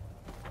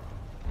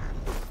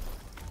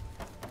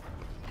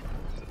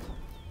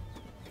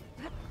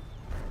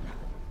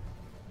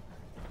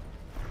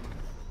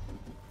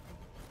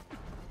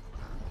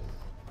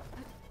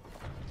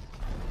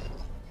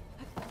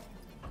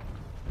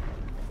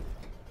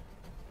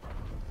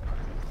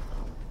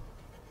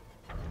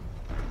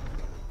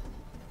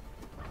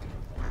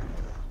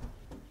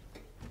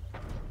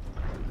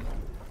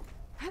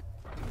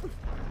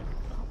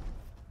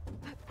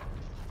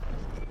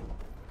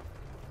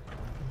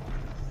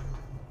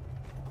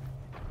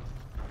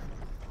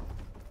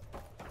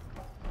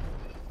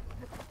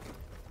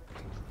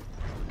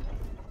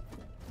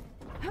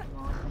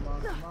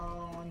 Come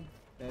on,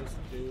 let's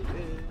do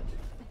it.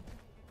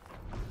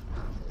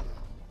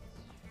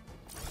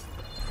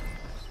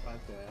 It's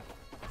right there.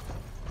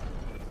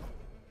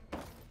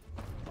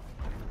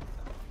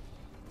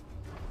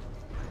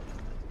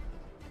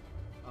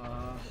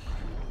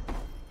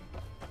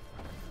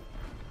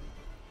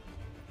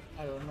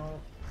 I don't know.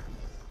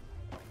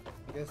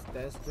 I guess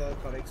that's the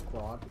correct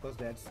spot because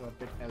that's a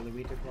bit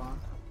elevated one.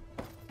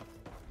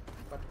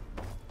 But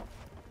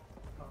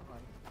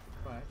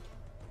right.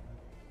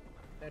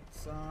 That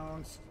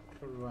sounds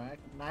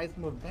correct. Nice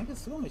move. Thank you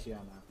so much,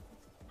 Yana.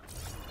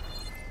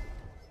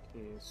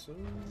 Okay, so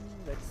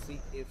let's see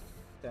if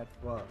that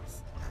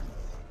works.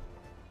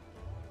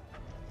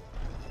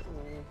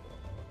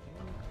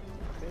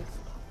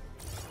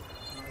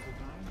 Now's the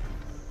time.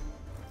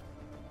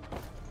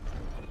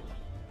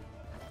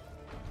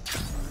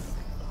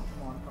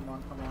 Come on, come on,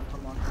 come on,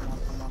 come on, come on,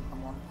 come on,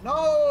 come on. No!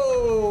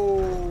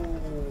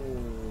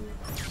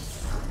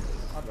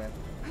 Not bad.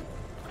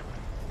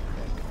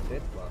 That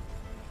did work.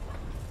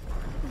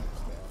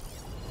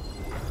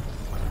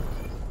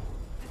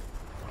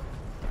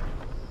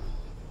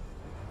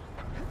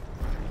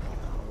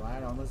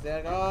 Alright, almost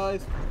there,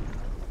 guys.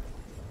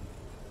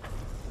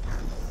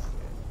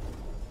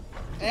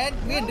 And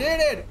we did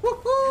it!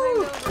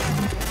 Woohoo!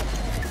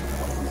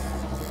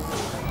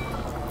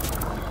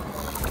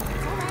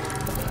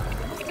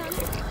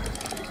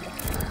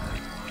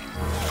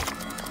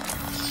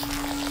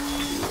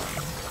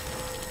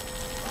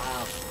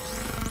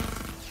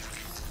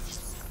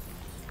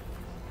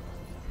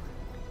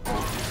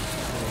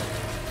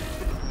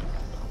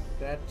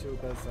 That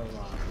took us a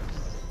while.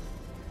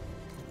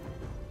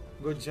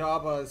 Good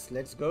job, us.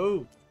 Let's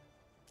go.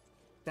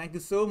 Thank you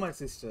so much,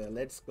 sister.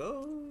 Let's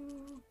go.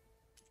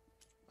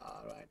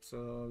 Alright,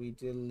 so we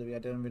are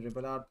done with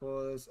Rebel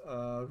Outpost.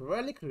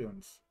 Relic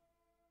ruins.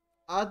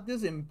 Are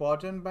these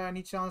important by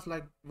any chance?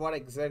 Like, what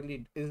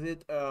exactly is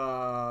it?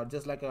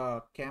 Just like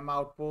a cam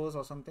outpost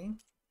or something?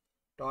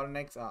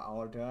 Tallnecks are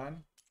all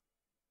done.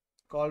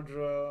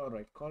 Cauldron,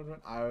 right? Cauldron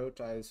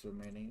iota is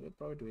remaining. We'll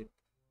probably do it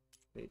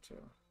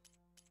later.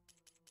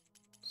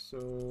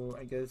 So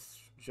I guess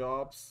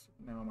jobs.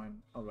 Never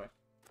mind. All right.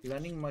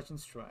 Learning merchant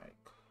strike.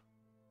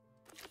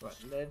 Right.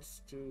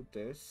 Let's do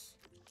this.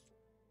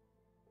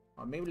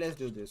 Or maybe let's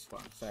do this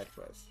one. Side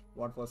quest.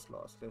 What was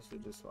lost? Let's do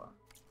this one.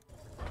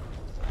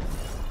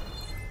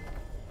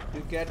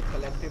 You get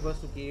collectibles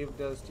to give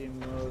the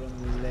steamer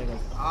and legacy.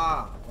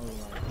 Ah,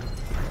 alright.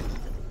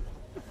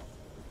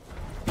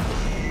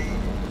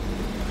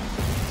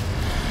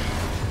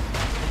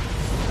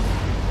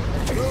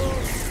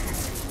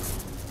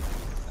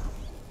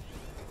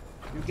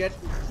 You get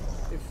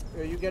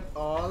you get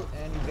all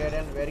and you get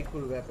a very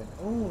cool weapon.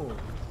 Oh,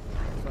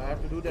 so I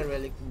have to do the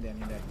relic thing then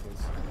in that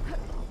case.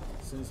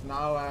 Since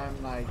now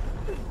I'm like,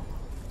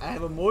 I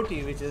have a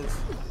motive which is,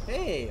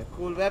 hey, a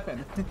cool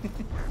weapon.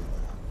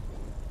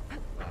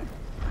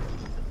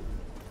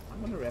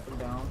 I'm gonna rappel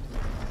down.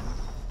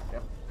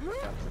 Yep.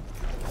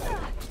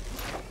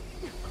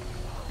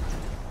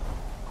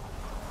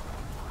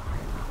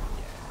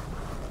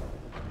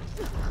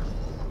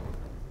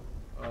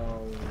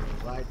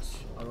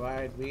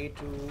 Alright, way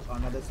to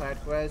another side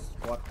quest.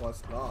 What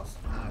was lost?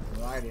 I have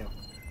no idea.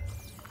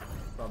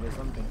 Probably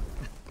something.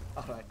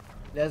 Alright,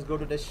 let's go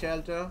to the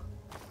shelter.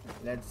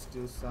 Let's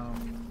do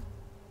some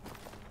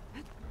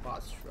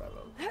fast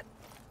travel.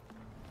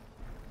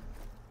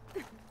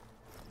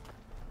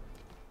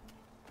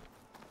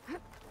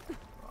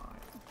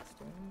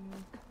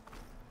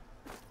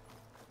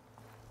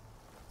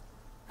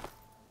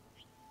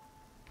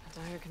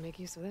 Dyer can make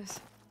use of this.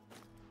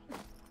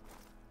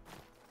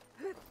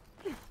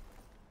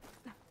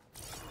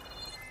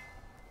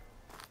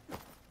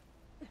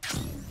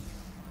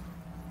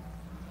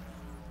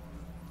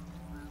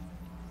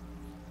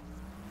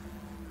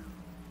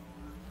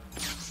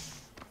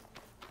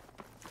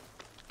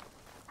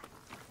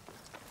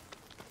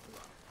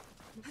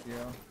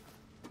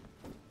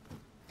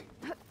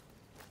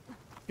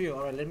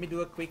 Alright, let me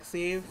do a quick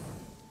save.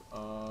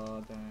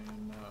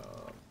 Then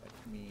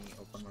let me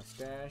open my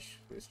stash,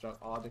 restock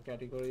all the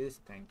categories.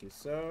 Thank you,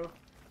 sir.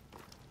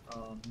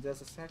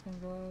 Just a second,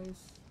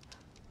 guys.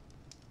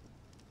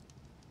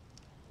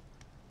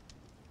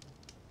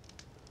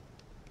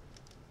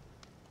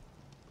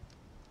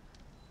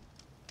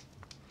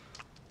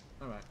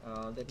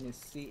 Alright, let me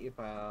see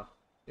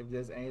if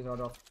there's any sort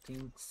of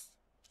things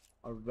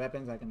or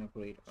weapons I can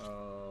upgrade.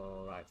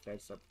 Right,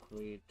 let's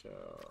upgrade.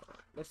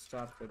 Let's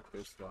start with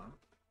this one.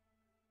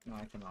 No,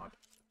 I cannot.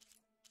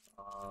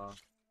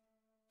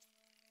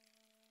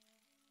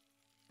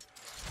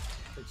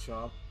 Good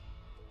job.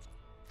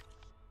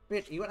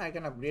 Wait, even I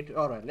can upgrade.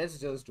 Alright, let's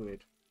just do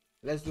it.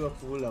 Let's do a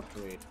full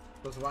upgrade.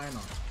 Because why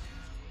not?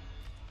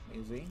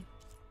 Amazing.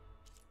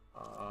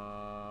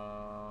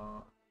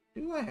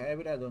 Do I have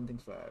it? I don't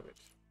think so. I have it.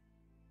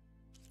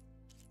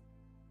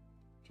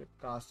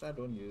 Cast. I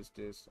don't use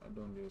this. I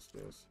don't use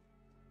this.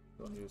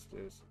 Don't use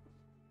this.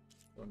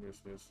 Don't use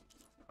this.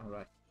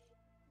 Alright.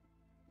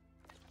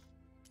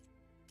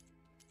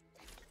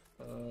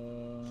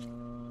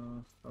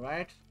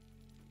 Alright.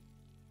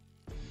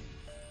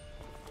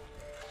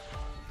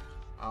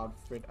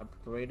 Outfit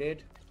upgraded.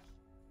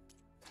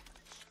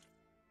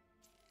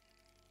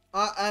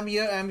 I'm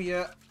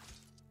here.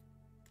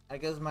 I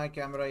guess my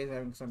camera is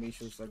having some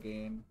issues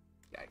again.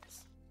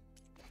 Yikes.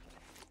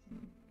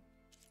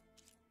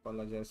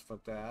 Apologize for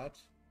that.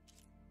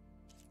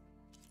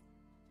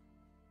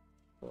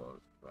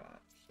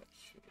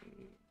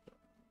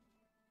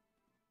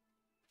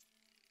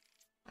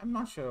 I'm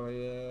not sure.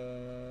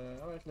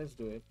 Alright, let's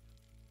do it.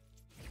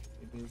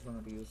 It is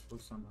gonna be useful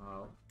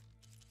somehow.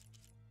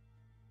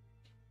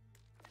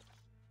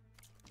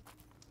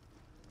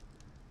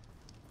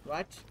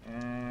 Right,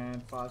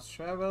 and fast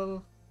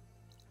travel.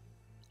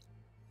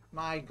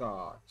 My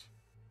god.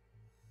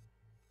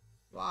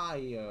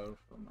 Why? Oh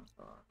my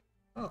god.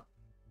 Oh.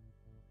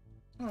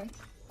 Alright.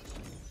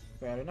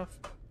 Fair enough.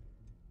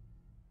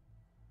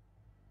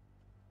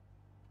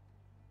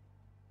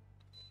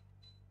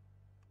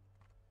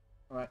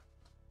 Alright.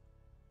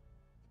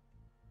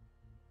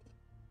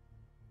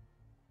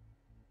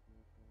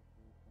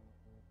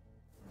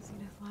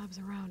 Zenith Lab's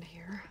around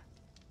here.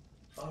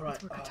 Alright.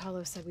 That's where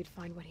Cartalo said we'd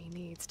find what he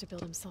needs to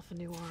build himself a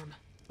new arm.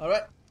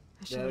 Alright.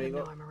 I should let him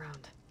know I'm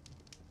around.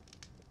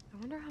 I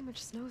wonder how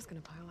much snow is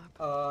gonna pile up.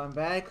 I'm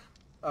back.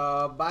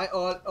 Bye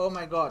all. Oh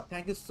my god.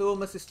 Thank you so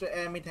much, Sister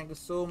Amy. Thank you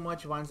so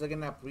much once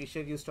again. I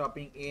appreciate you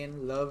stopping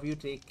in. Love you.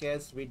 Take care.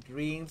 Sweet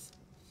dreams.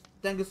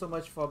 Thank you so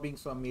much for being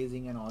so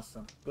amazing and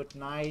awesome. Good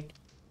night.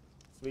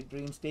 Sweet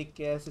dreams. Take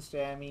care, Sister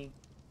Amy.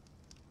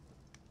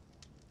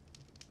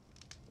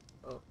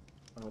 Oh,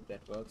 I hope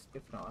that works.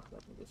 If not,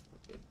 let me just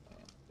put it.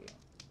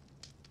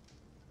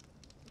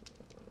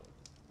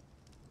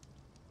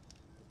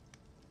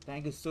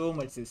 Thank you so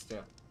much,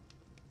 sister.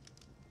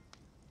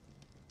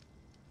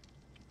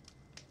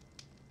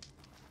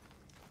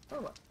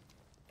 Oh.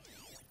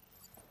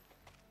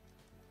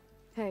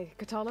 Hey,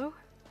 Katalo?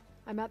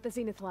 I'm at the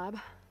Zenith lab.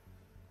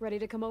 Ready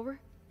to come over?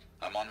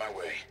 I'm on my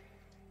way.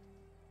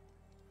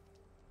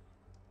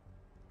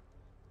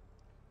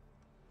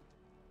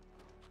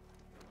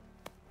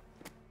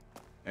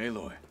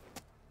 Aloy.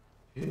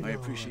 I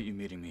appreciate you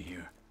meeting me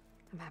here.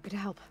 I'm happy to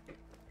help.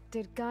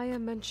 Did Gaia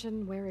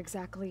mention where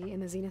exactly in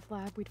the Zenith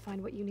lab we'd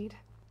find what you need?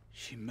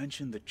 She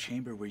mentioned the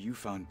chamber where you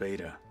found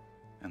Beta,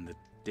 and the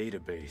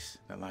database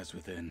that lies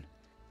within.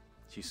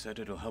 She said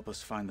it'll help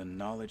us find the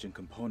knowledge and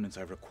components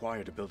I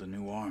require to build a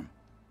new arm.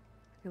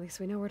 At least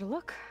we know where to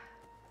look.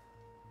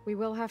 We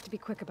will have to be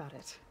quick about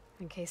it,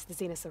 in case the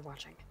Zeniths are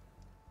watching.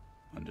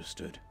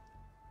 Understood.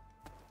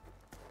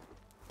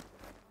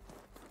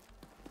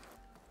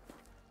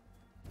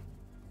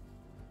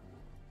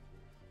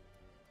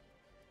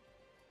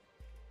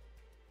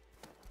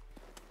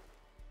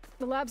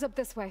 The lab's up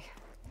this way.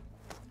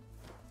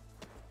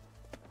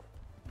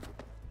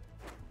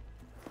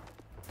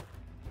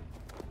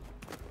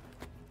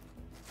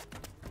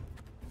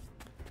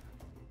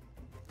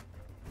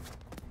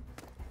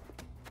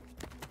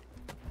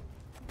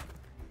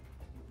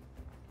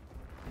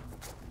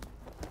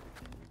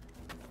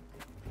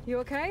 You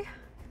okay?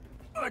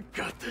 I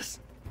got this.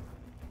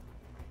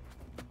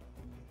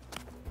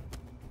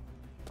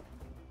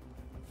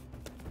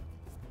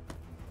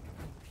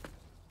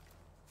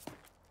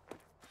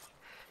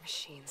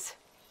 Machines.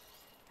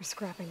 They're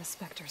scrapping the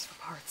Spectres for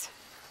parts.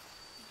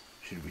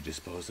 Should we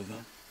dispose of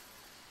them?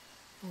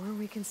 Or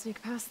we can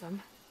sneak past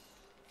them.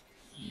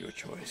 Your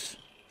choice.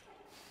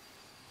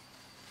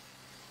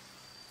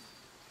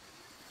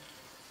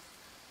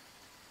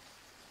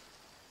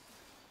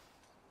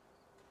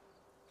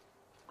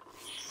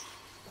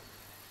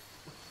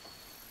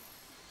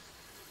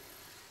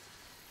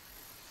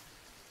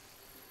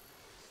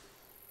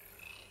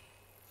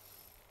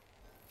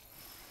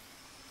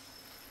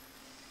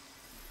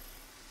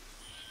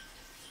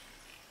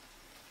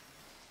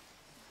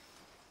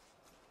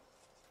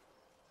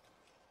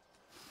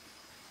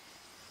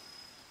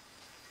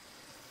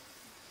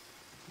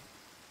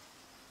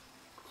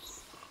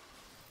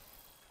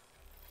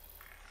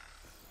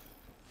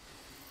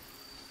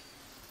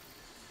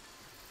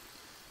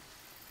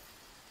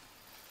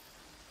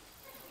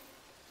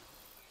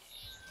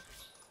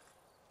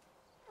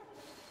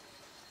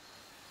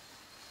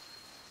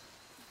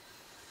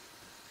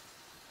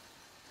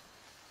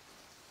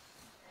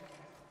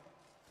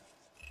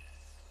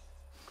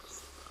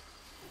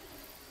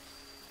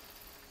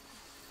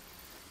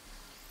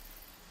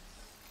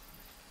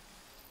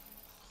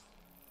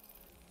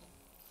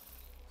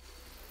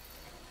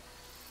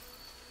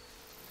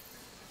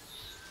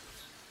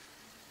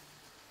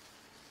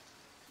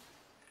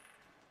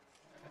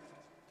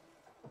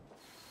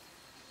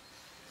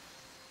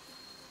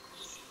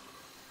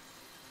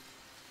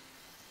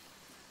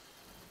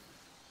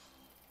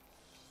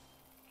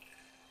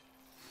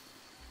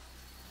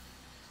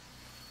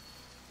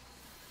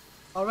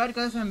 Alright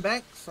guys, I'm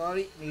back.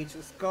 Sorry,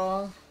 nature's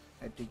call.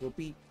 Had to go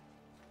pee.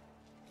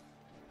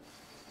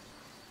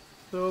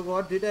 So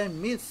what did I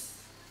miss?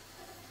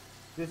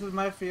 This is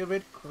my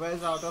favorite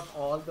quest out of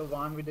all, the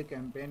one with the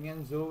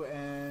companion Zoe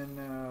and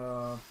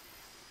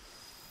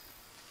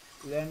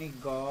Lenny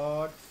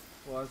Gods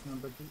was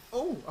number 2.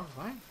 Oh,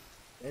 alright.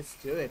 Let's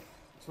do it.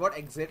 So what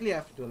exactly I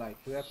have to do?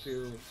 Like, do I have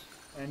to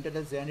enter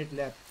the Zenith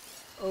lab?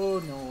 Oh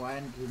no, I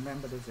don't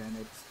remember the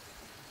Zeniths.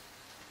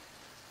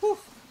 Whew.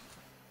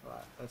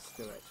 Alright, let's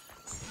do it.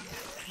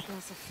 I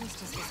guess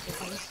Hephaestus was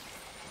busy.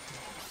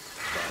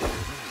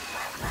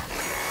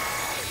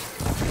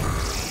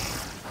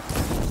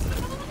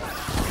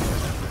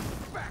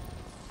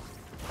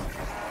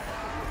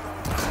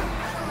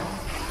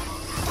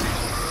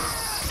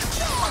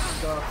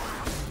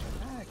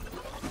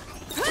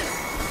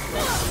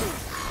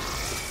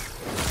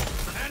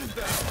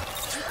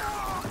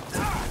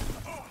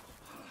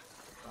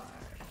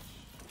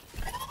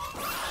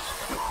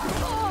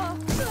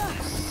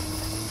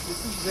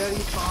 This is very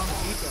farm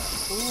beta.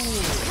 Ooh.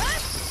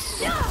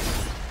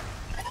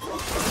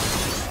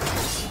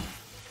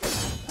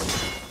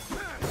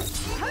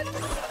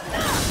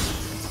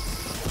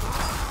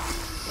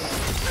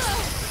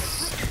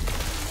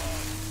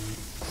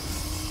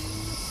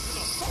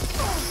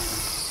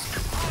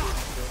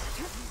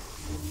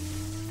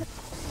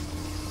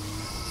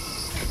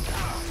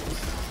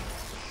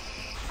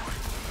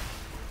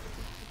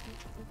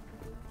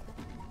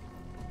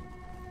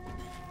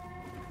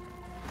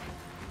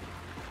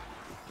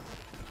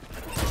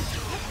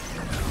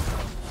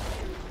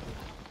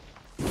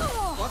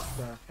 What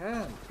the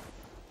hell?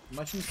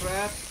 Mushroom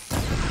trap?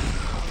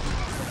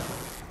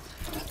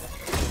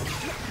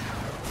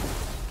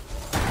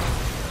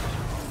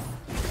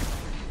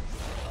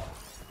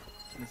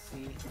 Let's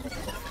see.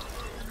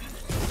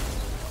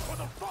 For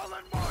the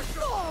fallen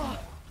marshal!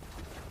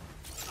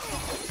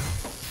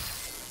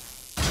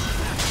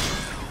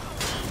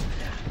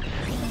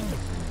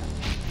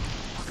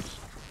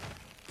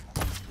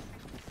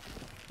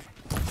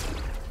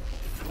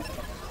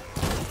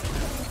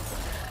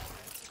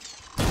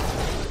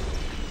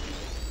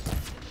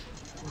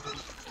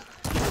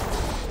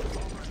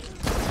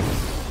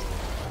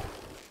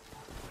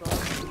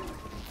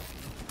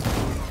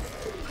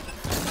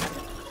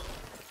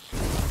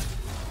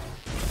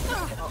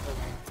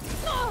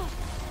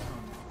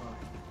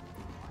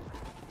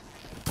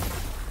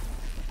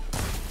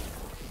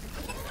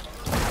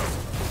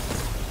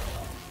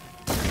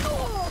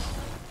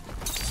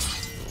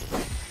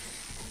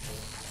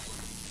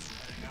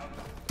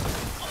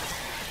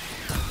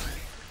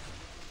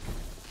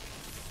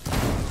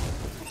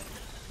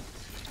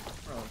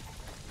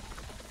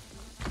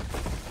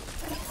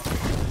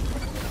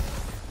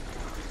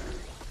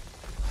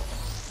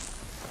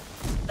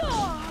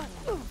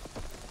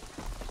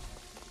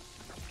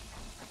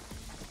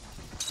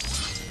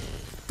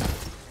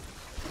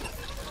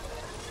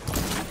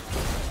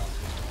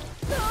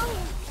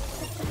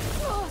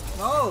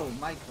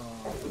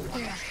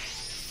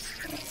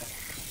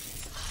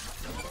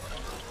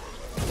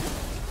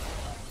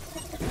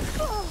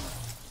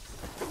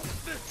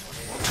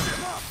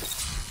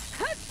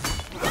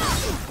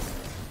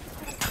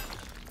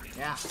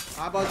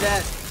 How about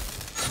that?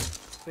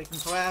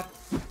 Freaking crap.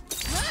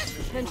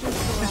 Entrance to the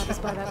lab is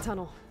by that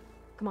tunnel.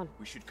 Come on.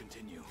 We should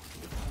continue.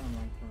 Oh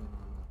my god.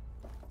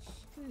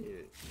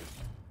 Shit.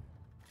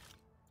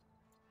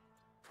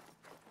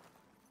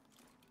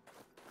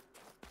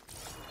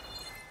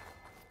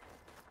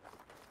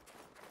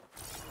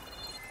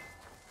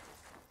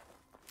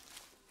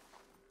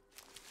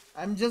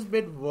 I'm just a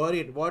bit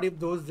worried. What if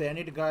those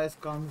Zenith guys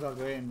comes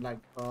again, like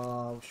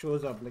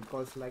shows up,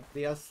 because like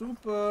they are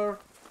super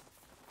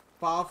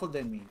powerful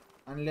than me.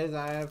 Unless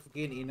I have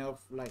gained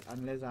enough, like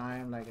unless I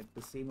am like at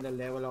the similar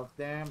level of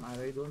them, I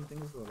really don't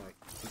think so. Like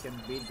we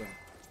can beat them.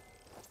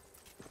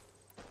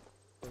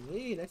 So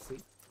hey, let's see.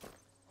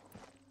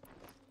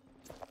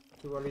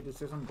 Too early to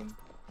say something.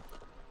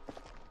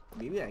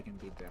 Maybe I can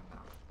beat them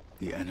now.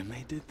 The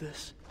enemy did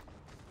this?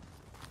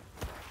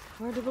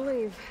 Hard to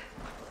believe,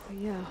 but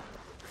yeah.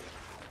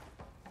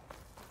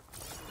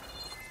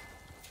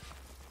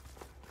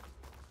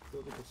 Go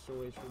to the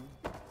storage room.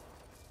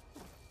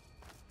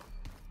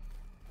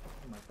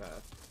 Oh my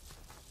god.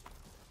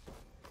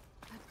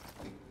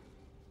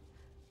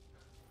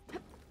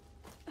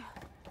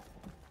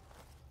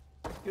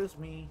 Excuse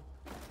me.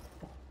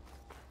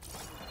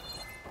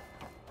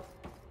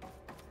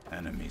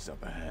 Enemies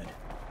up ahead.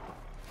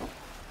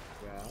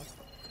 Yeah.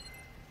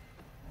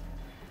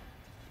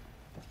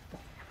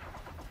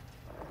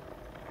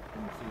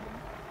 Can you see them?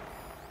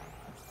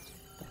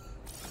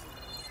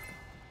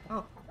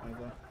 Oh my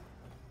god.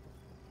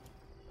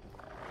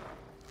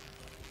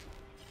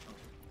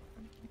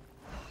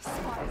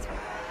 Spot.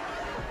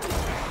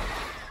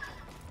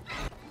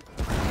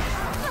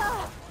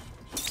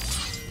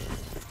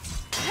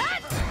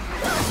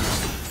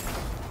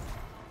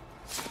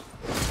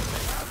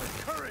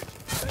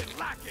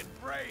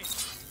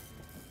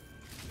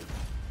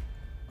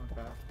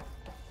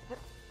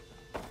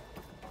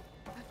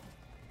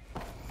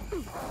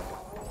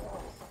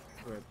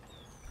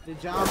 The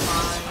job,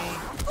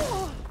 focus.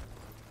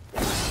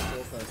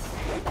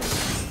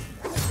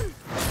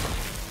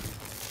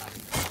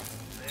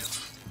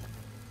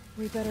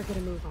 We better get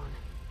a move on.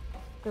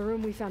 The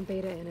room we found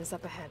Beta in is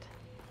up ahead.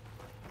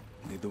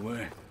 Lead the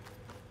way.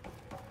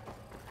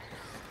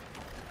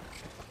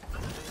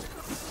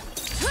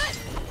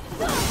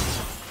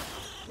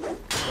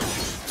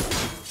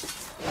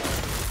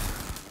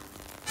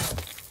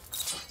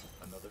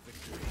 Another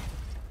victory.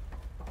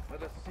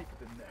 Let us seek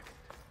the next.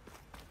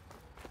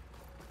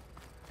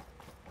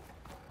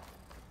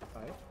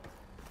 Right.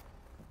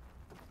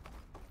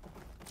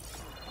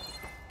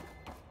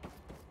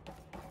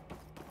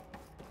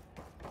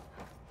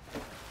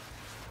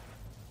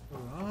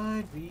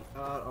 Alright, we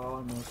are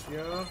almost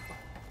here.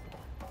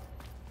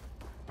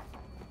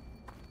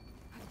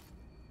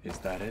 Is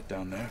that it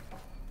down there?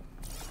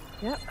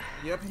 Yep.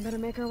 Yep. We better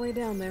make our way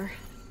down there.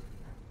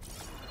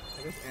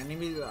 I guess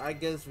enemies, I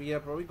guess we are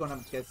probably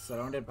gonna get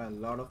surrounded by a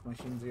lot of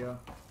machines here.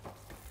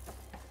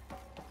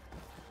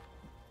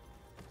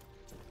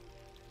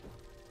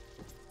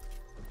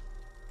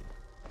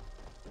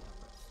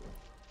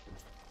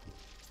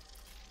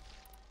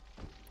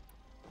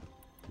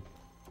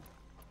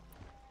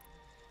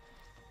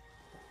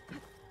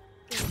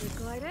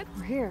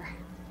 We're here.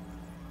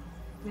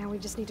 Now we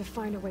just need to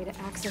find a way to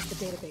access the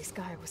database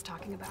Guy was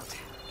talking about.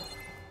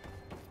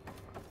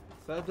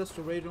 Search the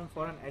storage room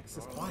for an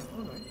access point.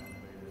 Alright.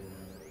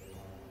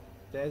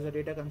 There's a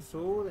data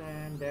console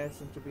and there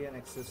seems to be an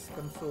access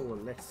console.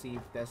 Let's see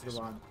if that's the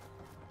one.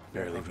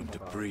 Barely room to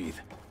breathe.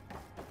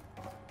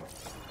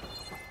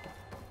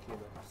 Okay,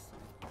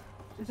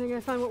 I think I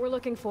found what we're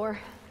looking for.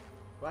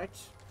 right.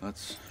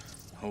 Let's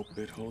hope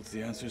it holds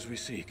the answers we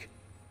seek.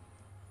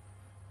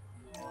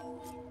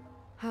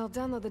 I'll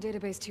download the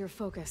database to your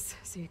focus,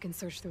 so you can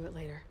search through it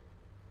later.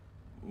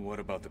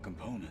 What about the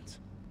components?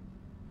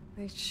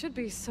 They should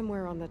be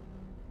somewhere on the...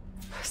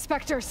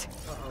 Spectres!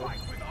 Fight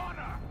with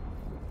honor.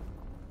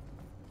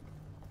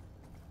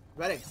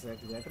 Where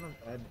exactly? I cannot.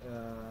 I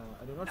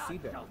do not see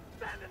them. Shall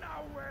stand in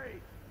our way.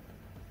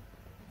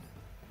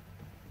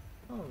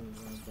 Oh,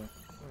 right there.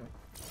 Right.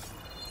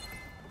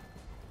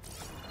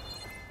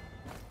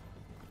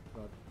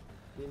 God,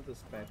 kill the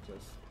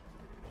spectres.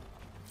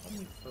 Let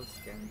me first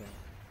scan them.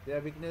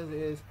 Their weakness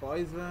is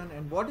poison,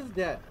 and what is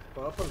that?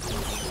 Purple. Alright,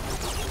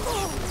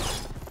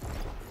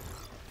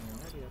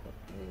 yeah, but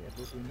hey, at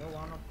least we know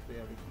one of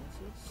their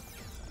weaknesses.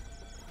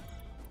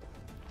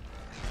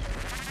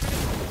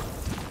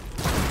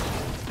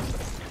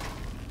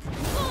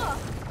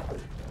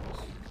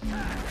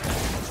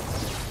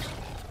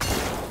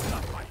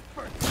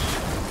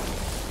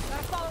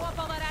 Gotta follow up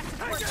all that active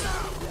work.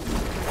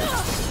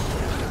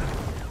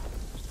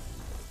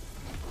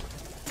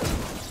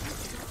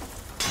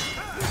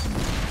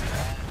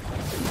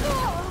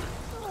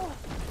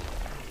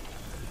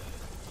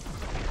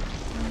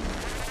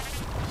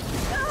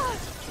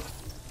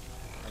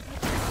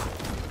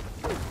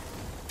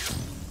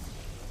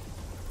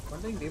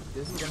 Wondering if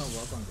this is gonna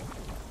work on them.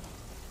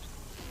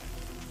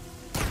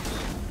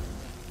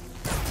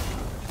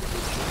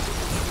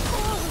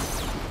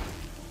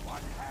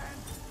 One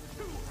hand,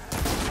 two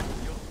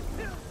hands. You'll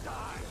still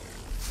die.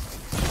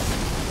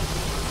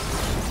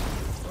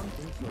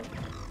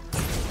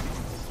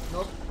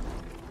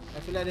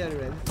 Philadelphia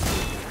Red.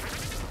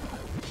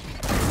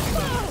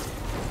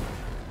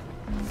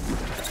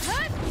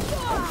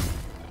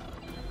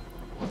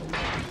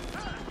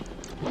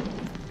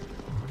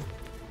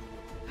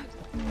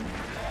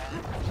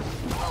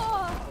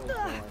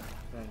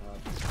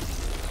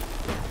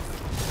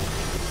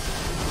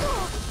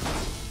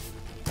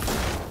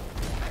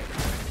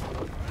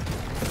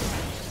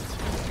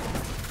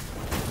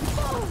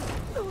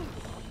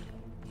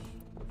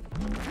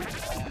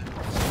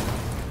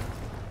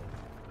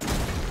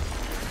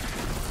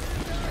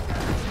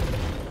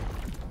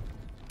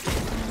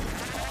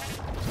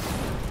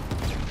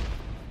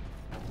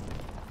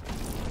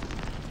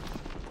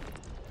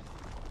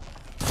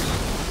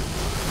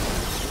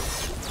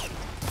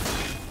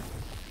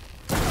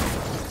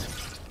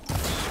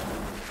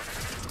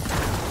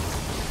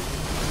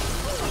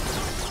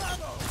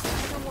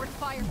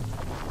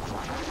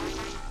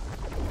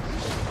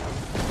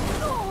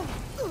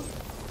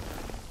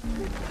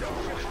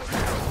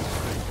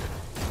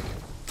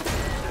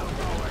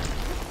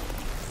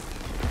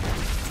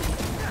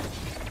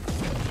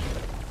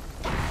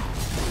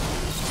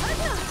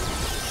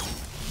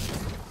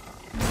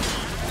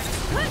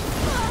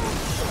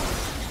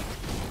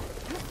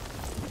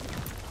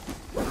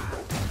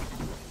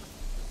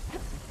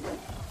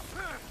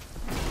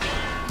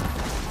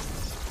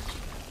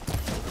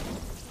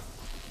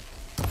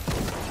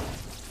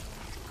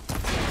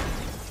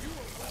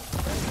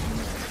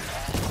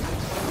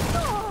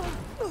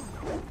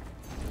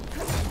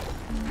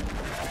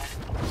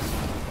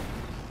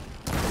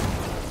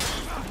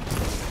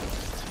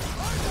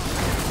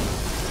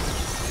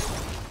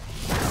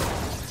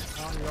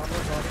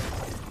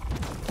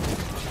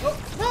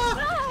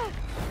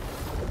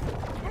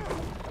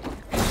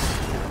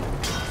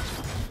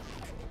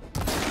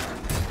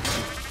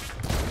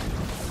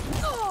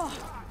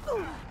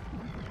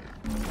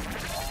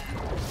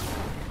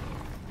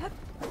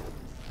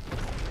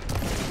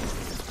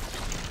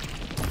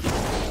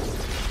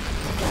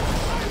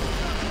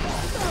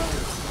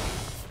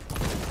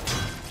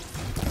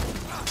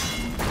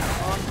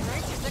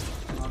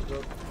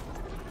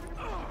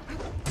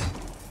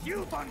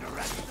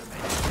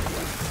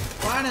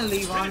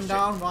 Finally,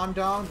 one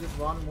down, just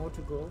one more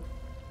to go.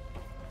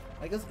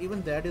 I guess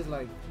even that is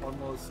like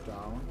almost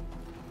down.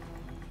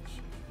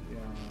 Yeah,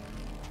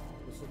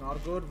 this is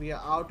not good. We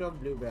are out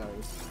of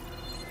blueberries.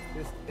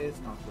 This is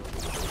not good.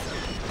 This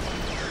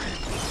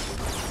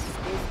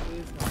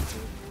is not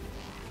good.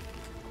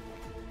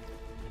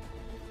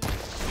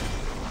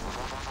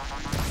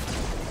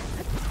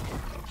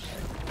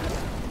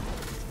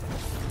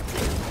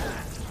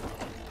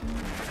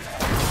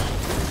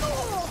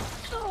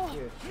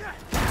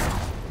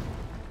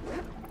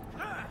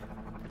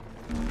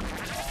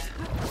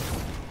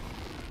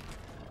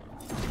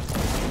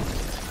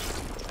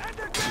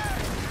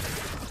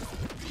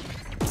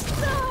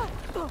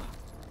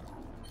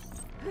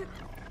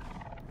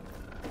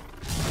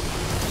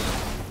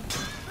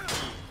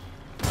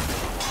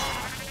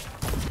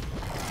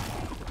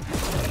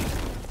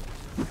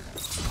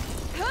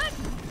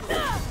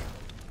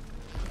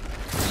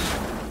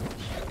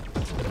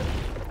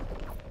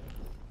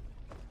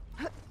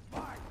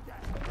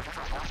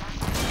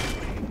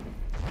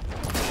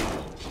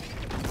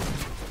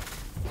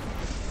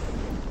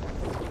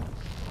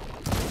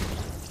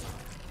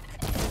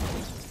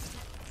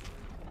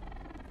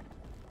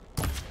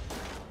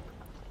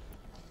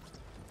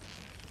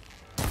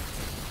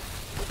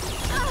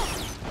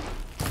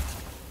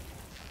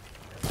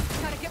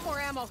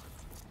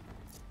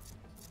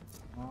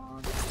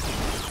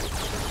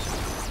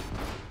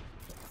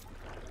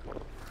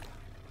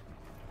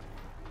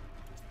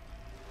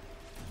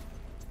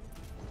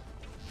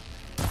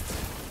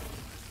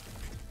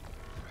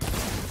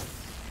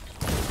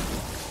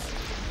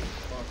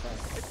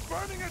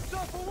 Burning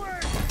itself away!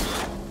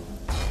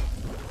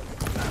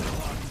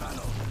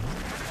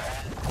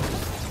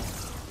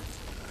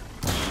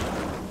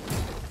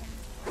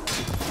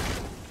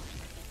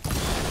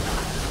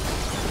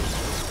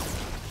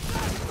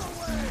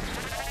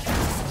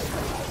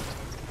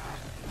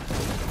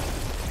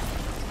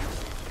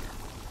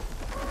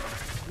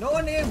 No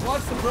one here,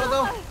 what's the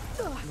brother?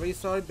 I'm very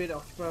sorry, bit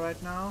occupied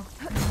right now.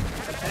 But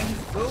thank you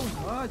so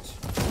much.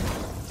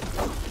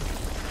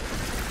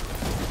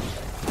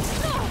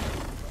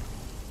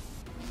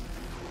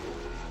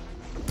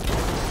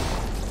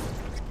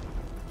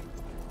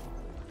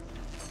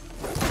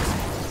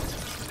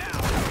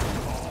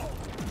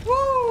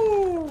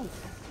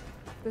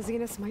 The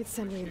Zeniths might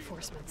send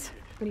reinforcements.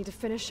 We need to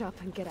finish up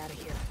and get out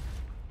of here.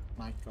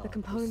 My God, the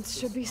components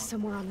should be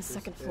somewhere on the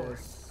second floor.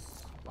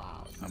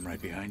 Wow. I'm right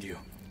behind you.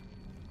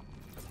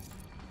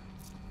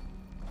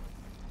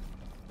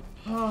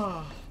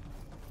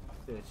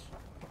 Bitch.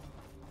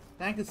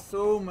 Thank you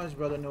so much,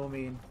 brother. No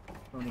name.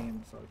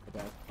 Sorry for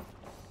that.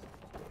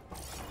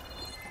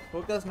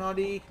 Focus,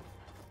 Naughty.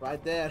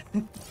 Right there.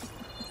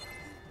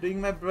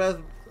 Doing my best,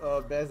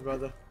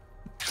 brother.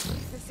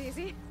 Is this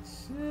easy?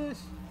 Shush.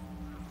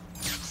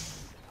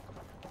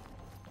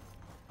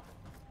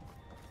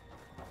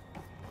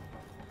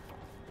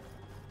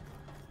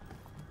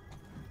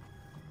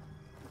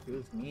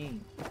 Excuse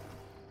me.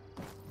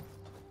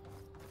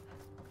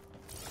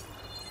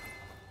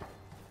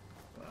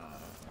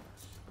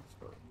 Let's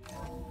go.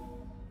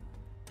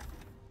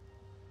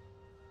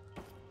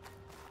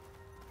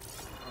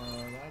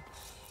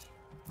 That's...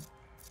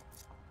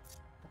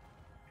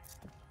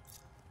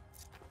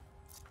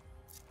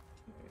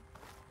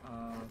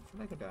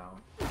 should I go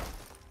down?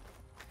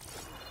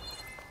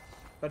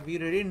 But we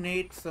really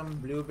need some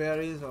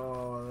blueberries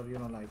or, you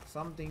know, like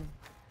something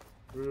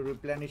to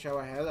replenish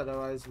our health.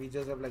 Otherwise, we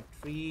just have like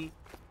 3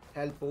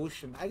 health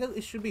potions. I guess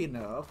it should be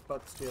enough,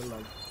 but still,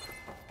 like,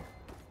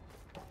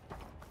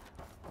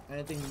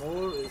 anything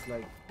more is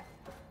like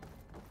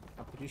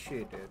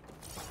appreciated.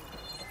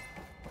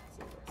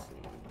 So let's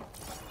see.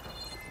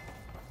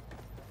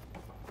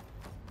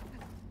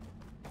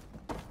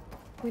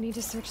 We need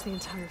to search the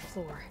entire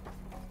floor.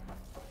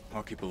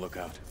 I'll keep a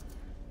lookout.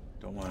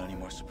 Don't want any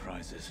more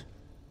surprises.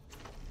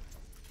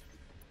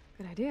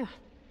 Good idea.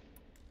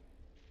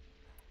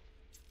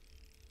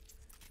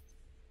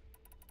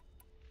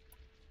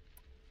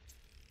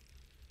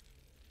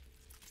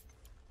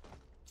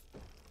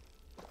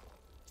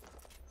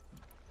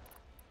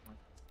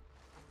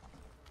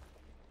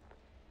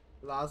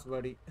 Last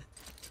buddy.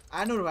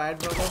 I know, right,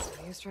 brother?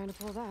 He was trying to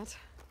pull that.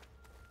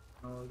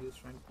 Oh, he was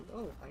trying to pull.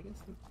 Oh, I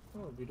guess.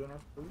 Oh, we don't have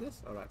to pull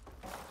this? Alright.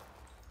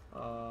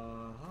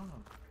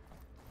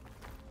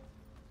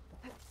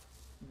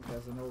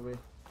 There's no way.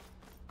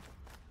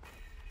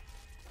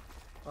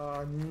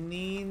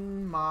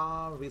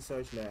 Ninma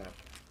Research Lab.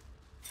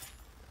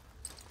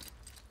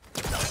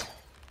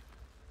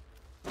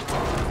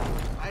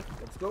 Right,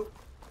 let's go.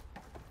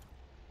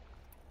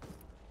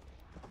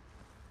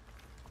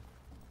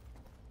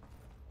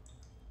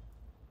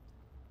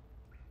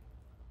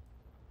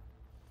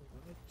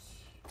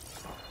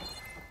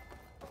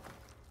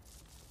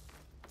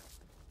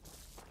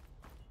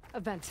 A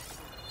vent.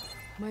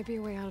 Might be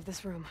a way out of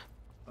this room.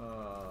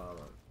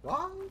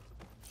 What?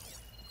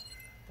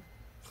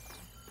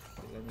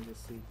 Okay, let me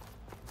just see.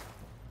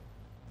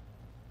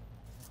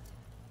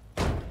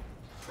 Right,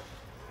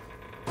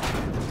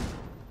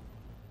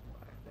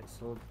 let's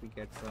hope we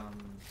get some.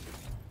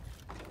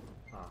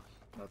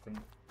 Nothing.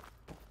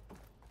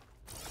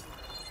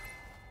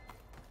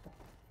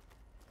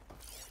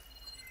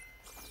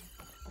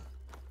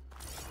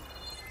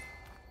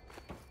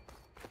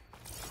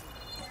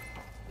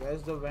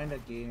 Where's the vent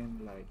again?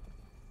 Like,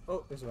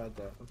 oh, it's right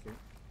there. Okay.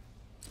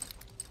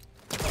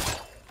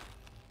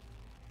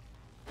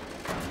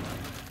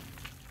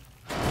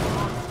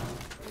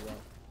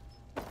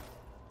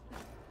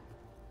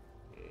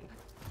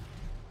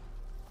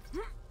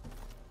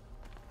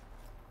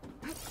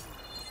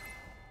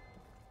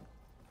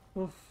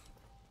 Oof.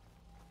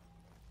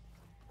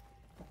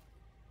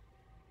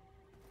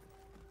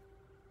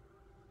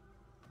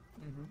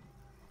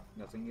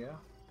 Nothing here.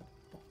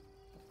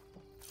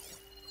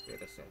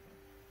 Wait a second.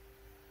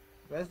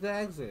 Where's the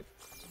exit?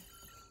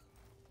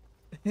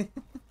 Okay.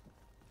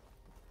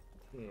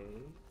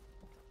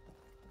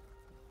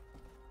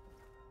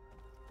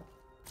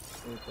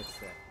 Wait a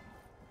second.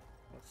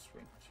 That's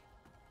strange.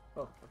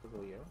 Oh, I have to go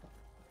here.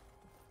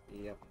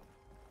 Yep.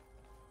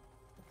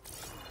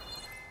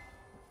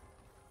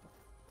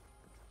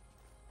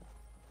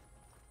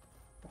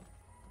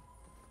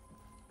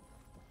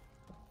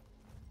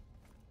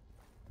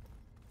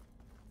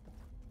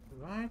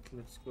 Right,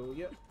 let's go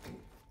here.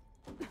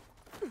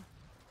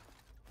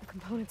 The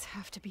components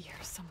have to be here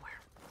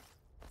somewhere.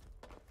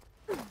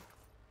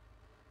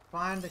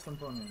 Find the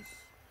components.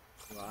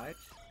 Right.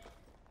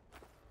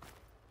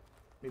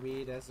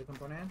 Maybe that's the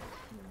component?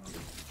 No.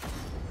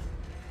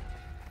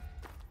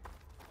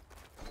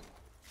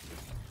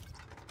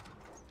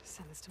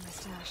 Send this to my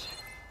stash.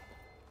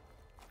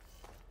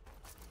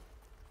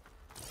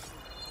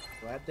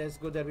 Right, that's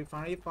good that we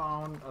finally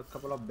found a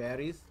couple of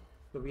berries.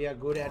 So we are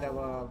good at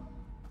our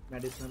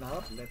medicinal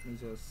herb. Let me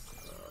just...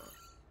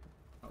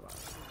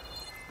 alright.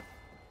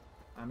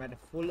 I'm at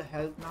full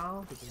health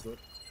now, which is good.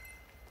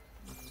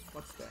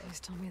 What's that? Please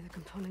tell me the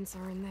components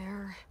are in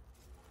there.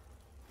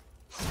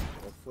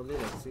 Hopefully,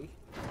 let's see.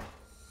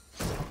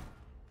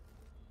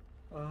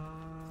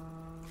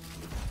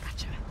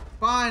 Gotcha.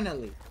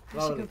 Finally!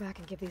 I should go back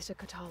and give these to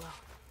Kotalo.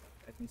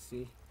 Let me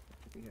see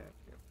what we have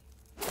here.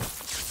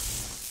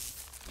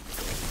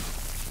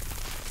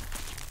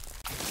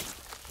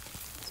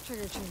 Let's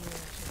trigger chain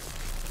reaction.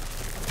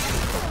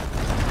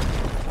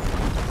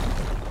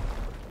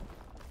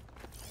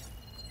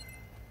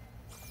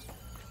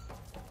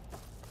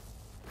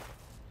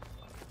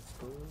 Let's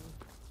go.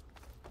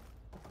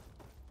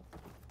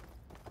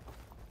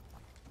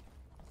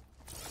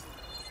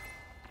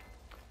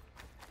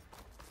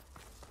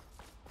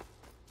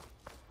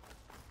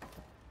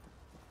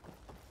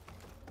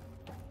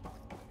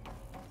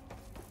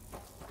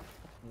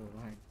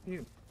 Alright,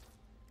 you.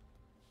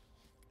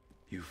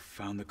 You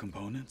found the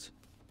components?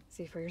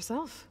 See for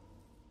yourself.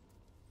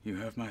 You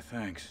have my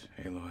thanks,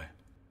 Aloy.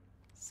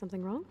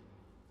 Something wrong?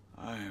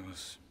 I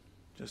was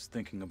just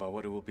thinking about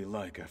what it will be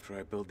like after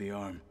I build the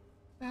arm.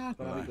 Ah,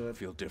 Will that'll I be good.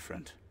 feel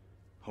different?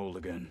 Whole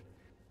again?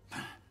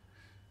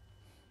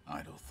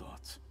 Idle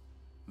thoughts.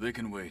 They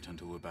can wait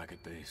until we're back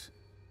at base.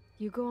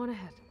 You go on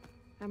ahead.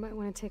 I might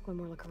want to take one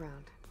more look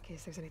around, in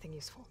case there's anything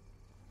useful.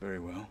 Very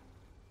well.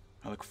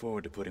 I look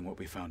forward to putting what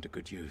we found to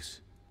good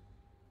use.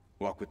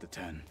 Walk with the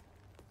 10.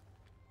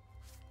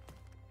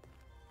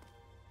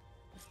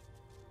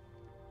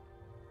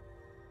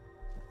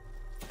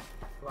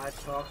 Right,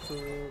 talk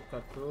to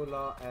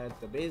Controller at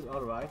the base.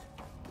 Alright.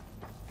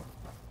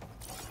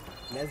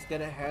 Let's get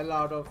the hell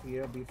out of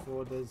here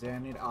before the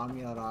Zenith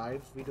army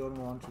arrives. We don't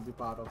want to be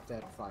part of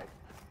that fight.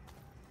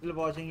 Still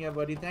watching here,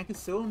 buddy. Thank you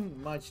so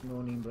much,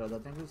 No Name brother.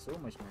 Thank you so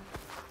much, man.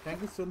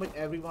 Thank you so much,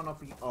 every one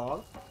of you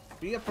all.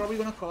 We are probably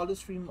gonna call the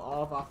stream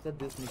off after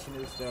this mission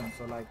is done.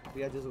 So like,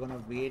 we are just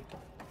gonna wait.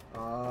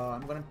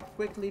 I'm gonna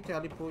quickly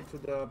teleport to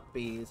the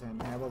base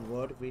and have a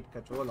word with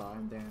Controller,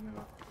 and then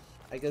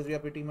I guess we are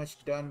pretty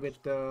much done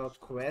with the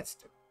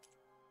quest.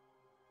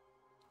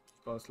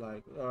 Because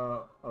like,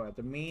 alright,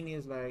 the main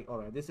is like,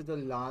 alright, this is the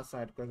last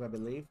side quest I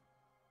believe.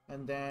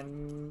 And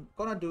then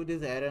gonna do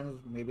these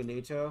errands maybe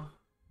later.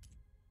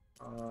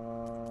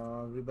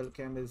 Rebel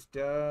camp is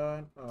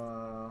done.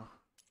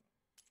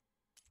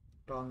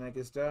 Tall neck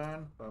is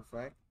done.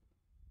 Perfect.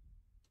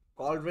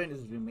 Cauldron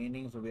is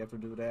remaining, so we have to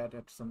do that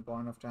at some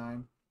point of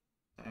time.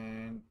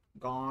 And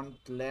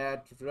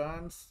gauntlet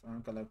runs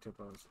and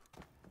collectibles.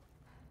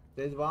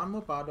 There's one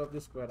more part of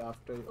this square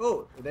after.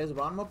 Oh, there's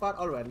one more part.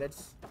 All right,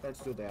 let's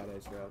do that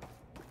as well.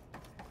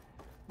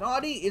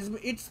 Naughty,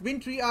 it's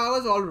been 3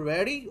 hours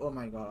already. Oh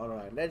my god! All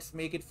right, let's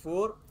make it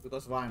 4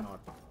 because why not?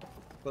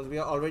 Because we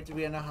are already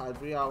 3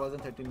 hours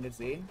and 30 minutes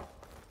in.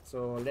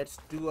 So let's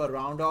do a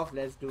round off.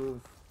 Let's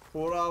do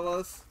 4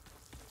 hours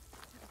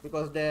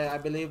because I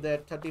believe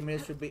that 30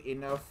 minutes should be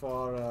enough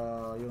for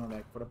you know,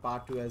 like for the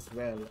part 2 as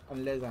well.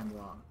 Unless I'm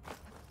wrong.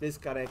 Please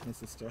correct me,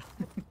 sister.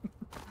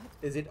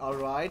 Is it all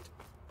right?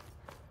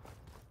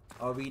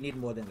 Or we need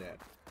more than that?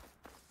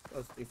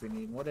 Because if we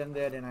need more than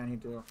that, then I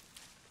need to.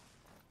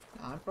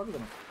 I'm probably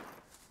gonna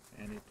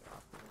end it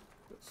after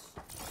this.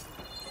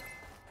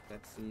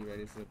 Let's see, where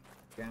is the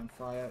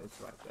campfire?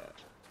 It's right there.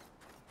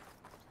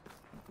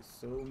 Thank you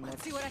so much.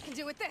 Let's see what I can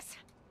do with this.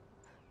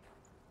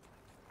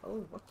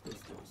 Oh, what is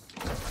this?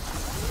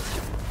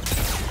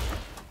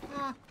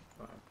 Ah,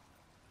 fine.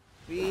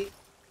 We.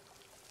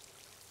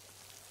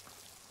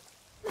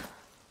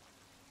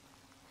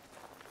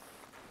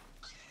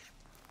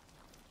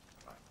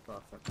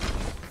 Perfect.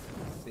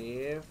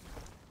 Save.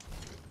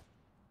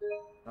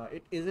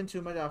 It isn't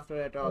too much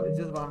after at all. It's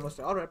just one more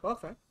star. Alright,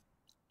 perfect.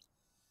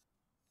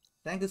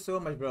 Thank you so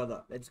much,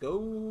 brother. Let's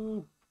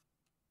go.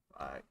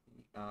 Right.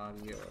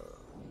 Here.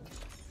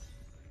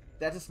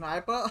 That's a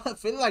sniper? I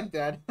feel like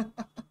that.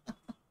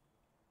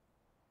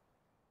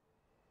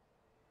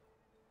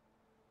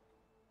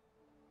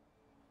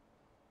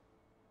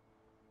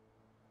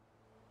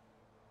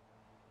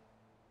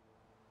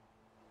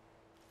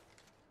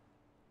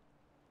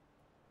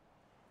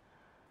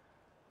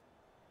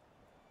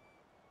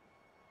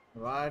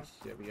 Right,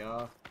 here we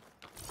are.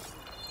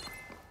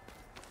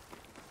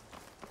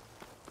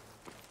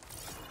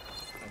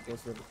 I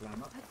guess we have to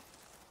climb up.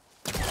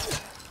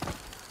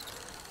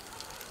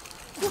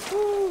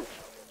 Woohoo!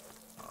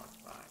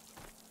 Alright.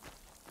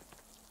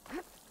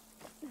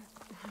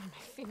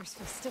 My fingers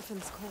feel stiff in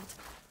this cold.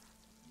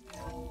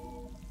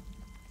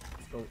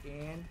 Let's go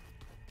in.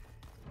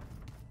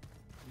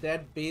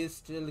 That base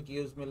still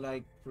gives me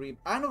like creep.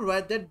 I know,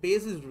 right? That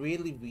base is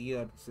really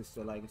weird,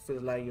 sister. Like, it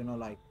feels like, you know,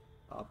 like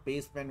a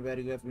basement where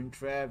you have been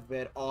trapped,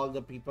 where all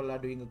the people are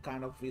doing a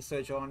kind of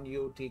research on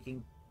you,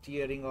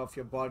 tearing off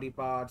your body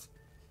parts,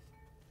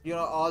 you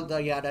know, all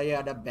the yada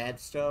yada bad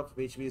stuff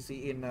which we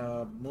see in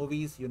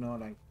movies, you know,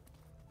 like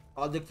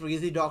all the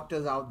crazy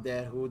doctors out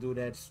there who do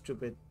that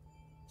stupid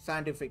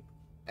scientific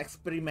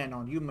experiment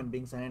on human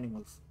beings and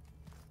animals.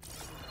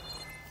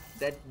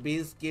 That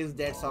base gives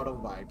that sort of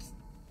vibes.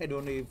 I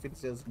don't know if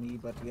it's just me,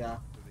 but yeah,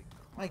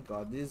 my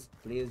god, this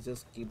place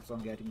just keeps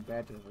on getting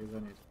better,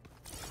 isn't it?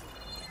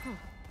 Huh.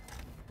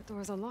 The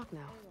door's unlocked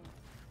now.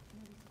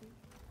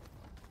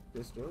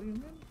 This door, you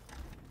mean?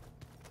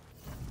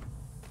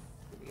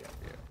 Yeah.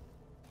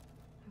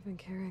 I've been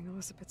carrying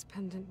Elizabeth's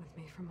pendant with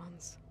me for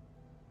months.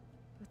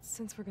 But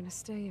since we're gonna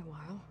stay a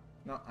while...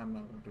 No, I'm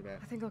not gonna do that.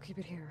 I think I'll keep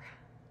it here,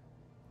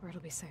 where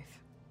it'll be safe.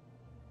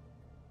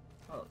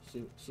 Oh,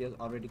 she has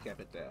already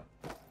kept it there.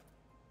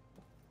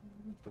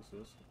 This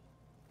is...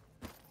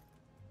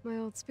 My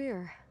old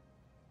spear.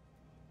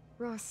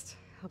 Rust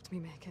helped me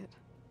make it.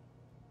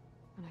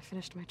 When I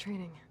finished my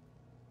training.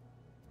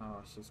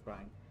 Oh, she's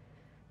crying.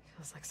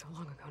 Feels like so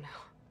long ago now.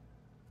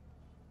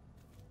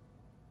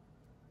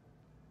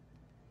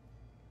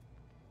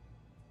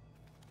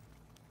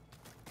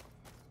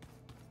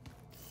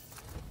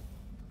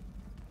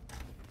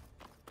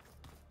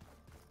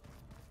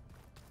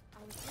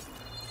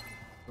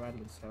 Right,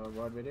 let's have a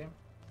word with him.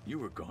 You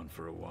were gone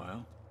for a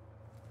while.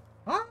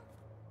 Huh?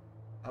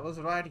 I was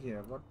right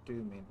here. What do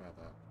you mean by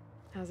that?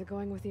 How's it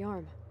going with the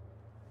arm?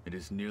 It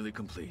is nearly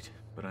complete,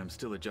 but I'm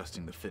still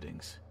adjusting the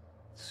fittings.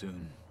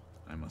 Soon,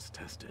 I must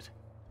test it.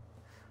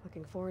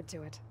 Looking forward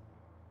to it.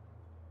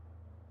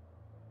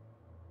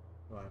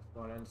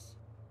 What else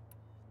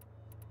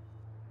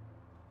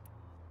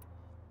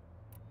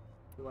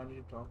do I need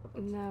to talk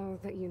about? Now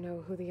that you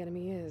know who the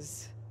enemy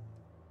is,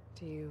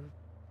 do you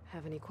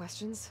have any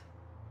questions?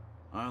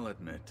 I'll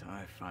admit,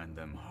 I find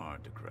them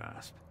hard to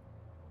grasp.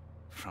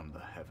 From the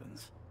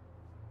heavens.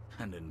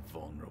 And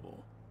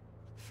invulnerable.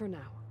 For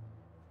now.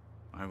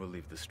 I will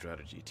leave the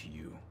strategy to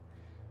you.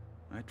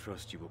 I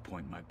trust you will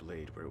point my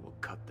blade where it will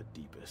cut the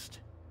deepest.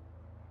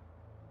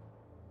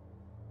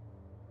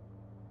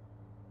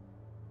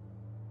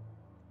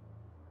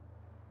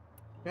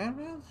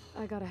 Farewell?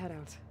 I gotta head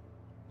out.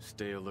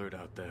 Stay alert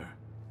out there.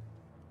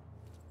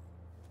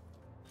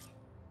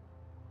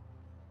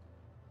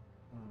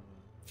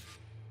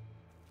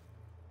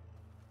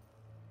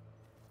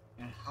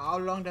 And how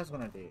long that's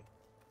gonna take?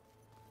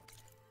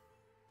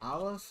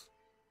 Hours?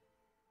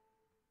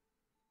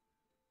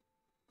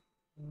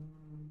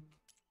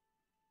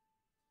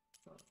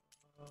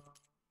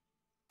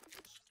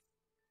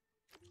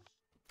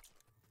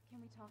 Can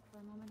we talk for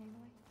a moment,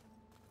 Aloy?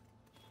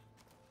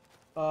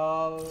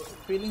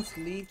 Feeling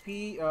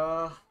sleepy.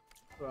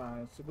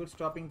 It's a good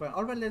stopping point.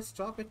 Alright, let's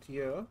stop it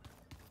here.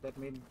 That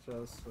means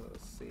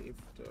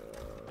saved.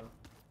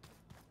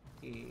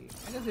 Okay.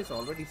 I guess it's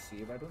already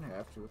saved. I don't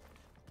have to.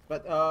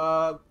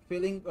 But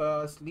feeling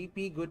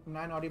sleepy. Good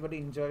night, everybody.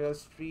 Enjoy your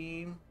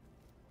stream.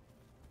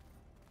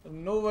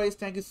 No worries.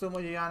 Thank you so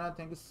much, Yana.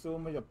 Thank you so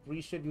much.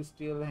 Appreciate you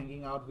still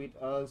hanging out with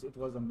us. It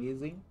was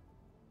amazing.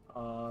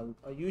 A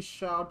huge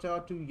shout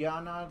out to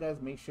Yana, guys.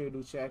 Make sure you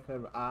do check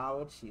her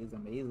out. She is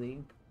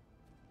amazing.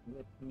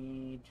 Let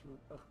me do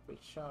a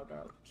quick shout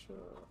out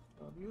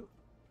for you.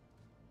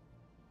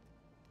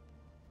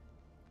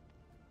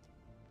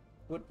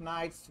 Good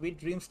night, sweet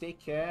dreams. Take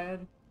care.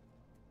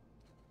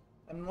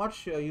 I'm not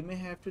sure. You may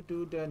have to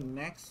do the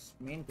next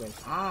main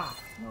quest. Ah,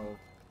 no.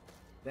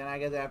 Then I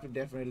guess I have to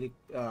definitely,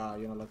 wait. I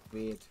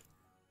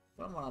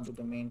don't want to do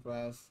the main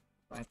quest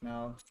right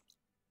now.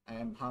 I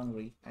am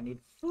hungry. I need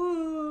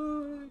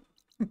food.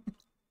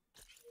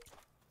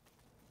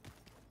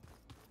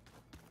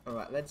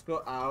 Alright, let's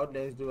go out.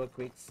 Let's do a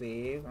quick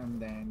save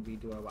and then we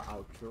do our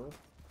outro.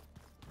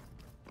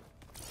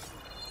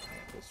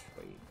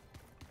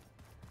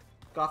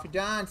 Coffee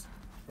dance!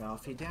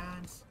 Coffee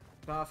dance!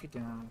 Coffee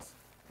dance!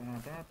 Da,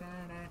 da, da,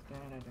 da,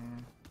 da,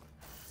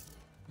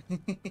 da.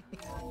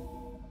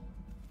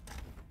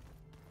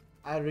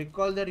 I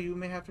recall that you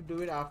may have to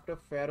do it after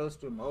Pharaoh's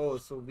tomb. Oh,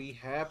 so we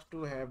have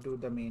to do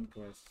the main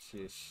quest.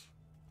 Shish.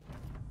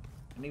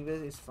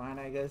 Anyways, it's fine,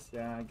 I guess.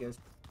 Yeah, I guess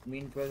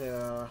main quest.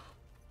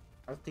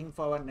 I think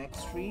for our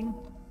next stream.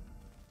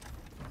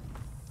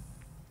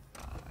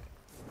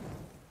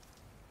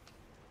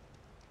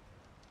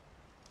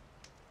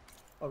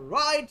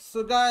 Alright,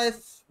 so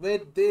guys,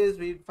 with this,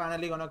 we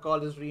finally gonna call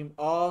this stream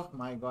off.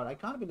 My god, I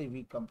can't believe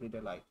we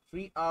completed like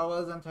 3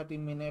 hours and 30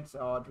 minutes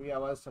or 3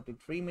 hours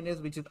 33 minutes,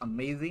 which is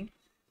amazing.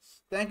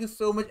 Thank you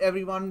so much,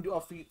 everyone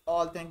of you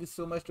all. Thank you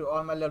so much to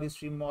all my lovely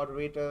stream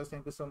moderators.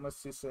 Thank you so much,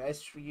 Sister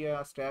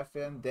Astria,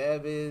 Stefan,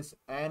 Davis,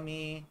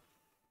 Amy.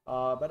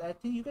 But I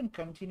think you can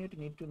continue to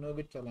need to know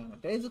with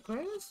Talana. There is a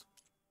quest?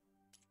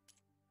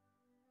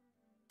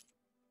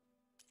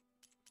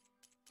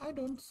 I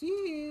don't see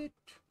it.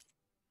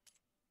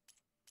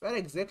 Where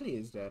exactly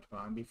is that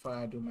one before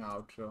I do my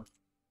outro?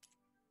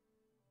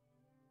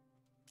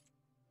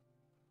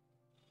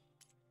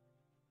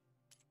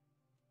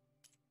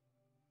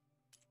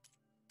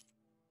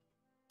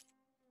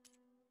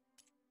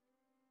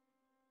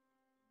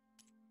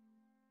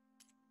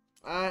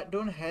 I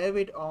don't have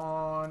it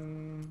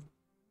on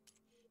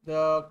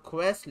the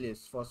quest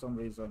list for some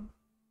reason.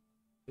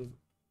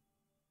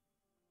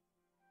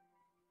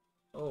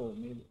 Oh,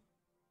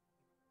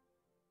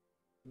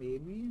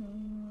 maybe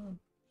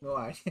no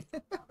idea.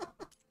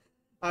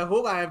 I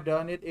hope I have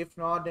done it. If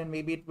not, then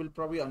maybe it will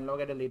probably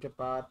unlock at a later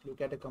part. Look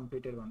at the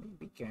completed one.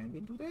 We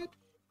do that.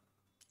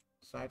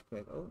 Side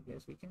quest. Oh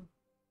yes, we can.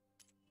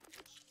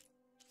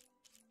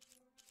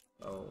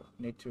 Oh,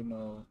 need to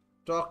know.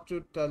 Talk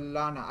to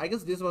Talana. I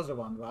guess this was the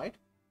one, right?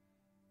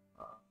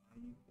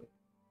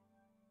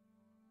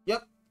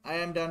 Yep, I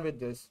am done with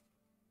this.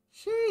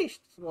 Sheesh,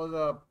 this was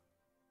a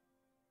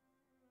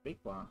big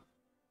one.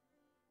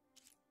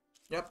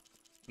 Yep,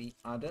 we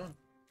are done.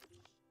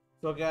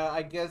 So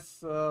I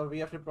guess we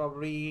have to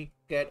probably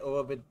get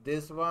over with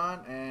this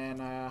one,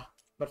 and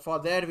but for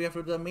that we have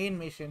to do the main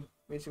mission,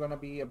 which is gonna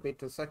be a bit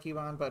sucky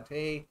one. But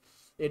hey,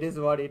 it is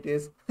what it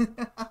is.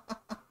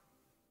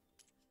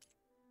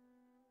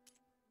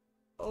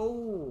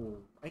 Oh,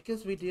 I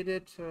guess we did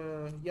it.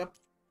 Yep,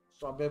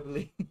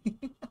 probably.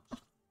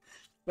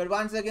 But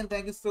once again,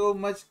 thank you so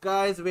much,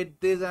 guys. With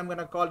this, I'm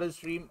gonna call the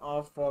stream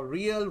off for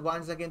real.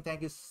 Once again,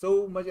 thank you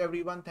so much,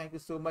 everyone. Thank you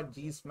so much,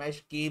 G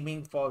Smash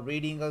Gaming, for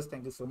raiding us.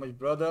 Thank you so much,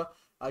 brother.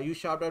 You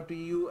shout out to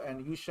you,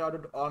 and you shout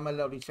out to all my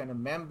lovely channel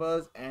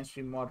members and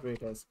stream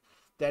moderators.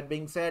 That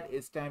being said,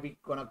 it's time we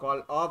gonna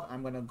call off.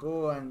 I'm gonna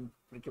go and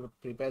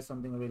prepare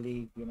something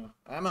really,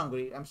 I'm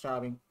hungry. I'm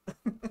starving.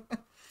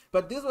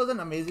 But this was an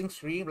amazing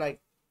stream.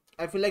 Like,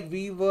 I feel like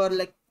we were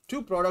like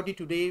too productive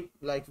today.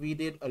 Like, we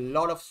did a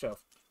lot of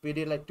stuff. We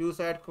did like 2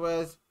 side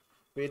quests.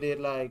 We did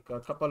like a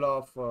couple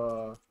of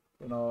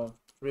you know,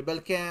 rebel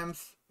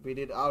camps. We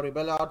did our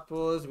rebel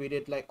outposts. We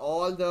did like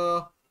all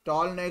the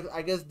tall necks.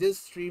 I guess this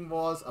stream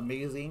was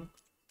amazing.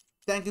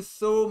 Thank you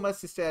so much,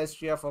 Sister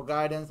Astria, for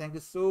guidance. Thank you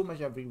so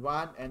much,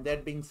 everyone. And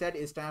that being said,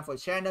 it's time for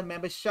channel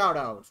member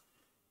shoutouts.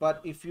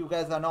 But if you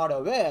guys are not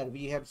aware,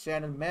 we have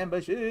channel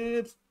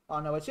memberships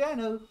on our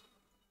channel.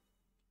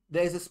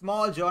 There is a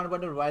small join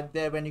button right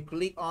there. When you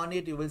click on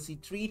it, you will see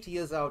 3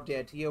 tiers out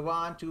there: tier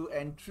 1, 2,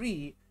 and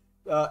 3.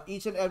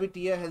 Each and every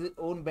tier has its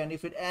own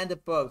benefit and the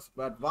perks,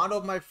 but one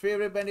of my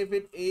favorite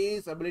benefit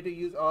is ability to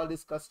use all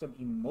these custom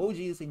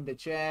emojis in the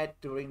chat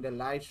during the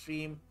live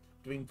stream,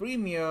 during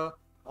premiere,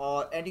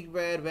 or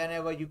anywhere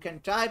whenever you can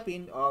type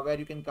in or where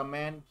you can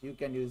comment, you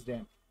can use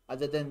them.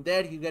 Other than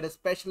that, you get a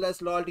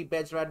specialized loyalty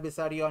badge right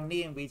beside your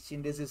name, which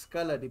changes its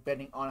color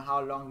depending on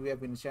how long you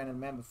have been a channel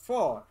member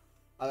for.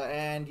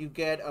 And you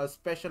get a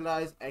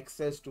specialized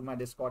access to my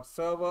Discord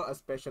server, a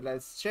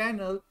specialized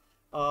channel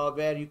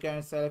where you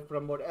can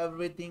self-promote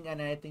everything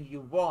and anything you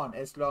want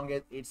as long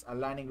as it's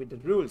aligning with the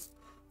rules.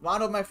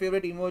 One of my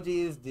favorite emojis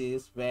is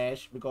this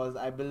Vash, because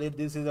I believe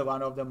this is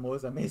one of the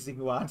most amazing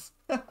ones.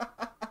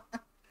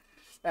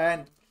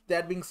 And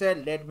that being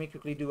said, let me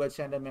quickly do a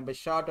channel member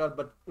shout out.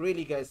 But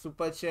really guys,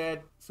 super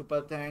chat,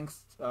 super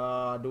thanks,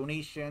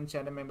 donation,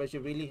 channel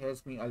membership really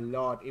helps me a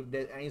lot. If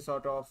there's any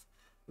sort of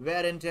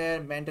wear and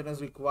tear,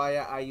 maintenance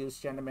require, I use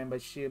channel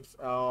memberships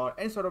or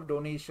any sort of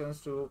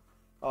donations to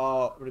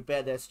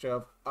repair that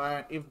stuff.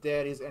 And if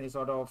there is any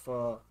sort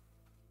of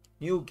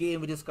new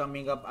game which is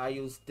coming up, I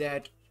use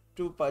that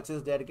to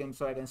purchase that game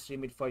so I can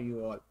stream it for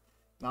you all.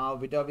 Now,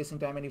 without wasting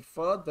time any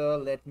further,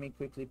 let me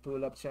quickly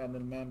pull up channel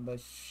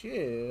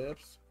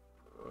memberships.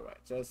 Alright,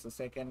 just a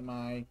second,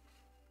 my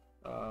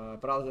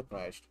browser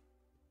crashed.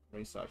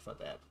 Very sorry for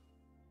that.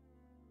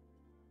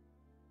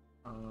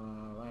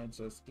 Alright,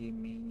 just give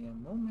me a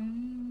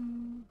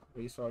moment.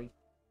 Very sorry.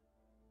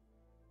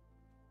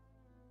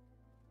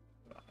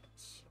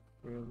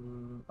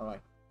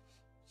 Alright.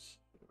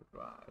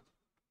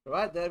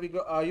 Right, there we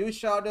go. You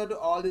shout out to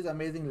all these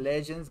amazing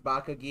legends: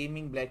 Barker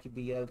Gaming, Blackie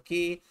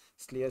BLK,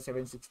 Slayer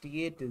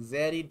 768,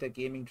 Zeri, the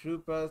Gaming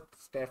Trooper,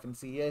 Stefan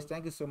CS.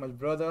 Thank you so much,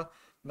 brother.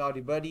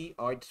 Naughty Buddy,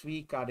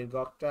 Oid3, Kadir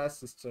Gokta,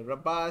 Sister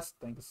Rabas.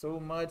 Thank you so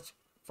much.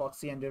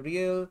 Foxy and the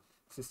Real,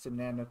 Sister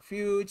Nana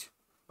Fuge,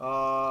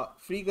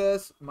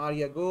 Frigas,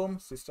 Maria Gom,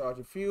 Sister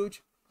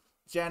Artifuge.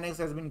 Janex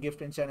has been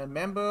gifted channel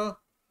member.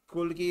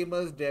 Cool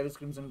Gamers, Davis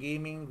Crimson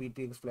Gaming,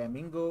 VTX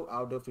Flamingo,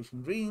 Outdoor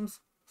Fishing Dreams,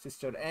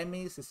 Sister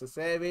Emmy, Sister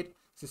Savage,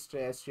 Sister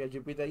Astria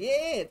Jupiter.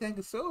 Yeah, thank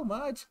you so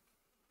much.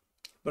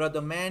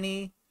 Brother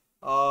Manny,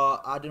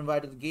 Ardent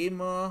Vital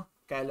Gamer,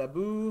 Kyla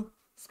Boo,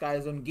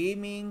 Skyzone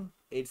Gaming,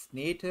 it's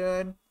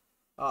Nathan.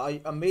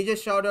 A major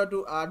shout out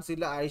to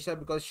Artzilla Aisha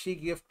because she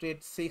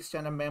gifted 6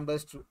 channel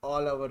members to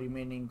all our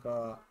remaining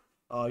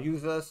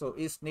users. So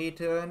it's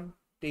Nathan,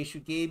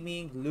 Teshu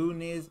Gaming,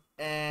 Lunis,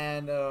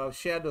 and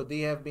Shadow.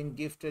 They have been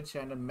gifted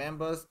channel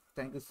members.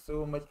 Thank you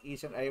so much,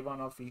 each and every one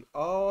of you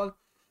all.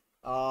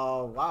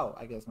 Wow,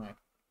 I guess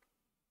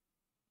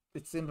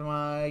it seems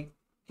my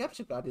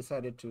capture card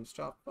decided to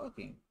stop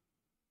working,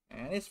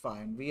 and it's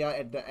fine. We are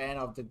at the end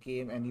of the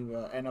game and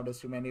end of the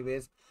stream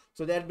anyways.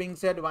 So that being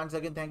said, once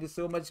again, thank you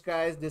so much,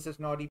 guys. This is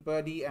Naughty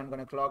Birdie. I'm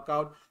gonna clock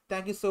out.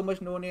 Thank you so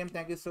much, No Name.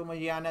 Thank you so much,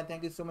 Yana.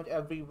 Thank you so much,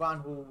 everyone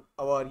who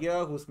are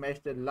here, who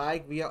smashed the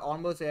like. We are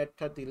almost at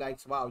 30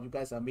 likes. Wow, you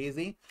guys are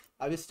amazing.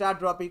 I will start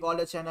dropping all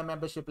the channel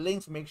membership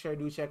links. Make sure you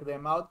do check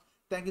them out.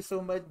 Thank you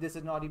so much. This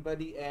is Naughty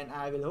Buddy, and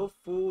I will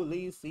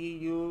hopefully see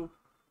you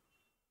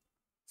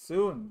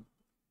soon.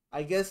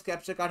 I guess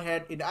capture card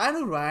had it. I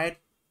know, right?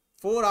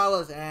 4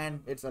 hours,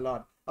 and it's a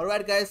lot.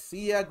 Alright, guys.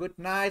 See ya. Good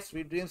night.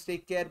 Sweet dreams.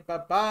 Take care. Bye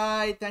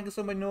bye. Thank you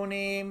so much, No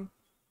Name.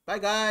 Bye,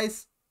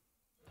 guys.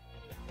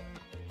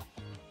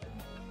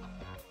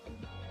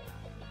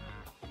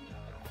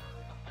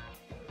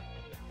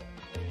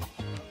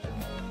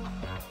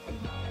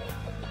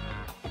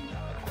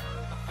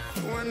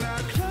 When I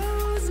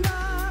close my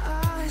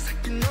eyes, I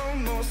can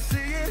almost see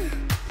it.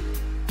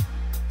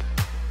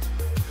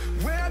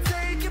 When I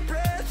take a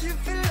breath, you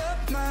fill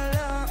up my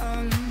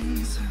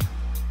lungs.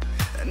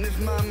 And if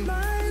my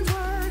mind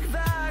works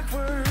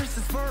backwards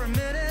just for a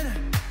minute,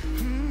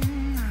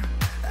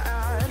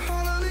 I'd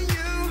follow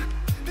you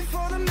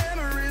before the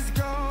memory's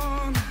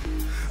gone.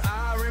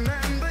 I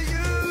remember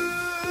you,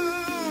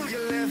 you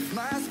lift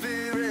my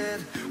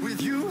spirit.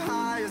 With you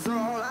high is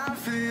all I'm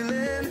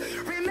feeling.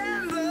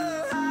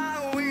 Remember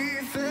how we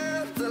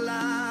felt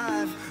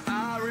alive.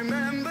 I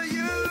remember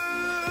you,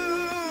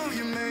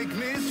 you make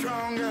me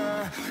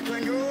stronger.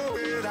 Can't go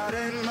without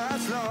it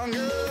much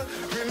longer.